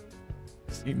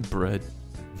 Just eating bread.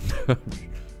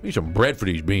 Need some bread for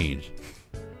these beans.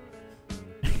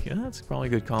 Yeah, that's probably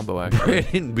a good combo, actually.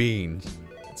 Bread and beans.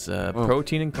 It's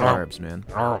protein and carbs, man.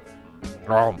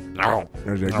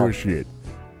 There's that good shit.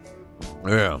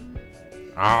 Yeah.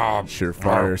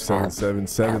 Surefire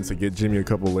 777 to get Jimmy a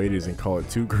couple ladies and call it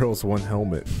 2 girls, 1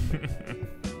 helmet.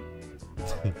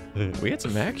 We had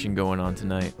some action going on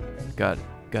tonight. Got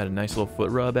a nice little foot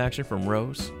rub action from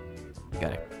Rose.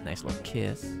 Got a nice little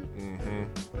kiss.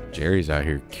 Jerry's out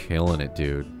here killing it,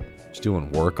 dude. He's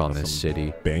doing work on this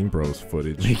city. Bang Bros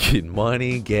footage. Making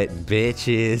money, getting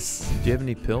bitches. Do you have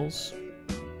any pills?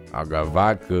 I got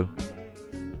vodka.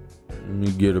 Let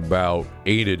me get about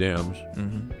 8 of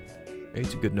them.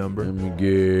 8's a good number. Let me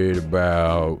get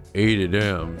about 8 of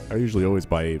them. I usually always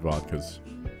buy 8 vodkas.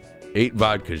 8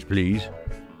 vodkas, please.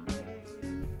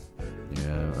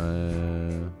 Yeah,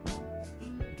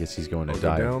 I guess he's going to Go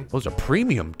die. down. Oh, it's a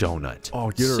premium donut.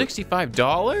 Oh, get her.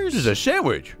 $65? This is a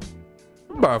sandwich.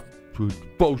 About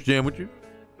 4 sandwiches.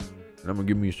 And I'm gonna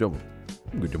give me some.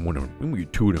 I'm gonna get them I'm gonna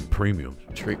get 2 of them premiums.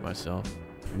 Treat myself.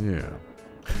 Yeah.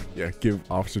 Yeah, give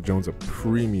Officer Jones a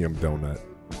premium donut.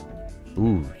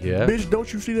 Ooh, yeah. Bitch,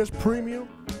 don't you see that's premium?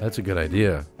 That's a good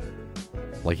idea.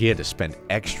 Like he had to spend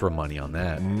extra money on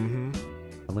that. Mm-hmm.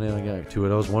 How many I got? 2 of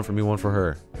those. 1 for me, 1 for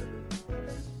her.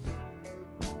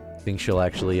 Think she'll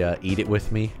actually eat it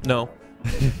with me? No.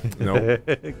 No.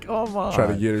 Come on. Try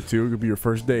to get her to. It could be your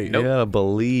first date. You gotta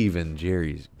believe in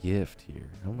Jerry's gift here.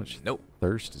 How much Nope.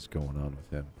 thirst is going on with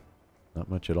him? Not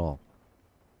much at all.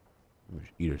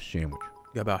 Just eat a sandwich.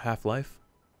 You got about half life.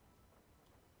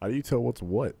 How do you tell what's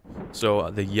what? So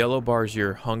the yellow bar is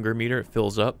your hunger meter. It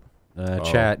fills up.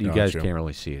 Chat, you guys gotcha. can't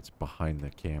really see. It's behind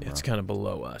the camera. It's kind of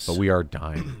below us. But we are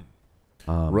dying.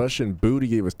 Russian Booty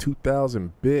gave us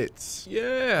 2,000 bits.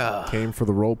 Yeah. Came for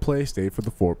the role play, stayed for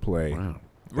the foreplay. Wow.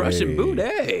 Russian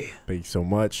Booty. Thank you so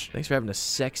much. Thanks for having a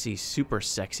sexy, super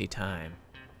sexy time.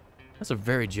 That's a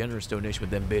very generous donation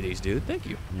with them biddies, dude. Thank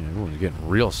you. Yeah, everyone's getting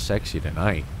real sexy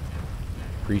tonight.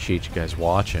 Appreciate you guys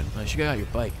watching. You should got your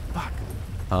bike. Fuck.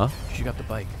 Huh? You should got the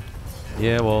bike.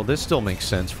 Yeah, well, this still makes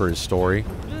sense for his story.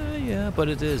 Yeah, but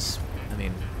it is. I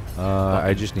mean,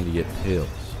 I just need to get pills.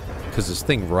 Because this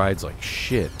thing rides like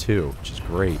shit, too, which is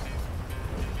great.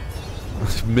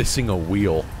 It's missing a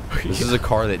wheel. This is a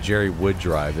car that Jerry would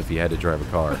drive if he had to drive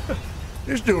a car.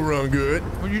 It still run good.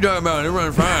 What you talking about? It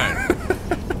run fine.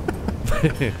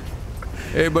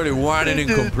 Everybody whining and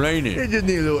complaining. It just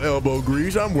needs a little elbow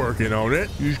grease. I'm working on it.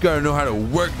 You just gotta know how to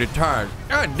work the tires.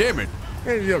 God damn it.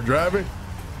 Hey, up driving.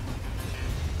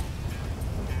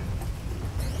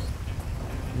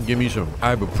 Give me some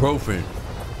ibuprofen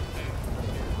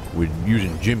with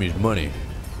using Jimmy's money.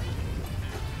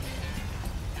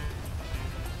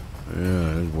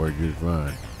 Yeah, this worked just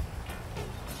fine.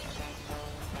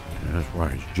 Yeah, that's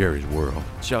right, it's Jerry's world.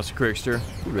 shouts to Crickster.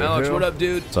 the Alex, hell? what up,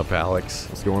 dude? What's up, Alex?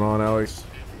 What's going on, Alex?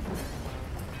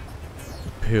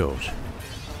 Pills.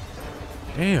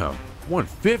 Damn,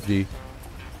 150?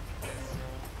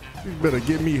 You better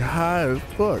get me high as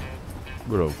fuck.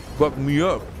 Better fuck me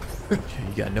up. You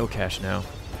got no cash now.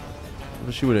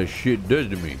 Let's see what that shit does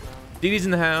to me. Dee Dee's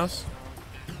in the house.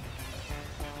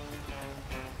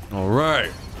 All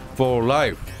right, full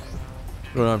life.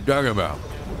 That's what I'm talking about.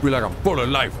 Feel like I'm full of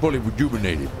life, fully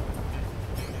rejuvenated.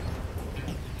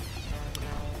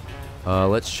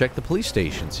 Let's check the police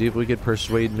station. See if we could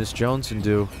persuade Miss Jones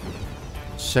into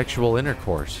sexual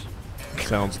intercourse.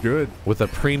 Sounds good. With a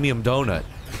premium donut.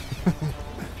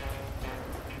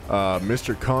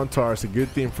 Mr. Contar, it's a good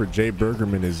thing for Jay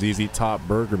Burgerman is ZZ Top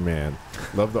Burger Man.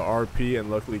 Love the RP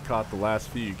and luckily caught the last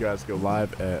few. You guys go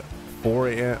live at 4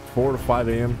 to 5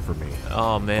 a.m. for me.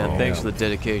 Oh man, thanks for the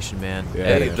dedication, man. Yeah,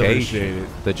 Hey, Dedication.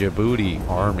 The Jaboody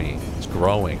army is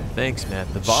growing. Thanks, man.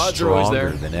 The VODs are always there.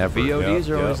 Stronger than ever. VODs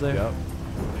are always there. Yep.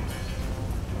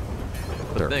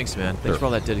 But thanks, man. Thanks for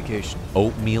all that dedication.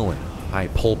 Oatmeal and high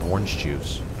pulp orange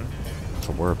juice. That's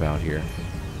what we're about here.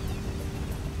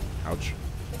 Ouch.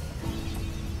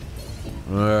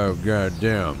 Oh,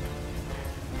 goddamn.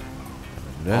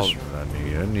 That's what I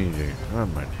need. I need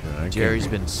to. Jerry's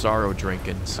been sorrow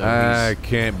drinking, so I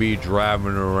can't be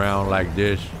driving around like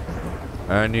this.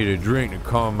 I need a drink to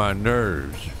calm my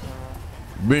nerves.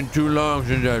 Been too long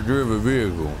since I drove a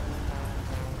vehicle.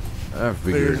 I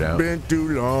figured it out. It's been too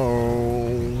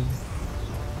long.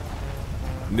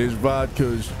 This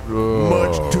vodka's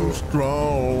much too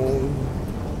strong.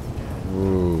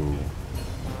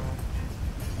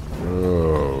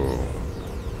 Oh.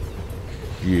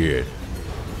 Shit.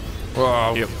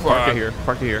 Oh, yep, fuck. park it here.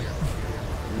 Park it here.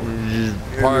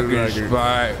 Just parking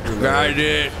spot. Got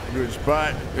it. Good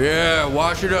spot. Yeah,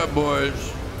 wash it up,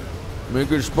 boys.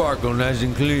 Make it sparkle nice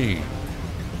and clean.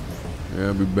 Yeah,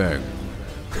 I'll be back.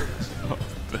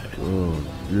 Oh,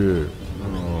 shit.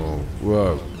 Oh,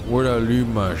 fuck. Where'd I leave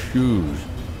my shoes?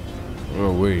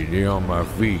 Oh, wait, they on my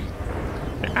feet.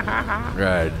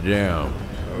 God damn.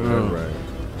 All right.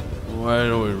 Why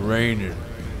it was raining?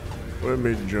 Where's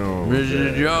Miss Jones?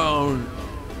 Mrs. Jones.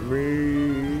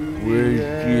 Where's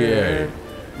she at?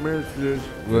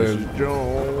 Mrs.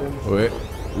 Jones.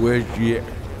 Where's she at?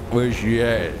 Where's she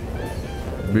at?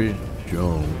 Miss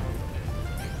Jones.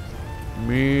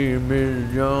 Me and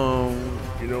Miss Jones.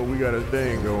 You know, we got a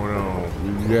thing going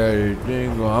on. We got a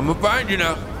thing going on. I'm gonna find you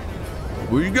now.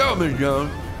 Where you go, Miss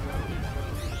Jones?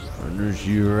 I know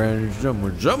she around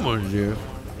somewhere. Someone's here.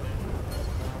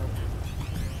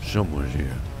 Someone's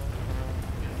here.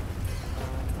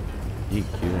 You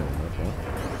kidding?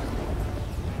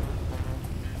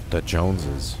 The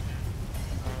Joneses.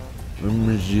 Let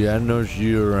me see. I know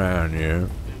she around here.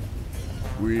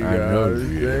 We I got know a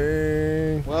she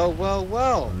thing Well, well,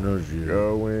 well. I know she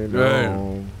going Hey.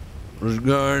 on. What's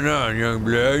going on, young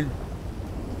blood?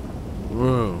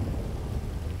 Well,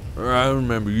 I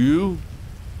remember you.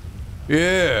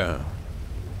 Yeah.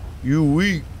 You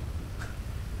weak.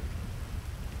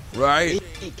 Right?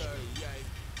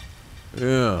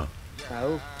 Yeah.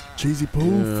 Oh. Cheesy poof.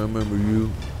 Yeah, I remember you.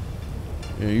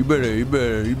 Yeah, you better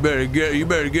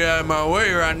get out of my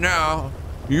way right now.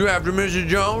 You after Mrs.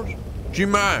 Jones? She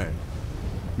mine.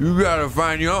 You gotta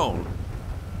find your own.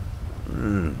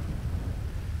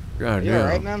 God You damn.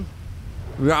 alright, man?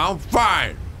 Yeah, I'm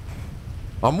fine.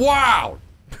 I'm wild.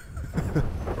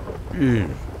 Jeez.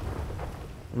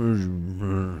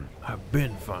 I've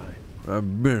been fine.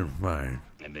 I've been fine.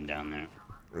 I've been down there.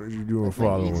 What are you doing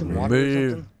following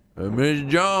me? Miss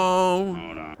Jones.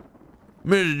 Hold on.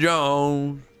 Miss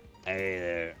Jones. Hey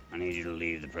there. I need you to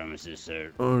leave the premises,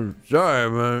 sir. Oh, sorry,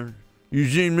 man. You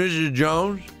seen Mrs.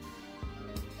 Jones?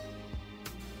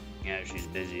 Yeah, if she's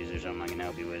busy. Is there something I can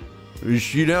help you with? Is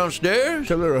she downstairs?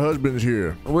 Tell her husband's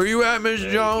here. Where you at, Mrs. Sir,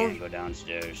 you Jones? can't go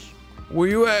downstairs. Where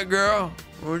you at, girl?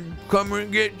 We'll come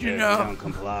and get Sir, you if now. you don't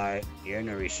comply, you're in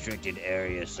a restricted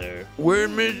area, sir. Where's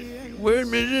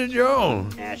Mrs.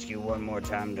 Jones? Ask you one more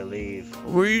time to leave.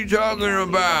 What are you talking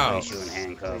about? Place you in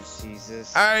handcuffs.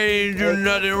 Jesus. I ain't do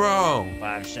nothing wrong.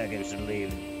 5 seconds to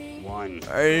leave. 1.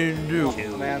 I didn't do.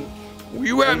 2. Man. Where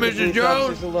you at, Leave the Mrs. police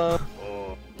officers Jones? alone.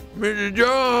 4. Mrs.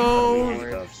 Jones.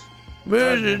 Handcuffs.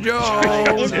 Mrs.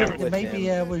 Jones. Maybe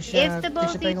was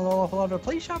disobeying a law of a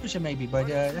police officer, maybe, but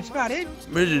that's about it.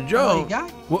 Mrs. All Jones. you got?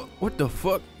 What the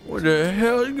fuck? What the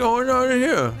hell is going on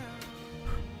here?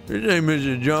 This ain't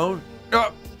Mrs. Jones.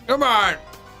 Oh, come on.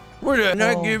 What did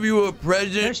I give you a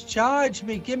present? Just charge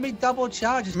me. Give me double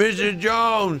charges. Mrs.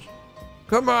 Jones.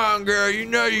 Come on, girl. You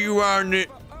know you earned it.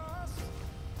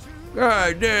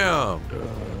 God damn.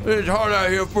 It's hard out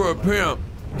here for a pimp.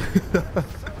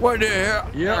 What the hell?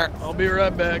 Yeah, I'll be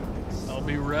right back. I'll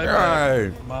be right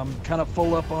back. I'm kind of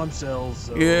full up on cells.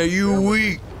 So Yeah, you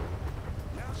weak.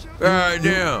 God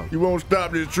damn. You won't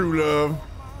stop this true love.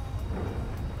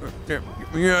 Get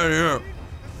me out of here.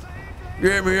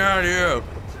 Get me out of here.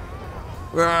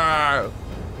 Ah.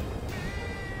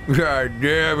 God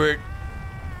damn it.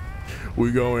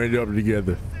 We gonna end up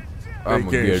together. I'm They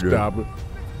gonna can't get her. stop it.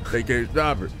 They can't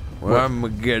stop it. Well, I'm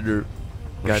gonna get her.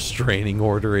 Got restraining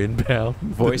order inbound.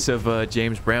 Voice of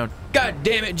James Brown. God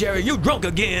damn it, Jerry, you drunk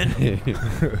again.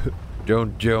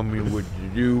 Don't tell me what to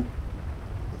do.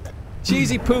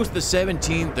 Cheesy Poos the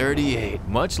 1738.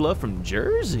 Much love from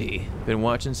Jersey. Been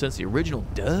watching since the original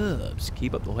dubs.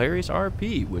 Keep up the hilarious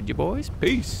RP, would you boys?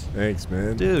 Peace. Thanks,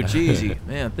 man. Dude, Cheesy.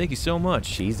 Man, thank you so much.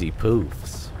 Cheesy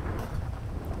Poofs.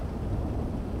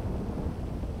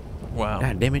 Wow.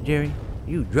 God damn it, Jerry.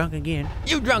 You drunk again.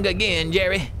 You drunk again,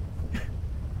 Jerry.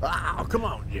 Oh, come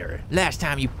on, Jerry. Last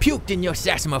time you puked in your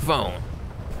saxophone.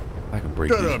 I can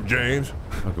break Shut these. up, James.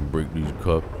 I can break these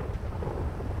cups.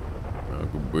 I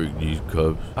can break these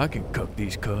cups. I can cook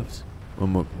these cups.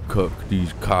 I'm gonna cook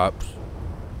these cops.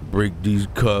 Break these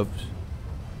cups.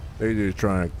 They just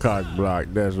trying to cock block,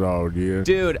 that's all it is.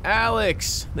 Dude,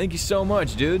 Alex. Thank you so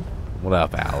much, dude. What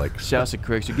up, Alex? Shouts to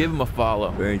Crickster. Give him a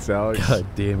follow. Thanks, Alex. God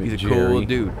damn it, He's a Jerry. cool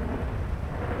dude.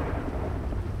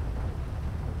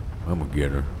 I'm gonna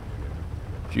get her.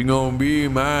 She gonna be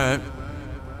mine.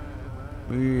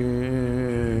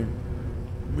 Yeah.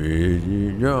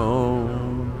 Mrs.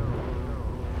 Jones.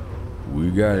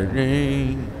 We got a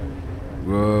thing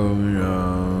going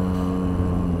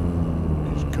on.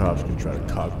 These cops can try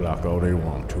to cock block all they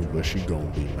want to, but she gonna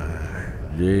be mine.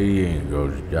 They ain't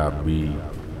gonna stop me.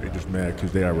 They just mad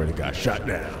because they already got shot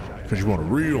down. Because you want a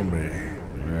real man.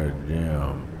 God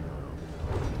damn.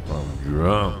 I'm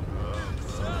drunk.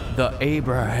 The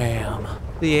Abraham.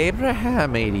 The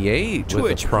Abraham 88 Twitch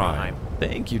with the Prime.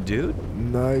 Thank you, dude.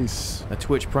 Nice. That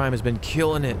Twitch Prime has been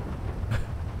killing it.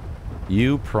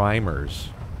 You primers.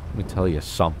 Let me tell you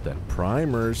something.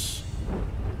 Primers.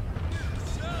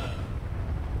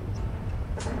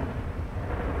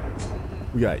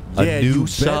 We got A new you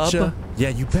sub? betcha. Yeah,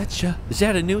 you betcha. Is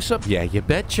that a new sub? Yeah, you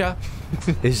betcha.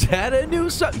 Is that a new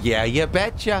sub? Yeah, you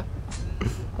betcha.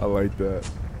 I like that.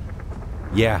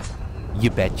 Yeah, you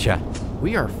betcha.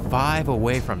 We are 5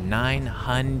 away from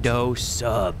 900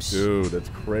 subs. Dude, that's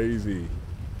crazy.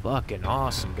 Fucking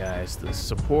awesome, guys. The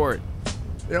support.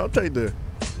 Yeah, I'll take the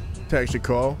taxi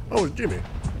call. Oh, it's Jimmy.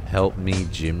 Help me,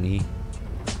 Jimmy.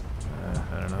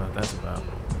 I don't know what that's about.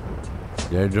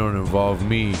 That don't involve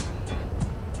me.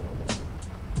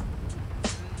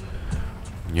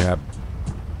 Yeah,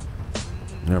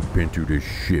 I've been through this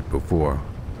shit before.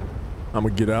 I'm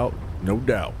gonna get out, no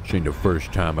doubt. This ain't the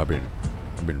first time I've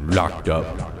been locked up.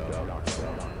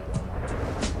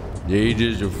 They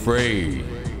just afraid.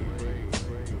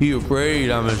 He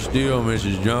afraid I'ma steal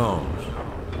Mrs. Jones.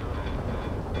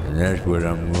 And that's what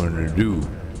I'm gonna do.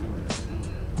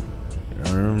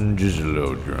 I'm just a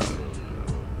little drunk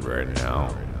right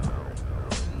now.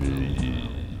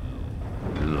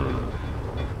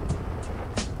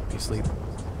 You sleep.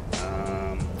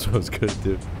 So it's good,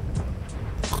 dude.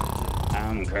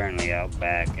 I'm currently out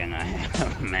back, and I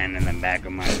have a man in the back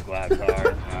of my squad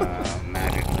car,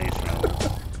 magically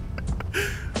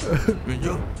Miss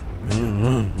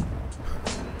Jones.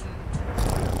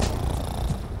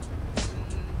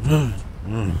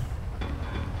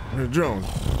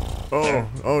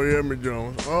 Oh yeah, Miss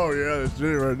Jones. Oh yeah, that's it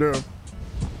right there.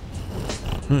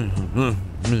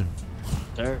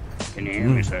 Sir, can you hear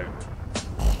me, sir?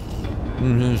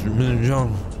 Mr.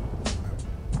 Jones.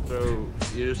 So,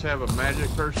 you just have a magic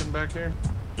person back here?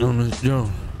 Oh, Mr.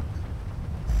 Jones.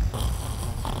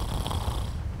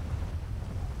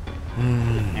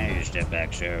 Now you step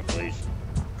back, Sheriff, please.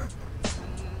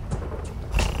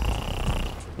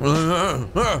 Huh?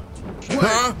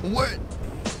 What?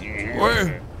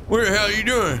 What the hell are you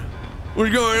doing?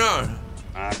 What's going on?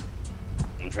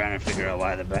 I'm trying to figure out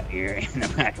why you're in the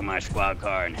back of my squad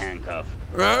car in handcuffs.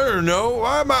 I don't know.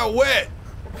 Why am I wet?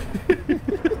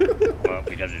 Well,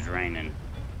 because it's raining.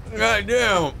 God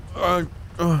damn. I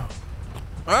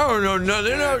don't know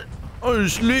nothing. I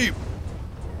was asleep.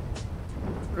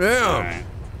 Damn. Right.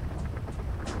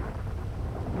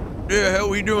 Yeah, hell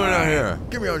we doing out here?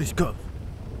 Give me all these cups.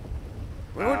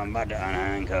 I'm about to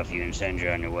unhandcuff you and send you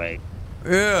on your way.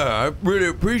 Yeah, I really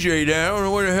appreciate that. I don't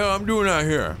know what the hell I'm doing out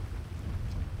here.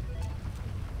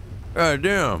 God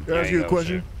damn. Can I ask you a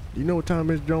question? Do you know what time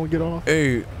Miss Jones get off?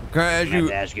 Hey, can I ask I have you?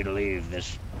 to ask you to leave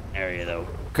this area, though.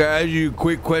 Can I ask you a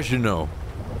quick question though?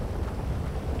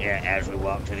 Yeah, as we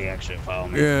walk to the exit, follow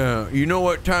me. Yeah, you know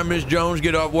what time Miss Jones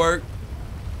get off work?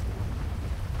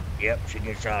 Yep, she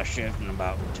gets off shift in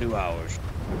about 2 hours.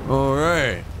 All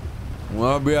right.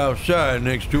 Well, I'll be outside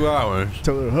next 2 hours.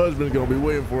 Tell her husband's gonna be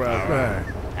waiting for her outside.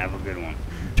 Right. Have a good one.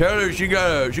 Tell her she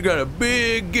got a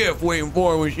big gift waiting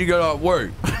for her when she got off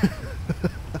work.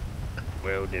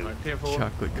 Will do.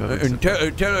 Chocolate covered. And tell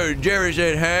her Jerry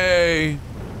said hey.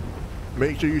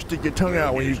 Make sure you stick your tongue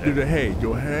out when you do the hey.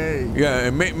 Go hey. Yeah,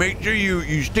 and make sure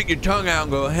you stick your tongue out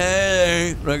and go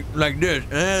hey like this.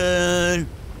 Hey.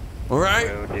 All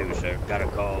right? Will do, sir. Got a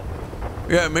call.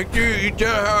 Yeah, make sure you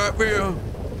tell her how I feel.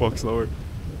 Fuck slower.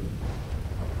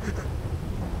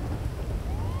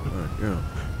 Yeah.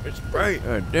 It's bright.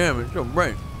 God damn, it's so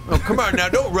bright. Oh, come on now,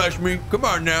 don't rush me. Come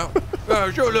on now.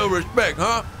 Show a little respect,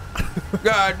 huh?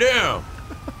 God damn.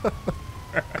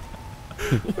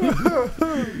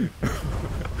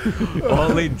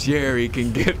 Only Jerry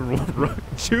can get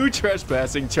 2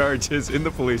 trespassing charges in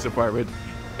the police department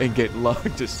and get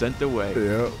logged to sent away.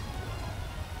 Yep.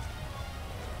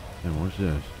 And what's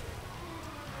this?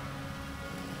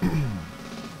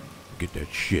 Get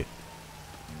that shit.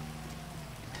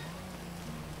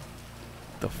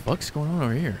 The fuck's going on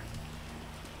over here?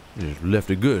 Just left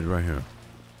it good right here.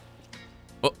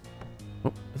 Oh.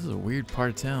 This is a weird part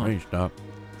of town. Hey, stop.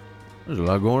 There's a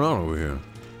lot going on over here.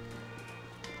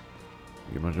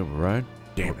 Get myself a ride?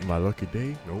 Damn it. My lucky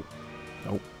day? Nope.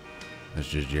 Nope. That's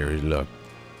just Jerry's luck.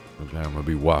 Looks like I'm gonna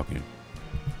be walking.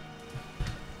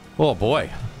 Oh boy.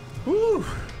 Woo.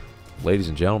 Ladies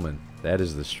and gentlemen, that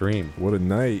is the stream. What a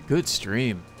night. Good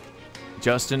stream.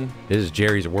 Justin. This is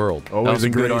Jerry's world. Always a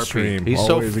great stream. He's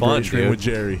Always so fun, a great stream dude. with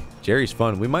Jerry. Jerry's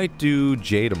fun. We might do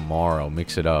Jay tomorrow.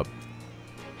 Mix it up.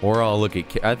 Or I'll look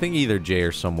at... I think either Jay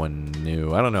or someone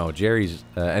new. I don't know. Jerry's...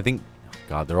 I think...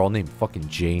 God, they're all named fucking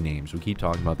J names. We keep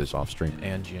talking about this off stream.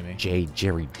 And Jimmy. Jay,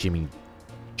 Jerry, Jimmy,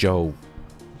 Joe.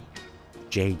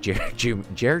 Jay, Jerry, Jimmy,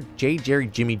 Jay, Jerry,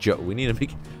 Jimmy, Joe. We need to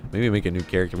maybe make a new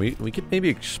character. We could maybe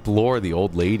explore the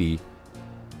old lady.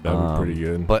 That would be pretty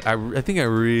good. But I think I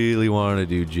really want to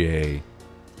do Jay.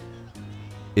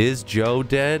 Is Joe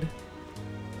dead?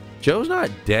 Joe's not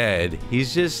dead.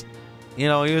 He's just, you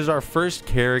know, he was our first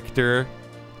character,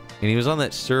 and he was on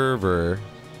that server.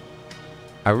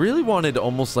 I really wanted to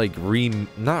almost like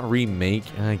not remake,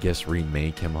 I guess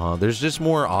remake him, huh? There's just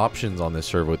more options on this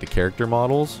server with the character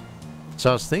models.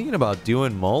 So I was thinking about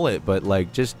doing Mullet, but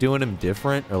like just doing him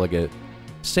different, or like a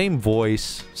same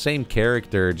voice, same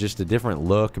character, just a different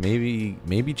look. Maybe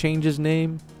change his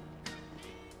name.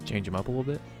 Change him up a little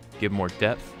bit. Give him more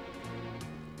depth.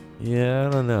 Yeah,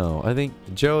 I don't know. I think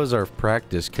Joe is our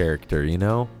practice character, you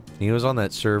know? He was on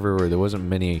that server where there wasn't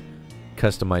many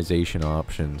customization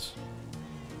options.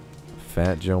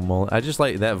 Fat Joe Mullet. I just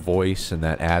like that voice and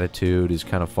that attitude is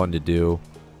kind of fun to do.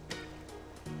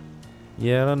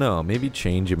 Yeah, I don't know. Maybe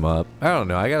change him up. I don't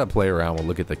know. I gotta play around. We'll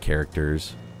look at the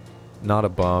characters. Not a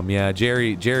bum. Yeah,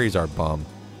 Jerry's our bum.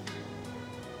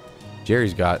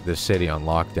 Jerry's got this city on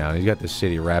lockdown. He's got this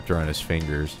city wrapped around his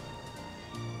fingers.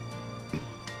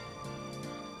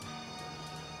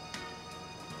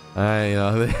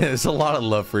 There's a lot of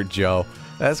love for Joe.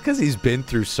 That's because he's been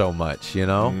through so much, you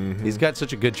know? Mm-hmm. He's got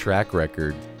such a good track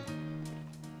record.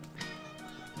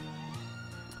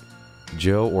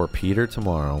 Joe or Peter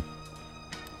tomorrow.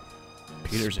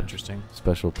 Peter's interesting.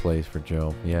 Special place for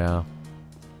Joe. Yeah.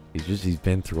 He's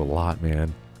been through a lot,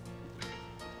 man.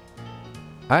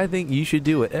 I think you should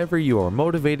do whatever you are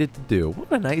motivated to do.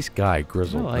 What a nice guy,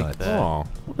 Grizzle I like Nuts. that. Aw,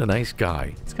 what a nice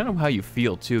guy. It's kind of how you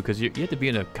feel, too, because you have to be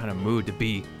in a kind of mood to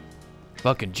be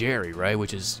fucking Jerry, right?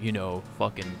 Which is, you know,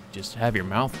 fucking just have your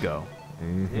mouth go.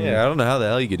 Mm-hmm. Yeah, I don't know how the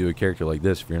hell you could do a character like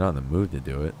this if you're not in the mood to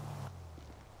do it.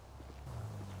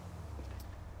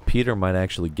 Peter might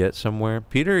actually get somewhere.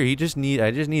 Peter, I just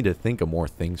need to think of more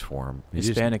things for him.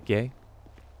 Hispanic gay?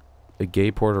 A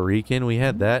gay Puerto Rican? We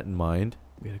had that in mind.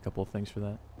 We had a couple of things for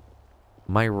that.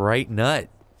 My right nut.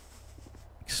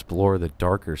 Explore the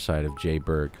darker side of Jay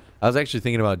Berg. I was actually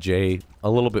thinking about Jay a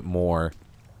little bit more.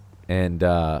 And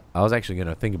I was actually going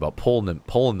to think about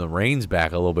pulling the reins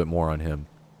back a little bit more on him.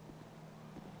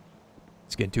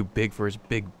 It's getting too big for his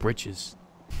big britches.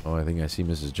 Oh, I think I see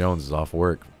Mrs. Jones is off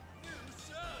work.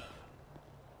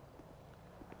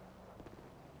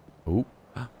 Ooh.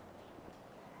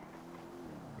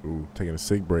 Ooh, taking a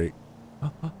sig break.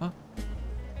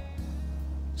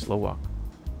 Slow walk.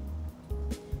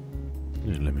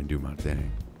 Just let me do my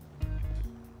thing.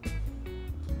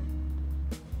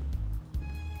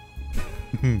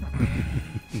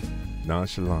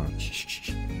 Nonchalant. What's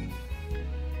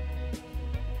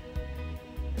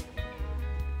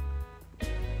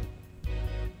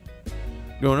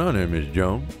going on there, Miss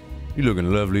Jones? You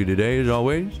looking lovely today, as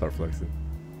always. Start flexing.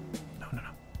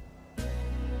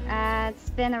 It's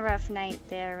been a rough night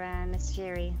there, Miss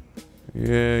Jerry.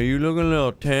 Yeah, you looking a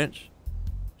little tense.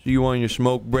 See you on your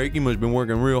smoke break. You must have been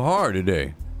working real hard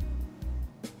today.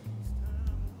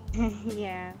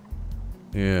 Yeah.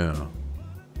 Yeah.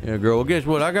 Yeah, girl. Well, guess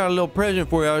what? I got a little present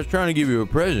for you. I was trying to give you a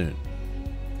present.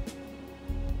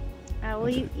 Well,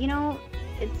 you know,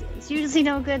 it's usually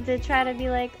no good to try to be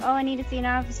like, oh, I need to see an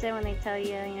officer when they tell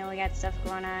you, you know, we got stuff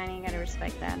going on, and you gotta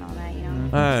respect that and all that, you know.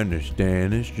 I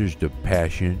understand. It's just a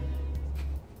passion.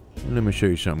 Let me show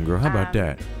you something, girl. How about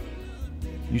that?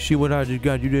 You see what I just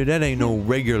got you there? That ain't no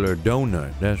regular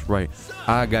donut. That's right.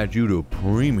 I got you the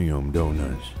premium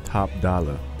donuts. Top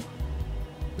dollar.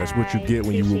 That's what you get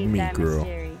when you with me, girl.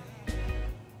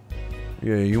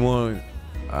 Yeah, you want?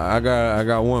 I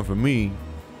got one for me.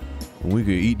 We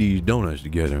could eat these donuts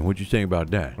together. What you think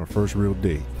about that? Our first real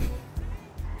date.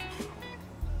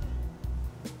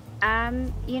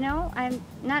 You know, I'm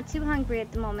not too hungry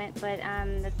at the moment, but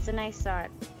that's a nice thought.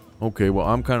 Okay, well,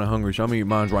 I'm kind of hungry, so I'm gonna eat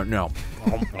mine right now.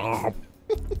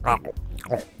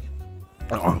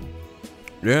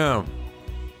 Yeah.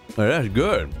 Hey, that's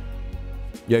good.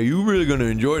 Yeah, you really gonna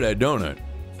enjoy that donut.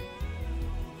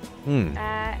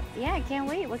 Yeah, I can't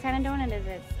wait. What kind of donut is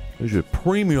it? It's a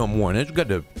premium one. It's got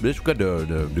the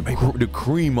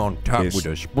cream on top with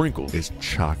the sprinkles. It's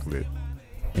chocolate.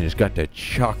 And it's got that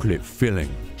chocolate filling,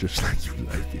 just like you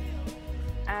like it.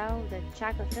 Oh, the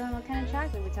chocolate filling. What kind of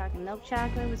chocolate? We talking milk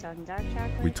chocolate? We talking dark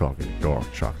chocolate? We talking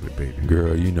dark chocolate, baby.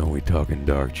 Girl, you know we talking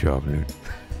dark chocolate.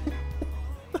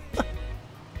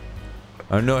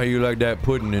 I know how you like that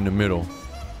pudding in the middle.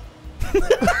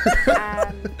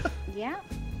 Yeah.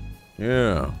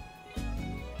 Yeah.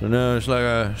 So now it's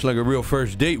like a real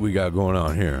first date we got going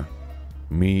on here.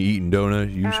 Me eating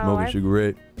donuts, you smoking a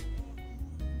cigarette.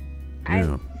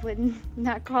 I would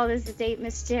not call this a date,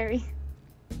 Miss Jerry.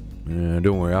 Yeah,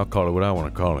 don't worry. I'll call it what I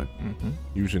want to call it.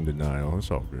 You was in denial.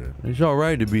 It's all good. It's all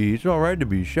right to be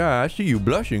shy. I see you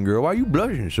blushing, girl. Why you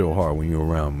blushing so hard when you're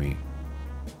around me?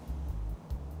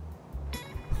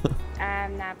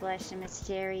 I'm not blushing, Miss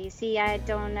Jerry. You see, you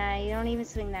don't even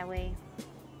swing that way.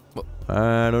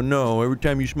 I don't know. Every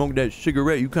time you smoke that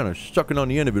cigarette, you kind of sucking on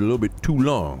the end of it a little bit too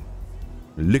long.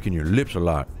 You're licking your lips a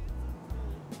lot.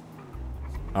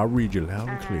 I'll read you loud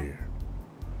and clear.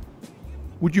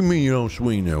 What you mean you don't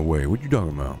swing that way? What you talking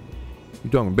about? You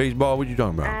talking baseball? What you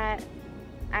talking about?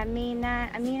 I mean,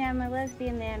 I'm a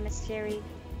lesbian man, Miss Jerry.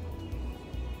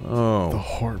 Oh. The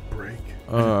heartbreak.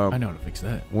 I know how to fix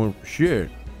that. Well, shit.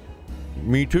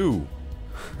 Me too.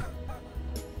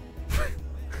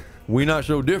 We not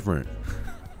so different.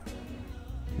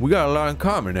 We got a lot in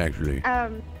common, actually. I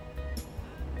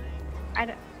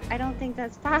don't think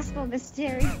that's possible, Miss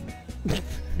Jerry.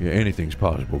 Yeah, anything's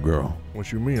possible, girl.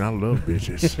 What you mean? I love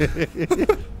bitches.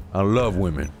 I love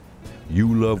women.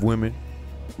 You love women.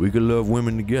 We could love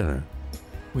women together.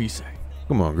 What you say?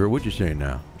 Come on, girl. What you saying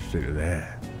now? Say to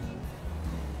that.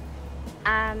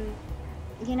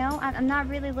 You know, I'm not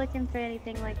really looking for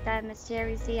anything like that, Miss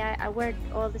Jerry. See, I work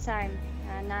all the time.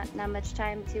 Not much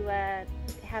time to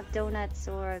have donuts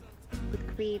or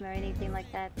with cream or anything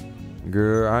like that.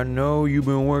 Girl, I know you've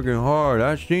been working hard.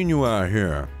 I seen you out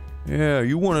here. Yeah,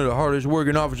 you one of the hardest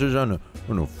working officers on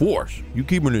the force. You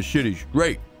keeping the city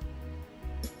straight.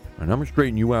 And I'm gonna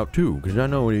straighten you out too, because I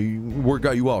know work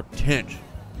got you all tense.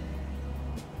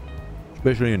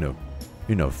 Especially in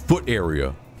the foot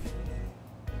area.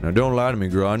 Now don't lie to me,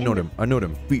 girl. I know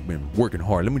them feet been working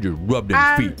hard. Let me just rub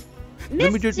them feet.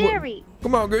 Miss Jerry.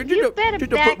 Come on, girl. You better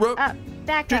just back a foot rub. up.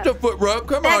 Back just up. a foot rub.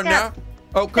 Come Back on now. up.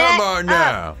 Oh, come on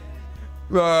now.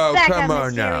 Oh, Back come up, on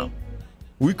Miss now. Jerry.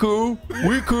 We cool?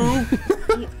 We cool?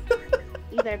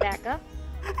 You better back up.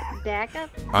 Back up.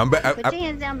 I'm back. Put your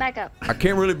hands down. Back up. I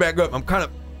can't really back up.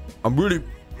 I'm really.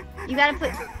 You gotta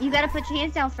put your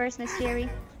hands down first, Miss Jerry.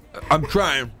 I'm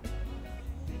trying.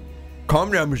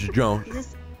 Calm down, Mrs.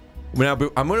 Jones. I'm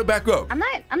gonna back up. I'm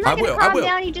not gonna calm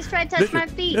down. You just tried to touch my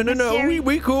feet. No, Miss Jerry.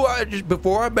 we cool.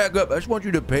 Before I back up, I just want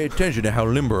you to pay attention to how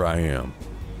limber I am.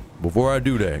 Before I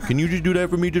do that, can you just do that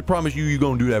for me? Just promise you're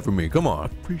gonna do that for me. Come on,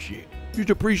 just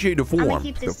appreciate the form. I'm gonna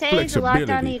keep the taser locked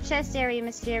onto your chest area,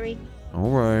 Miss Jerry. All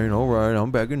right.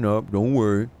 I'm backing up. Don't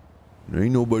worry. There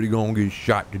ain't nobody gonna get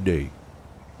shot today.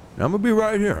 I'm gonna be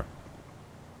right here.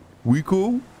 We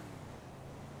cool?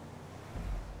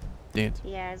 Dance.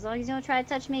 Yeah, as long as you don't try to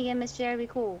touch me again, Miss Jerry, we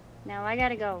cool. Now I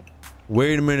gotta go.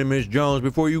 Wait a minute, Miss Jones,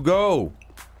 before you go.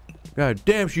 God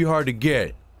damn, she hard to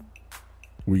get.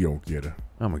 We gonna get her.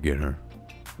 I'm gonna get her.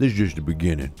 This is just the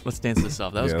beginning. Let's dance this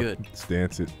off. That was good. Let's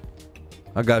dance it.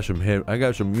 I got some fucking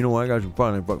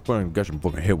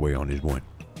headway on this one.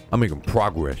 I'm making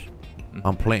progress.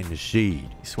 I'm planting the seed.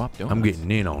 You swapped donuts. I'm getting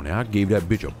in on it. I gave that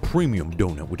bitch a premium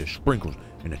donut with the sprinkles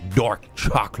and a dark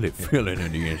chocolate filling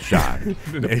in the inside.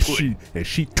 and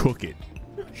she took it.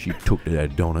 She took to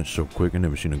that donut so quick. I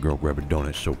never seen a girl grab a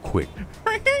donut so quick.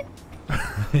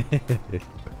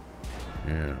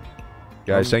 Yeah.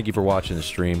 Guys, thank you for watching the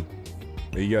stream.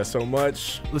 Thank you guys so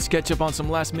much. Let's catch up on some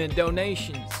last minute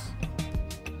donations.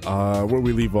 Where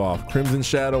we leave off? Crimson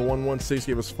Shadow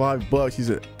 116 gave us $5. He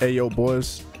said, "Hey yo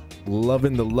boys,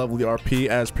 loving the lovely RP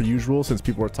as per usual. Since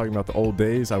people are talking about the old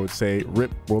days, I would say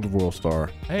rip World of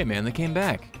Worldstar." Hey man, they came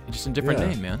back. Just a different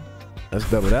name, man. That's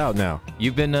doubled out now.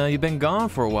 You've been gone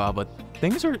for a while, but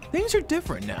Things are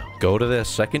different now. Go to the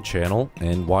second channel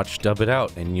and watch Dub It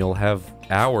Out, and you'll have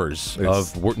hours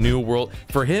of new world.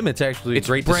 For him, it's actually a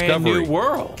great brand discovery. new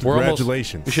world.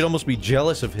 Congratulations. We should almost be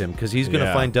jealous of him because he's going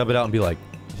to find Dub It Out and be like,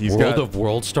 World of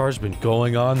World Star's been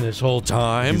going on this whole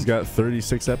time. He's got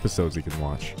 36 episodes he can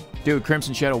watch. Dude,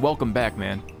 Crimson Shadow, welcome back,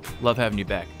 man. Love having you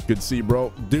back. Good to see you,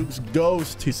 bro. Duke's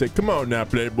Ghost, he said, come on now,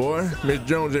 Playboy. Miss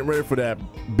Jones ain't ready for that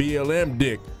BLM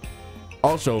dick.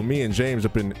 Also, me and James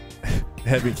have been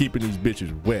heavy keeping these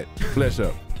bitches wet. Flesh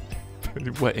up.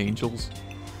 Wet angels.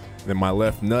 Then my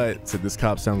left nut said this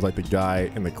cop sounds like the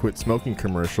guy in the Quit Smoking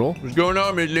commercial. What's going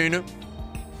on, Miss Lena?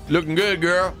 Looking good,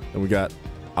 girl. And we got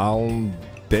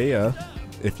Aldea.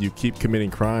 If you keep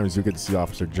committing crimes, you'll get to see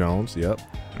Officer Jones. Yep.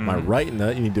 My right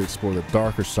nut, you need to explore the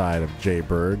darker side of Jay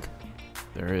Berg.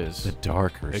 There is. The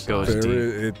darker It side. goes deep.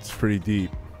 It's pretty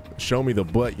deep. Show Me the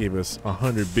Butt gave us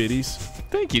 100 biddies.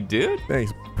 Thank you, dude.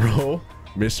 Thanks, bro.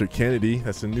 Mr. Kennedy,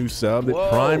 that's a new sub. Whoa.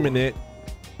 Priming it.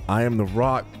 I Am the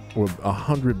Rock with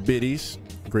 100 biddies.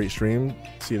 Great stream.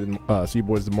 See you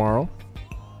boys tomorrow.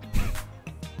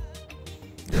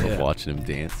 Love watching him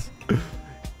dance.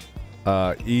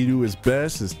 Edu is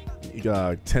best. Is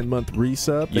 10-month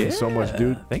resub. Thanks so much,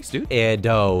 dude. Thanks, dude.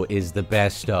 Edo is the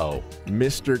besto.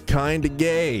 Mr. Kinda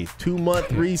Gay, 2-month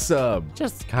resub.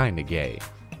 Just kinda gay.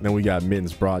 Then we got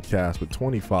Mittens Broadcast with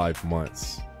 25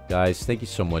 months. Guys, thank you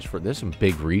so much for. There's some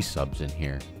big resubs in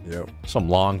here. Yep. Some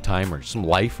long timers, some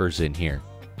lifers in here.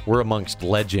 We're amongst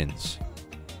legends.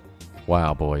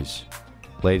 Wow, boys,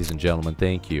 ladies and gentlemen,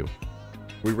 thank you.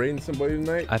 We rating somebody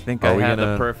tonight? I think I have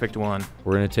the perfect one.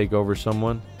 We're gonna take over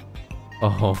someone.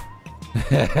 Oh.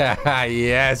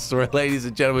 Yes, we're ladies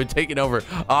and gentlemen taking over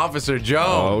Officer Jones.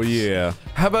 Oh yeah.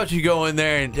 How about you go in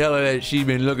there and tell her that she's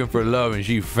been looking for love and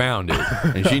she found it,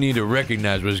 and she need to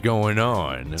recognize what's going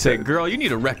on. Say, girl, you need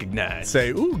to recognize. Say,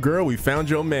 ooh, girl, we found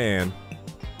your man.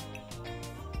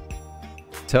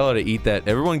 Tell her to eat that.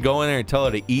 Everyone go in there and tell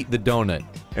her to eat the donut.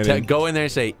 And then, go in there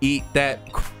and say, eat that.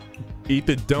 Eat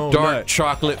the donut. Dark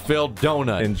chocolate-filled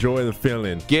donut. Enjoy the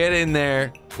feeling. Get in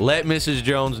there. Let Mrs.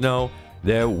 Jones know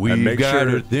that we got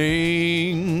a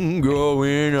thing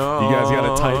going on. You guys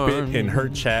got to type it in her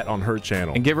chat on her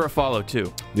channel. And give her a follow,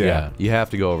 too. Yeah. You have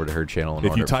to go over to her channel and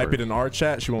if you type it in our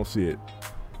chat, she won't see it.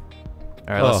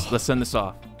 All right, let's send this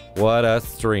off. What a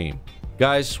stream.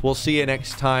 Guys, we'll see you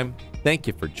next time. Thank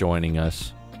you for joining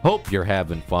us. Hope you're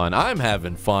having fun. I'm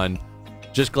having fun.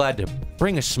 Just glad to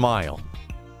bring a smile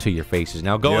to your faces.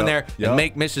 Now go in there and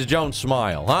make Mrs. Jones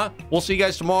smile, huh? We'll see you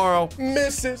guys tomorrow.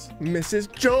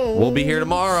 Mrs. Jones. We'll be here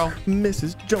tomorrow.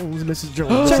 Mrs. Jones.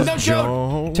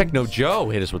 Techno Joe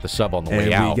hit us with the sub on the way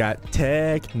and out. We got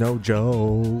Techno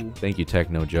Joe. Thank you,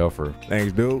 Techno Joe, for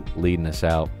dude, leading us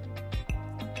out.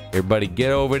 Everybody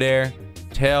get over there.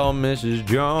 Tell Mrs.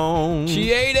 Jones.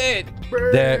 She ate it.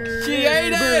 She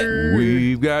ate it.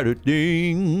 We've got a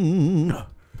thing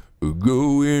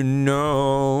going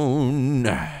on.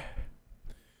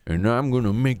 And I'm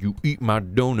gonna make you eat my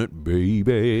donut,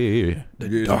 baby.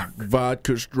 The dark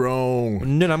vodka strong.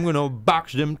 And then I'm gonna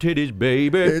box them titties,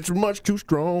 baby. It's much too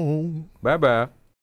strong. Bye-bye.